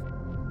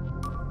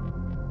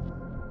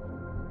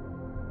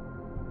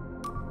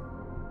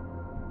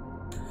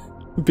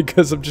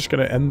 Because I'm just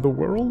gonna end the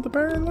world,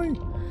 apparently?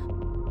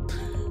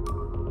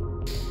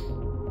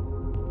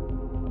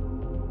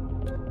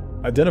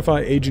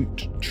 Identify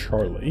Agent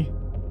Charlie.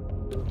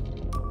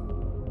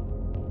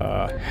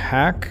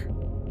 Hack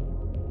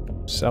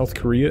South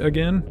Korea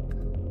again?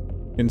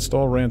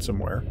 Install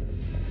ransomware.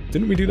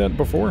 Didn't we do that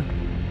before?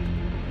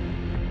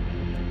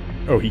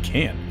 Oh, he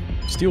can.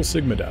 Steal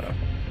Sigma data.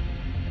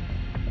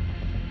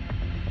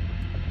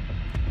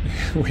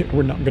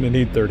 We're not going to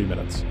need 30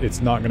 minutes.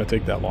 It's not going to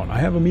take that long. I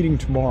have a meeting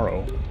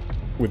tomorrow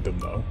with them,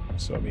 though.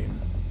 So, I mean...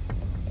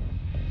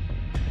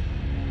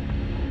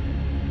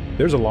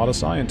 There's a lot of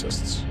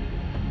scientists.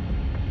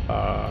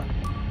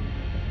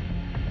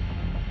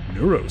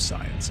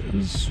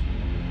 Neurosciences.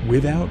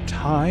 Without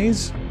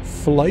ties?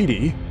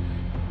 Flighty.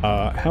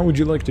 How would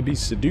you like to be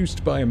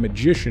seduced by a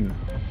magician,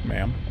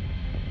 ma'am?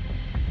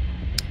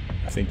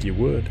 I think you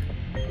would.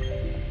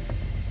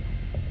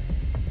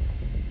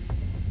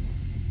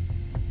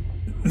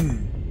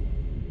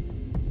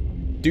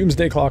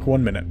 Doomsday clock,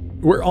 1 minute.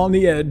 We're on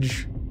the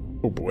edge.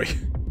 Oh boy.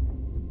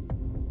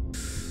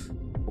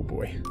 Oh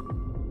boy.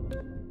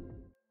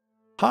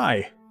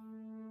 Hi.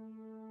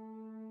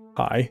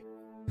 Hi.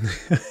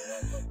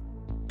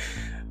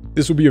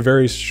 This will be a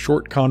very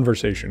short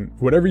conversation.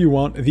 Whatever you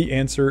want, the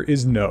answer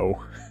is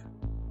no.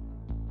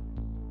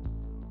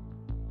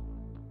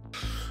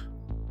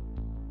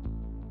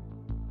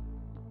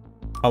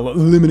 I'll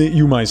eliminate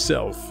you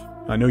myself.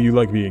 I know you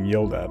like being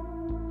yelled at.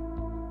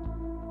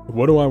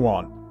 What do I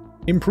want?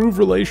 Improve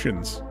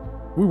relations.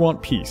 We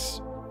want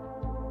peace.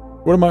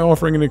 What am I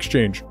offering in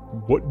exchange?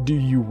 What do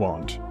you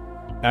want?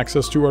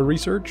 Access to our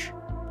research?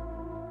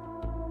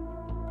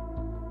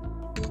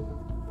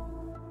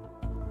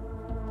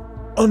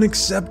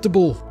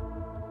 Unacceptable!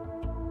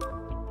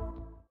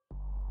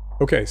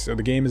 Okay, so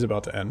the game is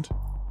about to end.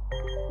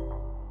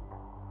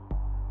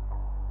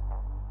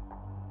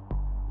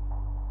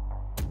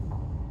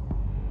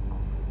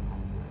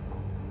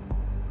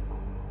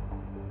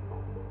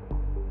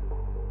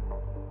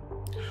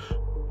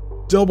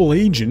 Double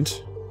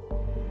agent?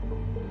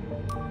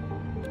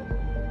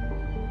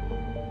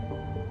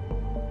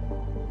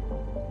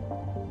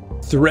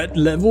 Threat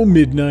level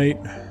midnight.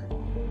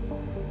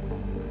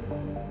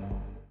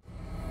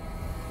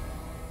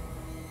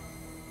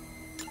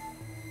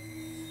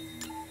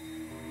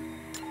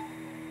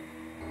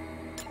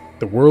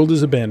 The world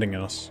is abandoning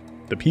us.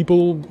 The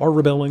people are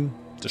rebelling,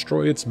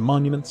 destroy its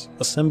monuments,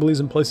 assemblies,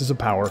 and places of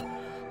power.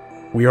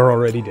 We are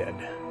already dead.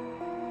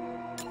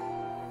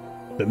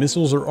 The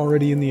missiles are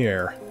already in the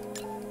air.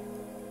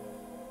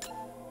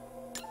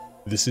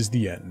 This is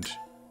the end.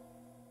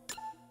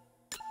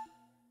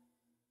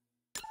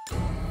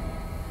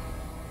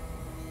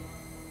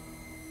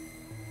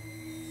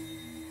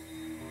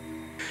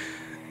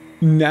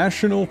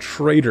 National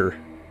traitor.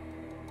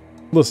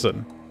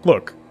 Listen,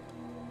 look.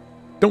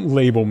 Don't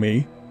label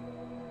me.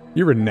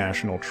 You're a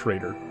national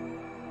traitor.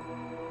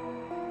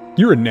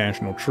 You're a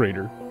national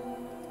traitor.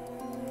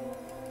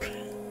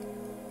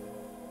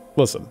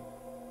 Listen.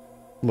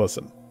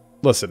 Listen.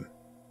 Listen.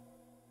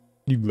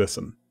 You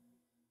listen.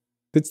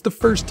 It's the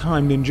first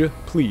time, Ninja.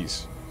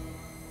 Please.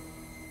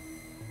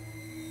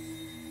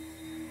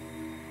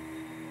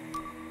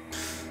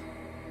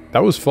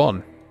 That was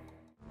fun.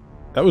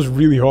 That was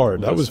really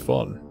hard. That was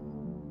fun.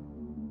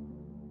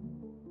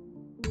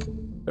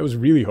 That was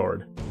really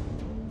hard.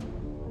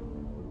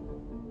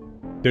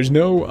 There's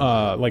no,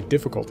 like,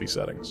 difficulty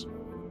settings.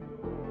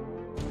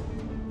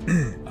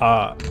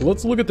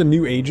 Let's look at the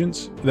new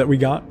agents that we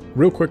got.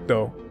 Real quick,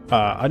 though.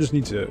 I just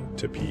need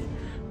to pee.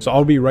 So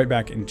I'll be right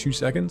back in 2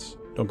 seconds.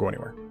 Don't go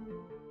anywhere.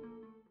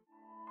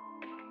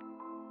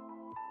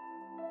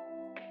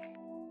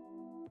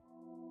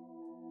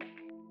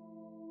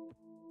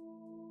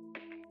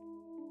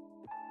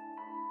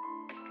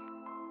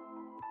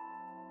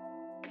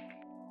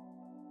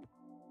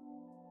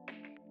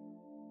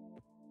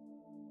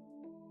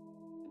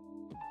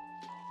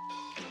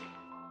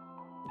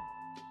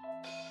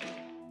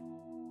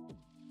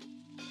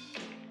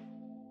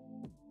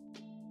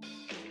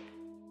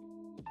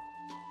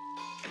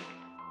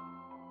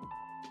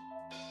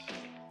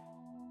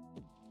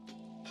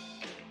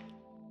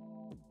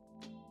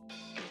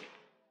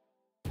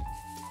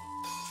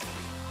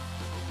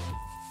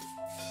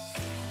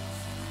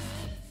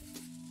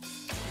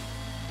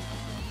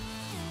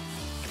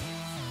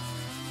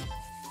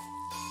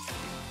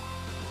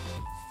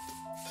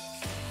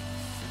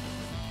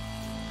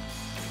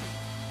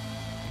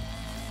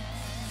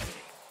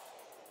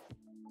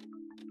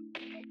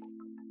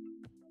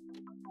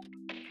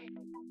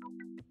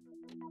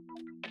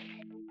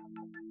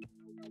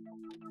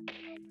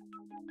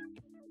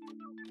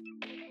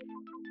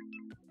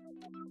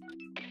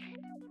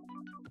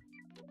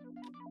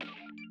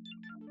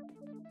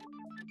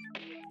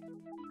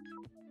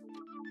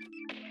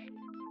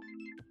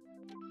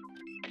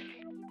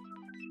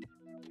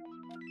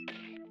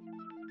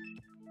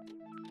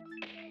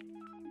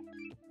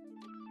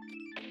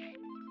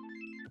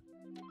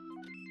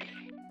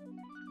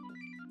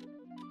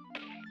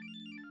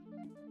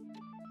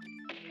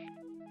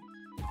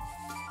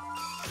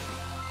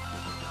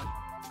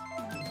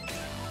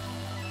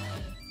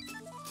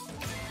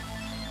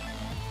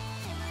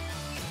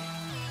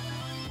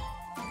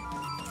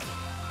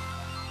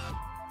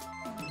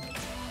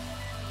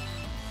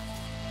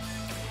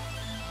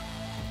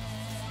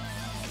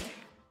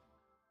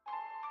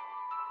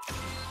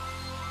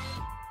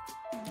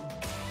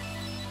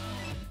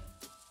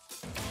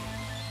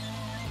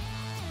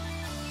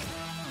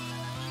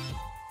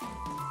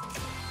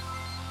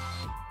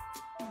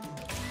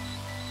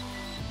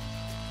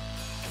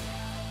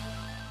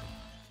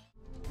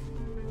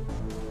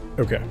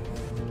 Okay.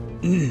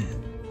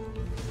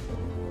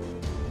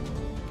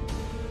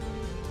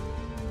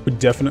 Would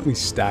definitely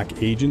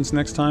stack agents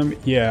next time.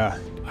 Yeah,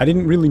 I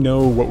didn't really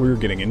know what we were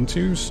getting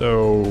into,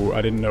 so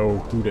I didn't know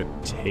who to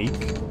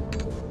take.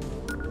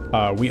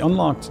 We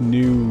unlocked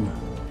new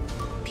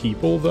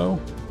people, though.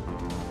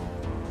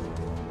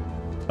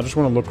 I just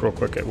want to look real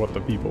quick at what the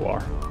people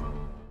are.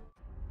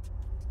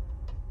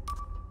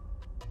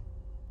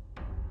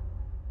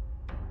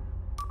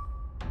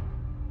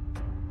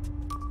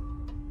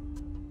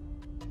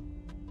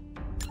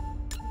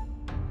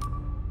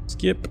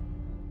 Skip.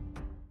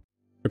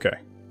 Okay.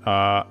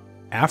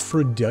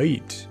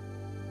 Aphrodite.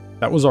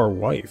 That was our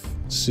wife.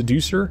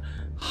 Seducer,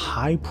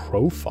 high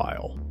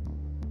profile.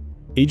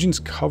 Agent's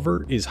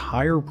cover is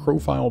higher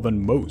profile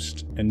than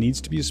most and needs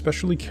to be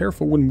especially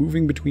careful when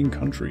moving between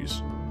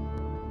countries.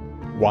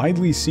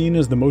 Widely seen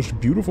as the most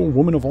beautiful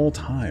woman of all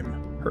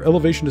time, her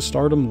elevation to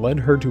stardom led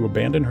her to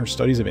abandon her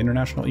studies of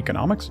international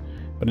economics,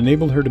 but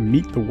enabled her to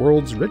meet the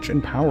world's rich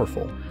and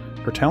powerful.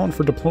 Her talent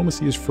for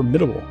diplomacy is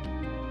formidable.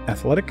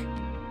 Athletic,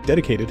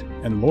 dedicated,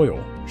 and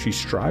loyal, she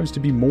strives to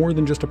be more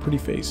than just a pretty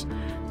face.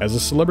 As a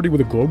celebrity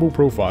with a global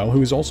profile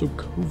who is also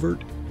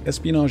covert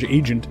espionage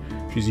agent,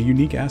 she's a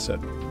unique asset.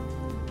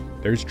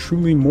 There's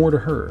truly more to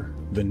her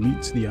than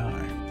meets the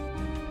eye.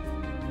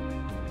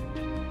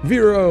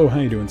 Vero, how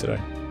you doing today?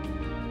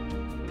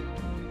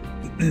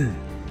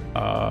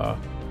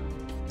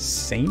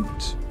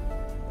 Saint?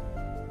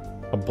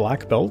 A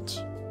black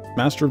belt?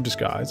 Master of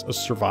disguise? A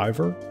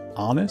survivor?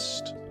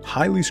 Honest?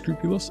 Highly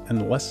scrupulous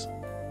and less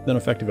than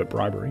effective at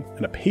bribery?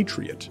 And a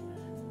patriot?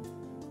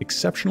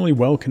 Exceptionally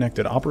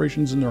well-connected.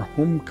 Operations in their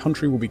home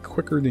country will be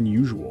quicker than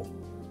usual.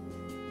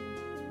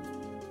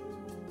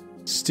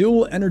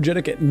 Still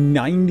energetic at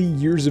 90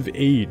 years of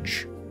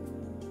age.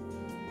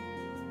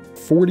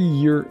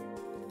 40-year...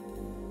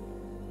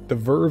 The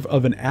verve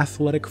of an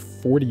athletic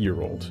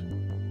 40-year-old.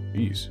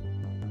 Jeez.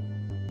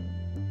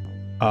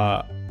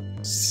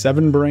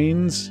 7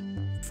 brains,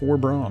 4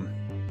 brawn.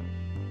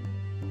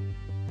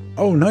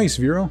 Oh, nice,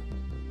 Vero.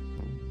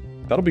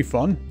 That'll be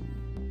fun.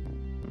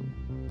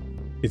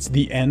 It's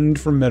the end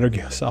from Metal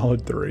Gear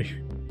Solid 3.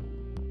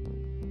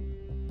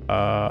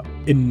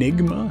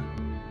 Enigma.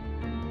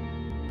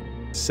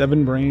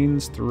 7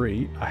 brains,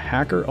 3. A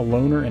hacker, a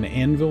loner, an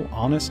anvil,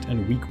 honest,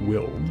 and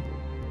weak-willed.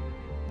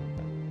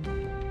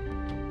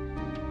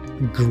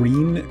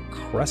 Green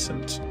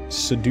Crescent.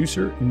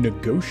 Seducer,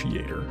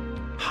 negotiator.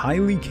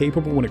 highly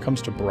capable when it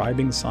comes to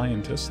bribing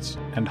scientists,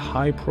 and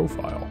high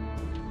profile.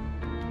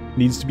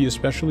 Needs to be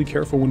especially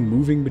careful when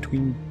moving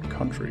between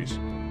countries.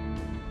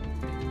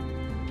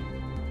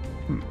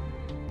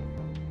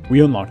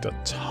 We unlocked a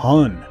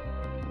ton.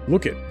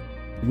 Look it.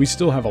 We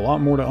still have a lot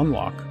more to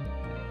unlock.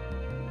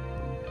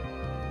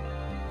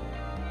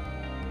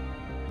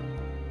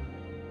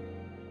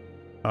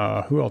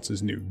 Who else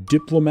is new?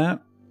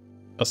 Diplomat,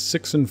 a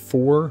 6 and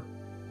 4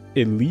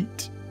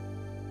 elite,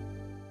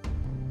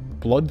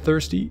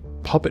 bloodthirsty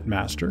puppet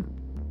master,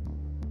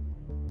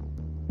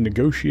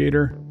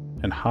 negotiator,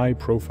 and high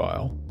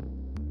profile.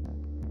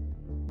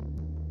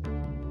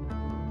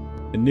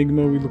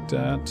 Enigma we looked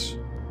at.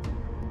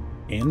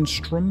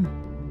 Anstrom.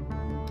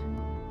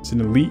 It's an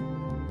elite,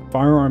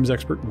 firearms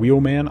expert,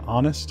 wheelman,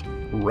 honest,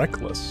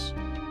 reckless,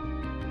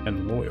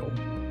 and loyal.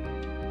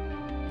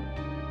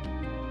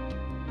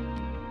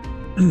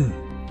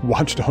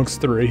 Watch Dogs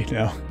 3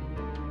 now.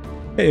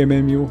 Hey,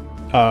 Emmanuel.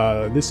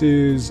 This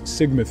is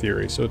Sigma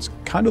Theory, so it's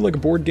kind of like a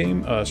board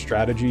game, a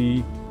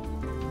strategy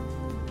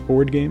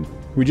board game.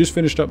 We just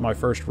finished up my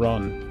first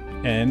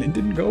run, and it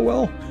didn't go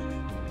well.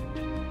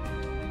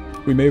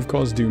 We may have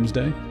caused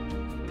doomsday,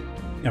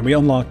 and we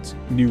unlocked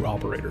new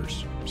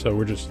operators, so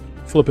we're just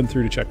flipping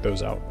through to check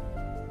those out.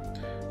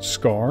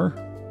 Scar,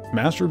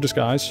 Master of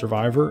Disguise,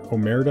 Survivor,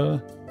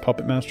 Omerta,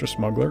 Puppet Master,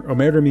 Smuggler.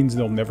 Omerta means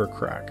they'll never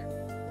crack,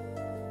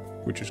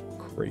 which is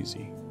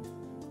crazy.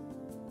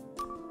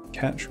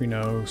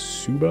 Katrino,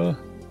 Suba,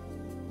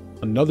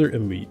 another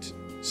elite,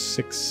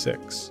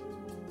 6-6.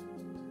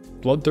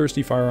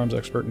 Bloodthirsty firearms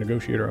expert,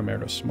 negotiator,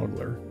 Omerta,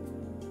 Smuggler.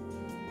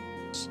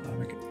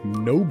 Sonic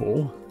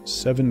Noble,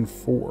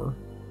 7-4.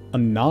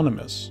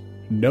 Anonymous.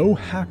 No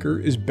hacker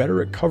is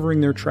better at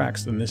covering their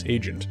tracks than this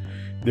agent.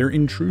 Their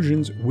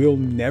intrusions will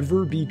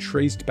never be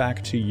traced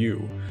back to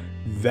you.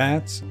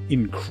 That's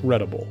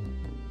incredible.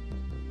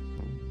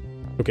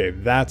 Okay,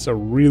 that's a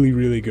really,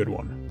 really good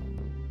one.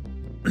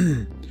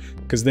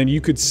 Because then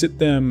you could sit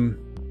them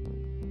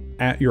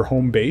at your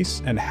home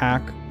base and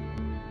hack,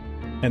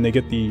 and they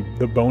get the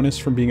bonus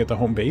from being at the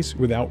home base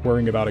without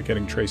worrying about it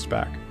getting traced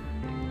back.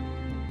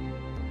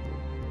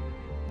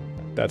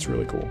 That's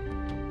really cool.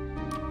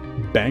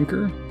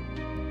 Banker.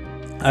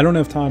 I don't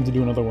have time to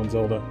do another one,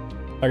 Zelda.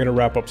 I gotta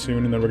wrap up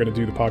soon, and then we're gonna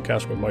do the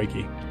podcast with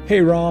Mikey.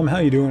 Hey, Rom, how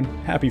you doing?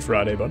 Happy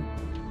Friday, bud.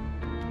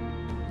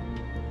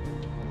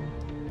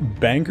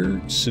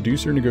 Banker,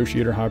 Seducer,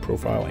 Negotiator, High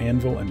Profile,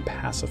 Anvil, and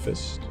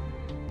Pacifist.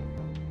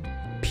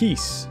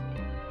 Peace.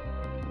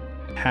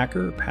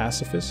 Hacker,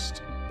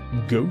 Pacifist,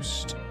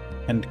 Ghost,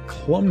 and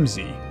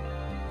Clumsy.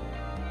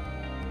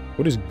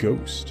 What is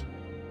Ghost?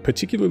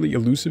 Particularly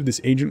elusive, this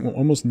agent will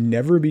almost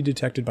never be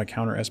detected by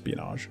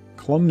counter-espionage.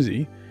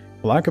 Clumsy,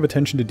 lack of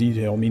attention to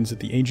detail means that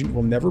the agent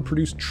will never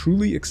produce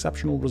truly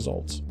exceptional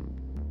results.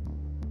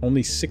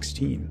 Only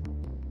 16.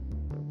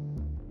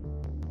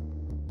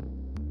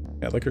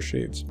 Yeah, I like her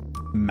shades.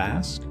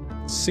 Mask,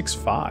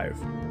 6'5".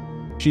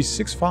 She's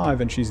 6'5"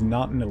 and she's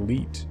not an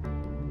elite.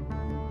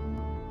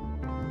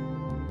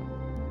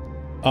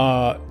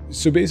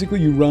 So basically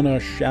you run a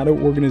shadow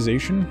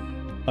organization.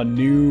 A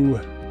new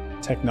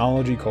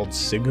technology called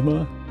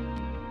Sigma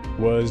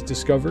was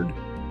discovered,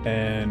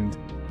 and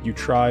you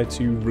try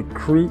to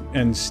recruit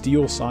and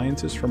steal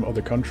scientists from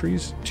other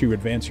countries to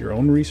advance your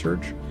own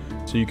research.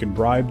 So you can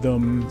bribe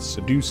them,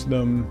 seduce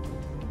them,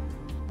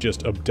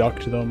 just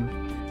abduct them.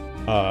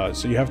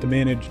 So you have to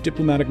manage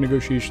diplomatic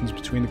negotiations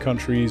between the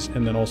countries,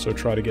 and then also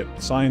try to get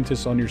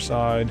scientists on your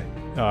side.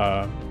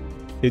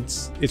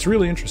 It's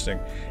really interesting.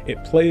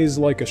 It plays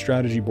like a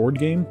strategy board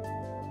game,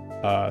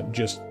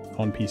 just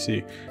on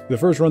PC. The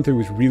first run through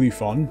was really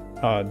fun.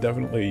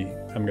 Definitely,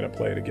 I'm gonna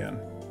play it again.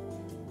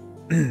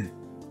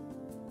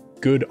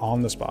 Good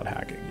on-the-spot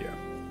hacking, yeah.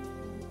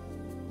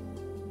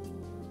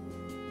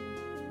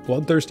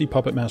 Bloodthirsty,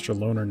 Puppet Master,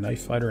 Loner,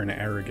 Knife Fighter, and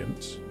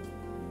Arrogance.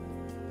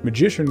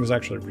 Magician was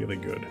actually really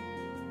good.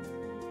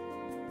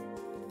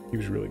 He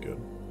was really good.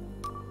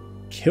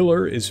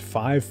 Killer is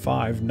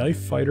 5'5", Knife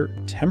Fighter,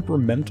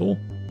 Temperamental.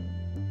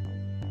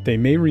 They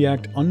may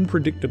react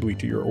unpredictably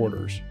to your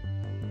orders.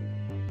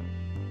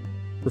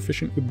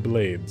 Proficient with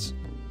blades.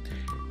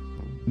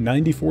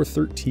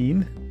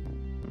 9413.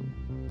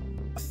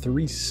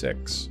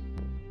 3-6.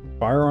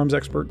 Firearms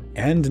expert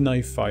and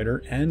knife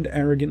fighter and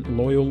arrogant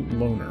loyal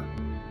loner.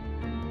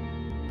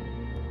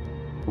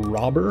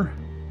 Robber,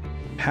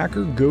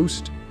 hacker,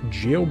 ghost,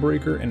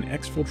 jailbreaker, and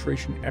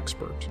exfiltration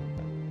expert.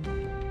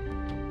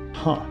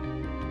 Huh.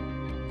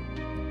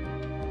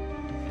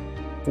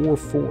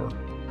 4-4.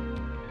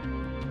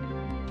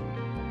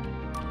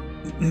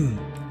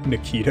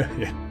 Nikita,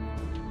 yeah.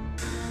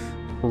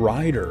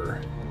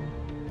 Rider.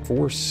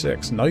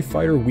 4-6. Knife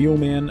fighter,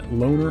 wheelman,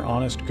 loner,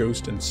 honest,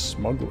 ghost, and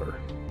smuggler.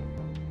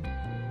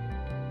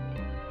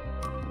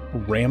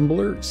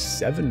 Rambler,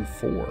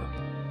 7-4.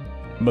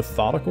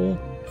 Methodical,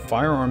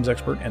 firearms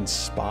expert, and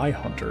spy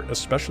hunter,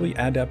 especially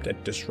adept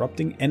at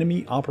disrupting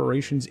enemy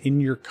operations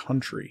in your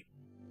country.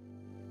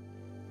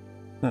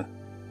 Huh.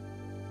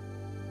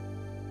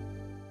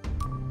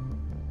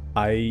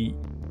 I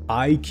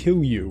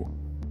kill you.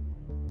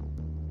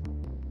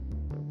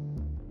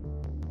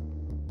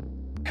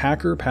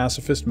 Hacker,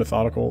 pacifist,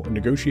 methodical,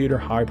 negotiator,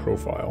 high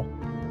profile.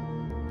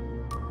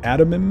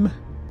 Adamim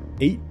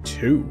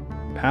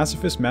 8-2.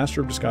 Pacifist, master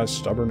of disguise,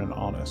 stubborn and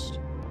honest.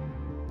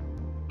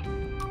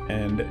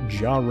 And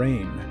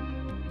Jarain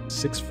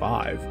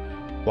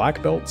 6-5.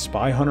 Black belt,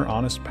 spy hunter,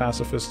 honest,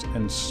 pacifist,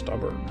 and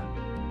stubborn.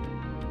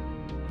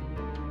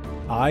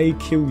 I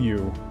kill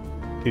you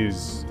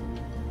is...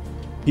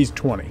 he's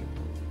 20.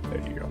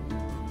 There you go.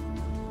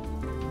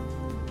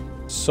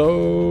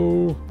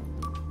 So...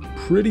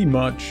 pretty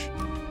much,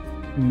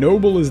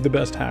 Noble is the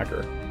best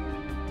hacker.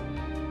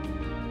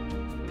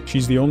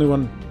 She's the only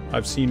one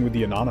I've seen with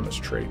the anonymous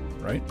trait,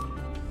 right?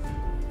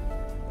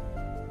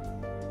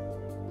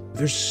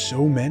 There's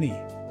so many.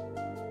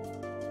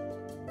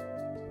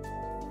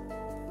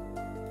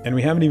 And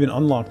we haven't even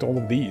unlocked all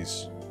of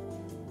these.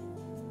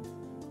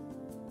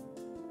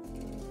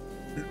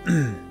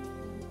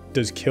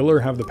 Does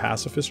Killer have the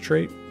pacifist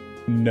trait?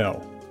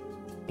 No.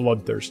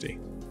 Bloodthirsty.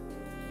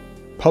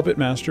 Puppet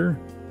Master,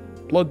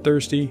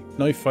 bloodthirsty,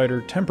 knife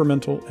fighter,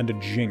 temperamental, and a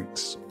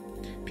jinx.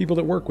 People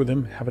that work with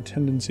him have a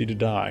tendency to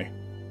die.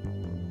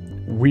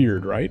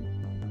 Weird, right?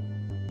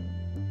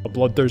 A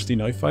bloodthirsty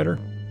knife fighter?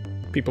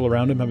 People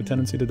around him have a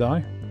tendency to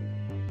die?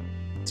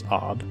 It's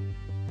odd.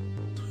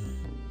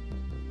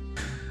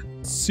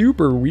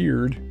 Super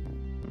weird.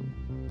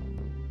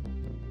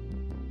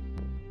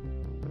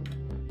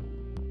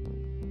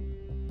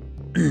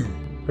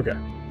 Okay.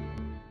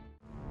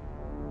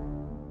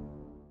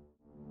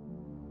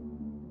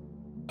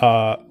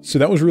 So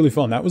that was really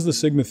fun. That was the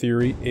Sigma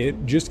Theory.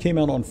 It just came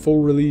out on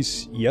full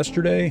release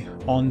yesterday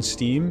on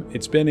Steam.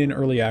 It's been in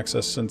early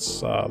access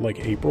since like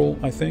April,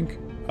 I think.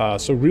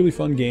 So really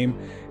fun game.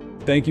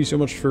 Thank you so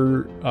much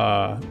for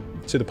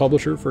to the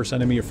publisher for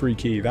sending me a free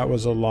key. That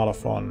was a lot of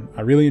fun.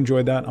 I really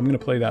enjoyed that. I'm going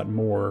to play that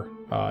more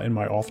in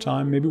my off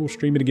time. Maybe we'll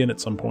stream it again at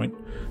some point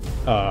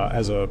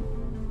as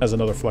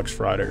another Flex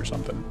Friday or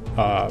something.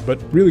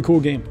 But really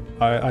cool game.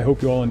 I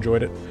hope you all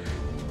enjoyed it.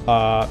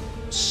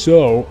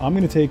 So I'm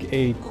going to take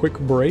a quick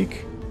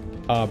break,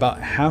 about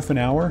half an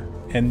hour,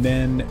 and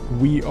then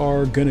we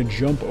are going to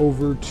jump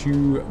over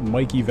to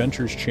Mikey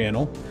Ventures'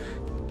 channel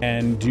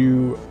and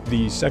do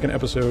the second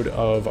episode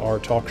of our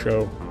talk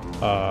show,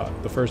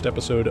 the first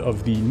episode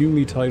of the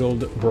newly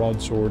titled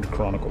Broadsword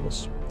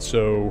Chronicles.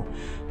 So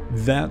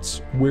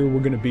that's where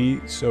we're going to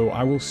be. So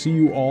I will see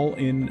you all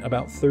in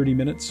about 30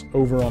 minutes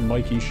over on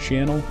Mikey's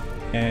channel,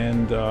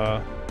 and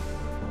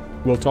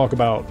we'll talk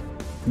about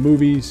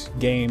movies,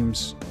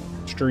 games,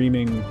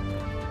 streaming,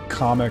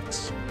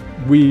 comics.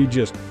 We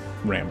just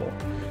ramble.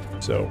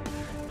 So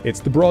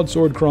it's the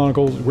Broadsword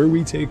Chronicles, where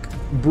we take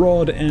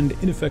broad and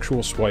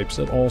ineffectual swipes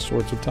at all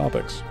sorts of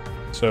topics.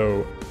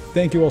 So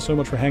thank you all so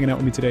much for hanging out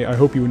with me today. I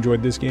hope you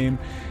enjoyed this game.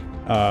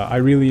 I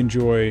really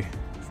enjoy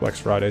Flex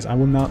Fridays. I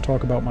will not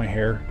talk about my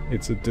hair.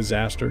 It's a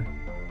disaster.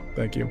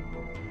 Thank you.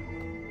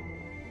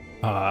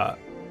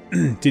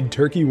 Did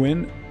Turkey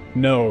win?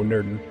 No,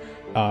 Nerdin.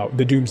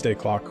 The Doomsday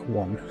Clock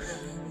won.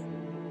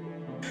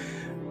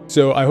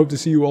 So I hope to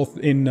see you all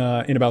in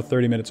about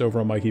 30 minutes over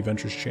on Mikey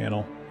Ventures'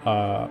 channel.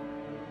 Yeah,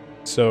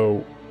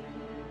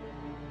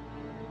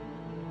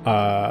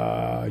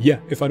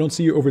 if I don't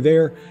see you over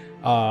there,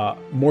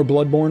 more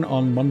Bloodborne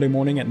on Monday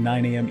morning at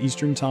 9 a.m.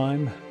 Eastern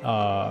Time.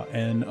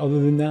 And other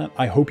than that,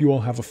 I hope you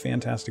all have a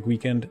fantastic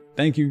weekend.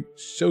 Thank you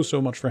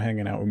so much for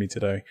hanging out with me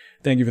today.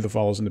 Thank you for the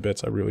follows and the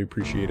bits. I really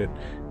appreciate it.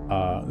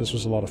 This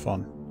was a lot of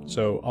fun.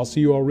 So I'll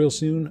see you all real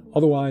soon.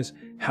 Otherwise,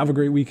 have a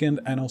great weekend,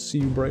 and I'll see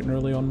you bright and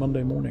early on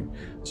Monday morning.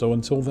 So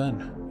until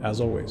then,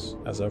 as always,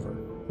 as ever,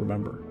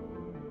 remember,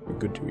 be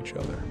good to each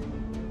other.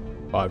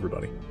 Bye,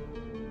 everybody.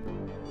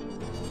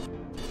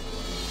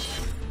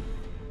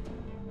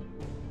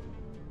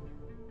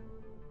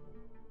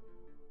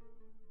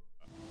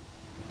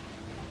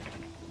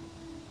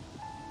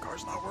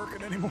 Car's not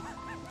working anymore.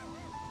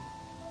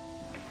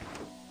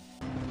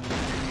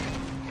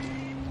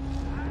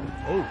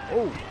 Oh.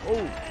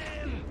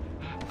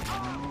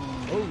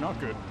 Oh, not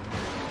good.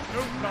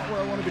 Nope, not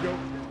where I wanted to go.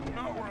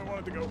 Not where I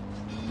wanted to go.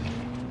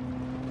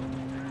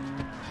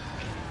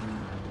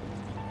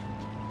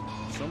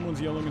 Someone's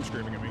yelling and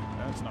screaming at me.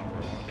 That's not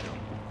where I want to go.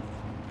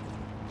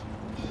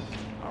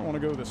 I want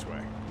to go this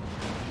way.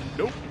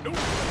 Nope. No!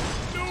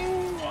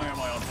 Why am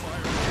I on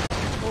fire?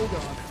 Oh,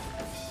 God.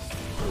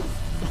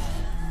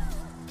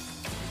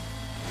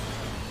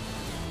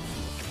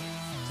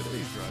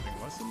 Today's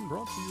driving lesson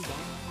brought to you by...